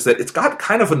people, is that it's got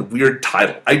kind of a weird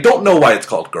title. I don't know why it's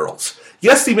called Girls.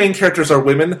 Yes, the main characters are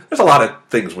women. There's a lot of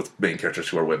things with main characters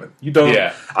who are women.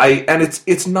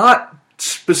 It's not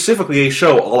specifically a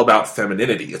show all about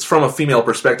femininity. It's from a female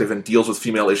perspective and deals with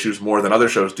female issues more than other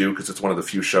shows do because it's one of the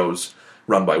few shows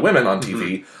run by women on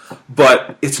TV.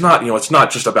 But it's not, it's not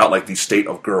just about like the state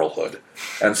of girlhood.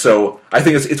 And so I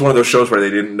think it's one of those shows where they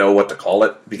didn't know what to call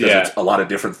it because it's a lot of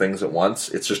different things at once.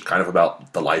 It's just kind of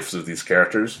about the lives of these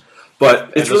characters.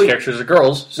 But those characters are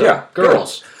girls. So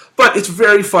girls. But it's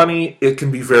very funny. It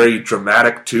can be very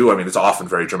dramatic too. I mean, it's often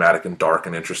very dramatic and dark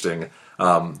and interesting.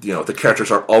 The characters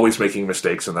are always making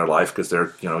mistakes in their life because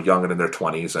they're, young and in their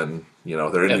 20s, and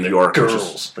they're in New York,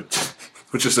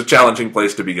 which is a challenging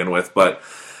place to begin with. But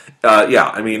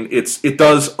it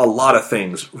does a lot of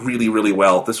things really, really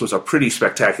well. This was a pretty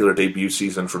spectacular debut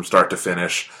season from start to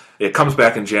finish. It comes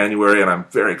back in January, and I'm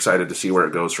very excited to see where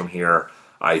it goes from here.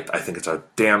 I think it's a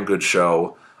damn good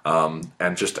show.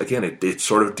 And just, again, it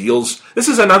sort of deals... This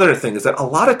is another thing, is that a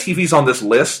lot of TVs on this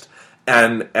list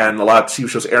and a lot of TV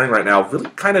shows airing right now really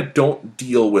kind of don't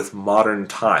deal with modern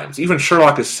times. Even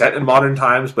Sherlock is set in modern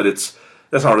times, but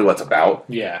that's not really what it's about.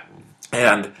 Yeah.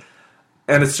 And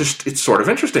it's sort of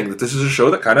interesting that this is a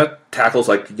show that kind of tackles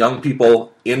like young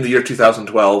people in the year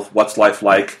 2012, what's life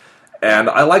like, and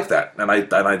I like that. And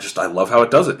I love how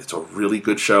it does it. It's a really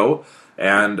good show,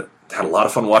 and had a lot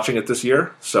of fun watching it this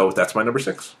year, so that's my number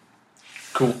 6.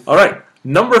 Cool. All right.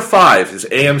 Number 5 is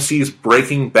AMC's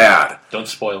Breaking Bad. Don't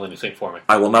spoil anything for me.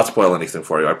 I will not spoil anything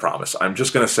for you, I promise. I'm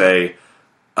just going to say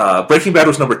Breaking Bad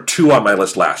was number 2 on my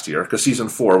list last year, because Season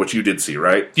 4, which you did see,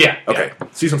 right? Yeah. Okay. Yeah.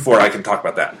 Season 4, I can talk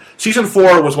about that. Season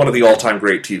 4 was one of the all-time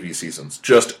great TV seasons.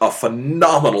 Just a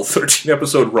phenomenal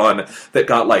 13-episode run that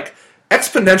got,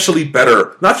 exponentially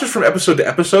better, not just from episode to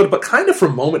episode, but kind of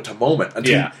from moment to moment. It's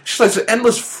just like an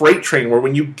endless freight train where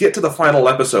when you get to the final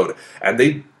episode and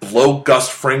they blow Gus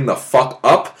Fring the fuck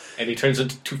up, and he turns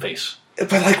into Two-Face.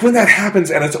 But when that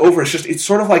happens and it's over, it's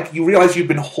sort of like you realize you've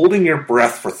been holding your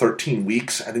breath for 13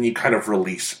 weeks and then you kind of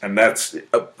release, and that's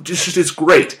it's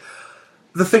great.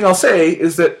 The thing I'll say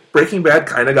is that Breaking Bad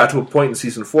kind of got to a point in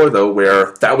Season 4, though,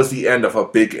 where that was the end of a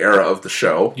big era of the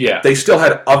show. Yeah. They still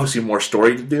had, obviously, more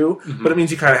story to do, but it means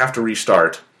you kind of have to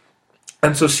restart.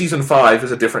 And so Season 5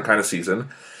 is a different kind of season.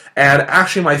 And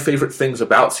actually, my favorite things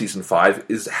about Season 5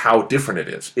 is how different it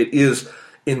is. It is,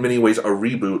 in many ways, a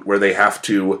reboot where they have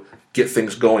to get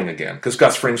things going again. Because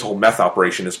Gus Fring's whole meth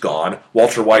operation is gone.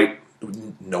 Walter White,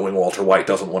 knowing Walter White,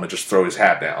 doesn't want to just throw his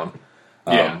hat down.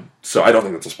 So I don't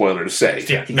think that's a spoiler to say.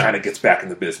 Yeah, he kind of gets back in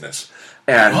the business.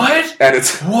 And, what? And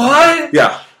it's... What?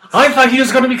 Yeah. I thought he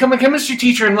was going to become a chemistry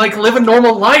teacher and, like, live a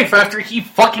normal life after he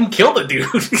fucking killed a dude.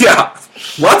 Yeah,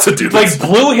 lots of dudes. Like,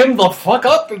 blew him the fuck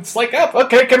up. It's like, yeah,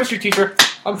 okay, chemistry teacher.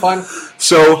 I'm fine.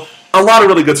 So, a lot of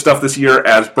really good stuff this year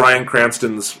as Bryan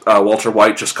Cranston's Walter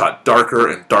White just got darker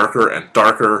and darker and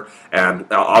darker, and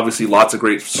obviously lots of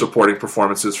great supporting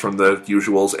performances from the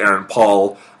usuals. Aaron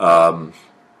Paul,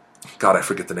 God, I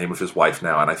forget the name of his wife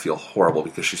now, and I feel horrible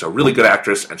because she's a really good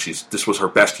actress, and this was her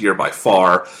best year by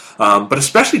far. But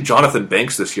especially Jonathan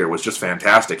Banks this year was just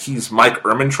fantastic. He's Mike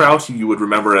Ehrmantraut, who you would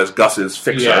remember as Gus's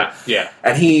fixer. Yeah.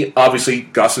 And he, obviously,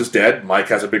 Gus is dead. Mike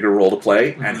has a bigger role to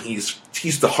play, and he's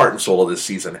the heart and soul of this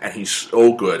season, and he's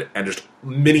so good. And just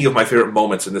many of my favorite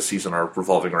moments in this season are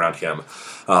revolving around him.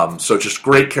 So just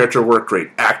great character work, great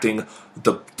acting,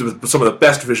 some of the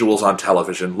best visuals on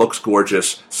television, looks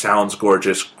gorgeous, sounds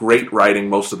gorgeous, great writing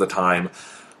most of the time.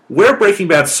 Where Breaking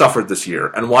Bad suffered this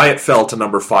year, and why it fell to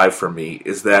number 5 for me,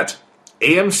 is that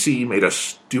AMC made a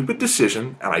stupid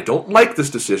decision, and I don't like this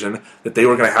decision, that they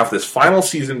were going to have this final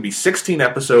season be 16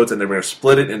 episodes, and they were going to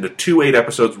split it into 2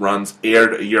 8-episode runs,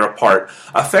 aired a year apart,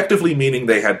 effectively meaning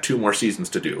they had 2 more seasons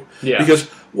to do. Yeah. Because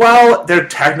while they're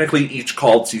technically each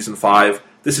called Season 5,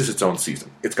 this is its own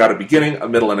season. It's got a beginning, a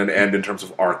middle, and an end in terms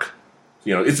of arc.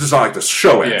 You know, it's just not like the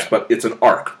show ends, but it's an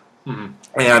arc.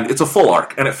 Mm-hmm. And it's a full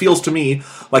arc. And it feels to me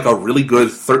like a really good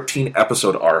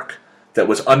 13-episode arc that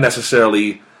was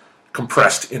unnecessarily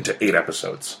compressed into 8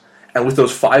 episodes. And with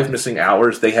those 5 missing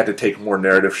hours, they had to take more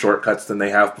narrative shortcuts than they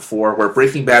have before, where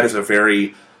Breaking Bad is a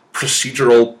very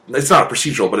procedural... It's not a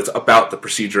procedural, but it's about the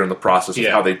procedure and the process of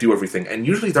how they do everything. And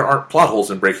usually there aren't plot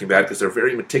holes in Breaking Bad because they're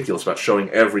very meticulous about showing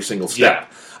every single step.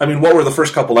 Yeah. I mean, what were the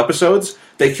first couple episodes?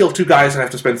 They kill 2 guys and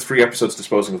have to spend 3 episodes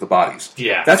disposing of the bodies.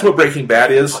 Yeah. That's what Breaking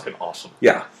Bad is. Fucking awesome.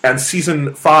 Yeah. And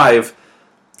Season 5...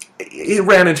 It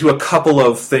ran into a couple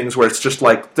of things where it's just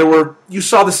like, you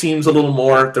saw the seams a little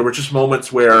more, there were just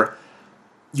moments where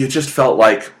you just felt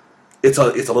like it's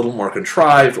a little more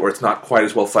contrived, or it's not quite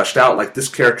as well fleshed out. Like this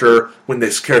character, when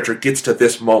this character gets to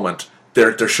this moment,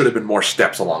 there should have been more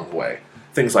steps along the way.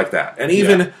 Things like that. And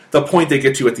even the point they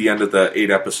get to at the end of the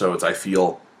 8 episodes, I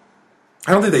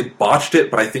don't think they botched it,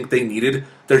 but I think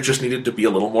there just needed to be a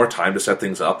little more time to set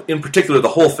things up. In particular, the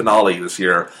whole finale this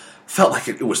year felt like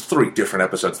it was 3 different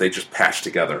episodes they just patched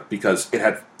together because it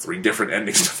had 3 different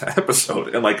endings to that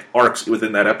episode and like arcs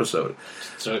within that episode.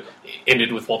 So it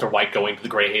ended with Walter White going to the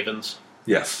Grey Havens?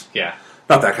 Yes. Yeah.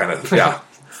 Not that kind of, yeah.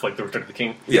 It's like the Return of the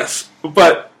King? Yes.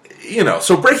 But,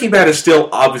 so Breaking Bad is still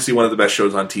obviously one of the best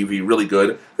shows on TV, really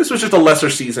good. This was just a lesser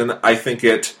season. I think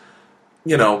it,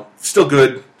 still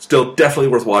good, still definitely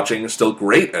worth watching, still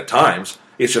great at times.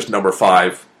 It's just number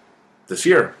 5 this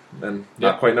year, and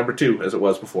not quite number 2 as it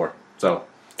was before. So,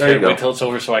 there you go. Wait till it's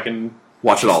over so I can...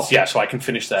 Watch it all. Yeah, so I can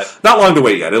finish that. Not long to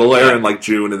wait yet. It'll air in like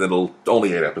June, and it'll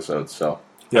only 8 episodes, so...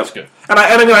 Yep. That's good. And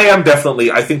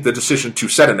I think the decision to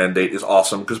set an end date is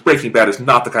awesome, because Breaking Bad is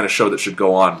not the kind of show that should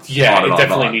go on. Yeah, on and it on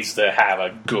definitely and on. needs to have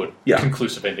a good,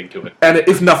 conclusive ending to it. And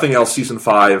if nothing else, Season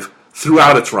 5...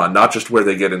 throughout its run, not just where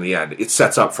they get in the end, it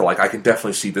sets up for, I can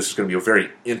definitely see this is going to be a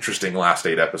very interesting last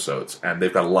 8 episodes, and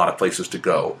they've got a lot of places to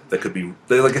go that could be...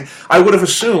 I would have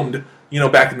assumed,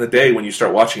 back in the day when you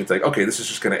start watching, it's like, okay, this is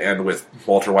just going to end with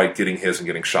Walter White getting his and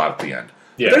getting shot at the end.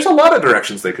 Yeah. But there's a lot of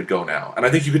directions they could go now, and I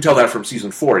think you could tell that from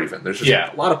Season 4 even. There's just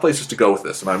a lot of places to go with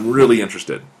this, and I'm really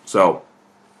interested. So,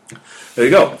 there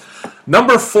you go.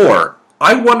 Number 4...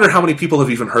 I wonder how many people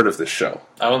have even heard of this show.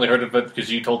 I only heard of it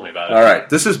because you told me about it. All right.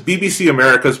 This is BBC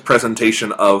America's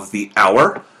presentation of The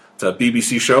Hour. It's a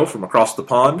BBC show from across the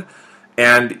pond.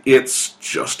 And it's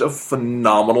just a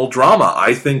phenomenal drama.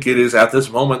 I think it is, at this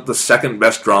moment, the second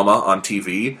best drama on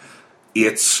TV.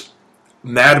 It's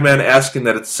Mad Men-esque in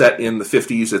that it's set in the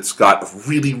 50s. It's got a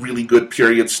really, really good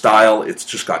period style. It's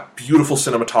just got beautiful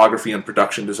cinematography and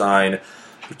production design.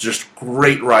 Just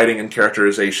great writing and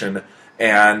characterization.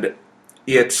 And...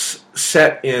 it's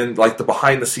set in, the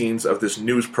behind-the-scenes of this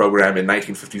news program in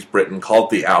 1950s Britain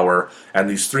called The Hour, and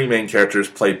these 3 main characters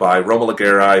played by Roma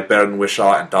Laguerre, Ben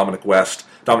Whishaw, and Dominic West.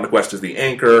 Dominic West is the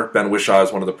anchor, Ben Whishaw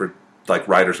is one of the,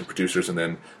 writers and producers, and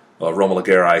then Roma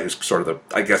Laguerre, who's sort of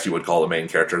I guess you would call the main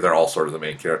character. They're all sort of the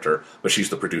main character, but she's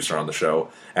the producer on the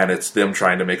show. And it's them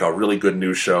trying to make a really good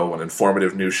news show, an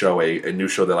informative news show, a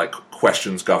news show that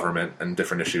questions government and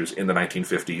different issues in the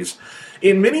 1950s.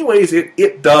 In many ways,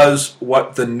 it does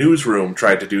what The Newsroom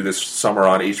tried to do this summer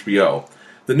on HBO.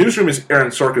 The The Newsroom is Aaron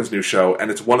Sorkin's new show, and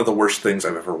it's one of the worst things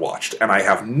I've ever watched. And I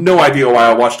have no idea why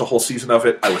I watched a whole season of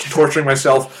it. I was torturing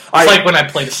myself. It's like when I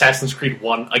played Assassin's Creed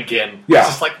 1 again. Yeah. It's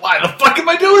just like, why the fuck am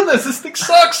I doing this? This thing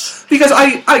sucks! Because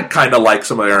I kind of like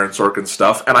some of Aaron Sorkin's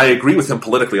stuff, and I agree with him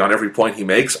politically on every point he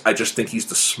makes. I just think he's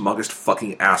the smuggest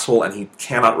fucking asshole, and he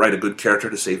cannot write a good character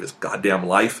to save his goddamn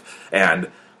life.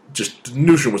 And just,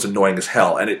 Newsroom was annoying as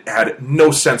hell, and it had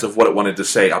no sense of what it wanted to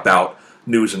say about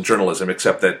news and journalism,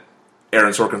 except that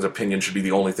Aaron Sorkin's opinion should be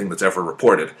the only thing that's ever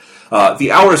reported.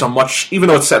 The Hour is even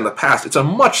though it's set in the past, it's a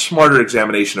much smarter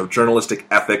examination of journalistic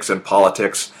ethics and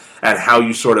politics, and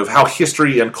how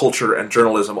history and culture and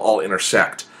journalism all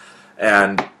intersect.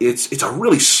 And it's a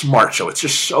really smart show. It's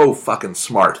just so fucking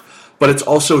smart. But it's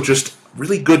also just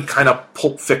really good kind of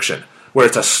Pulp Fiction, where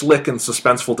it's a slick and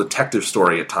suspenseful detective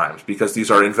story at times, because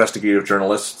these are investigative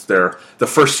journalists. The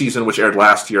first season, which aired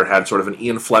last year, had sort of an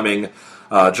Ian Fleming,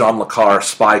 John le Carre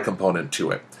spy component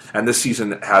to it. And this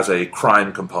season has a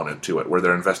crime component to it, where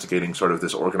they're investigating sort of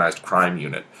this organized crime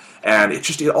unit. And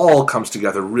it all comes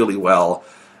together really well.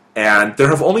 And there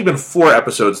have only been 4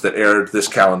 episodes that aired this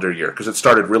calendar year, because it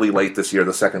started really late this year,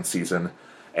 the second season.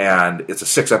 And it's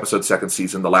a 6-episode second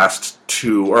season. The last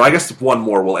 2, or I guess 1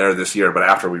 more will air this year, but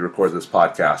after we record this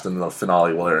podcast, and then the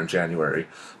finale will air in January.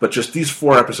 But just these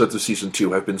 4 episodes of season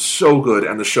 2 have been so good,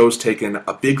 and the show's taken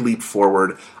a big leap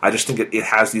forward. I just think it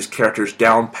has these characters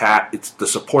down pat. The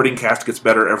supporting cast gets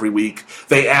better every week.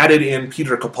 They added in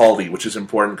Peter Capaldi, which is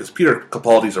important, because Peter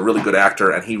Capaldi is a really good actor,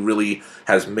 and he really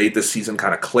has made this season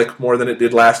kind of click more than it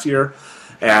did last year.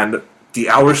 And The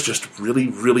Hour's just really,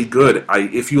 really good.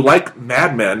 If you like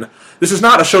Mad Men, this is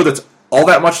not a show that's all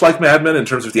that much like Mad Men in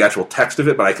terms of the actual text of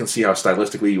it, but I can see how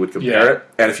stylistically you would compare it.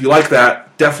 And if you like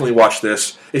that, definitely watch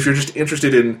this. If you're just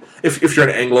interested in, if you're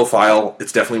an Anglophile,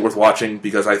 it's definitely worth watching,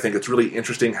 because I think it's really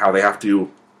interesting how they have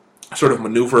to sort of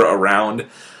maneuver around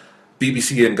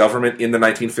BBC and government in the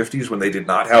 1950s when they did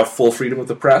not have full freedom of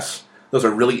the press. Those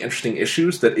are really interesting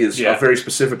issues that is a very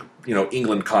specific,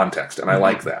 England context, and I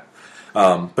like that.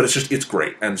 But it's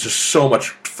great, and it's just so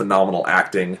much phenomenal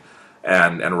acting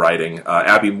and writing.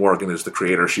 Abby Morgan is the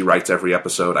creator. She writes every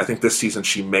episode. I think this season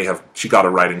she got a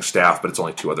writing staff, but it's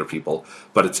only 2 other people.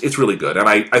 But it's really good, and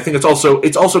I think it's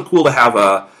also cool to have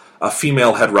a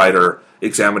female head writer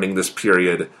examining this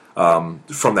period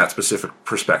from that specific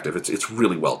perspective. It's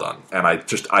really well done, and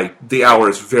The Hour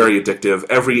is very addictive.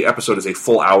 Every episode is a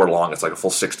full hour long. It's like a full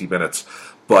 60 minutes.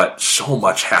 But so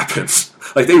much happens.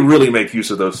 Like, they really make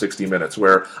use of those 60 minutes,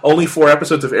 where only 4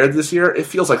 episodes have aired this year. It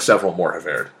feels like several more have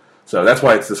aired. So that's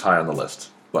why it's this high on the list.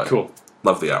 But cool.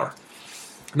 Love The Hour.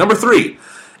 Number 3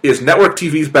 is network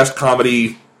TV's best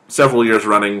comedy, several years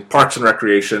running, Parks and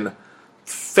Recreation.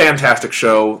 Fantastic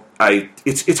show.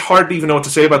 It's hard to even know what to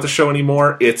say about the show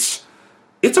anymore. It's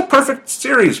a perfect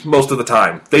series most of the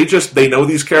time. They know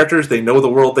these characters. They know the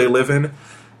world they live in.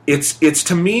 It's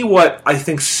to me what I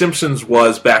think Simpsons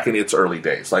was back in its early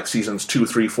days, like seasons 2,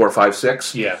 3, 4, 5,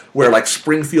 6. Yeah. Where like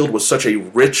Springfield was such a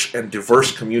rich and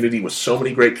diverse community with so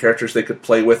many great characters they could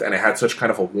play with, and it had such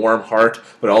kind of a warm heart,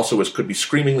 but also could be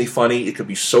screamingly funny, it could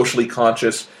be socially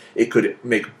conscious, it could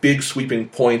make big sweeping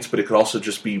points, but it could also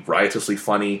just be riotously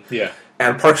funny. Yeah.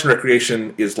 And Parks and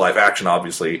Recreation is live action,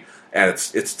 obviously, and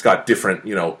it's got different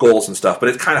goals and stuff, but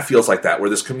it kind of feels like that, where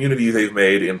this community they've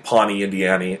made in Pawnee,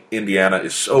 Indiana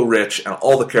is so rich, and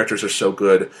all the characters are so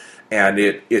good, and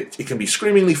it can be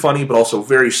screamingly funny, but also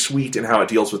very sweet in how it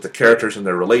deals with the characters and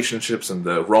their relationships and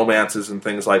the romances and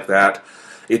things like that.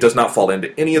 It does not fall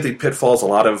into any of the pitfalls a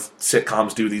lot of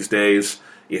sitcoms do these days.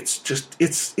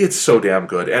 It's so damn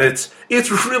good, and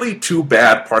it's really too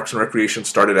bad Parks and Recreation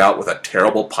started out with a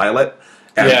terrible pilot.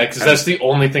 Because that's the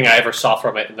only thing I ever saw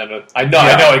from it, and then I know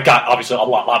it got obviously a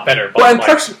lot better. But well, and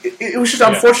Parks, it was just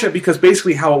unfortunate because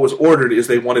basically how it was ordered is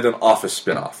they wanted an Office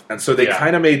spinoff, and so they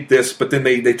kind of made this, but then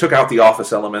they took out the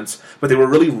Office elements, but they were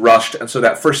really rushed, and so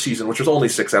that first season, which was only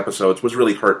 6 episodes, was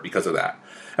really hurt because of that.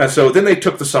 And so then they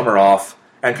took the summer off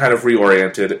and kind of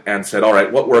reoriented and said, all right,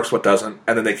 what works, what doesn't,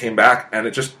 and then they came back, and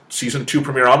it just, season 2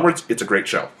 premiere onwards, it's a great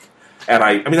show. And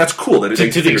I mean, that's cool that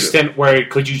to the extent where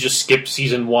could you just skip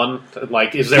season 1?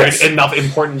 Like, is there enough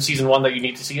important in season 1 that you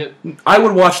need to see it? I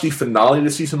would watch the finale to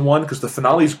season 1 because the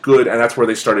finale's good, and that's where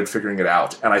they started figuring it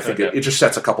out. And I think it just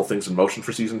sets a couple things in motion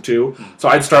for season 2. So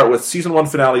I'd start with season 1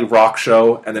 finale, rock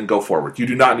show, and then go forward. You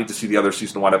do not need to see the other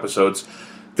season 1 episodes.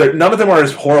 None of them are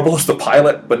as horrible as the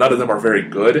pilot, but none of them are very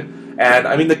good. And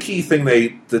I mean, the key thing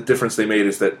the difference they made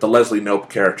is that the Leslie Knope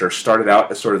character started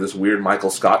out as sort of this weird Michael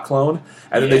Scott clone,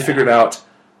 and then they figured out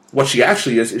what she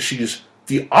actually is she's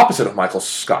the opposite of Michael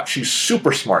Scott. She's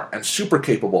super smart and super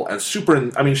capable and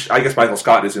I guess Michael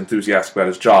Scott is enthusiastic about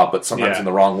his job, but sometimes in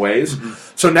the wrong ways. Mm-hmm.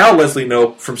 So now Leslie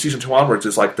Knope, from season 2 onwards,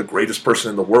 is like the greatest person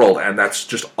in the world, and that's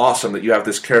just awesome that you have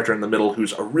this character in the middle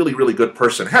who's a really, really good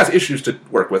person. Has issues to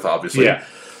work with, obviously. Yeah.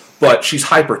 But she's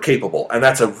hyper capable, and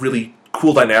that's a really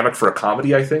cool dynamic for a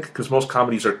comedy, I think, because most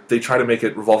comedies they try to make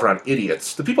it revolve around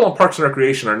idiots. The people on Parks and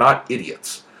Recreation are not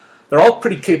idiots. They're all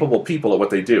pretty capable people at what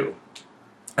they do.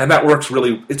 And that works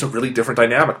it's a really different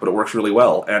dynamic, but it works really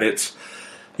well. And it's,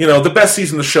 the best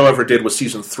season the show ever did was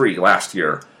season 3 last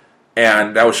year.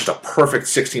 And that was just a perfect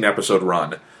 16-episode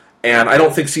run. And I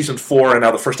don't think season 4 and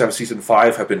now the first half of season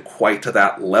 5 have been quite to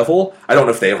that level. I don't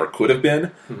know if they ever could have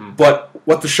been. Mm-hmm. But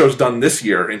what the show's done this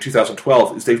year, in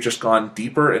 2012, is they've just gone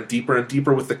deeper and deeper and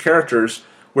deeper with the characters,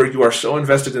 where you are so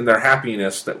invested in their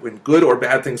happiness that when good or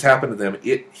bad things happen to them,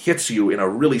 it hits you in a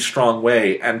really strong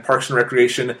way. And Parks and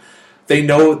Recreation, they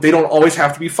know they don't always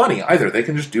have to be funny either. They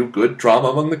can just do good drama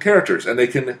among the characters, and they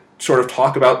can sort of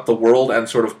talk about the world and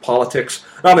sort of politics,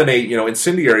 not in a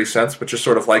incendiary sense, but just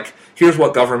sort of like, here's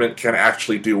what government can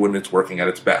actually do when it's working at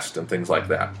its best, and things like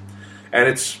that. And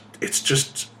it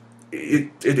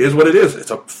is what it is.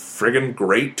 It's a friggin'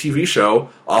 great TV show,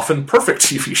 often perfect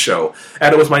TV show.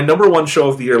 And it was my number 1 show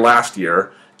of the year last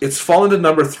year. It's fallen to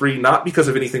number 3, not because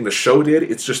of anything the show did,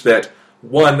 it's just that,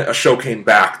 one, a show came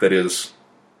back that is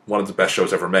one of the best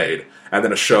shows ever made, and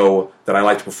then a show that I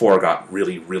liked before got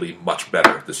really, really much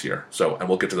better this year. And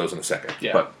we'll get to those in a second.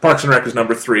 Yeah. But Parks and Rec is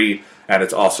number 3, and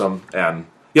it's awesome. And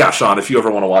yeah, Sean, if you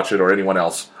ever want to watch it, or anyone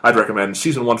else, I'd recommend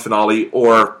season 1 finale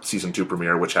or season 2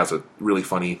 premiere, which has a really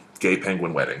funny gay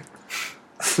penguin wedding.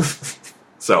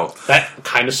 So that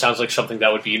kind of sounds like something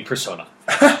that would be in Persona.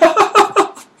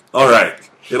 All right.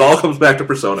 It all comes back to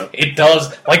Persona. It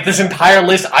does. Like, this entire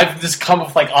list, I've just come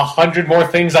up with, 100 more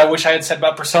things I wish I had said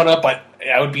about Persona, but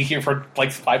I would be here for,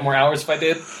 5 more hours if I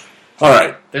did. All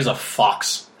right. There's a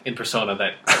fox in Persona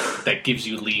that gives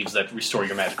you leaves that restore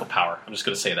your magical power. I'm just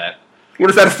going to say that. What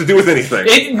does that have to do with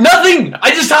anything? Nothing!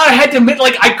 I just thought I had to admit,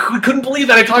 I couldn't believe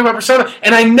that I talked about Persona,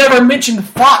 and I never mentioned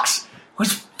Fox.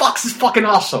 Fox is fucking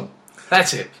awesome.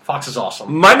 That's it. Fox is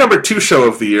awesome. My number 2 show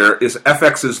of the year is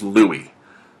FX's Louie.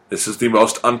 This is the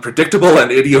most unpredictable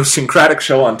and idiosyncratic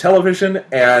show on television,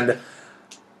 and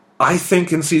I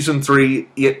think in season 3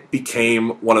 it became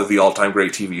one of the all-time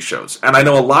great TV shows. And I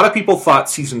know a lot of people thought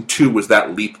season 2 was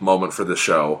that leap moment for the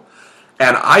show,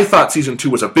 and I thought season 2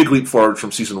 was a big leap forward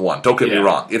from season 1. Don't get me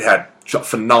wrong. It had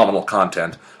phenomenal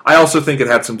content. I also think it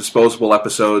had some disposable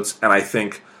episodes, and I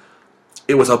think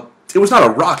it was not a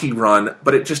rocky run,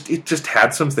 but it just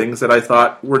had some things that I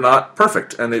thought were not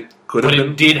perfect, and it could have been. But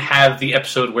it did have the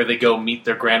episode where they go meet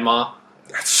their grandma.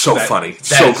 That's so funny. It's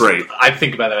so great. I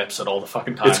think about that episode all the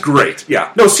fucking time. It's great,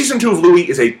 yeah. No, season 2 of Louie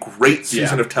is a great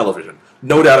season of television.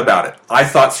 No doubt about it. I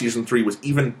thought season 3 was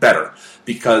even better,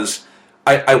 because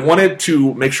I wanted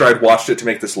to make sure I'd watched it to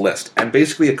make this list. And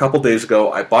basically a couple days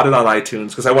ago, I bought it on iTunes,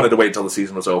 because I wanted to wait until the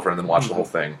season was over and then watch the whole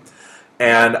thing.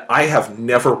 And I have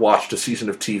never watched a season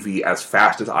of TV as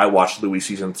fast as I watched Louie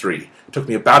season 3. It took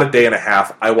me about a day and a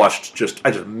half. I just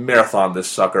marathoned this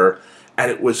sucker,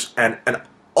 and it was and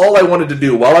all I wanted to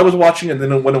do while I was watching, and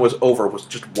then when it was over, was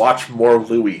just watch more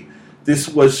Louie. This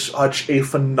was such a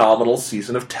phenomenal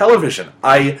season of television.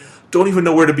 I don't even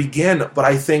know where to begin, but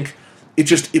I think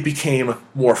it became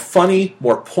more funny,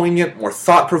 more poignant, more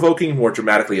thought-provoking, more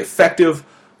dramatically effective,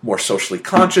 more socially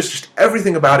conscious. Just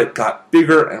everything about it got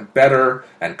bigger and better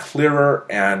and clearer,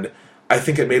 and I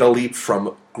think it made a leap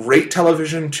from great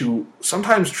television to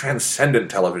sometimes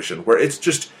transcendent television, where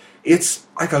it's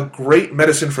like a great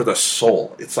medicine for the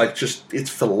soul. It's it's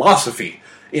philosophy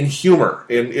in humor,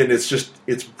 and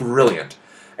it's brilliant.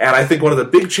 And I think one of the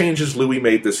big changes Louie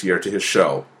made this year to his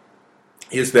show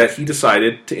is that he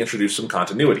decided to introduce some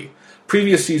continuity.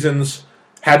 Previous seasons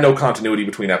had no continuity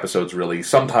between episodes, really.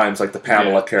 Sometimes, like the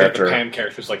Pamela character. The Pam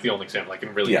character is the only example I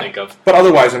can really think of. But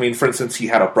otherwise, for instance, he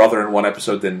had a brother in one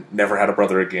episode, then never had a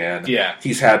brother again. Yeah.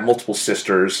 He's had multiple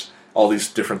sisters, all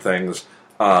these different things.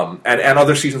 And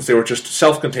other seasons, they were just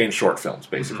self-contained short films,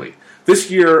 basically. Mm-hmm. This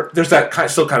year, there's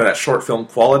still kind of that short film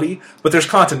quality, but there's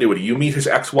continuity. You meet his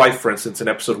ex-wife, for instance, in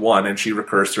episode 1, and she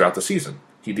recurs throughout the season.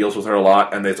 He deals with her a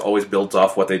lot, and it always builds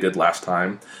off what they did last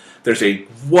time. There's a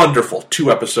wonderful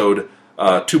 2-episode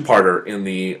two-parter in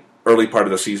the early part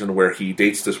of the season where he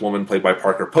dates this woman played by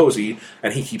Parker Posey,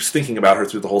 and he keeps thinking about her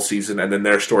through the whole season, and then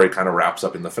their story kind of wraps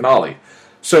up in the finale.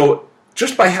 So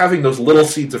just by having those little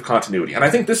seeds of continuity, and I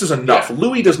think this is enough. Yeah.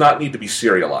 Louie does not need to be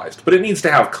serialized, but it needs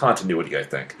to have continuity, I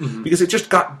think, because it just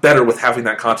got better with having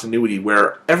that continuity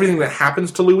where everything that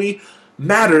happens to Louie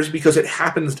matters because it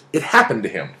happened to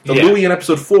him. The Louis in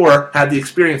episode 4 had the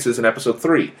experiences in episode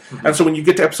 3. Mm-hmm. And so when you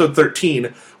get to episode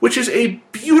 13, which is a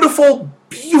beautiful,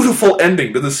 beautiful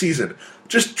ending to the season,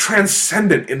 just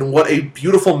transcendent in what a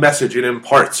beautiful message it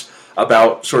imparts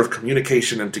about sort of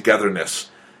communication and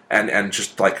togetherness and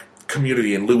just like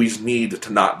community and Louis' need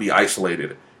to not be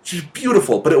isolated. She's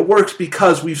beautiful, but it works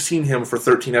because we've seen him for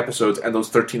 13 episodes, and those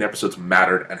 13 episodes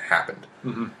mattered and happened.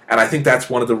 Mm-hmm. And I think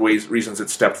that's one of the reasons it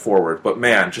stepped forward. But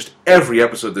man, just every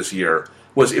episode this year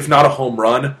was, if not a home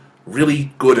run,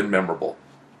 really good and memorable.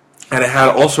 And it had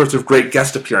all sorts of great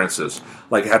guest appearances,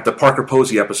 like it had the Parker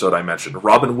Posey episode I mentioned.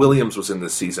 Robin Williams was in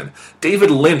this season.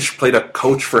 David Lynch played a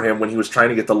coach for him when he was trying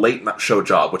to get the late show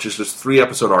job, which is this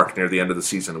 3-episode arc near the end of the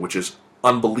season, which is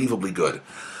unbelievably good.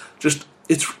 Just...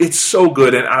 It's so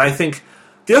good, and I think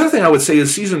the other thing I would say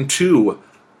is season 2,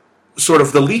 sort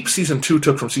of the leap season 2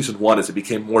 took from season 1 as it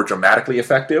became more dramatically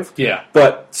effective. Yeah.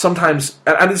 But sometimes,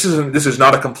 and this is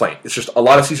not a complaint. It's just a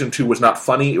lot of season 2 was not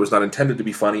funny. It was not intended to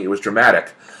be funny. It was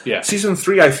dramatic. Yeah. Season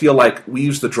 3, I feel like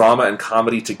weaves the drama and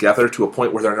comedy together to a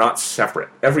point where they're not separate.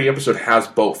 Every episode has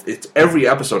both. Every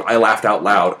episode I laughed out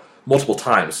loud multiple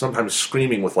times, sometimes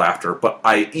screaming with laughter. But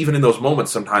even in those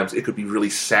moments, sometimes it could be really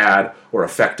sad or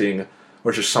affecting,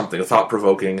 or just something,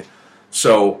 thought-provoking.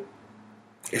 So,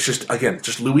 it's just, again,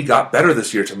 just Louis got better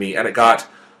this year to me, and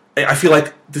I feel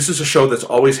like this is a show that's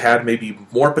always had maybe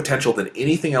more potential than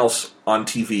anything else on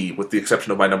TV, with the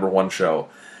exception of my number 1 show.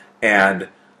 And,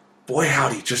 boy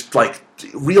howdy, just, like,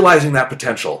 realizing that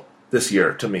potential this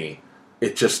year, to me,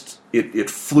 it just, it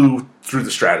flew through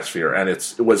the stratosphere, and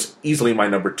it was easily my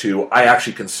number 2. I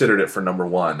actually considered it for number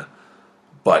 1,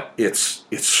 but it's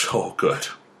so good.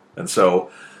 And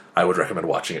so I would recommend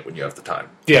watching it when you have the time.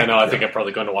 Yeah, no, I think I'm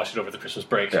probably going to watch it over the Christmas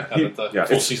break now that the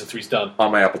full season 3's done.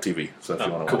 On my Apple TV, so if you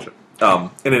want to watch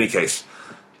it. In any case,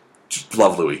 just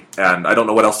love Louis. And I don't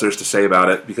know what else there's to say about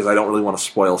it, because I don't really want to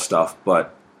spoil stuff,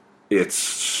 but it's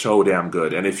so damn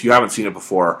good. And if you haven't seen it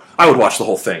before, I would watch the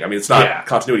whole thing. I mean, it's not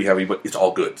continuity heavy, but it's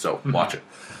all good, so watch it.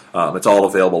 It's all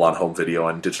available on home video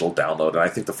and digital download, and I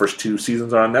think the first 2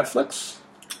 seasons are on Netflix.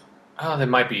 Oh, they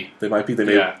might be. They may take it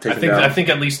down. I think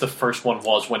at least the first one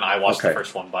was when I watched the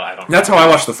first one, but I don't know. That's how I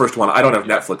watched the first one. I don't have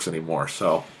Netflix anymore,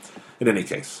 so in any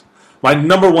case. My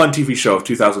number 1 TV show of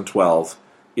 2012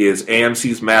 is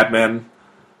AMC's Mad Men.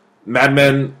 Mad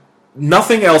Men,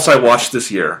 nothing else I watched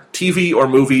this year, TV or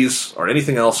movies or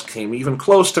anything else, came even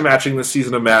close to matching this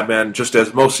season of Mad Men, just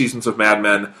as most seasons of Mad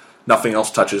Men, nothing else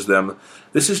touches them.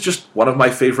 This is just one of my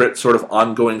favorite sort of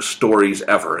ongoing stories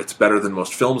ever. It's better than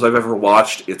most films I've ever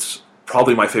watched. It's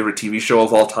probably my favorite TV show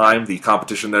of all time. The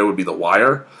competition there would be The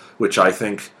Wire, which I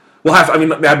think will have. I mean,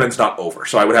 Mad Men's not over,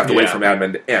 so I would have to wait for Mad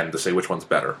Men to end to say which one's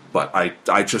better. But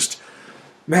I just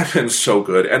Mad Men's so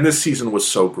good, and this season was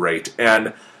so great.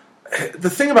 And the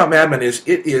thing about Mad Men is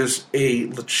it is a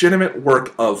legitimate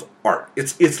work of art.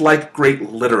 It's like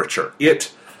great literature.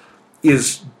 It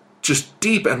is just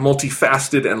deep and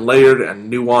multifaceted and layered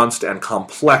and nuanced and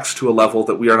complex to a level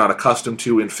that we are not accustomed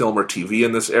to in film or TV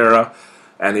in this era.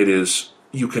 And it is,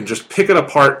 you can just pick it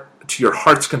apart to your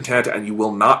heart's content and you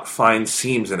will not find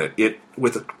seams in it. It,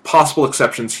 with possible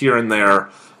exceptions here and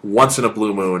there, once in a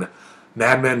blue moon,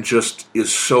 Mad Men just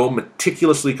is so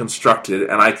meticulously constructed,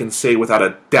 and I can say without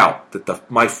a doubt that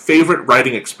my favorite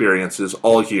writing experiences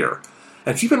all year.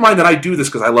 And keep in mind that I do this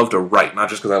because I love to write, not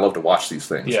just because I love to watch these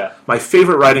things. Yeah. My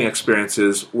favorite writing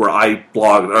experiences where I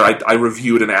blogged, or I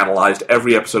reviewed and analyzed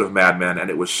every episode of Mad Men,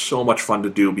 and it was so much fun to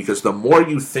do, because the more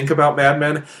you think about Mad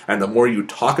Men, and the more you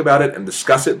talk about it and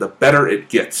discuss it, the better it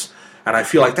gets. And I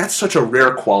feel like that's such a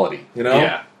rare quality, you know?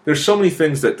 Yeah. There's so many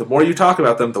things that the more you talk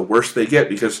about them, the worse they get,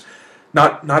 because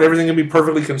not everything can be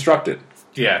perfectly constructed.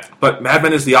 Yeah. But Mad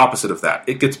Men is the opposite of that.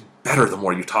 It gets better the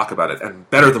more you talk about it, and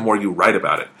better the more you write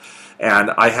about it.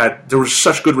 And there was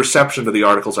such good reception to the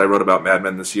articles I wrote about Mad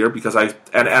Men this year, because I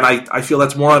feel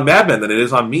that's more on Mad Men than it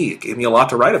is on me. It gave me a lot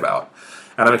to write about.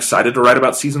 And I'm excited to write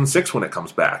about season 6 when it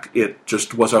comes back. It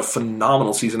just was a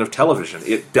phenomenal season of television.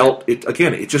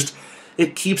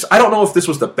 It keeps, I don't know if this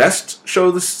was the best show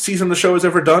this season the show has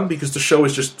ever done, because the show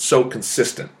is just so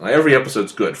consistent. Every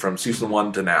episode's good from season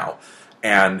 1 to now.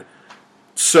 And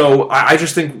so I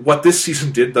just think what this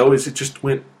season did, though, is it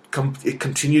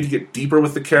continued to get deeper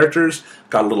with the characters,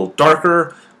 got a little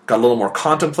darker, got a little more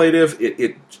contemplative.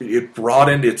 It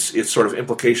broadened its sort of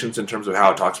implications in terms of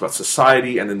how it talks about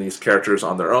society and then these characters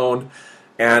on their own.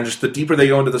 And just the deeper they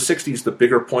go into the 60s, the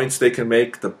bigger points they can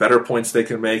make, the better points they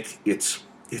can make. It's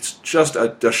just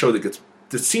a show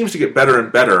that seems to get better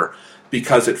and better,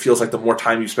 because it feels like the more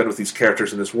time you spend with these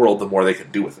characters in this world, the more they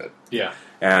can do with it. Yeah.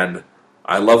 And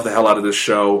I love the hell out of this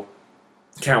show.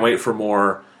 Can't wait for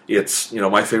more. It's,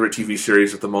 my favorite TV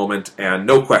series at the moment, and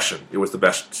no question, it was the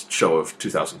best show of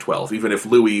 2012. Even if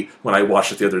Louis, when I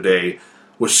watched it the other day,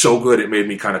 was so good it made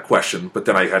me kind of question, but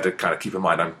then I had to kind of keep in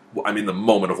mind I'm in the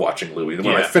moment of watching Louis. And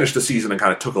when I finished the season and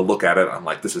kind of took a look at it, I'm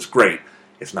like, this is great.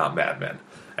 It's not Mad Men.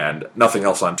 And nothing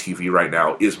else on TV right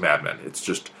now is Mad Men. It's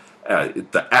just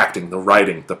the acting, the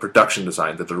writing, the production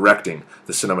design, the directing,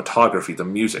 the cinematography, the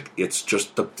music. It's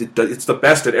just it's the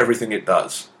best at everything it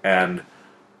does. And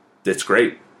it's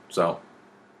great. So,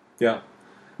 yeah.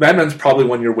 Mad Men's probably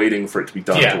one you're waiting for it to be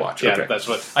done to watch. Yeah, okay. That's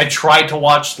what I tried to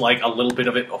watch, like a little bit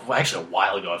of it. Actually, a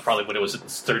while ago, probably when it was in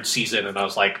its third season, and I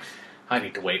was like, I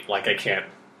need to wait. Like, I can't.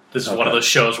 This is one of those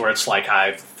shows where it's like,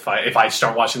 if I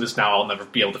start watching this now, I'll never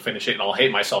be able to finish it, and I'll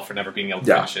hate myself for never being able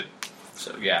to finish it.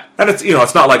 So yeah, and it's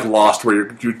it's not like Lost where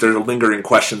there are lingering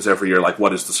questions every year, like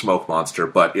what is the smoke monster?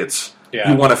 But it's. Yeah.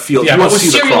 You want to feel. Yeah, but with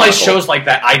serialized shows like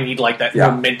that, I need like that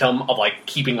momentum of like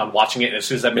keeping on watching it. And as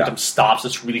soon as that momentum stops,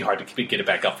 it's really hard to get it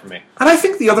back up for me. And I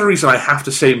think the other reason I have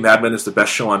to say Mad Men is the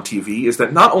best show on TV is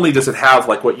that not only does it have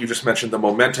like what you just mentioned, the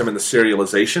momentum and the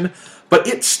serialization, but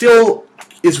it still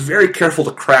is very careful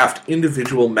to craft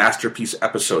individual masterpiece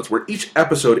episodes where each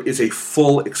episode is a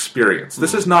full experience.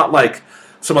 This is not like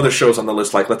some other shows on the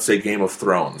list, like let's say Game of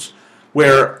Thrones,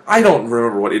 where I don't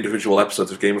remember what individual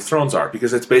episodes of Game of Thrones are,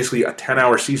 because it's basically a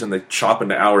 10-hour season they chop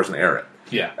into hours and air it.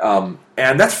 Yeah.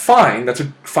 And that's fine. That's a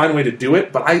fine way to do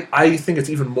it, but I think it's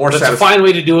even more satisfying. It's a fine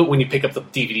way to do it when you pick up the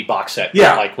DVD box set,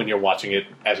 not like when you're watching it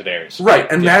as it airs. Right,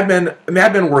 and Mad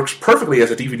Men works perfectly as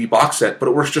a DVD box set, but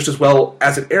it works just as well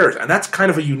as it airs, and that's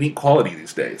kind of a unique quality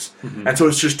these days. Mm-hmm. And so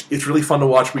it's really fun to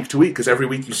watch week to week, because every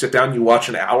week you sit down, you watch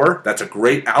an hour, that's a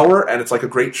great hour, and it's like a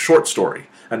great short story.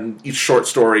 And each short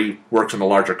story works in a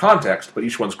larger context, but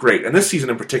each one's great. And this season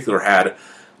in particular had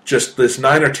just this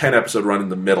 9 or 10 episode run in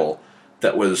the middle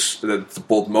that was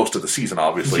most of the season,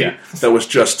 obviously, that was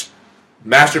just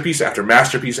masterpiece after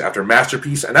masterpiece after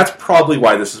masterpiece. And that's probably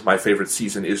why this is my favorite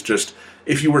season, is just,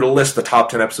 if you were to list the top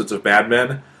 10 episodes of Mad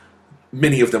Men,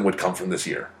 many of them would come from this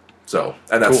year. So,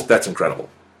 and that's incredible.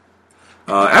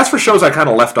 As for shows I kind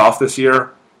of left off this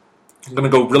year, I'm going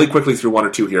to go really quickly through one or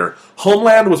two here.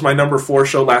 Homeland was my number 4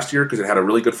 show last year because it had a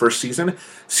really good first season.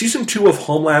 Season 2 of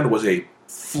Homeland was a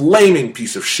flaming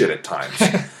piece of shit at times.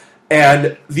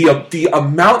 And the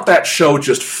amount that show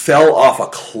just fell off a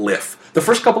cliff. The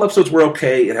first couple episodes were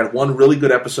okay. It had one really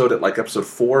good episode at like episode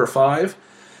 4 or 5.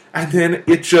 And then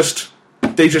they just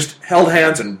held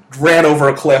hands and ran over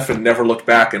a cliff and never looked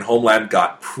back. And Homeland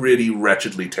got pretty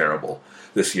wretchedly terrible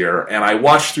this year. And I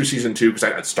watched through season 2 because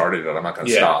I started it. I'm not going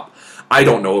to stop. I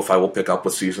don't know if I will pick up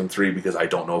with season 3 because I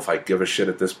don't know if I give a shit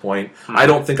at this point. I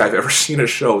don't think I've ever seen a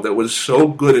show that was so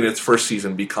good in its first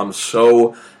season become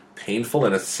so painful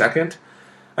in its second.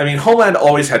 I mean, Homeland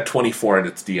always had 24 in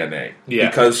its DNA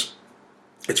because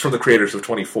it's from the creators of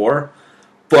 24,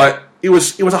 but it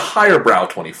was a higher brow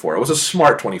 24. It was a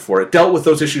smart 24. It dealt with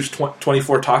those issues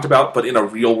 24 talked about, but in a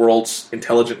real world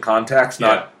intelligent context,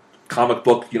 not comic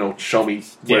book, show me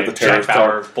where the terrorists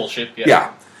are. Bullshit.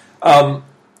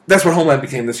 That's what Homeland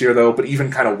became this year, though, but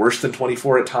even kind of worse than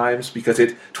 24 at times, because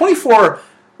 24,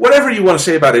 whatever you want to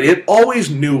say about it, it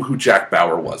always knew who Jack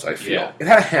Bauer was, I feel. Yeah. It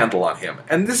had a handle on him.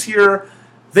 And this year,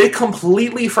 they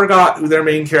completely forgot who their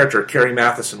main character, Carrie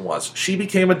Mathison, was. She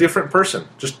became a different person,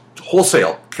 just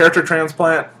wholesale. Character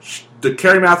transplant. The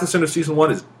Carrie Mathison of Season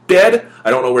 1 is dead.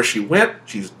 I don't know where she went.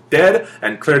 She's dead.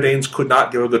 And Claire Danes could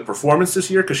not give a good performance this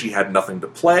year because she had nothing to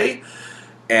play.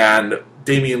 And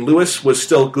Damian Lewis was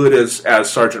still good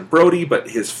as Sergeant Brody,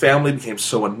 but his family became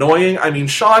so annoying. I mean,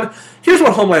 Sean, here's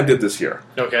what Homeland did this year.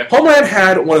 Okay. Homeland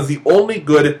had one of the only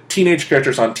good teenage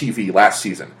characters on TV last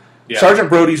season. Yeah. Sergeant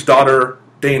Brody's daughter,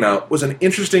 Dana, was an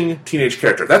interesting teenage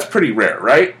character. That's pretty rare,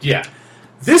 right? Yeah.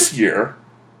 This year,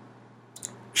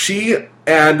 she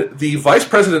and the vice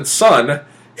president's son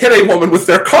hit a woman with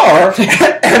their car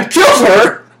and kills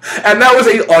her, and that was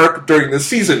an arc during this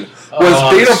season.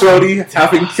 Was Dana Brody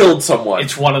having killed someone?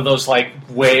 It's one of those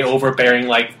way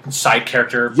overbearing side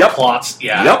character plots.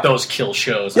 Yeah, those kill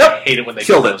shows. I hate it when they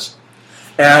kill those.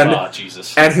 And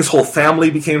Jesus! And his whole family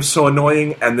became so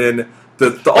annoying. And then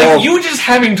you just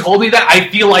having told me that, I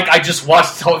feel like I just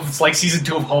watched season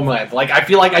 2 of Homeland. I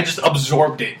feel like I just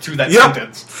absorbed it through that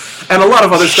sentence. And a lot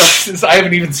of other stuff. I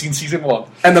haven't even seen season 1.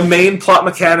 And the main plot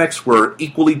mechanics were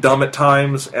equally dumb at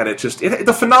times, and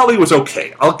the finale was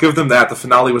okay. I'll give them that. The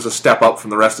finale was a step up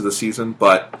from the rest of the season,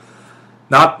 but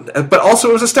also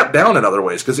it was a step down in other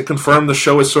ways, because it confirmed the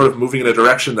show is sort of moving in a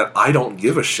direction that I don't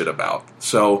give a shit about.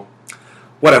 So,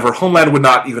 whatever. Homeland would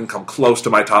not even come close to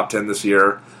my top 10 this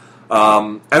year.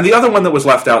 And the other one that was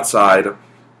left outside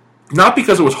not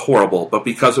because it was horrible, but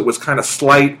because it was kind of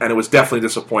slight and it was definitely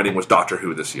disappointing, was Doctor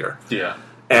Who this year. Yeah.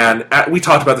 And we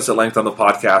talked about this at length on the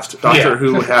podcast. Doctor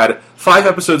Who had 5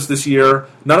 episodes this year.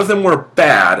 None of them were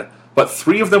bad, but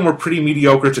 3 of them were pretty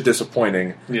mediocre to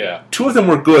disappointing. Yeah. 2 of them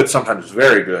were good, sometimes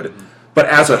very good. Mm-hmm. But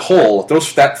as a whole, that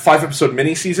 5-episode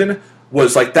miniseason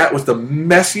was that was the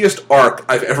messiest arc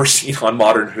I've ever seen on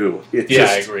Modern Who. I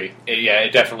agree.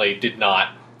 It definitely did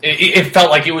not. It felt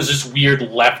like it was just weird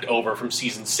leftover from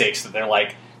season 6 that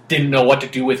they're didn't know what to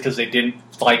do with because they didn't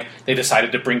they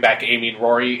decided to bring back Amy and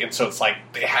Rory, and so it's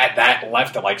they had that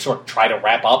left to sort of try to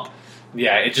wrap up.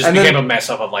 Yeah, it just became a mess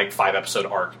of a 5-episode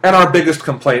arc. And our biggest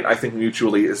complaint, I think,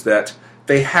 mutually, is that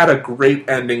they had a great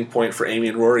ending point for Amy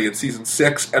and Rory in season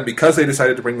 6, and because they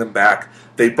decided to bring them back,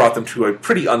 they brought them to a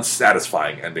pretty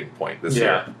unsatisfying ending point this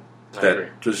year.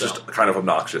 That was just kind of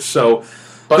obnoxious.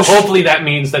 But hopefully that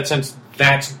means that since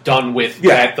that's done with,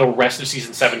 that the rest of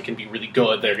season 7 can be really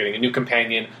good. They're getting a new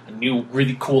companion, a new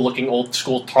really cool looking old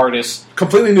school TARDIS.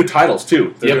 Completely new titles,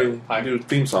 too. They're doing a new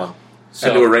theme song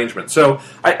and new arrangement. So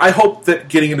I hope that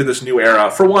getting into this new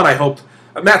era, for one, I hope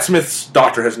Matt Smith's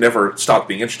Doctor has never stopped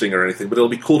being interesting or anything, but it'll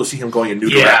be cool to see him going in new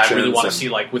directions. Yeah, I really want to see,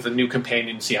 with a new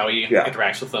companion, see how he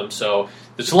interacts with them. So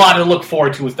there's a lot to look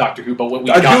forward to with Doctor Who, but what we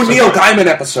got... A new Neil Gaiman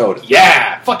episode.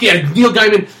 Yeah! Fuck yeah, Neil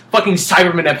Gaiman fucking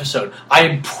Cyberman episode. I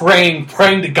am praying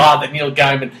to God that Neil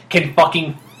Gaiman can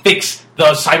fucking fix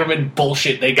the Cyberman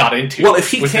bullshit they got into. Well, if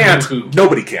he can,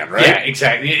 nobody can, right? Yeah,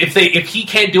 exactly. If he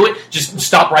can't do it, just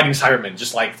stop writing Cybermen.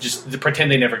 Just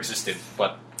pretend they never existed.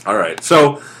 But all right,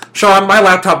 so... Sean, my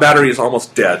laptop battery is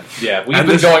almost dead. Yeah, we've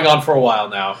been going on for a while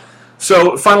now.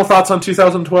 So, final thoughts on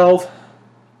 2012?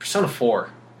 Persona 4.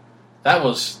 That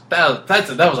was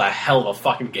a hell of a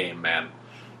fucking game, man.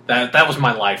 That was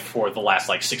my life for the last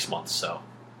 6 months. So,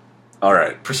 all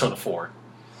right, Persona 4.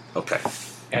 Okay,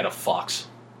 And a fox.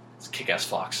 It's a kick-ass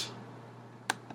fox.